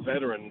happens to a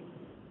veteran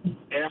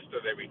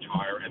after they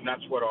retire, and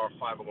that's what our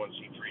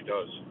 501c3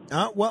 does.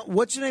 Well,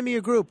 what's the name of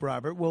your group,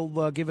 Robert?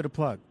 We'll give it a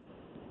plug.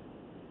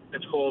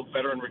 It's called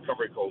Veteran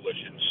Recovery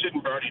Coalition. Sid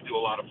and Bernie do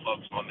a lot of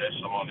plugs on this.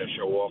 I'm on their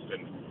show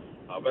often.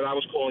 But I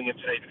was calling in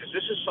today because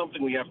this is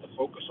something we have to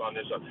focus on.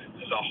 There's a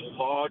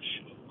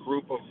large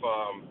group of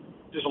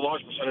there's a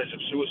large percentage of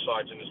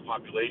suicides in this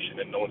population,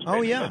 and no one's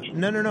paying attention.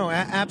 No,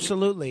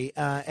 absolutely.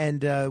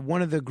 And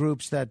one of the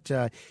groups that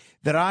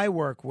I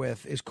work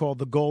with is called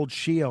the Gold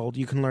Shield.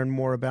 You can learn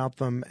more about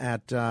them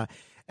at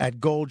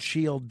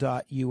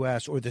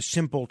goldshield.us or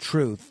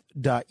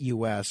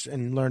thesimpletruth.us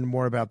and learn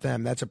more about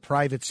them. That's a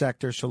private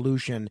sector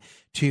solution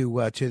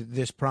to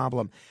this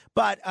problem.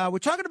 But we're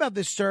talking about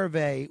this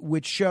survey,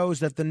 which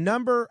shows that the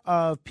number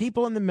of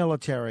people in the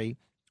military,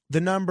 the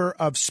number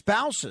of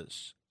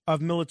spouses of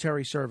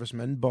military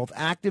servicemen, both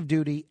active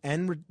duty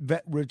and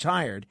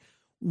retired,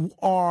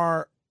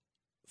 are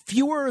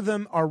fewer of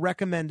them are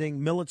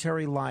recommending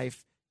military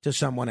life to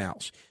someone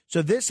else.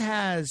 So this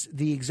has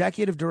the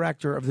executive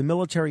director of the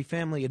Military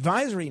Family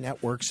Advisory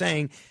Network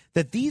saying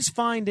that these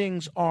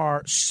findings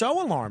are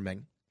so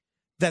alarming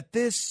that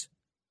this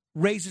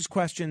raises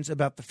questions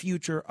about the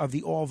future of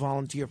the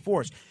all-volunteer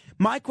force.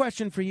 My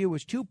question for you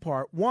is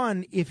two-part.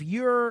 One, if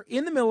you're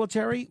in the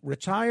military,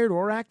 retired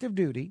or active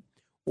duty,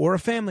 or a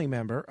family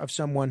member of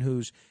someone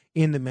who's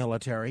in the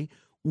military,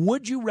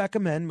 would you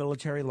recommend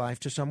military life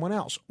to someone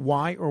else?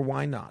 Why or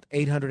why not?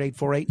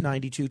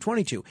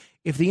 800-848-9222.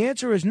 If the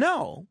answer is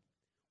no,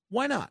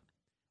 why not?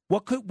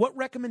 What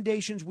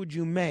recommendations would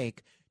you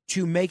make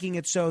to making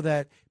it so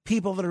that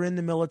people that are in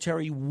the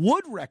military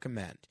would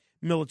recommend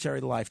military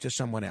life to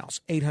someone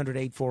else?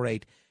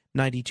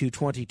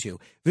 800-848-9222.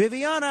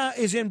 Viviana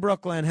is in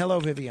Brooklyn. Hello,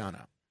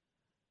 Viviana.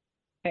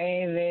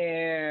 Hey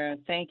there.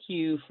 Thank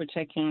you for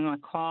taking my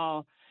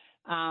call.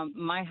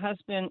 My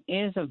husband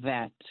is a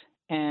vet,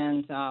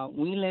 and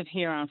we live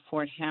here on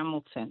Fort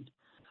Hamilton.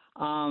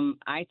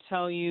 I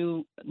tell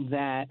you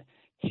that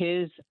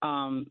his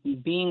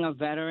being a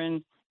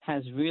veteran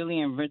has really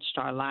enriched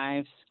our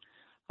lives.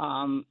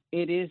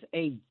 It is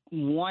a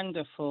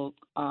wonderful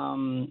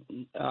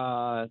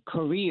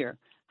career.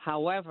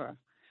 However,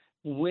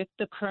 with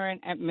the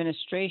current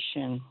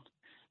administration,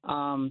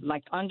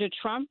 like under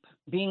Trump,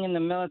 being in the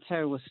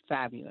military was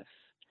fabulous.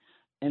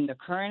 In the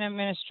current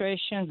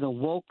administration, the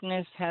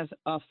wokeness has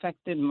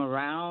affected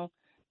morale,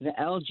 the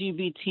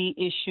LGBT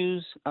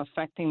issues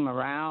affecting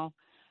morale.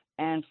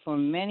 And for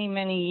many,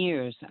 many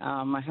years,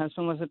 my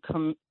husband was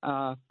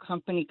a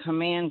company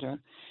commander,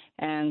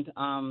 and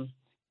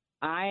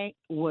I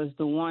was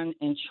the one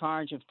in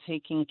charge of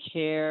taking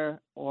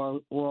care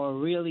or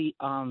really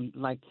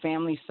like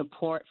family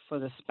support for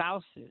the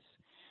spouses.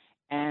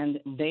 And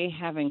they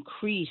have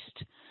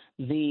increased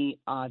the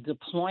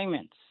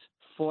deployments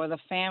for the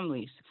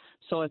families.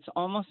 So it's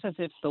almost as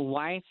if the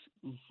wife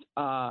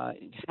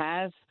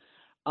has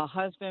a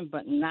husband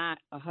but not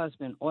a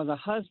husband, or the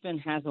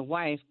husband has a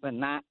wife but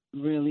not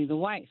really the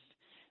wife,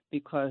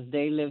 because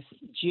they live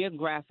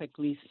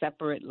geographically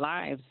separate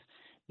lives.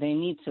 They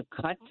need to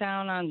cut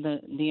down on the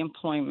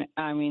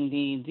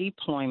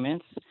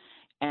deployments,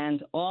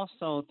 and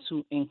also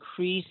to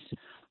increase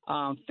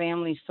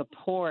family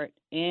support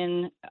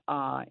in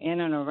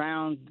and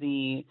around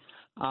the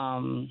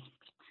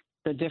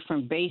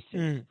different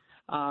bases.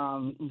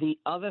 The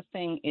other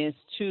thing is,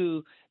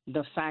 too,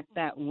 the fact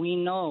that we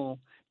know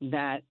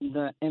that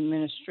the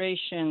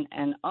administration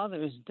and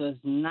others does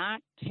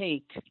not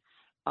take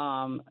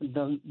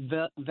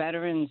the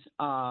veterans'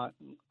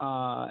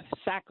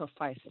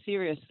 sacrifice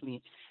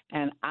seriously.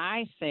 And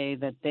I say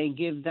that they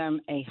give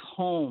them a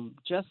home,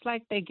 just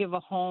like they give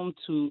a home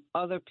to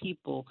other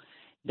people.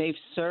 They've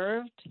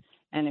served,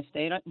 and if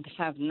they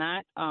have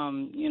not,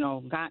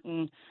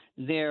 gotten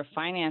their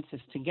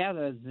finances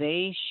together,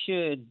 they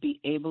should be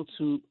able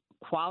to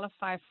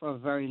qualify for a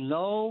very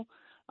low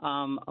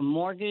a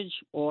mortgage,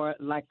 or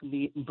like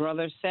the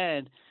brother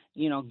said,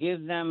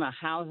 give them a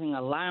housing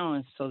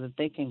allowance so that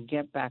they can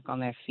get back on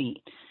their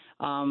feet.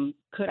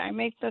 Could I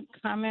make the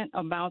comment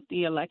about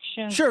the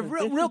election? Sure,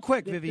 real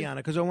quick,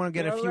 Viviana, because I want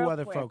to get a few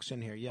other quick. folks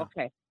in here. Yeah.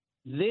 Okay.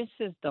 This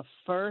is the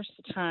first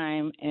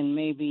time in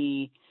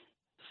maybe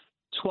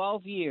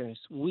 12 years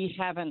we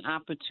have an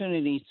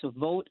opportunity to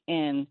vote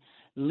in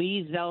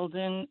Lee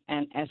Zeldin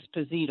and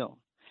Esposito.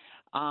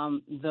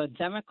 The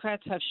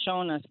Democrats have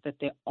shown us that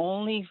they're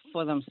only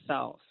for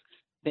themselves.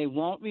 They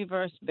won't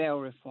reverse bail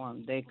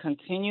reform. They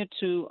continue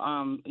to,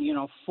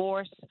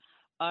 force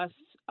us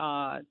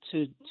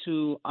to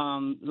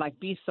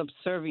be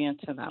subservient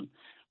to them.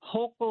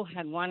 Hochul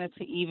had wanted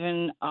to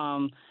even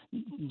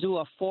do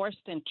a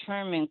forced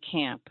internment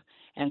camp,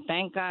 and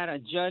thank God a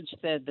judge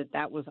said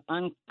that was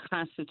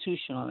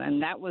unconstitutional,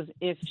 and that was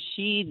if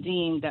she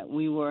deemed that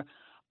we were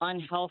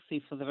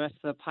unhealthy for the rest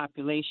of the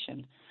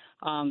population.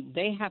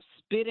 They have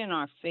spit in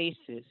our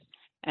faces,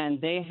 and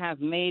they have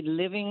made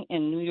living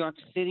in New York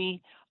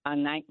City a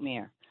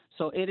nightmare.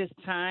 So it is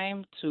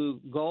time to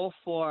go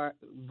for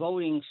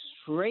voting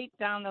straight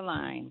down the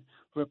line,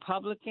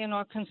 Republican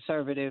or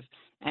conservative.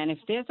 And if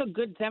there's a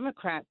good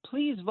Democrat,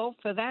 please vote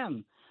for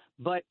them.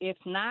 But if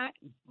not,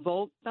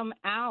 vote them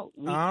out.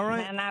 We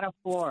cannot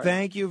afford.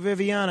 Thank you,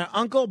 Viviana.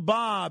 Uncle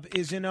Bob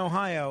is in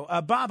Ohio.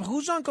 Bob,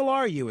 whose uncle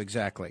are you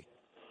exactly?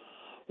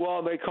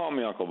 Well, they call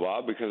me Uncle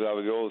Bob because I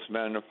was the oldest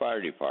man in the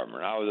fire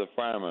department. I was a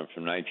fireman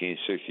from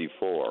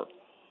 1964.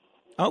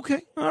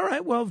 Okay. All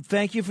right. Well,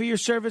 thank you for your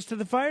service to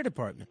the fire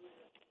department.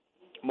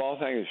 Well,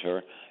 thank you,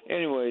 sir.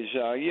 Anyways,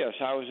 yes,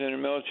 I was in the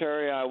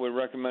military. I would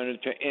recommend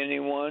it to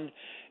anyone.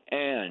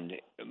 And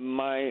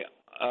my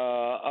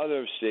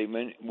other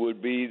statement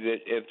would be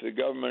that if the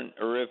government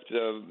or if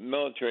the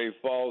military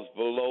falls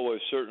below a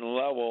certain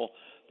level,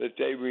 that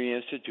they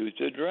reinstitute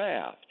the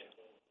draft.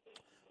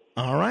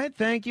 All right.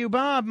 Thank you,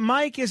 Bob.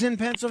 Mike is in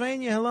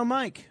Pennsylvania. Hello,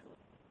 Mike.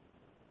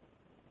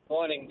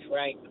 Morning,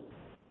 Frank.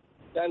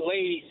 That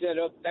lady said,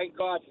 thank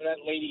God for that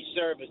lady's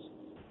service.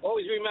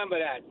 Always remember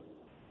that.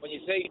 When you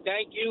say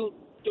thank you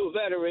to a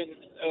veteran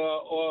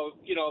or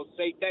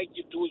say thank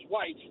you to his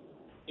wife,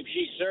 if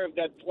she served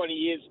that 20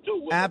 years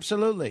too.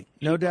 Absolutely.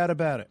 No doubt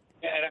about it.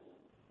 And I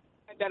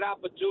had that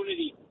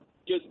opportunity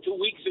just 2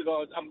 weeks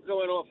ago. I'm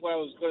going off what I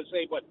was going to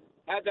say, but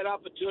I had that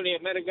opportunity.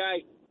 I met a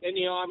guy in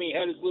the Army,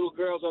 had his little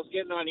girls. I was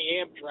getting on the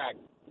Amtrak,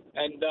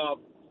 and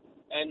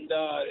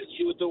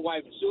she was the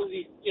wife. As soon as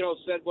he,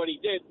 said what he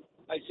did,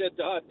 I said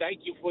to her,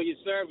 "Thank you for your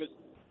service."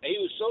 And he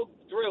was so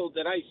thrilled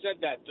that I said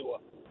that to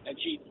her, and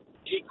she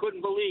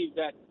couldn't believe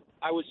that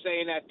I was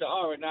saying that to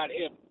her and not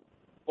him.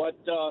 But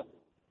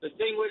the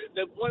thing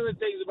one of the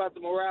things about the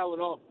morale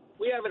and all,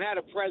 we haven't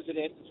had a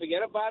president.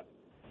 Forget about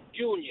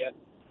Junior,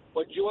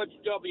 but George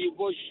W.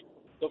 Bush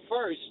the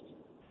first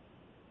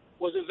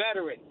was a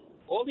veteran.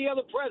 All the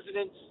other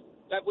presidents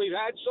that we've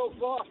had so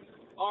far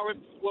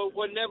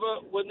were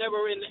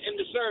never in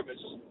the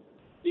service.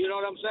 Do you know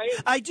what I'm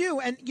saying? I do,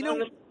 and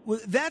Well,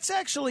 that's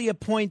actually a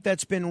point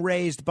that's been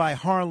raised by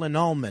Harlan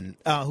Ullman,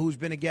 who's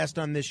been a guest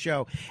on this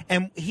show.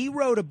 And he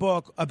wrote a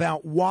book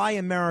about why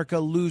America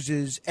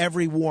loses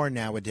every war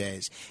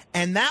nowadays.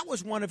 And that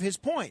was one of his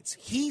points.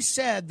 He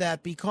said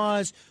that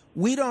because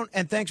we don't,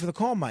 and thanks for the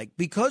call, Mike,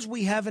 because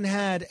we haven't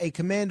had a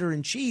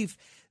commander-in-chief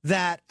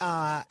that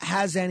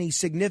has any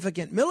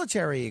significant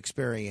military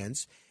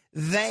experience,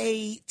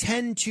 they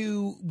tend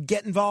to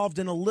get involved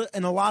in a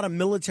lot of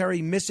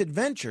military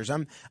misadventures.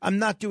 I'm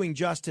not doing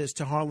justice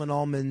to Harlan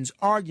Ullman's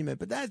argument,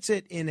 but that's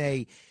it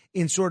in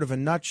sort of a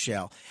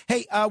nutshell.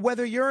 Hey,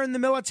 whether you're in the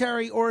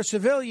military or a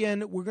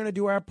civilian, we're going to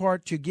do our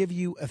part to give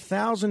you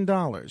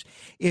 $1,000.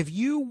 If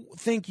you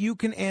think you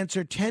can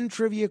answer 10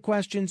 trivia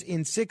questions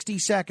in 60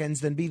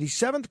 seconds, then be the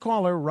seventh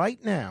caller right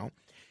now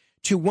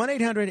to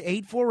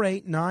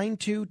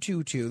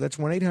 1-800-848-9222. That's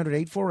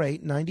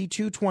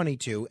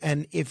 1-800-848-9222.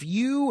 And if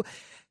you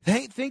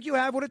think you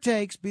have what it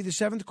takes, be the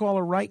seventh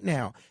caller right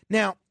now.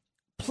 Now,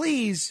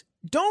 please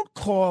don't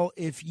call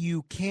if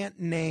you can't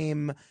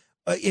name,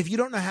 if you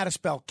don't know how to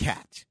spell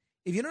cat.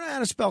 If you don't know how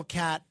to spell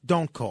cat,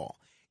 don't call.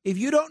 If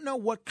you don't know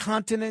what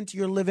continent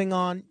you're living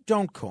on,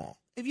 don't call.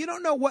 If you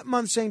don't know what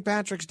month St.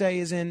 Patrick's Day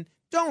is in,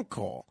 don't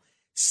call.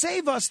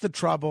 Save us the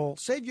trouble.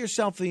 Save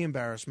yourself the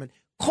embarrassment.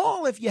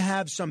 Call if you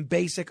have some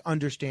basic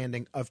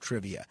understanding of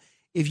trivia.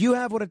 If you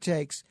have what it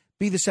takes,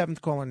 be the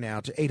seventh caller now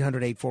to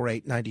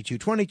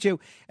 800-848-9222,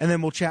 and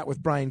then we'll chat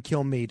with Brian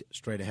Kilmeade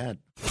straight ahead.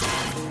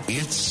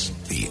 It's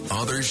The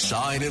Other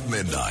Side of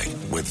Midnight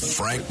with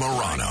Frank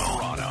Morano.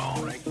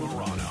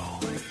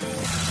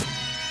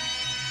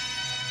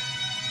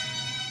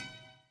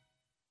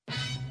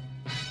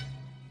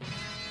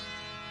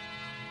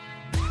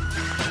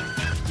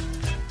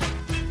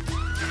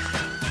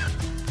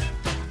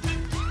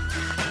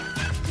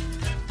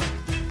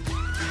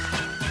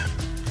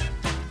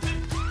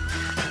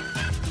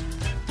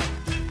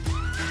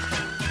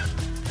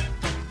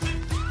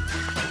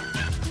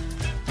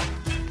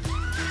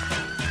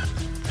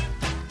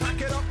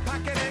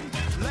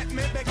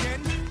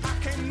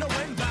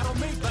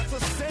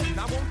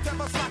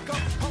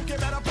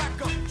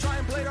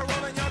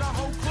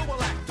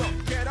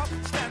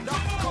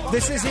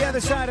 This is The Other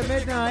Side of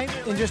Midnight.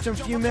 In just a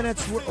few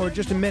minutes, or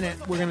just a minute,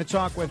 we're going to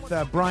talk with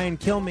Brian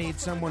Kilmeade,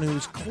 someone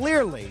who's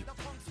clearly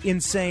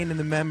insane in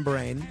the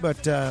membrane,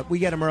 but we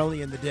get him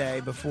early in the day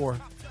before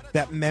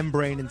that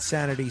membrane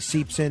insanity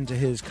seeps into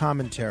his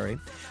commentary.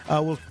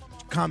 We'll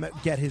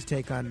get his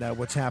take on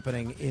what's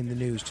happening in the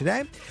news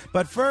today.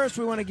 But first,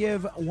 we want to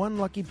give one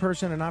lucky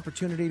person an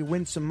opportunity to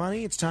win some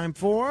money. It's time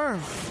for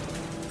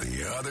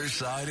The Other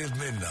Side of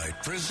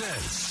Midnight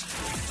presents...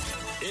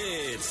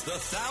 It's the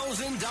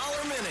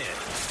 $1,000 Minute.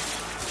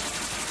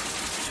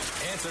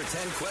 Answer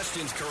 10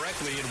 questions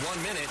correctly in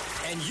 1 minute,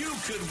 and you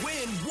could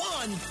win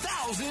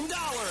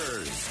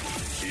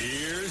 $1,000.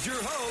 Here's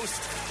your host,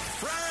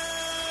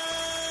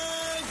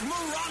 Frank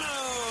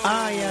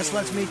Morano. Yes,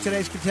 let's meet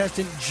today's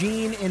contestant,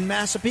 Gene in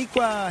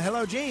Massapequa.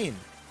 Hello, Gene.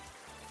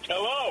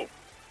 Hello.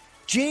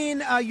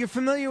 Gene, you're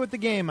familiar with the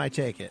game, I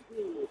take it.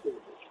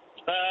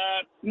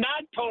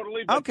 Not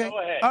totally, but okay. Go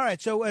ahead. All right,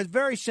 so it's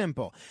very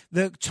simple.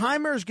 The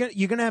timer's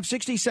you're going to have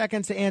 60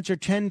 seconds to answer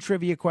 10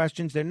 trivia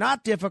questions. They're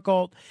not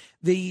difficult.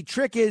 The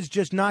trick is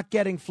just not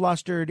getting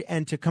flustered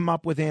and to come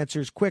up with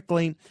answers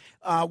quickly.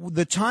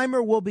 The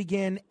timer will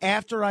begin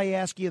after I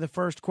ask you the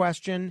first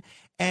question.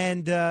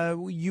 And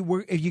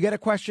if you get a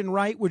question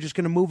right, we're just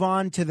going to move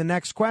on to the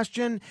next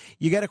question.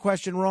 You get a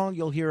question wrong,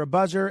 you'll hear a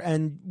buzzer.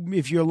 And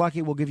if you're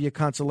lucky, we'll give you a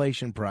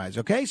consolation prize.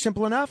 Okay?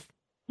 Simple enough?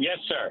 Yes,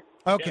 sir.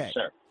 Okay. Yes,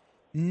 sir.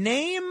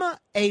 Name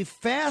a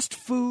fast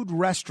food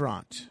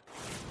restaurant.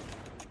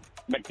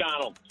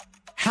 McDonald's.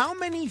 How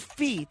many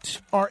feet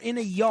are in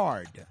a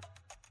yard?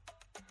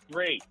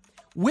 3.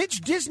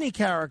 Which Disney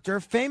character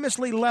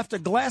famously left a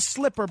glass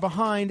slipper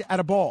behind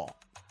at a ball?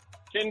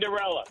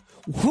 Cinderella.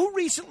 Who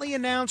recently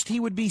announced he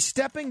would be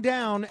stepping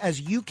down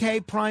as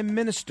UK Prime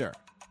Minister?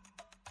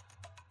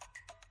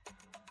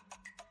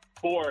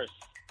 Boris.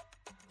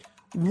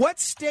 What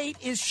state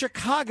is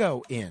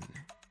Chicago in?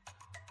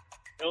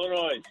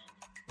 Illinois.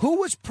 Who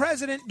was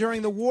president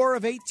during the War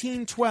of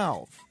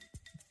 1812?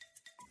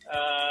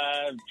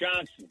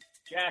 Jackson.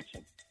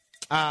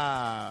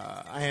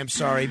 I am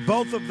sorry.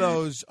 Both of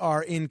those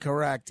are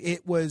incorrect.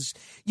 It was,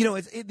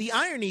 the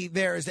irony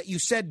there is that you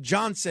said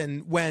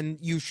Johnson when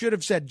you should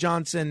have said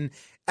Johnson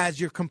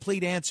as your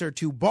complete answer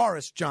to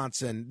Boris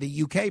Johnson,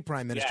 the UK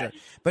Prime Minister.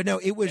 Yes. But no,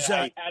 it was...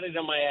 I had it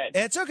in my head.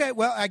 It's okay.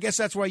 Well, I guess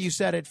that's why you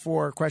said it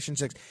for question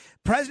 6.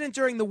 President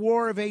during the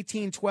War of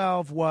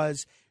 1812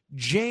 was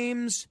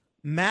James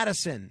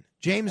Madison.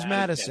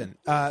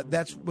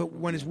 That's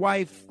when his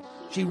wife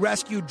She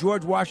rescued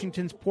George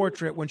Washington's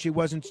portrait when she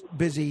wasn't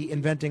busy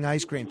inventing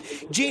ice cream.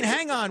 Gene,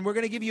 hang on. We're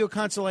going to give you a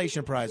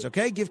consolation prize,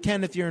 okay? Give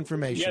Kenneth your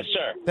information. Yes,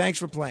 sir. Thanks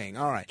for playing.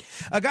 All right.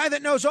 A guy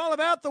that knows all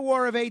about the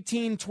War of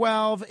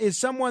 1812 is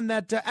someone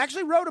that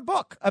actually wrote a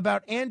book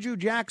about Andrew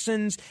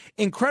Jackson's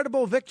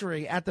incredible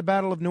victory at the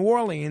Battle of New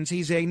Orleans.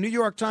 He's a New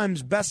York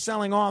Times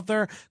best-selling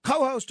author,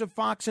 co-host of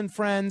Fox and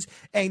Friends,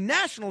 a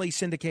nationally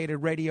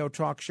syndicated radio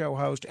talk show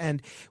host,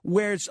 and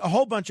wears a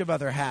whole bunch of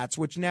other hats,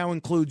 which now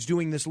includes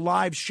doing this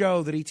live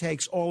show that he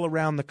takes all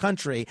around the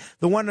country.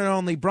 The one and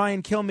only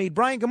Brian Kilmeade.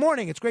 Brian, good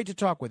morning. It's great to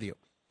talk with you.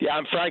 Yeah,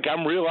 Frank.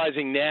 I'm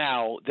realizing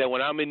now that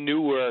when I'm in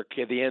Newark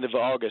at the end of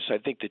August, I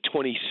think the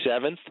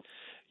 27th,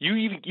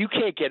 you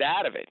can't get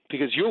out of it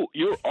because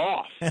you're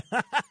off.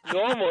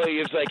 Normally,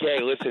 it's like,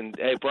 hey, listen,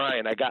 hey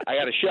Brian, I got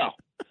a show,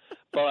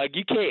 but like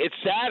you can't. It's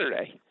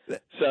Saturday.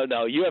 So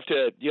no, you have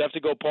to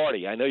go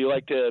party. I know you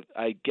like to.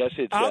 I guess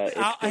it's.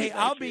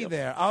 I'll be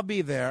there. I'll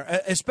be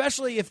there,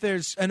 especially if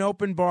there's an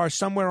open bar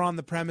somewhere on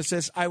the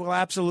premises. I will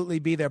absolutely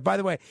be there. By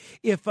the way,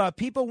 if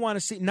people want to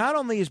see, not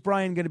only is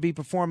Brian going to be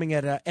performing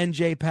at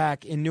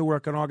NJPAC in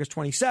Newark on August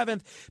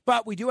 27th,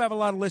 but we do have a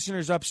lot of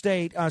listeners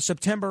upstate.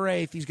 September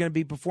 8th, he's going to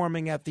be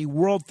performing at the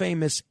world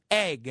famous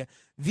Egg.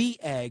 The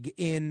Egg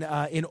in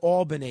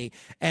Albany,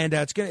 and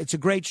it's a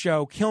great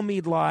show.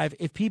 Kilmeade Live.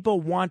 If people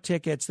want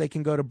tickets, they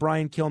can go to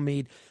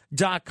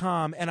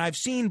BrianKilmeade.com. And I've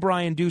seen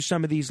Brian do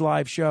some of these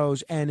live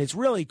shows, and it's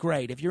really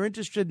great. If you're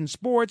interested in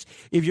sports,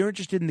 if you're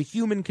interested in the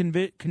human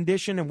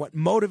condition and what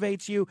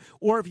motivates you,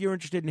 or if you're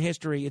interested in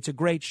history, it's a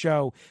great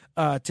show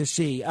to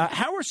see.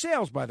 How are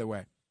sales, by the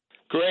way?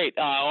 Great.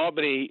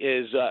 Albany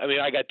is,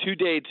 I got 2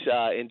 dates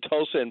in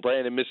Tulsa and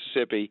Brandon,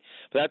 Mississippi,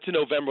 but that's in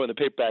November when the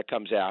paperback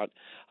comes out.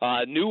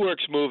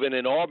 Newark's moving,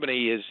 and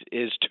Albany is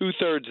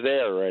 2/3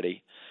 there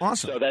already.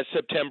 Awesome. So that's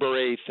September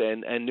 8th,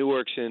 and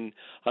Newark's on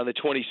the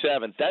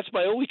 27th. That's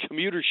my only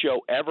commuter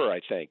show ever, I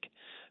think.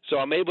 So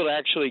I'm able to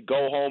actually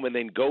go home and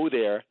then go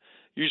there.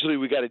 Usually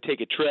we got to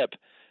take a trip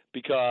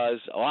because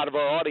a lot of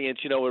our audience,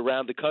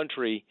 around the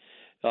country,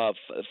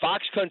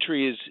 Fox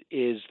Country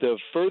is the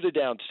further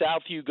down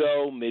south you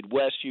go,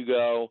 Midwest you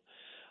go,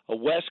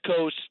 West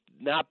Coast,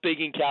 not big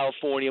in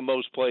California,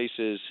 most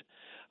places.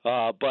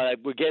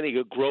 But we're getting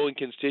a growing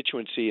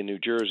constituency in New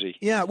Jersey.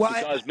 Yeah, well,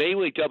 because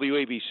mainly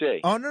WABC.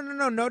 Oh,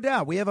 no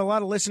doubt. We have a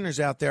lot of listeners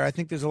out there. I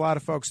think there's a lot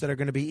of folks that are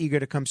going to be eager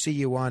to come see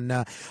you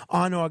on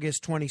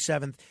August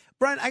 27th.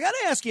 Brian, I got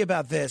to ask you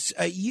about this.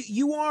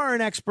 You are an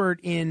expert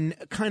in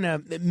kind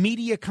of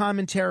media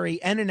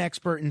commentary and an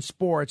expert in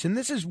sports, and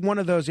this is one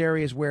of those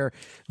areas where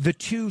the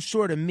two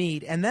sort of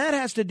meet, and that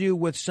has to do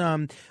with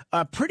some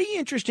pretty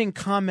interesting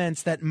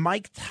comments that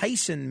Mike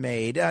Tyson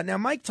made. Now,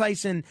 Mike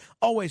Tyson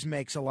always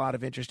makes a lot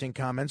of interesting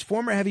comments,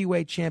 former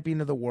heavyweight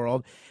champion of the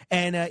world,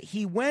 and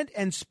he went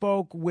and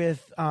spoke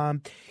with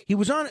he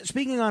was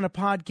speaking on a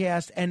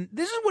podcast, and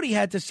this is what he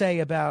had to say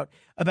about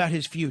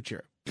his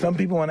future. Some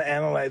people want to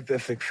analyze their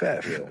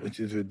success,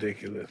 which is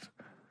ridiculous.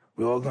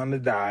 We're all going to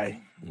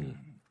die,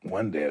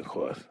 one day, of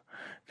course.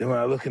 Then when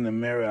I look in the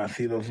mirror, I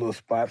see those little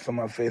spots on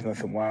my face, and I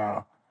say,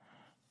 wow,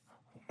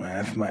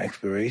 man, that's my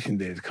expiration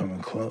date is coming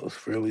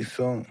close, really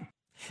soon.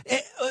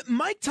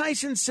 Mike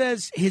Tyson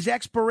says his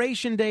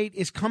expiration date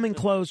is coming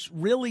close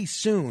really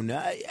soon.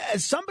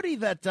 As somebody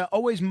that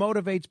always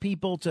motivates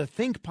people to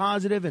think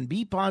positive and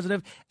be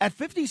positive, at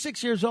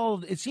 56 years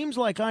old, it seems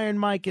like Iron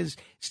Mike is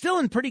still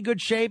in pretty good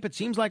shape. It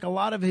seems like a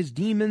lot of his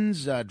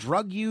demons,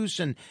 drug use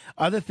and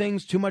other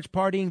things, too much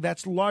partying,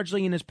 that's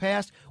largely in his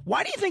past.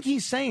 Why do you think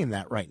he's saying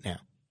that right now?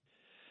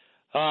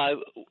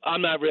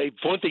 I'm not really.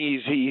 For one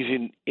thing,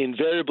 he's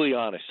invariably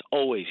honest,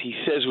 always. He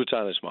says what's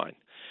on his mind.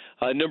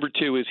 Number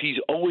two is he's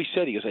always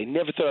said, he goes, I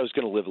never thought I was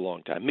going to live a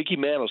long time. Mickey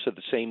Mantle said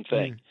the same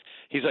thing.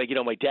 He's like,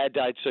 my dad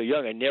died so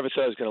young, I never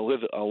thought I was going to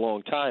live a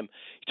long time.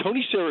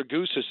 Tony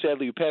Saragusa,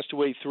 sadly, who passed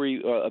away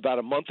about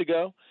a month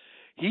ago,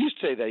 he used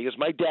to say that. He goes,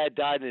 my dad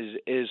died in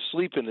his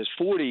sleep in his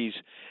 40s.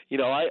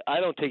 I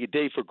don't take a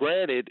day for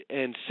granted.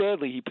 And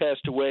sadly, he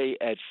passed away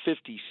at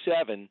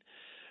 57.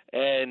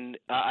 And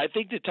I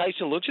think that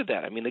Tyson looks at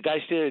that. I mean, the guy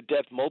stared at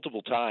death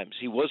multiple times.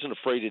 He wasn't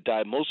afraid to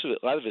die.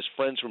 A lot of his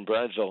friends from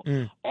Brownsville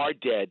are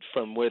dead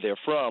from where they're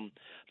from.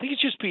 I think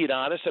it's just being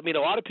honest. I mean, a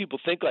lot of people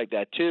think like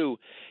that, too,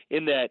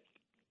 in that,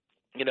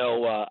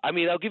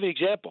 I'll give you an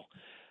example.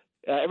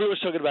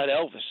 Everyone's talking about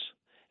Elvis.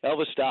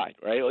 Elvis died,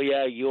 right? Oh,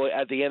 yeah,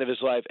 at the end of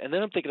his life. And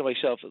then I'm thinking to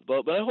myself,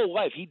 well, my whole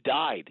life, he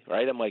died,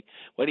 right? I'm like,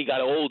 when he got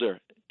older.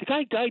 The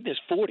guy died in his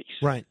 40s.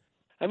 Right.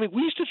 I mean,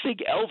 we used to think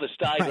Elvis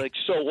died like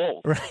so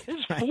old. Right. In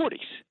his 40s.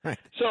 Right.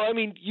 So, I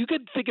mean, you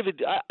could think of it.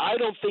 I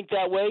don't think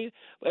that way,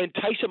 and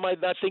Tyson might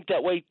not think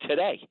that way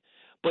today.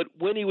 But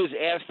when he was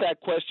asked that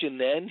question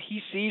then,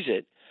 he sees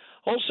it.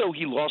 Also,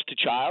 he lost a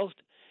child,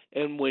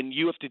 and when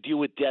you have to deal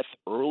with death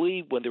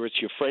early, whether it's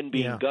your friend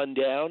being gunned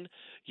down,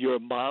 your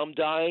mom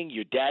dying,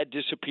 your dad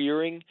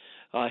disappearing,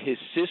 his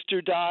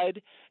sister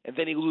died, and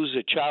then he loses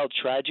a child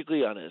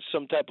tragically on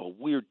some type of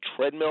weird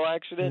treadmill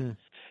accident.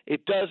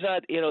 It does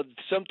not,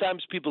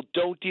 sometimes people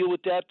don't deal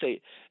with that,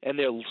 and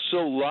they're so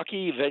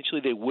lucky,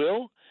 eventually they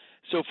will.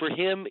 So for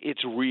him,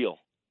 it's real.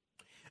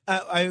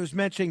 I was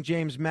mentioning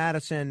James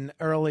Madison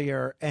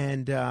earlier,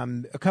 and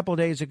a couple of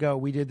days ago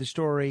we did the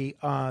story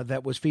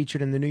that was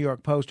featured in the New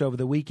York Post over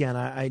the weekend.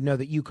 I know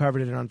that you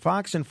covered it on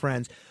Fox and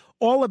Friends,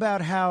 all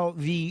about how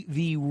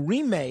the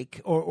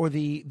remake or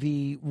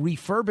the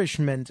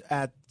refurbishment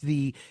at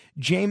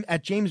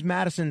James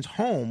Madison's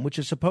home, which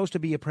is supposed to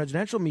be a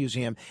presidential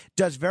museum,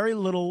 does very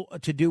little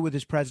to do with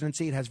his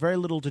presidency. It has very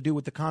little to do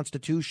with the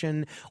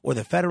Constitution or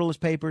the Federalist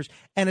Papers.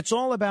 And it's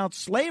all about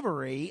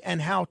slavery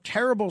and how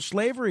terrible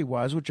slavery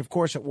was, which of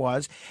course it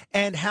was,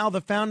 and how the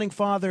founding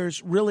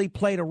fathers really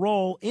played a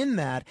role in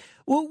that.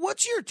 Well,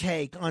 what's your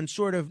take on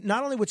sort of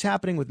not only what's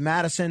happening with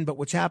Madison, but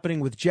what's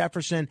happening with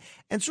Jefferson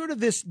and sort of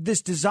this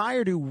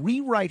desire to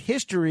rewrite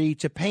history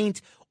to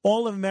paint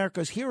all of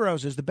America's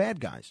heroes as the bad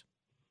guys?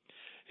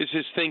 It's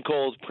this thing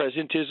called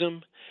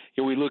presentism.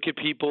 We look at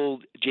people,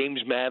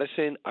 James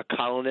Madison, a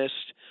colonist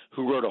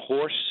who rode a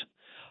horse,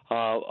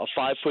 a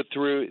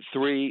 5'3"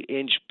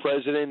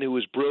 president who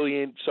was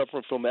brilliant,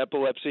 suffering from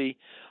epilepsy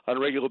on a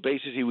regular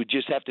basis. He would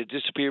just have to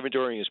disappear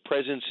during his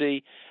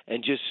presidency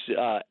and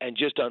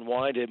just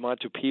unwind at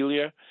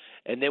Montpelier.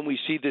 And then we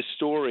see this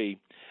story.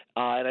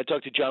 And I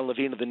talked to John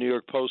Levine of the New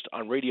York Post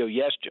on radio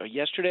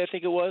yesterday, I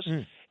think it was.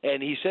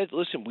 And he said,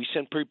 listen, we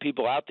sent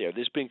people out there.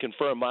 This has been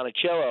confirmed.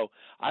 Monticello,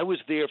 I was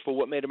there for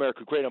What Made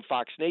America Great on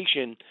Fox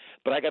Nation,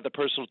 but I got the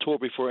personal tour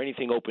before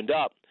anything opened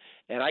up.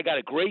 And I got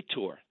a great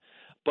tour.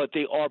 But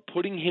they are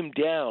putting him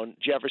down,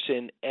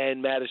 Jefferson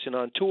and Madison,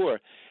 on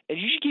tour. And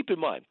you should keep in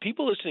mind,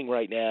 people listening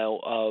right now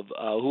of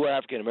who are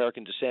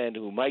African-American descent,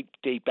 who might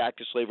date back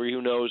to slavery,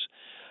 who knows.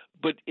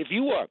 But if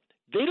you are,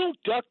 they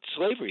don't duck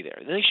slavery there.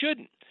 And they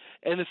shouldn't.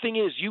 And the thing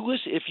is,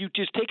 if you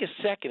just take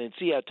a second and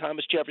see how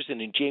Thomas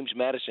Jefferson and James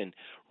Madison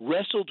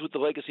wrestled with the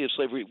legacy of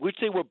slavery, which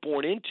they were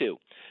born into,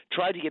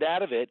 tried to get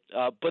out of it,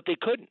 but they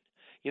couldn't.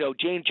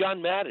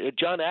 John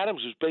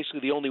Adams was basically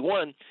the only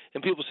one,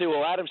 and people say,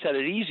 well, Adams had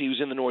it easy. He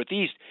was in the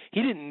Northeast.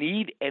 He didn't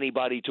need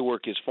anybody to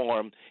work his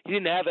farm. He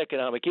didn't have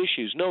economic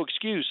issues. No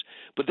excuse.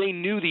 But they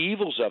knew the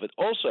evils of it.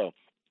 Also,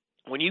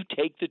 when you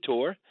take the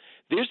tour,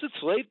 there's the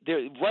slave.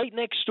 There, right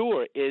next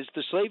door is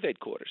the slave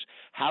headquarters.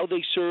 How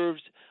they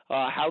served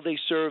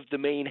the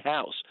main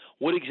house,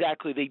 what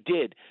exactly they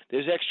did.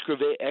 There's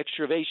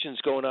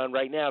excavations going on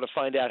right now to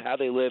find out how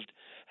they lived,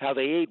 how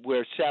they ate,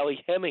 where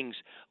Sally Hemings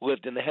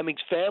lived and the Hemings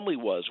family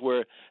was,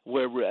 where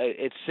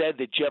it's said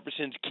that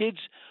Jefferson's kids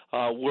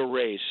were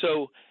raised.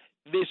 So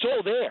it's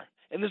all there,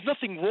 and there's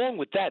nothing wrong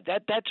with that.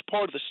 That's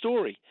part of the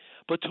story.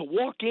 But to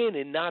walk in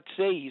and not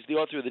say he's the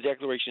author of the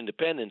Declaration of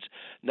Independence,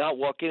 not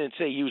walk in and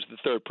say he was the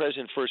third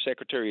president, first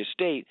Secretary of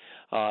State,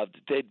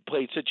 they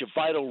played such a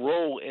vital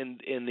role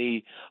in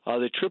the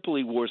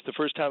Tripoli Wars, the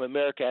first time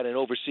America had an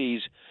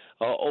overseas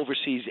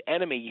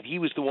enemy. He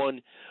was the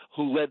one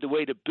who led the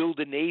way to build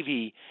a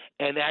navy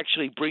and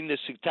actually bring this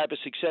type of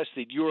success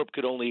that Europe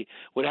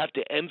would have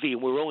to envy.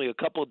 And we're only a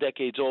couple of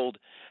decades old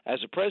as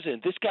a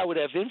president. This guy would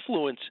have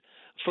influence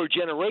for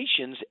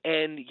generations,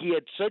 and he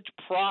had such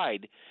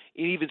pride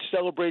in even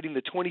celebrating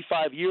the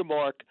 25-year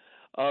mark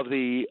of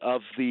the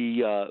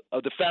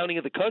founding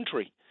of the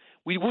country.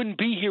 We wouldn't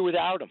be here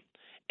without him.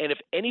 And if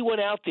anyone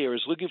out there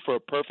is looking for a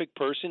perfect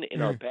person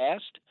in our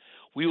past,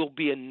 we will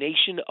be a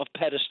nation of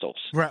pedestals.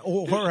 Right,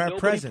 or our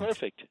present.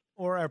 Perfect.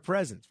 Or our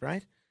present,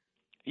 right?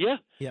 Yeah.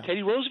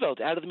 Teddy Roosevelt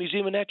out of the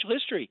Museum of Natural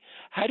History.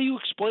 How do you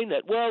explain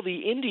that? Well,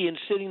 the Indian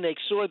sitting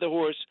next to the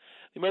horse,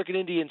 the American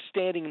Indian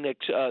standing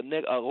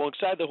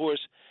alongside the horse,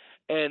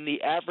 and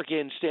the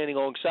African standing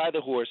alongside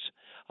the horse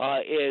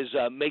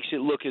makes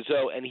it look as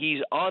though, and he's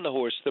on the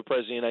horse, the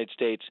President of the United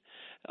States,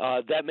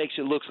 that makes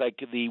it look like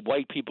the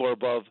white people are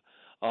above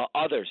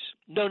others.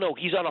 No,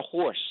 he's on a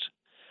horse.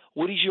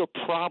 What is your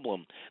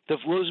problem? The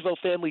Roosevelt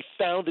family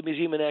found the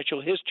Museum of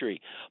Natural History.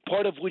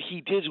 Part of what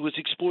he did was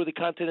explore the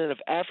continent of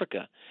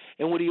Africa.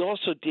 And what he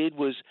also did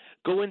was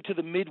go into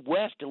the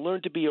Midwest and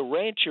learn to be a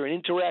rancher and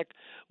interact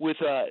with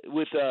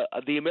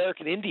the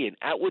American Indian,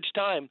 at which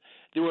time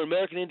there were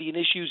American Indian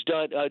issues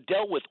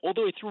dealt with all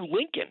the way through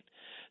Lincoln.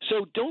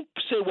 So don't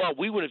say, well,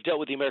 we would have dealt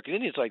with the American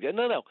Indians like that.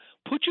 No.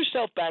 Put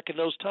yourself back in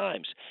those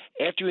times.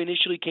 After he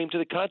initially came to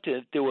the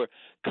continent, there were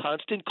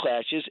constant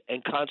clashes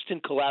and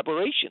constant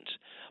collaborations.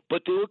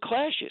 But there were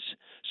clashes.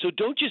 So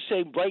don't just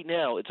say right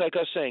now, it's like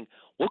us saying,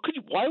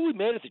 why are we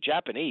mad at the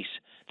Japanese?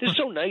 They're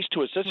so nice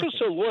to us. They're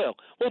so loyal.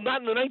 Well,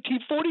 not in the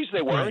 1940s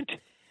they weren't. Right.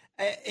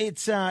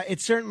 It's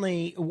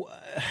certainly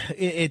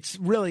it's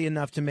really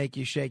enough to make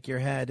you shake your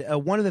head.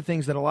 One of the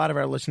things that a lot of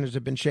our listeners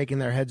have been shaking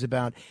their heads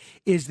about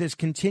is this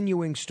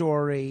continuing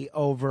story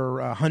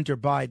over Hunter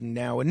Biden.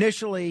 Now,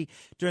 initially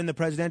during the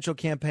presidential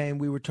campaign,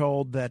 we were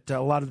told that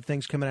a lot of the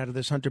things coming out of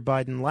this Hunter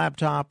Biden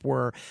laptop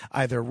were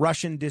either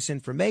Russian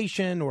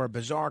disinformation or a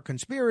bizarre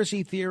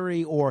conspiracy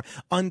theory or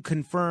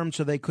unconfirmed,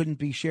 so they couldn't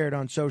be shared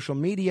on social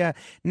media.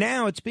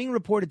 Now it's being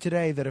reported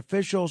today that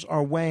officials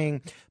are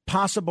weighing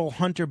possible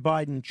Hunter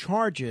Biden charges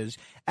charges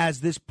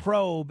as this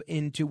probe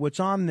into what's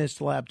on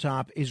this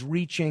laptop is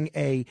reaching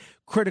a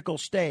critical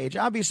stage.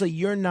 Obviously,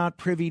 you're not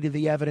privy to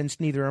the evidence,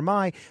 neither am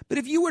I. But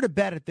if you were to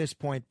bet at this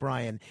point,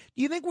 Brian,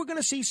 do you think we're going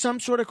to see some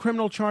sort of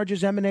criminal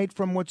charges emanate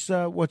from what's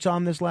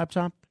on this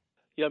laptop?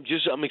 Yeah,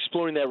 I'm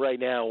exploring that right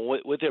now.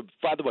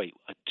 By the way,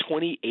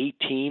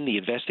 2018, the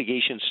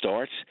investigation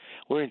starts.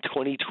 We're in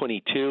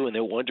 2022, and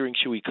they're wondering,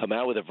 should we come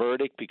out with a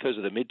verdict because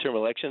of the midterm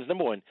elections?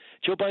 Number one,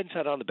 Joe Biden's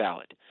not on the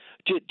ballot.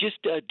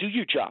 Just do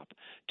your job.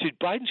 To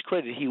Biden's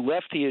credit, he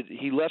left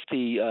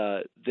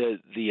the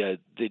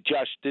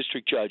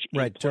district judge in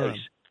place. Durham.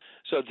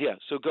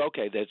 So go.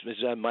 Okay, that's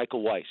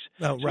Michael Weiss.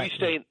 Oh, so right. He's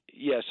staying.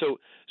 Yeah.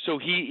 So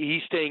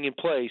he's staying in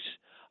place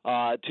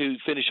to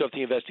finish off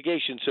the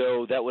investigation,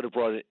 so that would have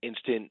brought an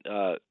instant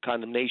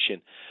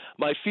condemnation.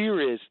 My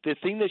fear is the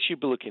thing that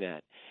you'd be looking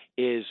at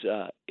is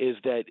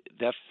that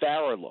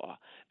FARA law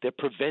that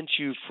prevents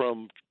you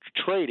from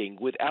trading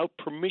without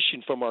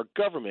permission from our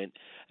government,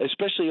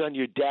 especially on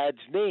your dad's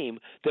name,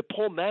 that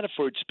Paul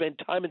Manafort spent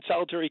time in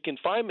solitary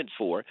confinement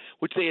for,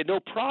 which they had no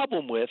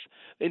problem with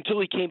until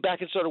he came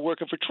back and started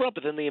working for Trump.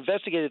 And then they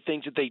investigated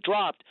things that they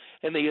dropped,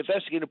 and they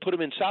investigated and put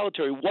him in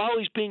solitary. While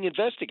he's being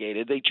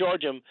investigated, they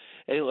charge him,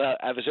 and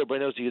as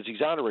everybody knows, he gets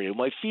exonerated.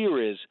 My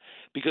fear is,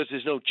 because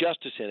there's no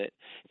justice in it,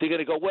 they're going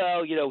to go,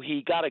 well,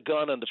 he got a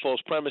gun on the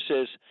false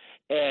premises,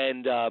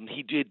 and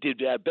he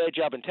did a bad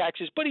job in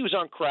taxes, but he was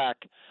on crack,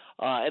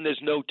 and there's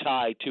no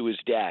tie to his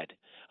dad.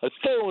 A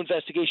thorough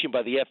investigation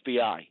by the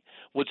FBI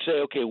would say,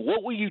 okay,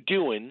 what were you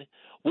doing?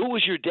 What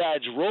was your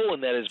dad's role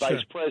in that as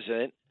vice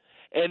president?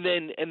 And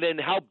then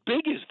how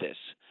big is this?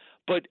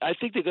 But I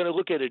think they're going to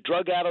look at a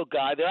drug-addled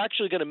guy. They're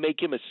actually going to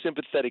make him a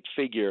sympathetic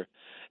figure.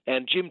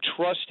 And Jim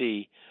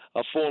Trusty,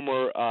 a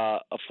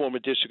former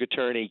district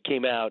attorney,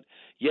 came out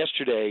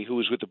yesterday, who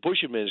was with the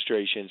Bush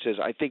administration, says,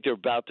 I think they're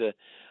about to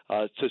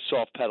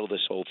soft pedal this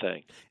whole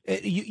thing.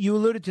 You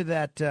alluded to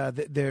that.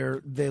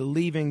 They're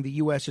leaving the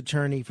U.S.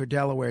 Attorney for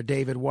Delaware,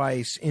 David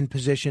Weiss, in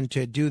position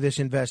to do this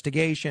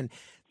investigation.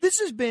 This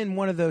has been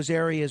one of those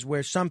areas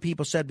where some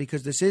people said,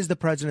 because this is the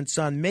president's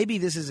son, maybe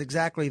this is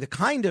exactly the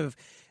kind of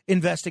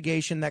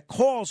investigation that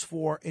calls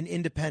for an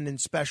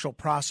independent special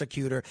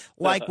prosecutor,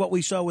 like what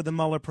we saw with the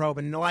Mueller probe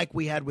and like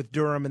we had with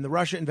Durham and the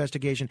Russia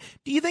investigation.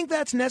 Do you think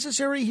that's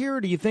necessary here,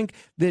 or do you think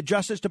the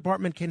Justice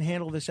Department can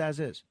handle this as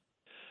is?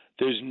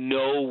 There's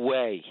no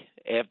way,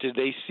 after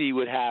they see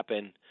what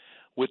happened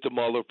with the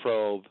Mueller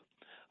probe,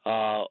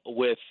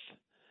 with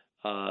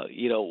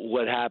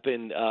what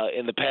happened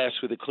in the past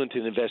with the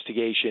Clinton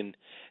investigation,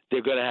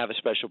 they're going to have a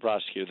special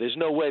prosecutor. There's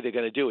no way they're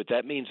going to do it.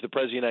 That means the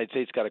President of the United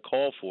States got a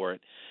call for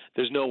it.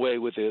 There's no way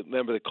with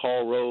remember the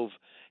Karl Rove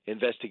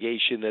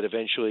investigation that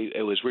eventually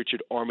it was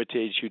Richard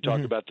Armitage who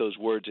talked about those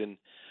words in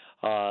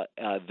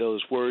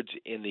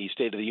the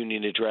State of the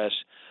Union address.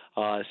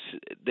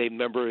 They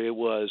remember it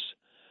was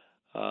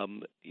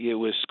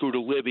Scooter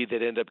Libby that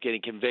ended up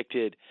getting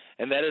convicted,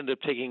 and that ended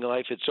up taking a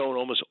life of its own,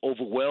 almost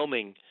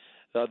overwhelming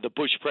the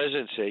Bush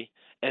presidency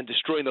and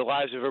destroying the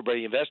lives of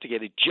everybody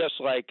investigated, just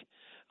like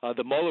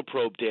the Mueller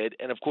probe did.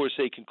 And, of course,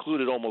 they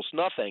concluded almost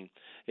nothing.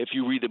 If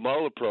you read the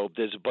Mueller probe,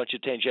 there's a bunch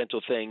of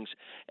tangential things,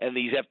 and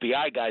these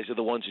FBI guys are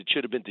the ones that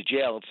should have been to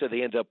jail. Instead,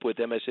 they end up with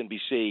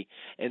MSNBC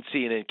and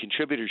CNN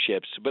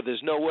contributorships. But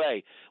there's no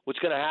way. What's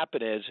going to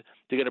happen is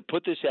they're going to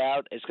put this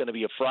out. It's going to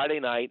be a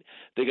Friday night.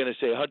 They're going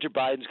to say Hunter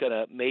Biden's going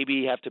to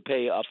maybe have to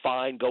pay a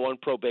fine, go on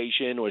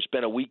probation, or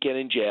spend a weekend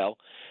in jail.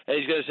 And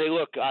he's going to say,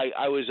 look,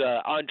 I was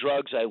on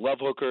drugs. I love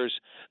hookers.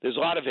 There's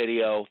a lot of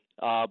video.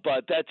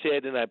 But that's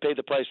it, and I paid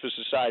the price for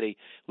society.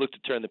 Look to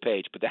turn the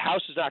page. But the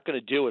House is not going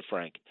to do it,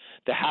 Frank.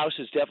 The House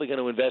is definitely going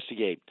to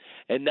investigate.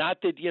 And not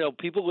that,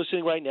 people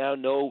listening right now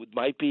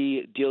might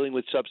be dealing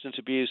with substance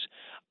abuse.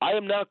 I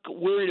am not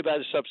worried about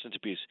his substance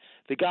abuse.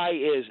 The guy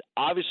is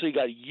obviously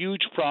got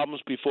huge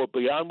problems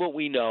beyond what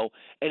we know,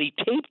 and he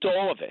taped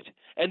all of it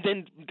and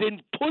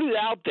then put it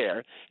out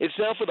there. It's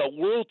now for the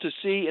world to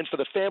see and for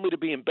the family to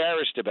be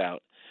embarrassed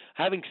about.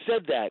 Having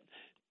said that,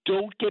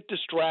 don't get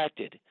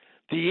distracted.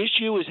 The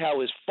issue is how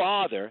his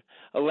father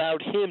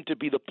allowed him to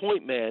be the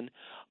point man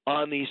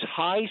on these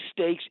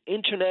high-stakes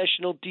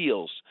international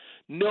deals,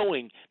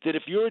 knowing that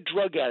if you're a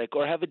drug addict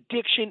or have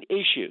addiction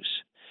issues,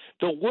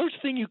 the worst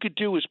thing you could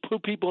do is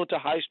put people into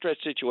high-stress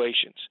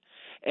situations.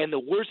 And the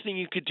worst thing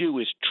you could do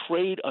is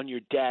trade on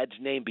your dad's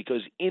name,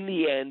 because in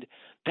the end,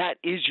 that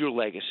is your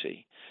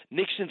legacy.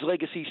 Nixon's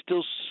legacy is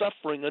still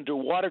suffering under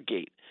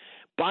Watergate.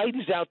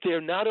 Biden's out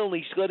there not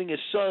only letting his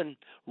son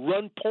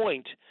run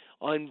point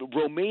on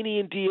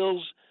Romanian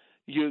deals,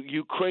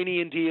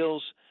 Ukrainian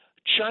deals,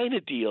 China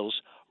deals,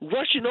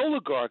 Russian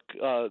oligarch,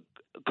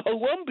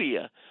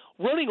 Colombia,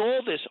 running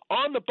all this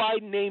on the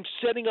Biden name,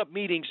 setting up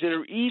meetings that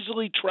are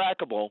easily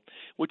trackable,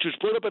 which was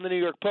brought up in the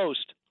New York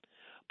Post.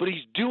 But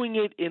he's doing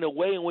it in a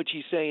way in which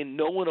he's saying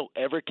no one will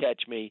ever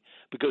catch me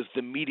because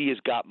the media's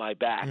got my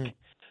back.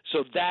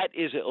 So that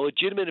is a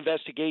legitimate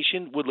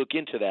investigation, would look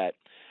into that.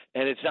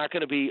 and it's not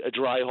going to be a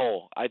dry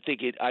hole. I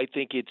think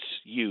it's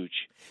huge.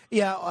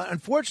 Yeah,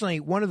 unfortunately,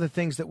 one of the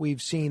things that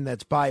we've seen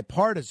that's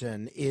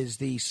bipartisan is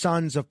the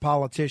sons of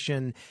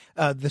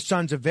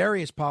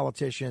various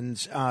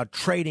politicians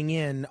trading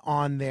in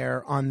on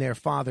their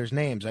fathers'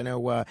 names. I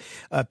know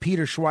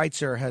Peter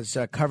Schweitzer has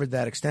covered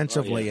that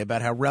extensively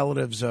about how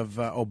relatives of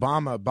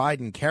Obama,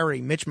 Biden,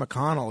 Kerry, Mitch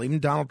McConnell, even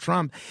Donald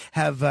Trump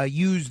have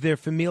used their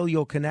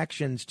familial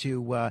connections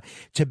to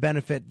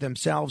benefit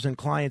themselves and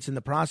clients in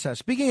the process.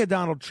 Speaking of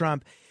Donald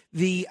Trump,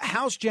 the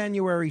House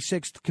January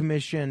 6th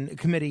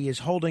committee is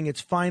holding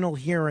its final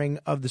hearing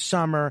of the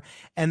summer,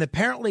 and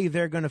apparently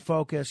they're going to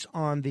focus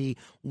on the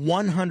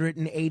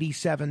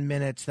 187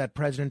 minutes that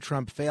President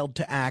Trump failed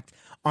to act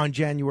on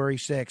January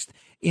 6th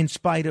in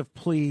spite of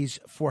pleas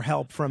for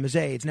help from his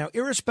aides. Now,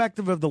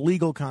 irrespective of the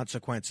legal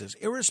consequences,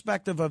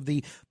 irrespective of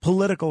the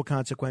political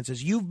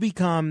consequences, you've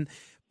become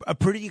a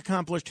pretty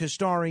accomplished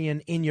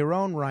historian in your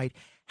own right.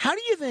 How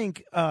do you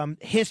think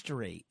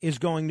history is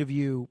going to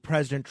view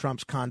President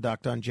Trump's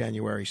conduct on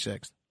January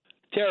 6th?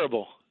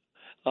 Terrible.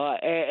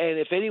 And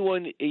if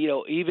anyone,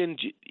 even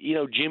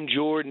Jim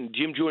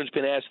Jordan's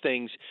been asked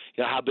things,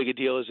 how big a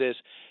deal is this?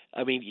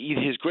 I mean,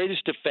 his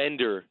greatest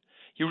defender,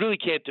 you really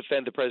can't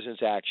defend the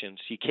president's actions.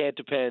 You can't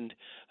defend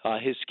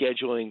his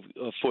scheduling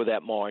for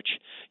that march.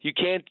 You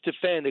can't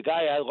defend a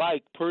guy I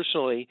like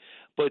personally,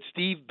 but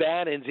Steve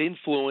Bannon's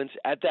influence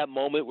at that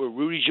moment, with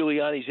Rudy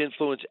Giuliani's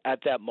influence at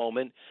that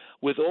moment,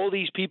 with all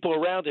these people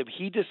around him,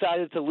 he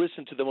decided to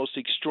listen to the most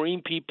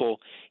extreme people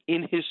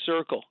in his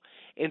circle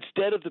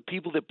instead of the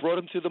people that brought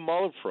him through the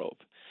Mueller probe,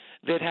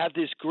 that have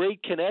this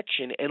great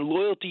connection and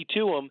loyalty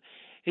to him.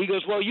 He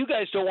goes, well, you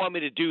guys don't want me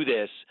to do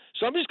this,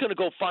 so I'm just going to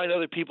go find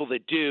other people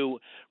that do,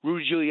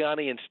 Rudy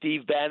Giuliani and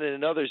Steve Bannon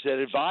and others that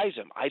advise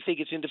him. I think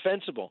it's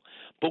indefensible.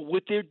 But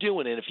what they're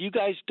doing, and if you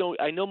guys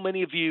don't, I know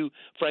many of you,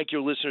 Frank,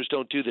 your listeners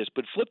don't do this,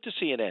 but flip to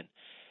CNN.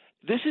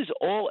 This is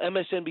all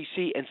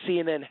MSNBC and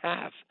CNN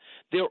have.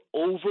 They're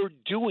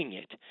overdoing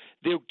it.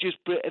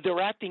 They're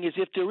acting as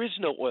if there is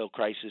no oil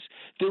crisis.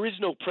 There is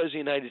no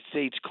president of the United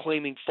States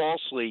claiming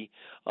falsely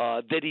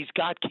that he's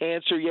got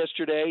cancer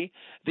yesterday,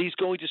 that he's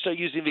going to start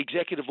using the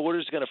executive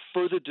orders going to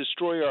further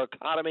destroy our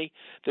economy,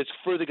 that's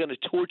further going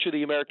to torture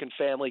the American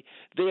family.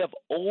 They have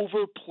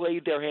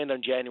overplayed their hand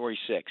on January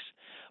 6th.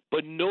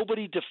 But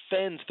nobody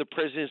defends the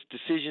president's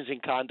decisions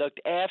and conduct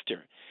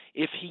after.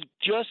 If he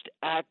just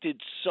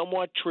acted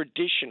somewhat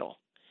traditional,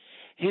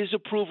 his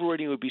approval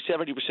rating would be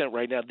 70%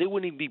 right now. They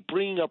wouldn't even be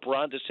bringing up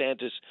Ron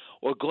DeSantis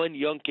or Glenn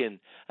Youngkin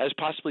as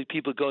possibly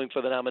people going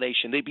for the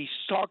nomination. They'd be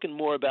talking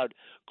more about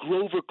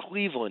Grover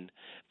Cleveland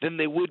than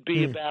they would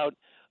be about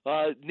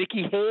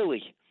Nikki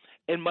Haley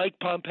and Mike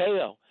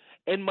Pompeo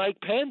and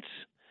Mike Pence.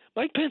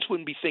 Mike Pence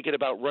wouldn't be thinking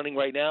about running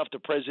right now if the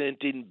president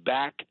didn't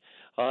back,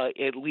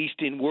 at least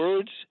in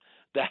words,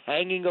 the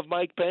hanging of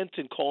Mike Pence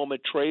and call him a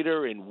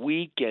traitor and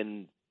weak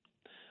and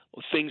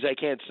things I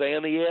can't say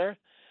on the air.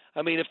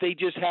 I mean, if it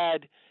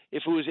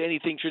was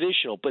anything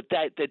traditional. But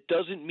that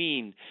doesn't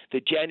mean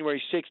that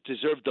January 6th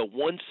deserved the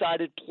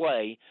one-sided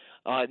play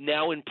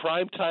now in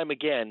prime time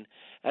again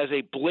as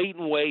a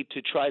blatant way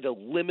to try to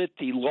limit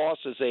the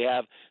losses they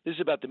have. This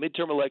is about the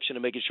midterm election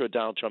and making sure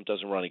Donald Trump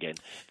doesn't run again.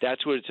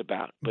 That's what it's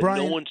about. But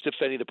Brian, no one's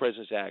defending the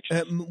president's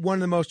actions. One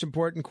of the most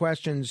important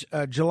questions,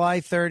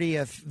 July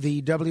 30th,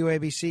 the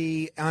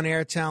WABC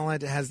on-air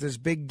talent has this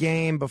big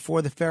game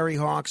before the Ferry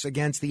Hawks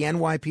against the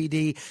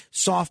NYPD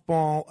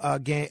softball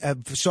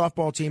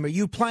team. Are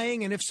you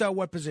playing, and if so,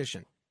 what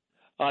position?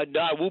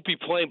 No, I won't be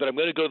playing, but I'm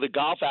going to go to the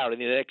golf outing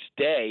the next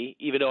day,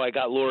 even though I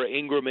got Laura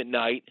Ingraham at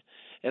night,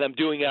 and I'm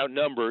doing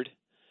outnumbered.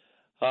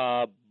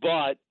 But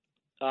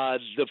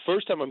the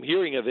first time I'm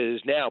hearing of it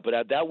is now.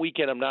 But that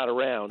weekend I'm not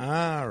around.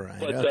 All right.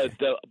 But okay.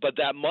 But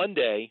that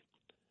Monday,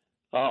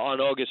 on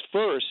August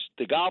 1st,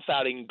 the golf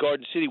outing in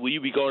Garden City, will you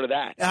be going to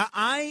that?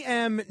 I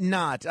am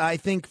not. I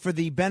think for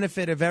the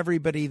benefit of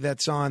everybody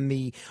that's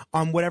on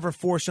whatever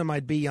foursome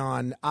I'd be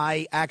on,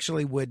 I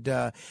actually would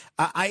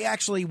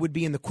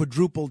be in the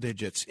quadruple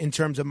digits in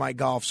terms of my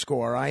golf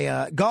score.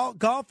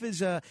 Golf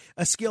is a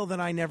skill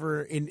that I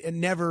never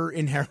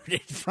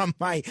inherited from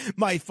my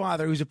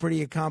father, who's a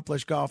pretty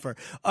accomplished golfer.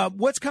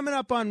 What's coming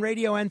up on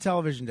radio and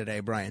television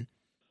today, Brian?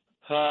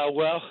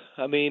 Well,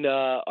 I mean,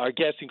 our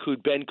guests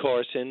include Ben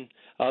Carson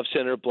of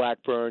Senator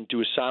Blackburn, do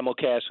a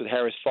simulcast with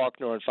Harris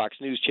Faulkner on Fox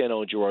News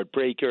Channel, and Gerard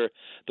Breaker,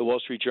 the Wall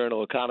Street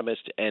Journal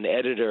economist and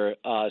editor.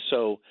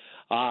 So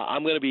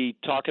I'm going to be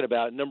talking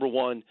about, number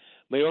one,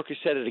 Mayorkas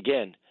said it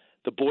again,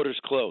 the border's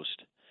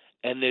closed.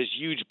 And there's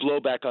huge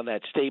blowback on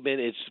that statement.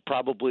 It's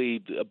probably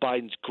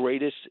Biden's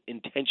greatest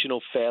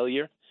intentional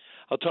failure.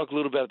 I'll talk a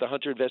little bit about the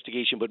Hunter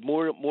investigation, but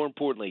more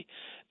importantly,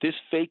 this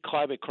fake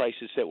climate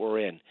crisis that we're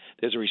in.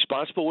 There's a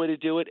responsible way to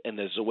do it, and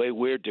there's a way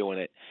we're doing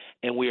it.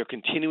 And we are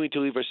continuing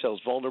to leave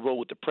ourselves vulnerable.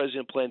 What the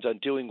president plans on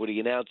doing, what he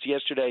announced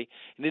yesterday,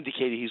 and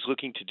indicated he's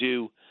looking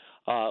to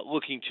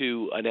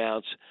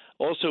announce.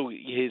 Also,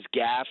 his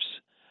gaffes.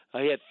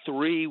 He had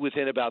 3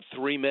 within about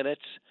 3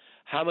 minutes.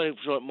 How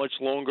much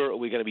longer are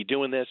we going to be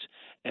doing this?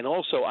 And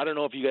also, I don't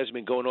know if you guys have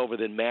been going over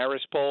the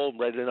Marist poll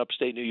right in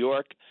upstate New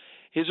York.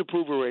 his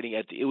approval rating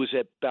it was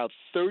at about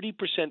 30%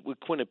 with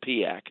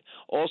Quinnipiac,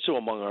 also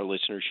among our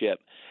listenership,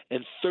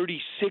 and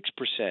 36%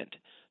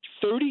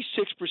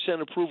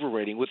 approval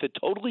rating with a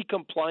totally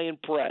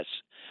compliant press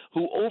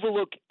who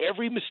overlook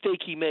every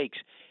mistake he makes.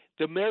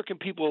 The American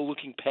people are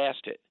looking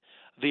past it.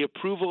 The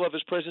approval of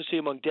his presidency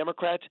among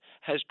Democrats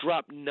has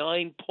dropped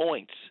 9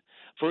 points.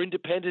 For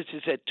independents,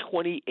 it's at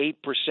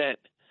 28%.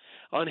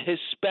 On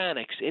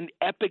Hispanics, an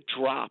epic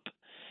drop.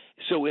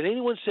 So when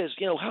anyone says,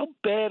 how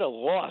bad a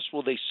loss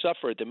will they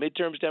suffer at the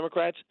midterms,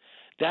 Democrats,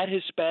 that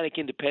Hispanic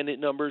independent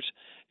numbers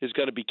is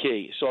going to be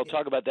key. So I'll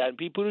talk about that. And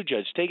Pete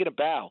Buttigieg taking a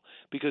bow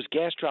because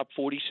gas dropped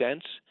 40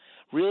 cents.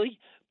 Really?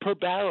 Per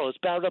barrel, it's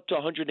bowed up to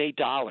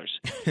 $108.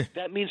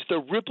 That means the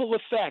ripple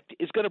effect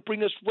is going to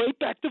bring us right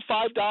back to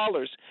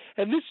 $5.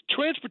 And this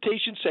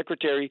transportation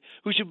secretary,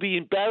 who should be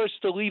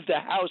embarrassed to leave the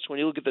house when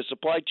you look at the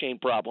supply chain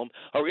problem,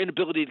 our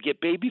inability to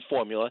get baby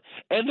formula,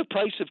 and the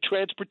price of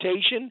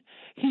transportation,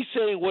 he's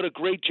saying what a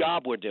great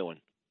job we're doing.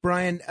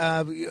 Brian,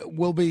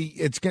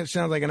 it's going to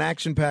sound like an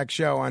action-packed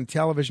show on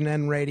television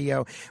and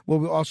radio.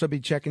 We'll also be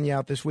checking you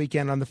out this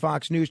weekend on the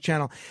Fox News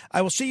Channel.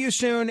 I will see you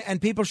soon,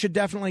 and people should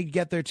definitely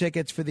get their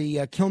tickets for the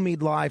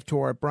Kilmeade Live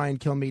Tour at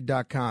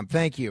briankilmeade.com.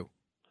 Thank you.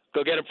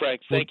 Go get him,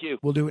 Frank. Thank you.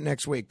 We'll do it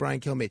next week.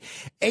 Brian Kilmeade.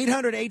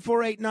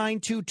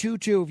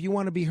 800-848-9222. If you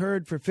want to be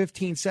heard for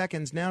 15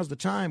 seconds, now's the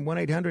time.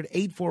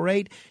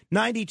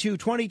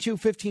 1-800-848-9222.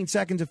 15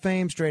 seconds of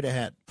fame straight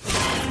ahead.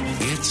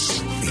 It's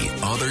The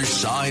Other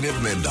Side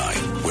of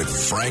Midnight with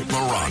Frank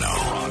Morano.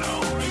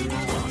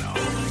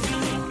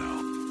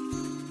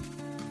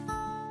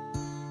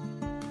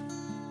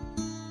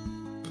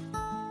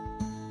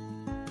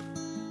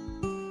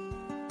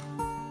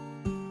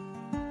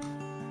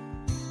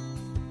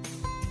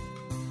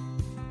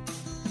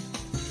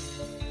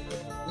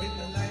 When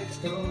the lights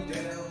go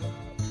down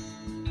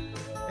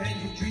and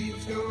your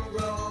dreams go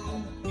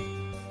wrong,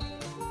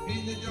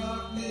 in the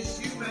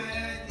darkness you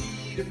might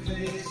need a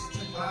place to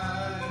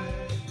hide.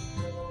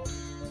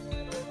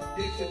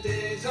 If the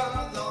days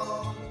are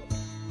long,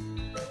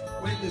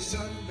 when the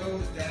sun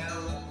goes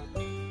down,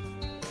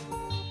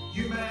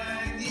 you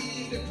might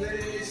need a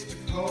place to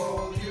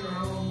call your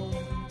own.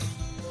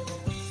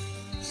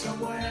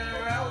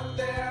 Somewhere out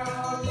there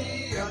on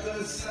the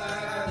other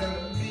side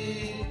of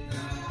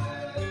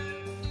midnight,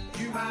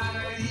 you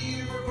might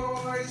hear a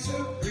voice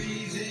of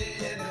breeze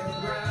in the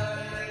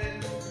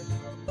grind.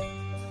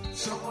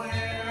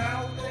 Somewhere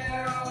out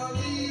there on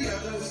the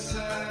other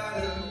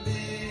side of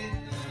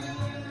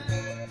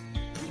midnight,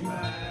 you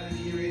might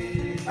hear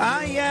it.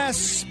 Ah,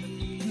 yes.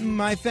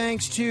 My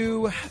thanks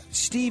to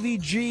Stevie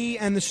G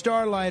and the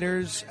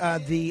Starlighters,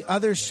 The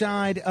Other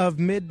Side of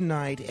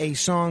Midnight, a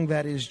song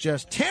that is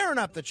just tearing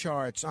up the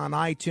charts on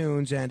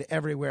iTunes and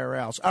everywhere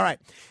else. All right,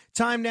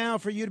 time now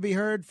for you to be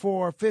heard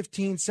for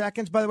 15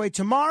 seconds. By the way,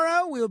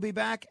 tomorrow we'll be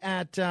back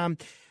at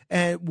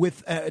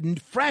with a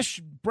fresh,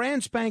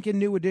 brand spanking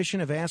new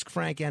edition of Ask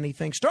Frank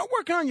Anything. Start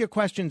working on your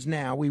questions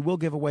now. We will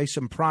give away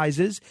some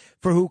prizes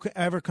for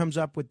whoever comes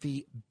up with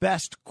the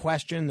best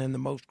question and the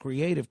most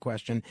creative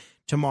question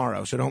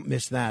tomorrow. So don't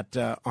miss that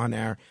on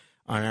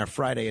our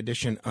Friday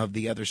edition of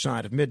The Other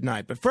Side of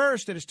Midnight. But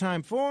first, it is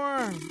time for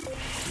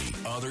The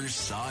Other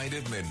Side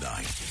of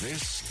Midnight.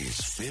 This is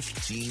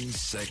 15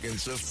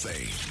 Seconds of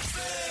Fame.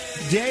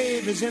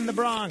 Dave is in the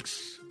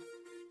Bronx.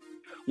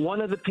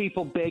 One of the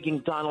people begging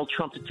Donald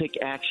Trump to take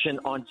action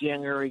on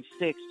January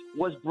 6th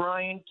was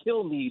Brian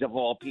Kilmeade, of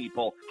all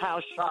people.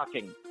 How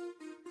shocking.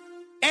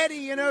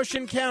 Eddie in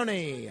Ocean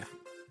County.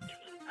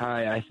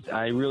 Hi,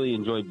 I really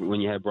enjoyed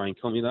when you had Brian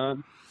Kilmeade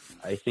on.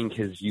 I think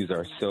his views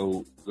are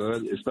so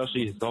good,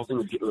 especially his whole thing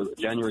with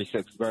January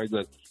 6th. Very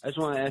good. I just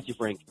want to ask you,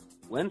 Frank,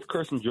 when's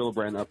Kirsten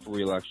Gillibrand up for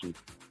re-election?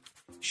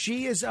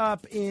 She is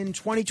up in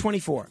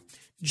 2024.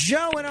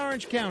 Joe in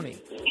Orange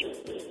County.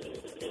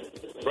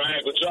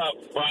 Frank, what's up?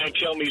 Brian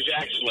Kilmeade's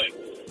excellent.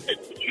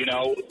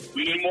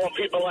 We need more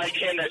people like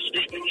him that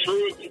speak the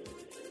truth.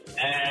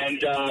 And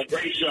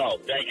great show.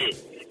 Thank you.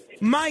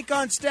 Mike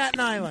on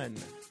Staten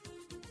Island.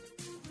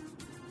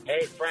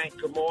 Hey, Frank,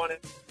 good morning.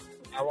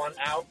 I want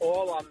out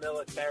all our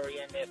military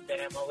and their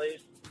families.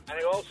 And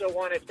I also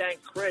want to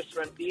thank Chris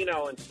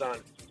Randino and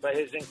Son for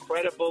his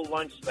incredible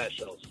lunch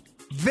specials.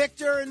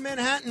 Victor in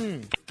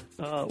Manhattan.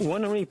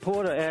 One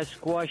reporter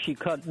asked why she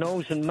cut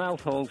nose and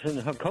mouth holes in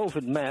her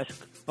COVID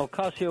mask.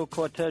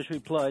 Ocasio-Cortez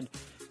replied,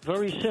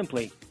 very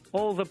simply,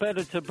 all the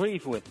better to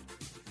breathe with.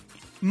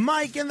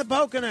 Mike in the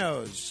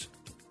Poconos.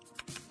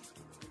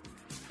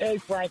 Hey,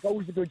 Frank,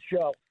 always a good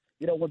show.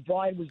 When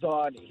Brian was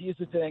on, here's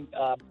the thing.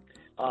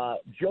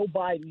 Joe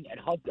Biden and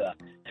Hunter,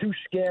 two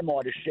scam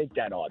artists,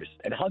 shakedown artists.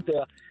 And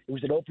Hunter, he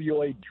was an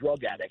opioid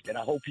drug addict, and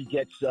I hope he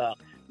gets, the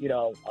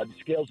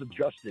scales of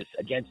justice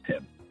against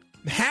him.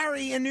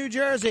 Harry in New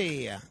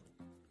Jersey.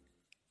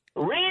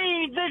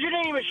 Read The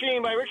Janine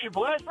Machine by Richard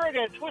Blatford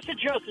and Twisted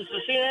Justice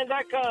at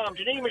CNN.com.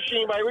 Janine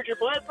Machine by Richard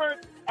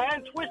Blatford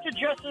and Twisted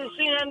Justice at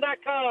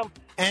CNN.com.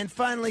 And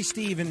finally,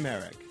 Steve in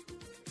Merrick.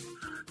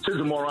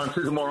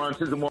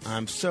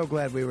 I'm so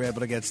glad we were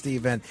able to get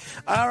Steve in.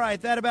 All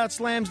right, that about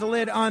slams the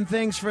lid on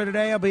things for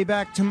today. I'll be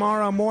back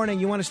tomorrow morning.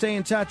 You want to stay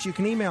in touch, you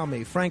can email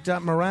me,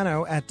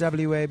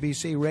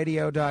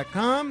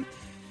 frank.morano@wabcradio.com,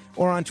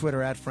 or on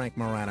Twitter @Frank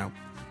Morano.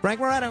 Frank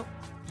Morano,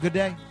 good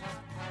day.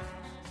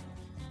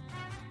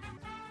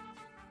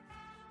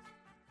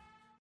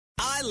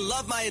 I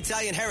love my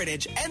Italian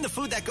heritage and the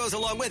food that goes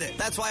along with it.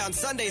 That's why on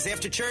Sundays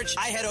after church,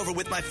 I head over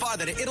with my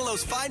father to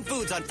Italo's Fine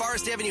Foods on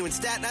Forest Avenue in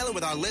Staten Island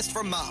with our list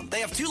from Mom. They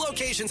have 2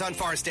 locations on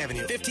Forest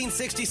Avenue,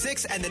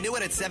 1566 and the new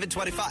one at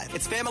 725.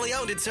 It's family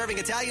owned and serving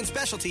Italian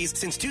specialties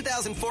since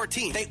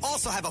 2014. They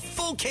also have a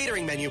full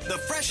catering menu, the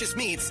freshest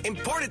meats,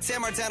 imported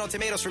San Marzano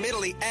tomatoes from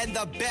Italy, and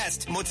the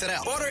best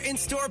mozzarella. Order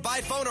in-store,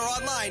 by phone, or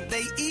online.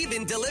 They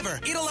even deliver.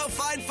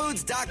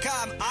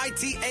 ItaloFineFoods.com,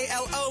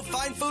 ITALO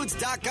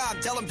Finefoods.com.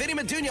 Tell them Vinny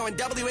Maduno and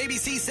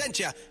WABC sent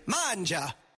you. Manja.